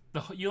holes.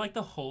 You like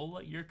the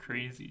hole? You're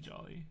crazy,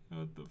 Jolly.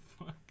 What the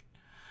fuck?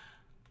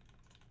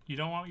 You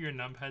don't want your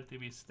numpad to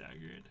be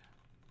staggered.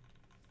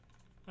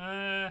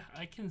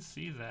 I can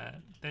see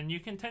that. Then you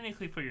can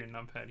technically put your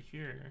numpad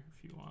here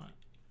if you want.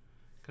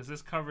 Because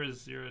this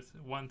covers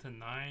 1 to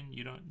 9.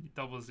 You don't,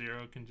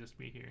 00 can just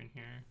be here and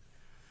here.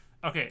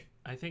 Okay,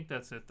 I think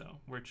that's it though.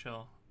 We're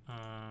chill.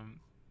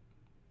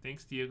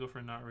 Thanks Diego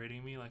for not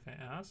rating me like I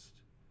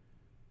asked.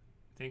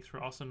 Thanks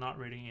for also not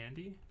rating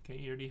Andy. Okay,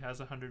 he already has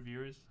 100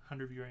 viewers,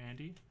 100 viewer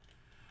Andy.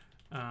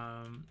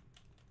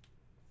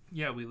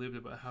 Yeah, we lubed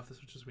about half the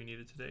switches we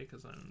needed today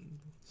because I'm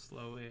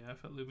slow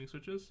AF at lubing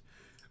switches.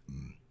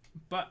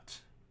 But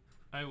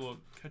I will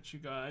catch you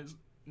guys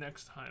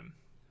next time.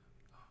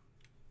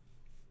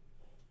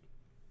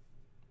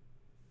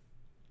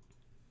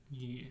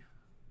 Yeah.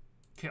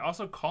 Okay,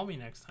 also call me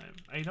next time.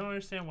 I don't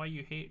understand why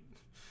you hate.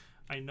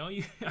 I know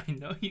you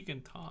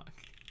can talk.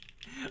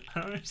 I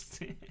don't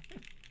understand.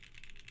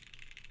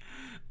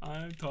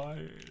 I'm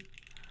tired.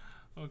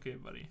 Okay,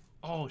 buddy.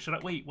 Oh, should I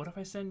wait? What if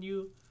I send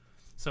you?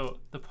 So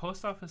the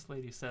post office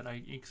lady said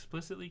I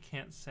explicitly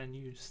can't send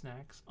you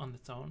snacks on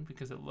its own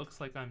because it looks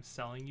like I'm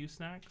selling you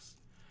snacks,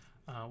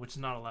 which is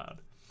not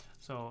allowed.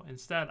 So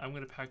instead, I'm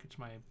gonna package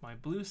my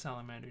blue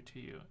salamander to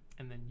you,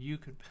 and then you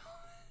could.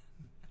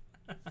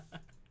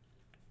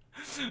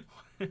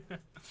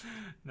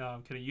 No,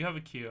 I'm kidding. You have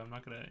a queue. I'm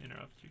not gonna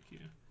interrupt your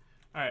queue.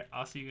 All right,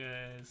 I'll see you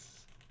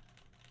guys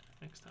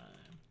next time.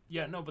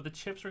 Yeah, no, but the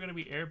chips are gonna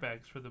be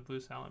airbags for the blue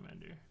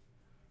salamander.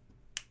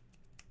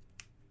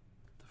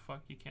 The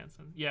fuck, you can't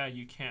send? Yeah,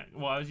 you can't.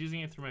 Well, I was using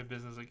it through my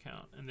business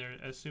account, and they're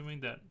assuming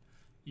that,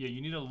 yeah,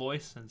 you need a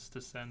license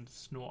to send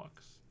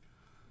snorks.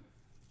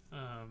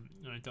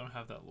 And I don't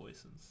have that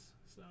license,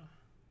 so.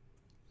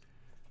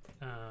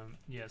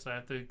 Yeah, so I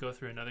have to go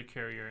through another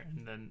carrier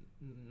and then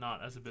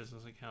not as a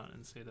business account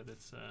and say that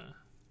it's a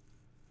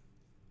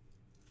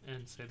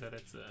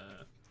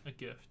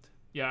gift.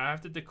 Yeah, I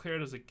have to declare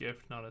it as a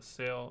gift, not a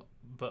sale,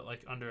 but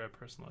like under a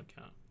personal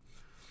account.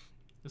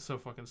 It's so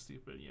fucking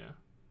stupid, yeah.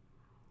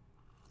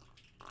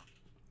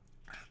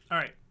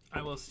 Alright,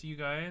 I will see you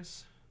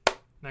guys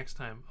next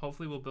time.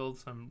 Hopefully we'll build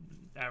some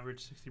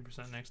average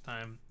 60% next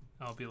time.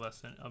 I'll be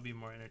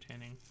more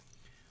entertaining.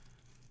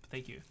 But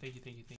thank you.